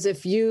because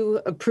if you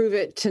approve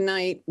it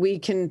tonight, we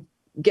can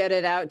get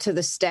it out to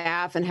the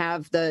staff and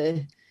have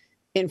the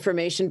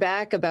information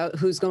back about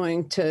who's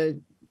going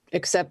to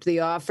accept the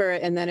offer,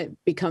 and then it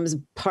becomes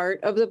part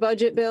of the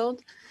budget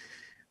build,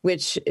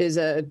 which is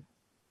a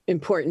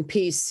important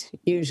piece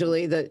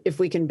usually, that if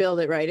we can build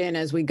it right in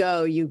as we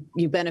go, you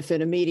benefit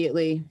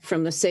immediately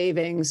from the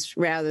savings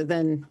rather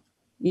than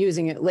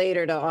using it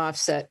later to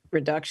offset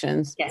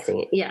reductions.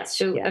 Guessing it.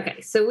 Yes.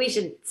 Okay. So we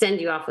should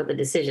send you off with a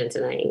decision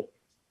tonight.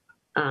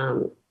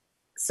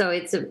 So I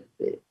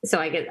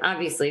guess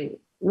obviously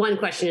one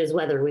question is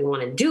whether we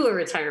want to do a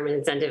retirement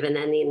incentive. And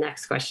then the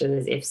next question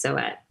is if so,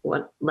 at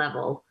what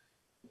level?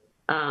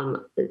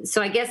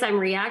 So I guess I'm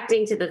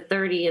reacting to the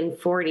 30 and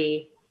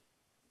 40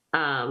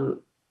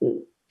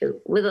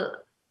 with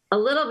a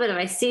little bit of,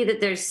 I see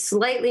that there's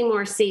slightly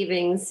more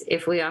savings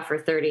if we offer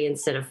 30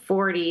 instead of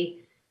 40.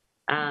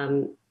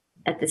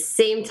 At the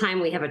same time,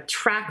 we have a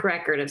track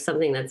record of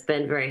something that's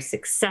been very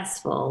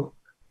successful.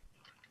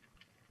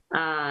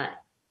 And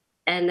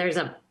there's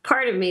a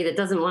part of me that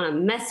doesn't want to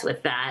mess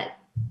with that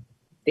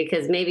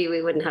because maybe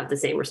we wouldn't have the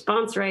same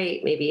response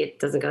rate. Maybe it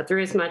doesn't go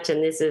through as much.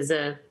 And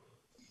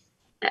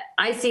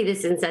I see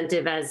this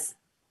incentive as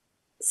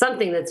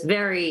something that's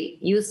very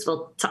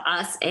useful to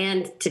us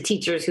and to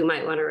teachers who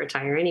might want to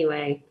retire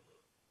anyway.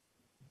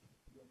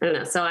 I don't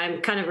know. So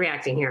I'm kind of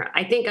reacting here.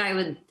 I think I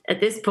would, at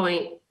this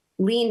point,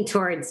 lean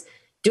towards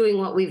doing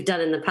what we've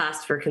done in the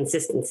past for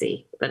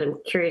consistency, but I'm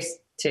curious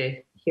to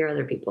hear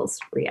other people's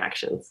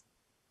reactions.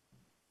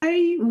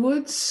 I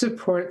would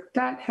support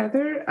that,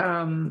 Heather.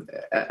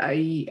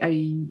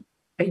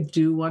 I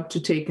do want to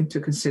take into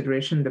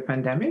consideration the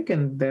pandemic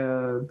and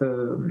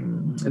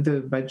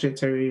the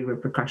budgetary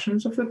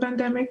repercussions of the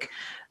pandemic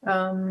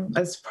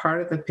as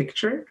part of the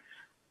picture.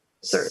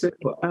 Certainly.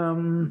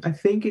 So I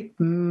think it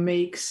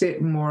makes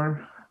it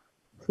more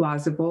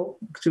plausible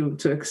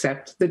to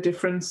accept the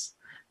difference,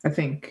 I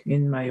think,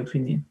 in my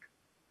opinion.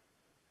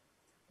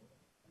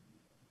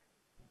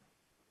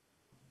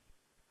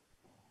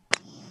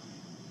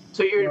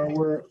 So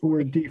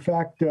we're de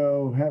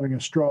facto having a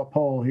straw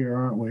poll here,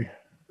 aren't we?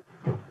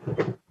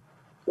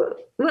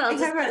 Well, I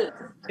have a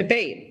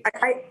debate.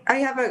 I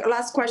have a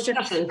last question.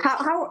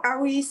 How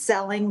are we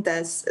selling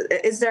this?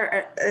 Is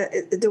there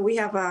do we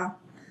have a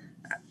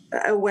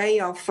way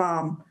of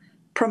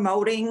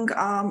promoting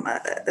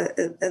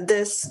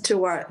this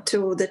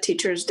to the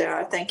teachers that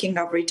are thinking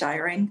of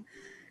retiring?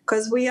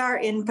 Because we are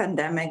in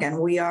pandemic and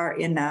we are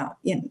in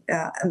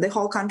the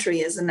whole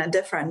country is in a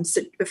different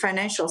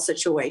financial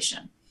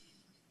situation.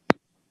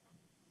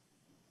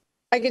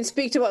 I can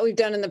speak to what we've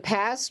done in the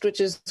past,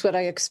 which is what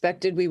I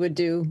expected we would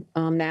do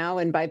now.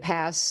 And by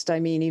past, I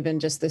mean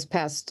even just this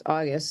past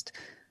August.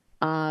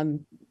 I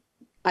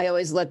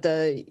always let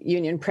the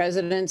union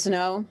presidents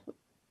know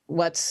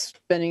what's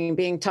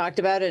being talked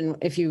about. And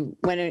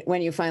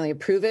when you finally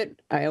approve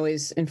it, I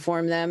always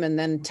inform them and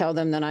then tell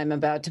them that I'm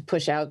about to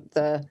push out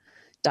the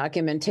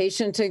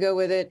documentation to go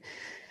with it.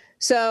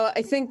 So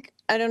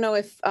I don't know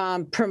if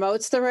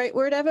promote's the right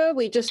word, Eva.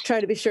 We just try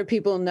to be sure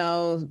people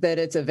know that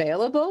it's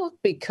available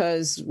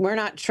because we're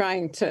not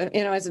trying to,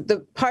 as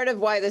the part of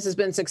why this has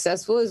been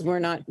successful is we're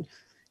not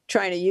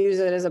trying to use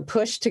it as a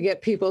push to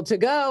get people to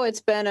go.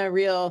 It's been a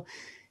real,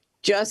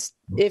 just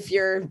if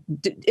you're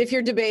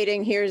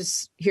debating,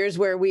 here's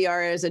where we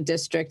are as a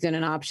district and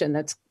an option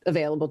that's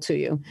available to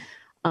you.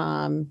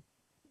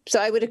 So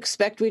I would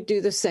expect we'd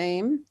do the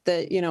same,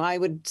 that, I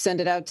would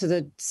send it out to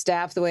the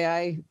staff the way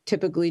I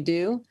typically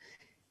do.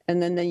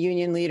 And then the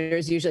union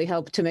leaders usually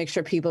help to make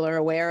sure people are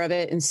aware of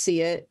it and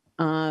see it.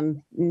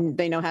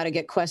 They know how to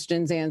get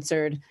questions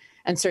answered.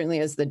 And certainly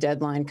as the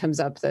deadline comes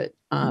up that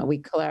we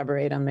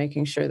collaborate on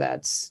making sure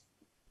that's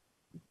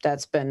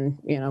been,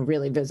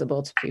 really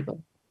visible to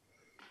people.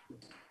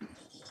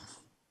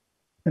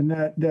 And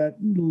that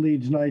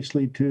leads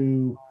nicely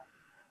to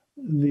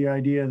the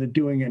idea that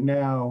doing it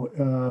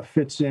now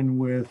fits in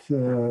with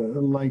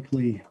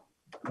likely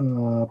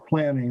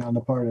planning on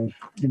the part of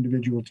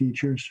individual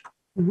teachers.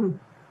 Mm-hmm.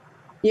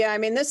 Yeah,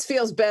 this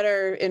feels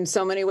better in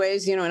so many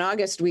ways. In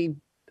August, we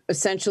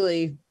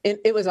essentially,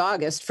 it was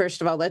August, first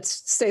of all,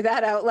 let's say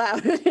that out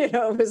loud.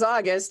 It was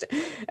August.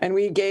 And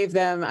we gave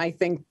them, I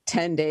think,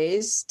 10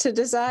 days to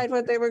decide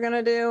what they were going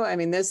to do.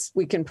 This,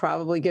 we can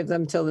probably give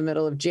them till the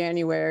middle of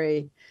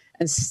January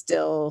and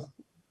still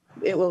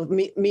it will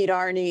meet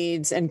our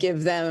needs and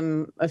give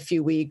them a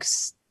few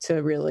weeks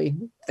to really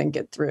think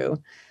it through.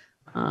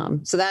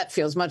 So that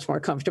feels much more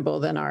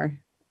comfortable than our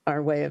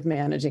way of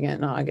managing it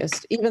in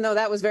August, even though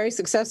that was very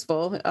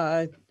successful.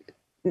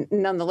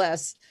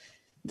 Nonetheless,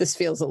 this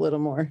feels a little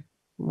more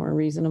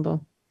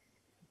reasonable.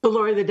 So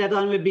Lori, the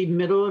deadline would be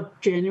middle of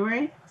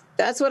January?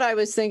 That's what I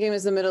was thinking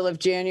was the middle of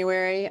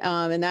January.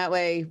 And that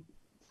way,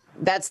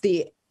 that's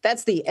the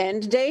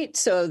end date.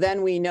 So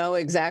then we know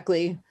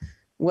exactly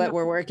what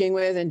we're working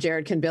with and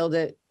Jared can build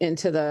it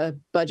into the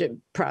budget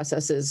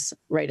processes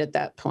right at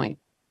that point.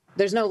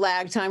 There's no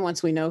lag time.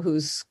 Once we know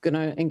who's going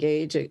to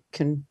engage, it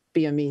can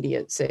be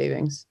immediate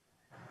savings.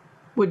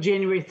 Would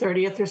January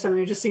 30th or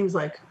something? It just seems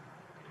like.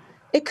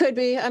 It could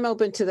be. I'm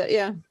open to that.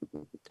 Yeah.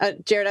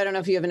 Jared, I don't know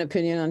if you have an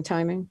opinion on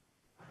timing.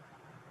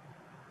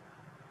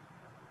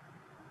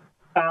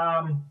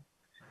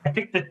 I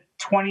think the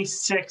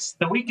 26th,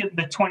 the week of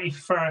the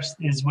 21st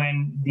is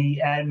when the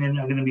admin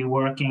are going to be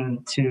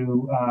working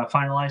to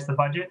finalize the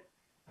budget.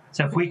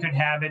 So if we could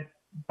have it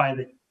by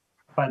the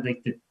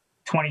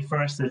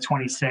 21st to the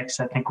 26th,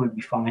 I think we'd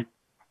be fine.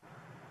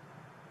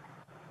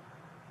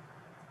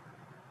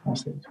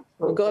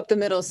 We'll go up the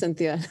middle,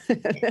 Cynthia. And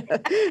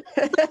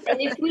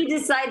if we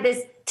decide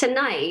this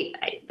tonight,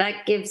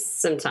 that gives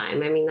some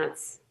time. I mean,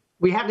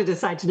 we have to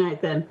decide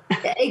tonight then.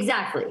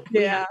 Exactly.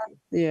 Yeah.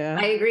 Yeah.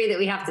 I agree that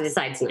we have to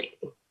decide tonight.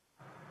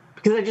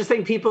 Because I just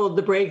think people,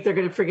 the break, they're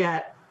going to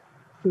forget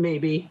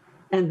maybe,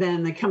 and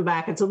then they come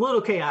back. It's a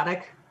little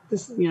chaotic,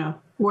 this,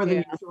 more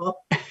than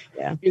usual.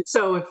 Yeah. And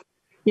so if,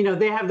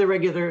 they have the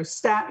regular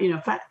staff,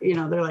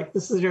 they're like,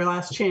 this is your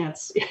last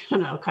chance,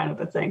 kind of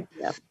a thing.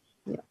 Yeah.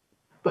 Yeah.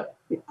 But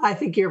I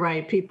think you're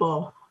right.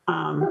 People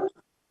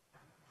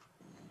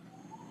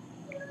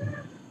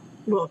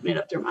will have made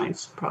up their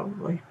minds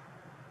probably.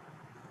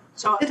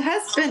 So it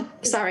has been,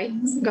 sorry,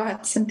 go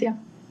ahead, Cynthia.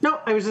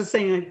 No, I was just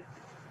saying,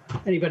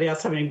 anybody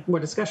else have any more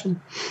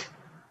discussion?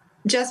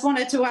 Just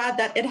wanted to add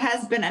that it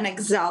has been an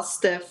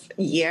exhaustive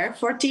year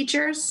for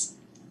teachers,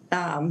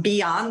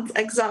 beyond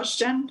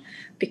exhaustion,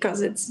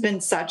 because it's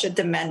been such a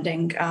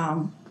demanding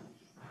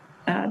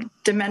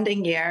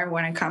year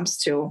when it comes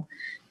to,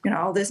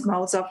 all these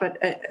modes of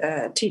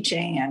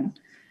teaching, and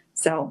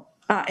so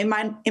it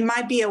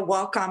might be a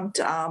welcomed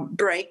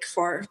break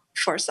for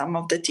some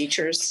of the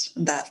teachers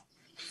that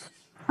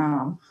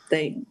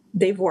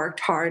they've worked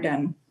hard,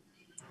 and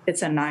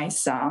it's a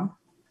nice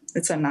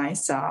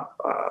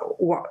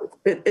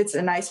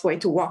way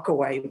to walk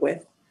away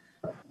with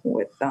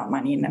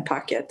money in the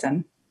pocket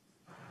and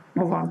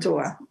move on to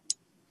a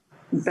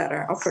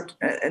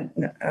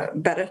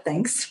better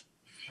things.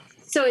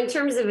 So in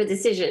terms of a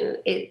decision,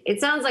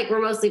 it sounds like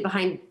we're mostly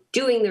behind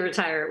doing the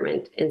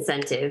retirement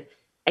incentive.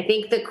 I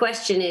think the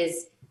question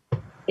is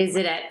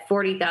it at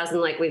 40,000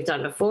 like we've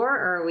done before,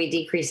 or are we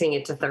decreasing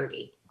it to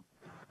 30?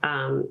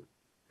 So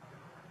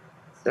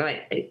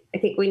I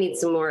think we need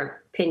some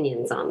more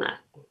opinions on that.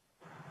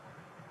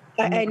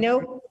 I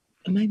know,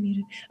 am I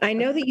muted? I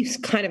know that you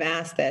kind of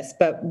asked this,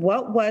 but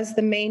what was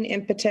the main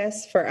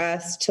impetus for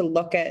us to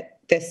look at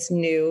this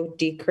new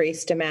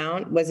decreased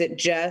amount? Was it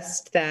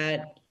just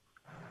that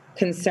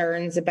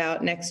concerns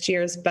about next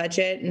year's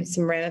budget and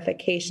some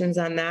ramifications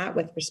on that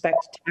with respect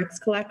to tax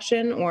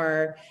collection?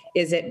 Or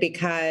is it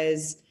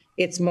because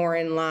it's more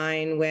in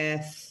line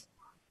with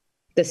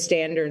the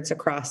standards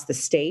across the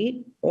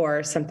state,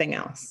 or something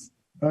else?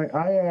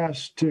 I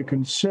asked to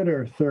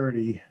consider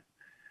 30.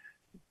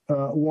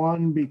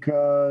 One,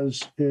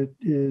 because it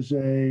is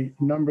a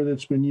number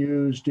that's been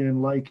used in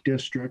like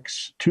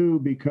districts. Two,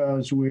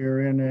 because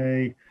we're in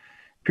a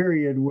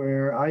period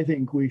where I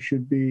think we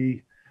should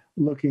be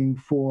looking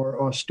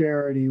for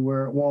austerity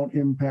where it won't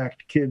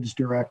impact kids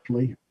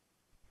directly.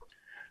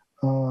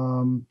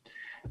 And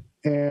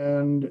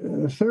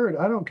third,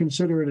 I don't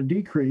consider it a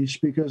decrease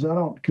because I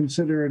don't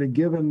consider it a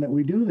given that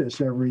we do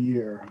this every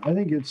year. I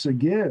think it's a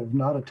give,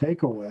 not a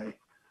takeaway.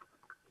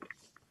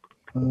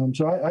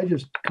 So I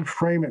just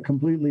frame it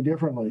completely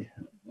differently.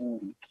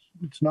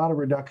 It's not a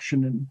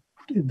reduction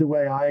in the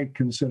way I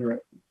consider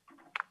it.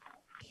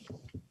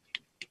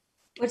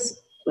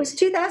 Was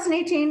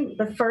 2018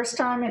 the first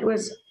time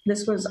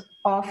this was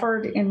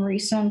offered in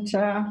recent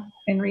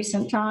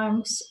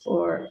times,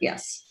 or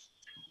yes?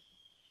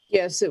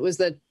 Yes, it was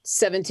the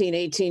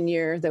 17-18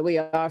 year that we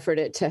offered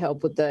it to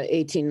help with the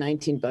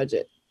 18-19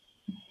 budget.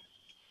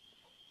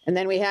 And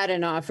then we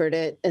hadn't offered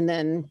it, and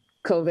then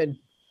COVID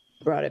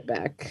brought it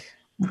back.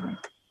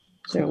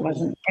 So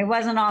it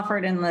wasn't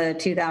offered in the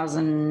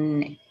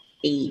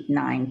 2008,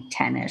 9,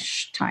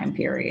 10-ish time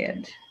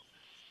period.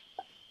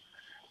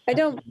 I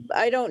don't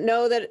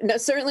know that, no,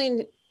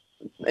 certainly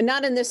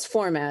not in this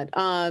format.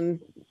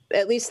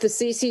 At least the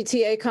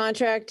CCTA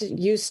contract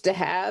used to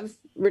have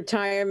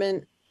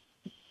retirement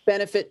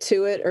benefit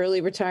to it,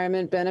 early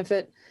retirement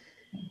benefit.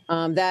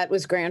 That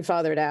was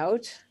grandfathered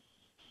out.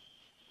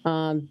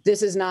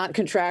 This is not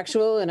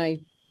contractual, and I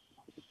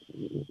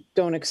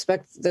don't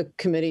expect the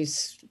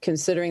committee's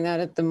considering that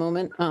at the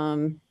moment.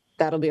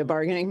 That'll be a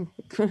bargaining,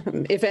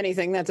 if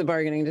anything, that's a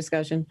bargaining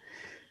discussion.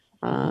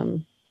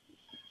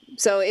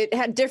 So it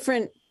had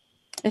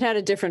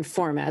a different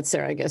format,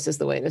 Sarah, I guess is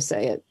the way to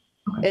say it.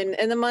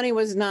 And the money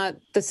was not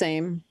the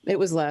same, it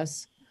was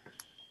less.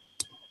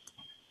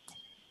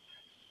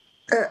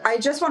 I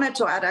just wanted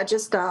to add,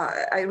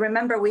 I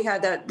remember we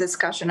had a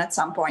discussion at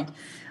some point,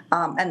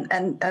 and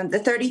the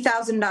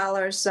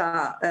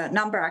 $30,000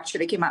 number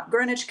actually came out.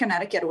 Greenwich,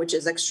 Connecticut, which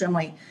is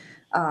extremely,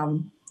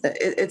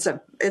 it's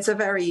a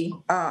very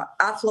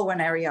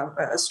affluent area,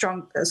 a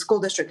strong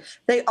school district.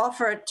 They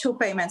offered two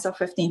payments of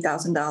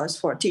 $15,000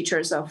 for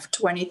teachers of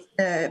 20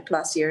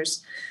 plus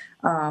years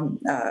of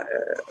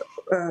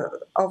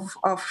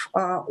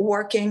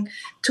working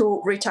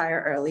to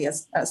retire early.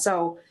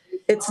 So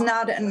it's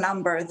not a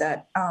number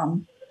that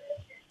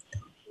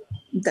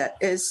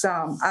is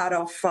out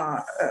of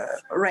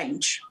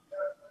range.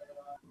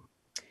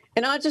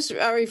 And I'll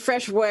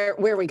refresh where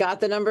we got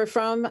the number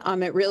from.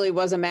 It really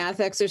was a math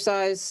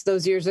exercise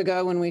those years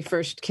ago when we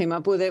first came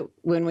up with it,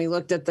 when we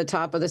looked at the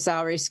top of the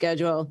salary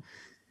schedule,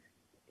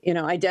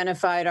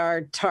 identified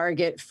our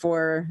target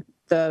for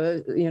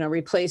the,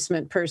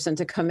 replacement person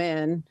to come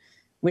in,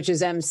 which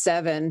is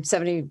M7,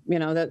 70,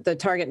 the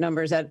target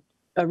number is at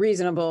a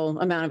reasonable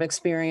amount of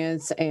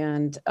experience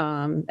and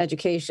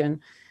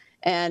education,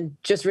 and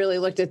just really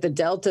looked at the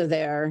delta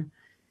there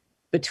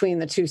between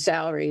the two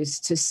salaries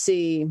to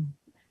see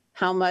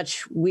how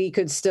much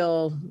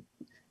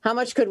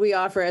could we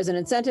offer as an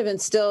incentive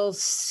and still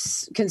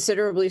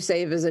considerably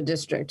save as a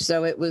district.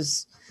 So it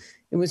was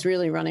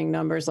really running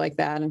numbers like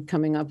that and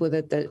coming up with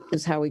it. That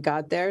is how we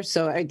got there.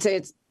 So I'd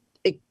say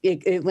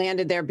it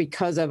landed there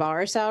because of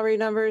our salary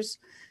numbers.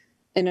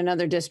 In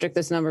another district,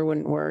 this number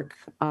wouldn't work,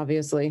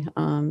 obviously.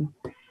 You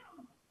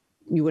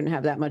wouldn't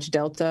have that much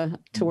delta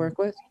to work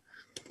with.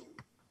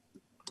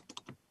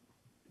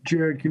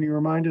 Jared, can you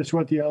remind us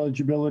what the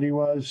eligibility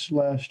was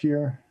last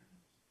year?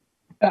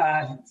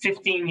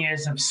 15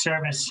 years of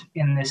service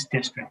in this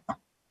district.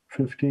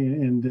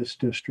 15 in this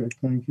district.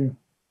 Thank you.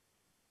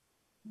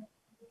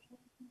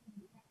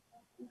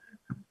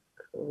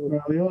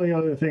 Well, the only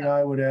other thing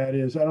I would add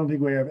is I don't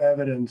think we have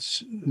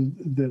evidence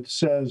that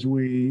says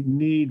we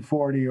need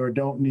 40 or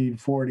don't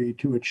need 40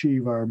 to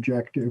achieve our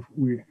objective.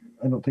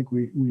 I don't think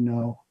we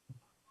know.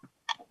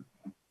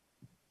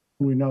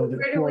 We know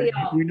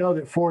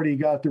that 40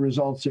 got the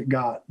results it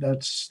got.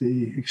 That's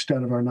the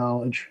extent of our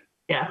knowledge.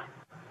 Yeah,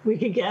 we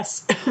could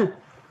guess.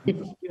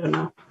 You don't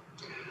know.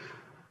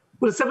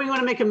 Would somebody want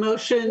to make a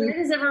motion? Where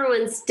does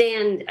everyone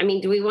stand? I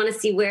mean, do we want to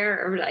see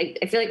where, or I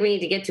feel like we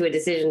need to get to a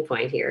decision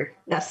point here.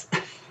 Yes.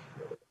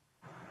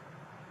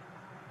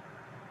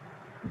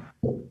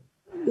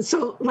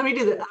 So let me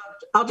do that.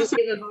 I'll just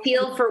give a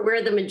feel for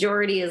where the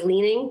majority is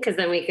leaning, because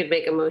then we could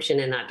make a motion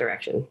in that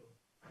direction.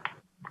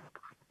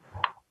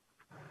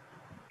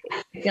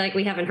 I feel like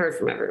we haven't heard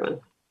from everyone.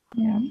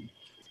 Yeah.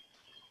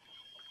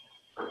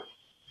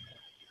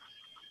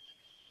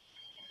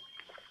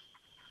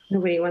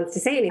 Nobody wants to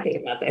say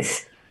anything about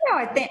this. No,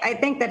 I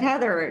think that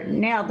Heather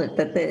nailed it.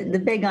 That the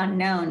big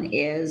unknown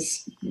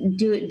is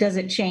does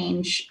it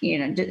change?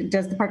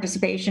 Does the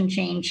participation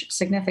change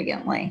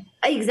significantly?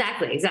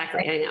 Exactly.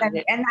 I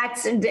know.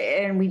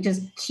 And we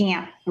just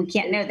can't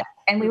know that,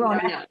 and we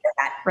won't know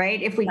that,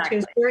 right? If we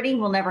choose 30,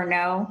 we'll never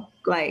know.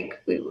 And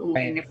if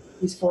we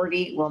choose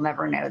 40, we'll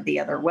never know the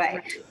other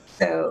way.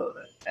 So,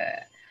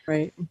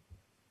 right.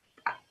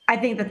 I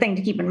think the thing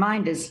to keep in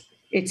mind is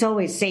it's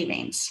always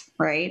savings,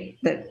 right?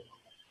 That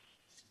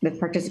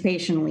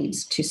participation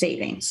leads to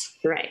savings.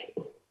 Right.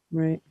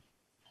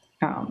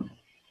 So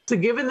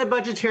given the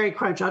budgetary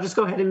crunch, I'll just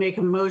go ahead and make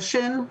a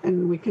motion,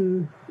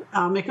 and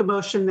I'll make a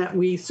motion that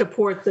we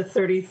support the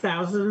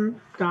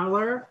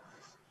 $30,000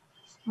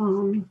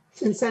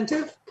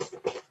 incentive.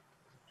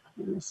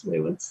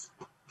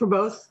 For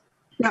both?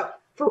 No.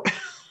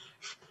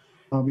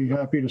 I'll be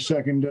happy to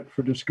second it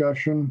for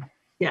discussion.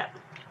 Yeah.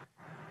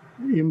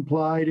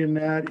 Implied in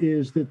that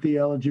is that the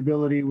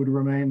eligibility would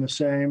remain the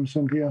same,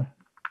 Cynthia?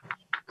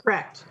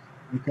 Correct.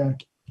 Okay.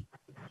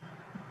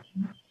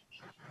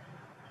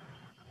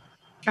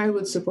 I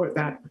would support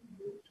that.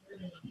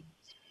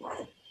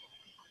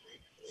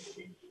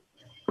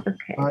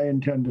 Okay. I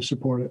intend to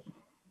support it.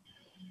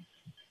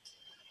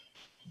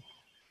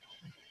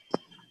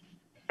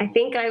 I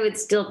think I would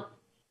still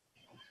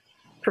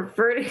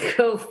prefer to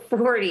go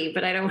 40,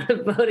 but I don't want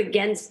to vote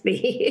against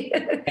the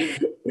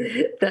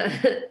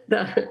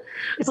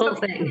whole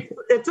thing.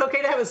 It's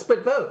okay to have a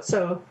split vote.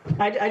 So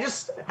I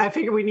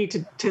figure we need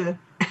to.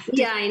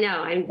 Yeah, I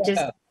know. I'm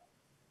just.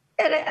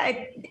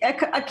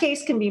 A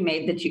case can be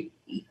made that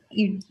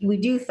we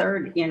do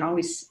third. I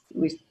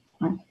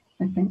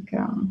think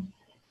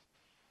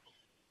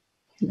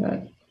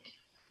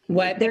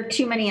What? There are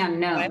too many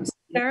unknowns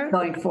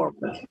going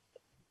forward.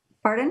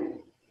 Pardon?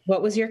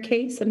 What was your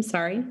case? I'm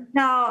sorry.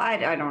 No, I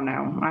don't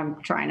know.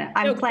 I'm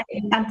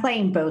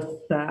playing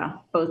both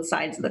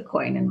sides of the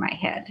coin in my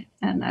head,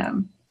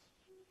 and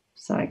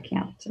so I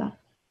can't.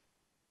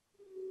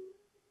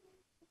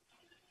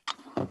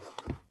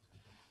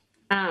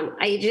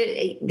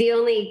 The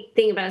only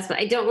thing about us,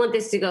 I don't want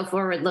this to go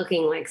forward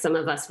looking like some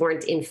of us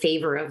weren't in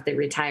favor of the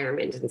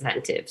retirement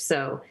incentive.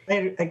 So.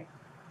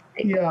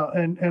 Yeah,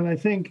 and I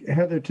think,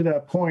 Heather, to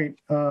that point,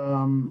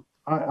 I'm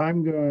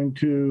going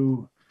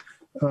to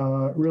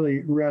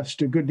really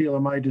rest a good deal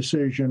of my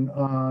decision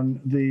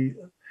on the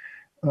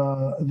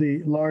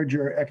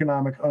larger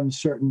economic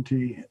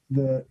uncertainty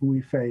that we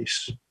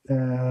face.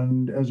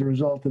 And as a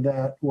result of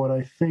that, what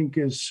I think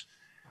is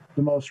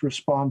the most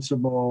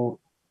responsible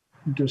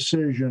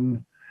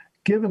decision,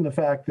 given the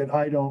fact that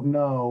I don't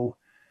know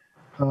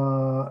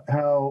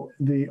how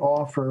the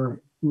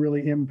offer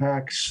really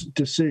impacts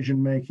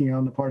decision-making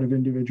on the part of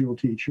individual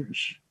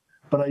teachers.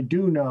 But I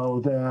do know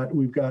that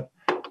we've got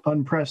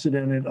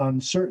unprecedented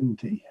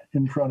uncertainty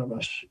in front of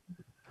us.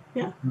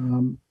 Yeah.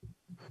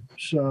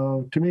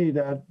 So to me,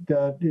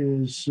 that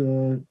is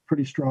a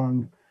pretty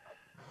strong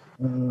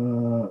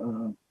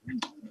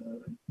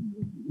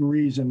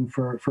reason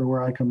for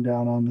where I come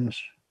down on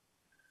this.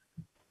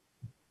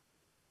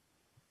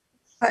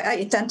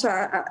 I tend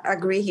to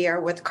agree here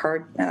with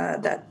Kurt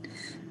that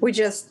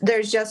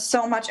there's just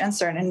so much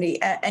uncertainty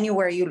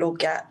anywhere you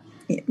look at,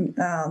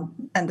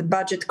 and the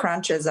budget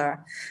crunches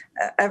are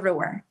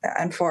everywhere,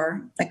 and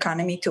for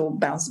economy to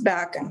bounce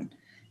back and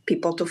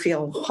people to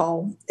feel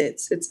whole,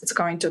 it's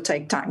going to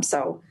take time.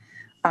 So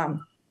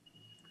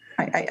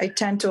I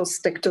tend to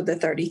stick to the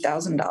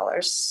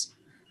 $30,000.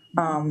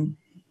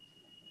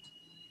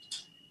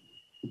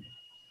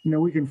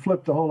 We can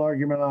flip the whole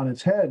argument on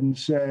its head and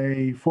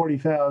say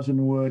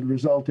 40,000 would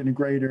result in a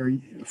greater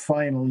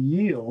final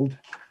yield.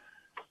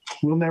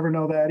 We'll never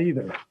know that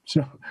either.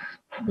 So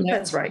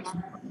that's right.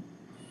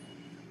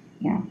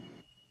 Yeah.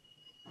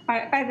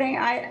 I think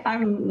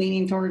I'm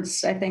leaning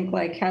towards, I think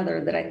like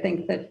Heather, that I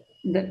think that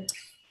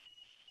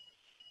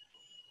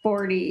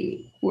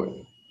 40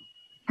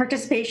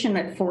 participation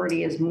at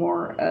 40 is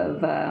more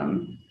of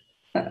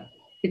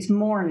it's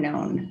more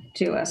known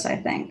to us, I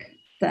think,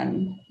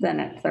 than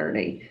at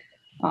 30.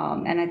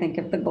 And I think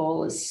if the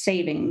goal is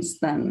savings,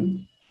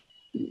 then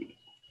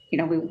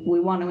we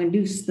want to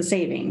induce the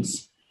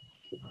savings.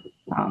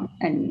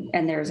 And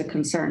there's a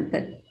concern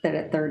that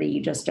at 30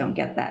 you just don't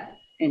get that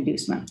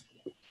inducement.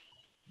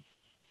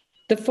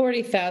 The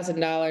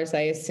 $40,000,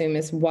 I assume,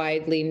 is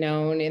widely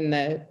known in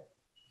the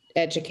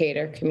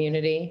educator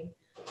community,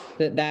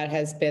 that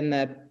has been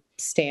the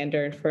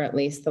standard for at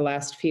least the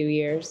last few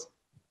years.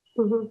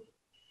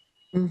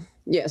 Mm-hmm.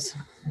 Yes.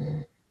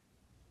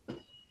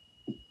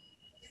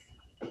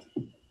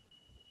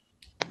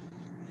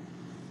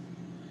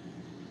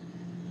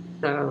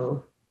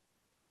 So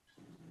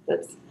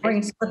let's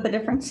split the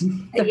difference.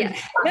 Yeah.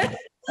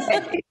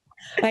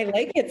 I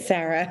like it,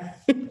 Sarah.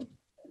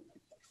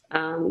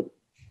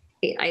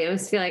 I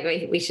always feel like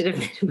we should have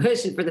made a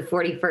motion for the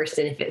 41st,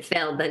 and if it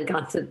failed, then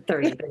gone to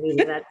 30. But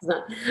maybe that's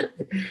not.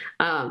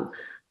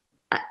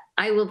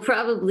 I will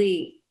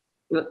probably,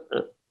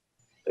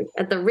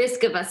 at the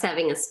risk of us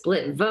having a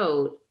split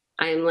vote,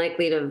 I am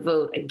likely to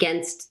vote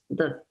against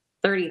the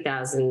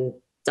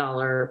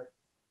 $30,000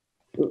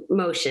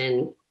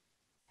 motion,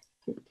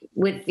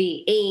 with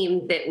the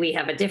aim that we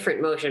have a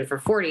different motion for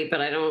 40.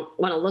 But I don't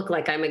want to look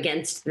like I'm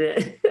against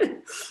the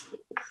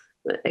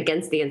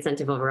against the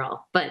incentive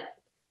overall. But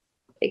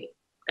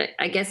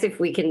I guess if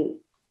we can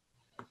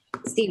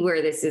see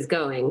where this is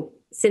going,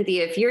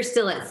 Cynthia, if you're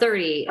still at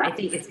 30, I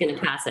think it's going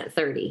to pass at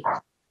 30.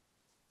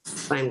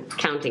 If I'm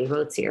counting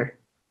votes here.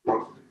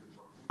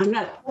 I'm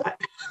not,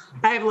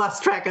 I have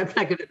lost track. I'm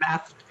not good at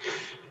math.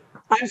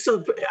 I'm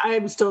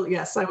still,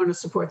 yes, I want to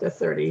support the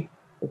 30.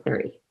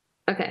 30.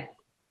 Okay.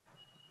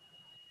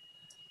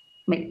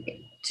 We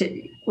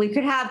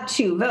could have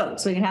two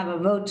votes. We can have a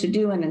vote to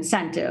do an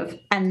incentive,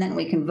 and then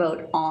we can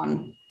vote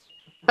on.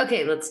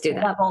 Okay, let's do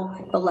that.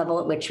 The level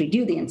at which we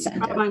do the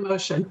incentive. My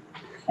motion.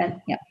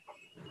 And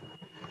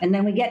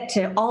then we get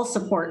to all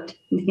support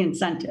the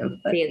incentive.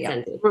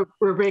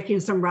 We're breaking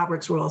some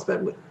Robert's rules,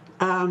 but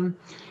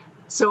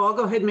so I'll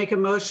go ahead and make a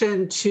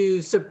motion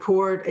to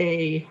support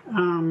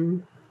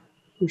I'm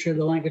sure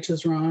the language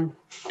is wrong.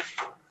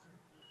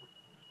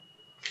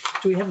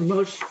 Do we have a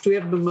motion? Do we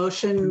have a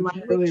motion?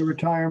 Early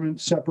retirement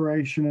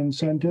separation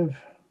incentive.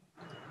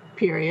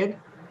 Period.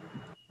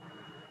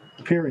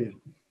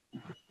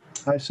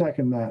 I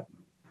second that.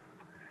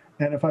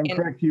 And if I'm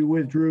correct, you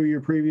withdrew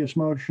your previous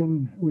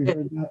motion. We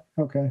heard that.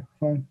 Okay,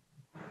 fine.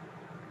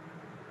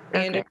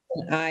 Anderson,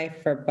 aye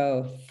for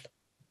both.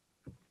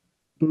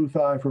 Booth,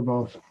 aye for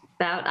both.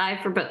 About aye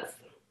for both.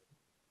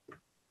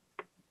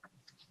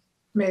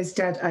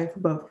 Mazdad, aye for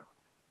both.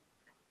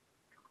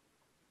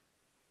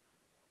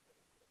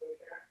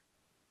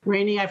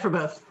 Rainey, aye for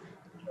both.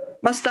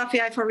 Mustafi,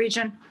 aye for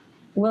region.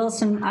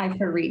 Wilson, aye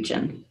for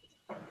region.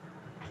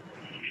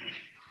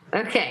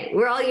 Okay,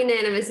 we're all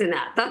unanimous in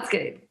that. That's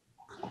good.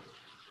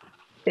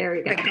 There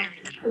we go.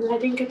 I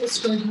didn't get the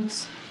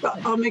storehouse.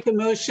 I'll make a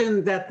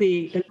motion that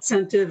the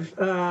incentive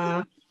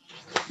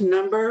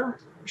number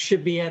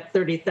should be at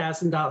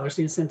 $30,000.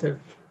 The incentive,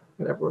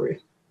 whatever we're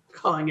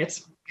calling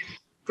it,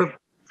 for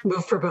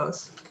move for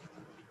both.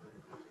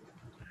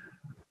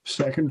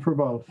 Second for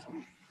both.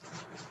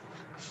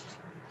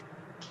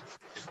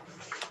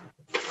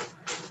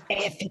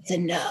 If it's a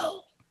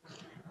no.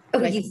 Oh,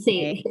 like you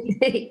say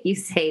nay. You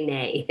say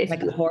nay.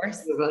 Like a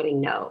horse? You're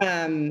voting no.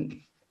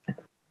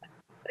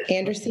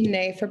 Anderson,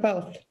 nay for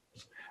both.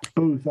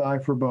 Booth, aye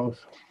for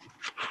both.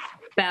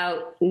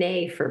 About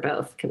nay for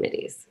both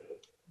committees.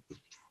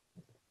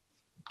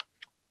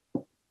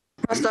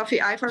 Mustafi,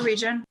 aye for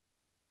region.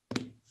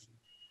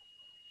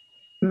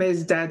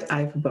 Mazdad,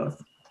 aye for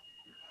both.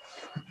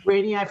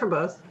 Rainey, aye for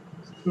both.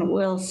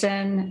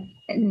 Wilson,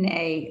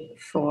 nay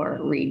for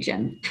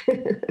region.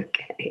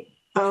 Okay.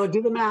 Oh,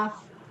 do the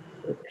math.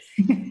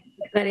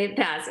 But it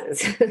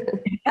passes.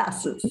 It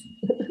passes.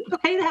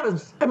 Okay, that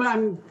was,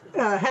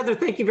 Heather,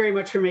 thank you very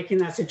much for making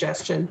that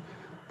suggestion.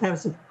 That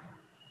was.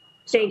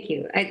 Thank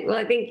you.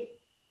 I think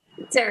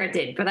Sarah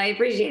did, but I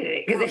appreciated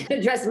it because it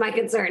addressed my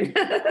concern.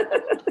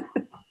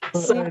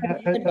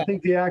 I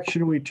think the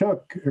action we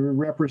took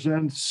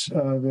represents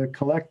the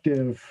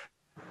collective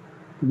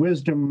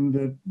wisdom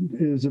that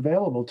is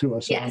available to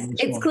us. Yes,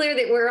 it's clear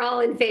that we're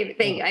all in favor.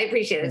 Thank you. I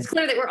appreciate it. It's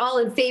clear that we're all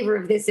in favor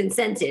of this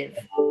incentive.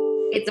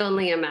 It's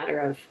only a matter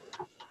of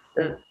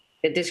the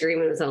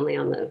disagreement was only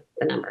on the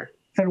number.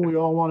 And we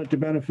all want it to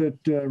benefit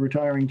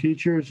retiring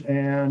teachers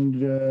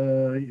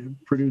and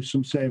produce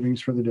some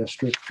savings for the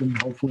district, and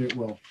hopefully it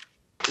will.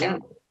 Yeah.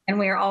 And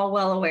we are all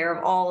well aware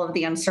of all of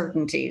the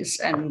uncertainties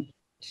and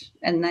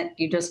that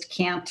you just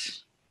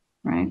can't,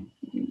 right?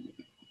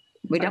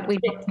 We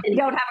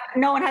don't have,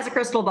 no one has a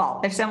crystal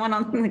ball. If someone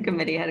on the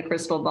committee had a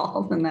crystal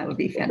ball, then that would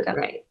be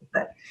fantastic.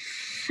 Right.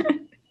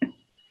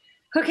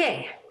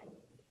 Okay.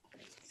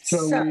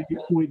 So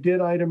we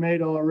did item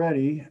 8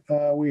 already.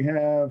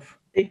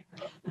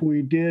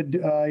 We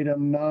did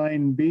item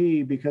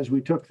 9B because we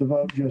took the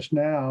vote just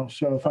now.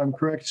 So if I'm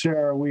correct,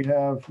 Sarah, we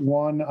have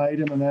one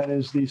item, and that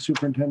is the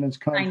superintendent's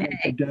contract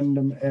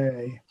addendum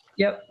A.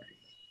 Yep.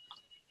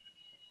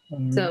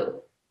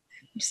 So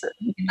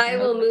I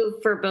will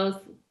move for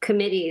both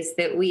committees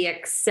that we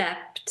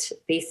accept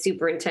the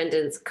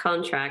superintendent's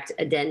contract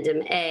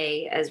addendum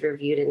A as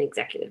reviewed in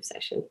executive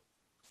session.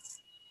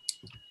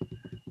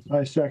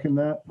 I second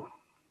that.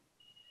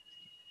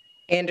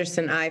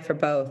 Anderson, aye for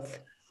both.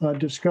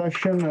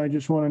 Discussion. I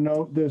just want to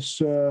note this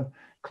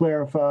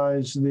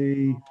clarifies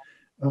the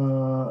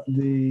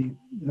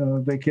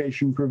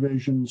vacation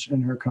provisions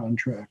in her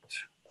contract.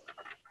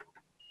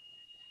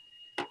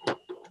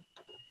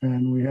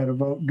 And we had a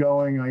vote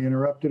going. I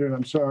interrupted it.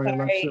 I'm sorry.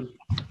 Alexa.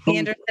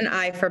 Anderson,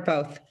 aye for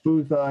both.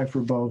 Booth, aye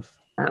for both.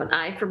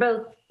 Aye for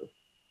both.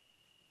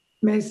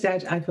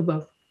 Maystadt, aye for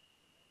both.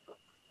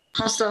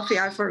 Mustafi,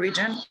 aye for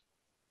region.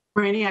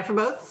 Rainey, aye for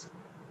both.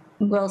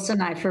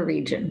 Wilson, aye for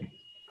region.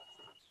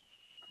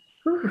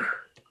 Whew.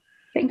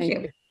 Thank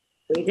you.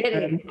 We did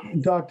it.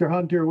 And Dr.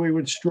 Hunter, we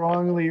would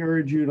strongly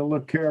urge you to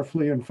look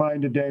carefully and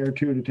find a day or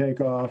two to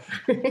take off.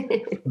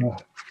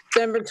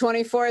 December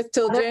 24th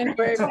till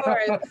January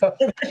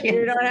 4th.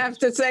 You don't have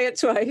to say it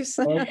twice.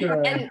 Okay.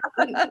 And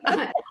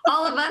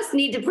all of us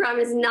need to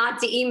promise not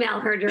to email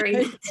her during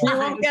this time. You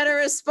won't get a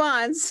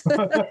response.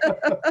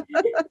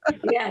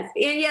 Yes.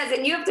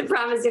 And you have to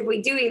promise if we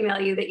do email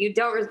you that you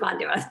don't respond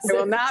to us. I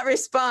will not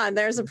respond.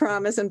 There's a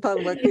promise in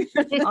public.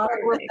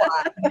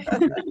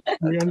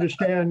 We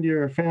understand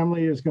your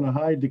family is going to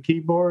hide the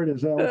keyboard.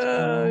 Is that what's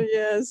going on?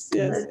 Yes.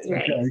 That's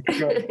right. Okay,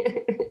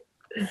 good.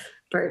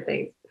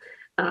 Perfect.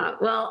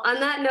 Well, on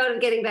that note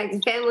of getting back to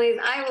families,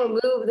 I will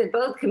move that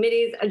both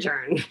committees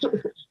adjourn.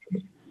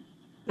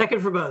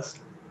 Second for both.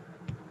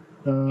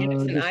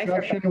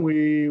 Discussion.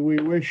 We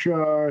wish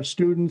our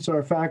students,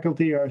 our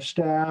faculty, our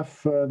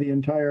staff, the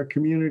entire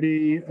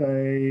community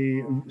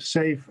a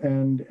safe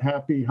and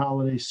happy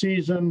holiday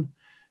season.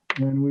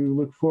 And we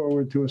look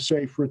forward to a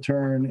safe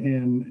return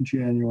in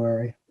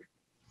January.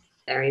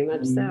 Very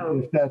much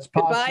so. If that's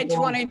possible. Goodbye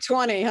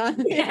 2020, huh?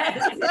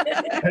 Yes.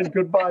 And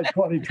goodbye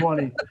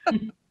 2020.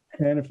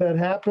 And if that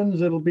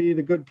happens, it'll be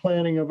the good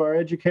planning of our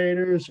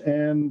educators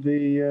and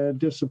the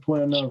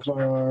discipline of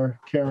our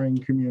caring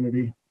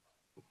community.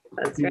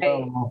 That's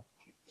right.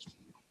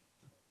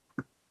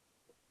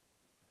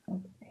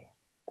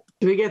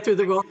 Did we get through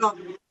the roll call?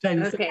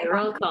 Okay,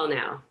 roll call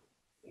now.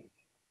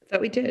 That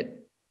we did.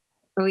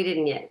 Oh, we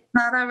didn't yet.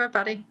 Not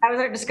everybody. That was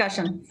our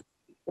discussion.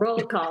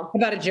 Roll call.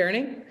 About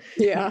adjourning?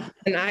 Yeah.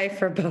 An aye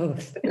for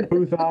both.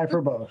 Booth, aye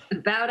for both.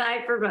 About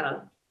aye for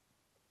both.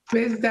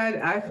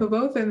 Maystadt, aye for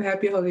both, and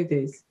happy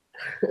holidays.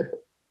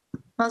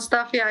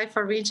 Mustafi, aye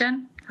for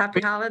region.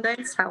 Happy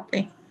holidays.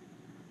 Happy.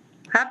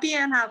 Happy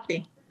and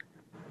happy.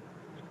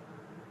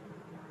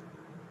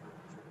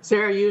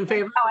 Sarah, are you in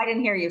favor? Oh, I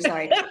didn't hear you.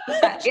 Sorry.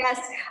 Yes.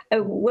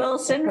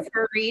 Wilson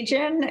for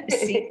region.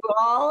 See you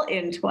all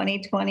in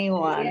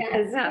 2021.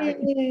 Yes. Have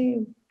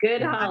a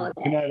good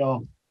holiday. Good night,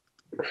 all.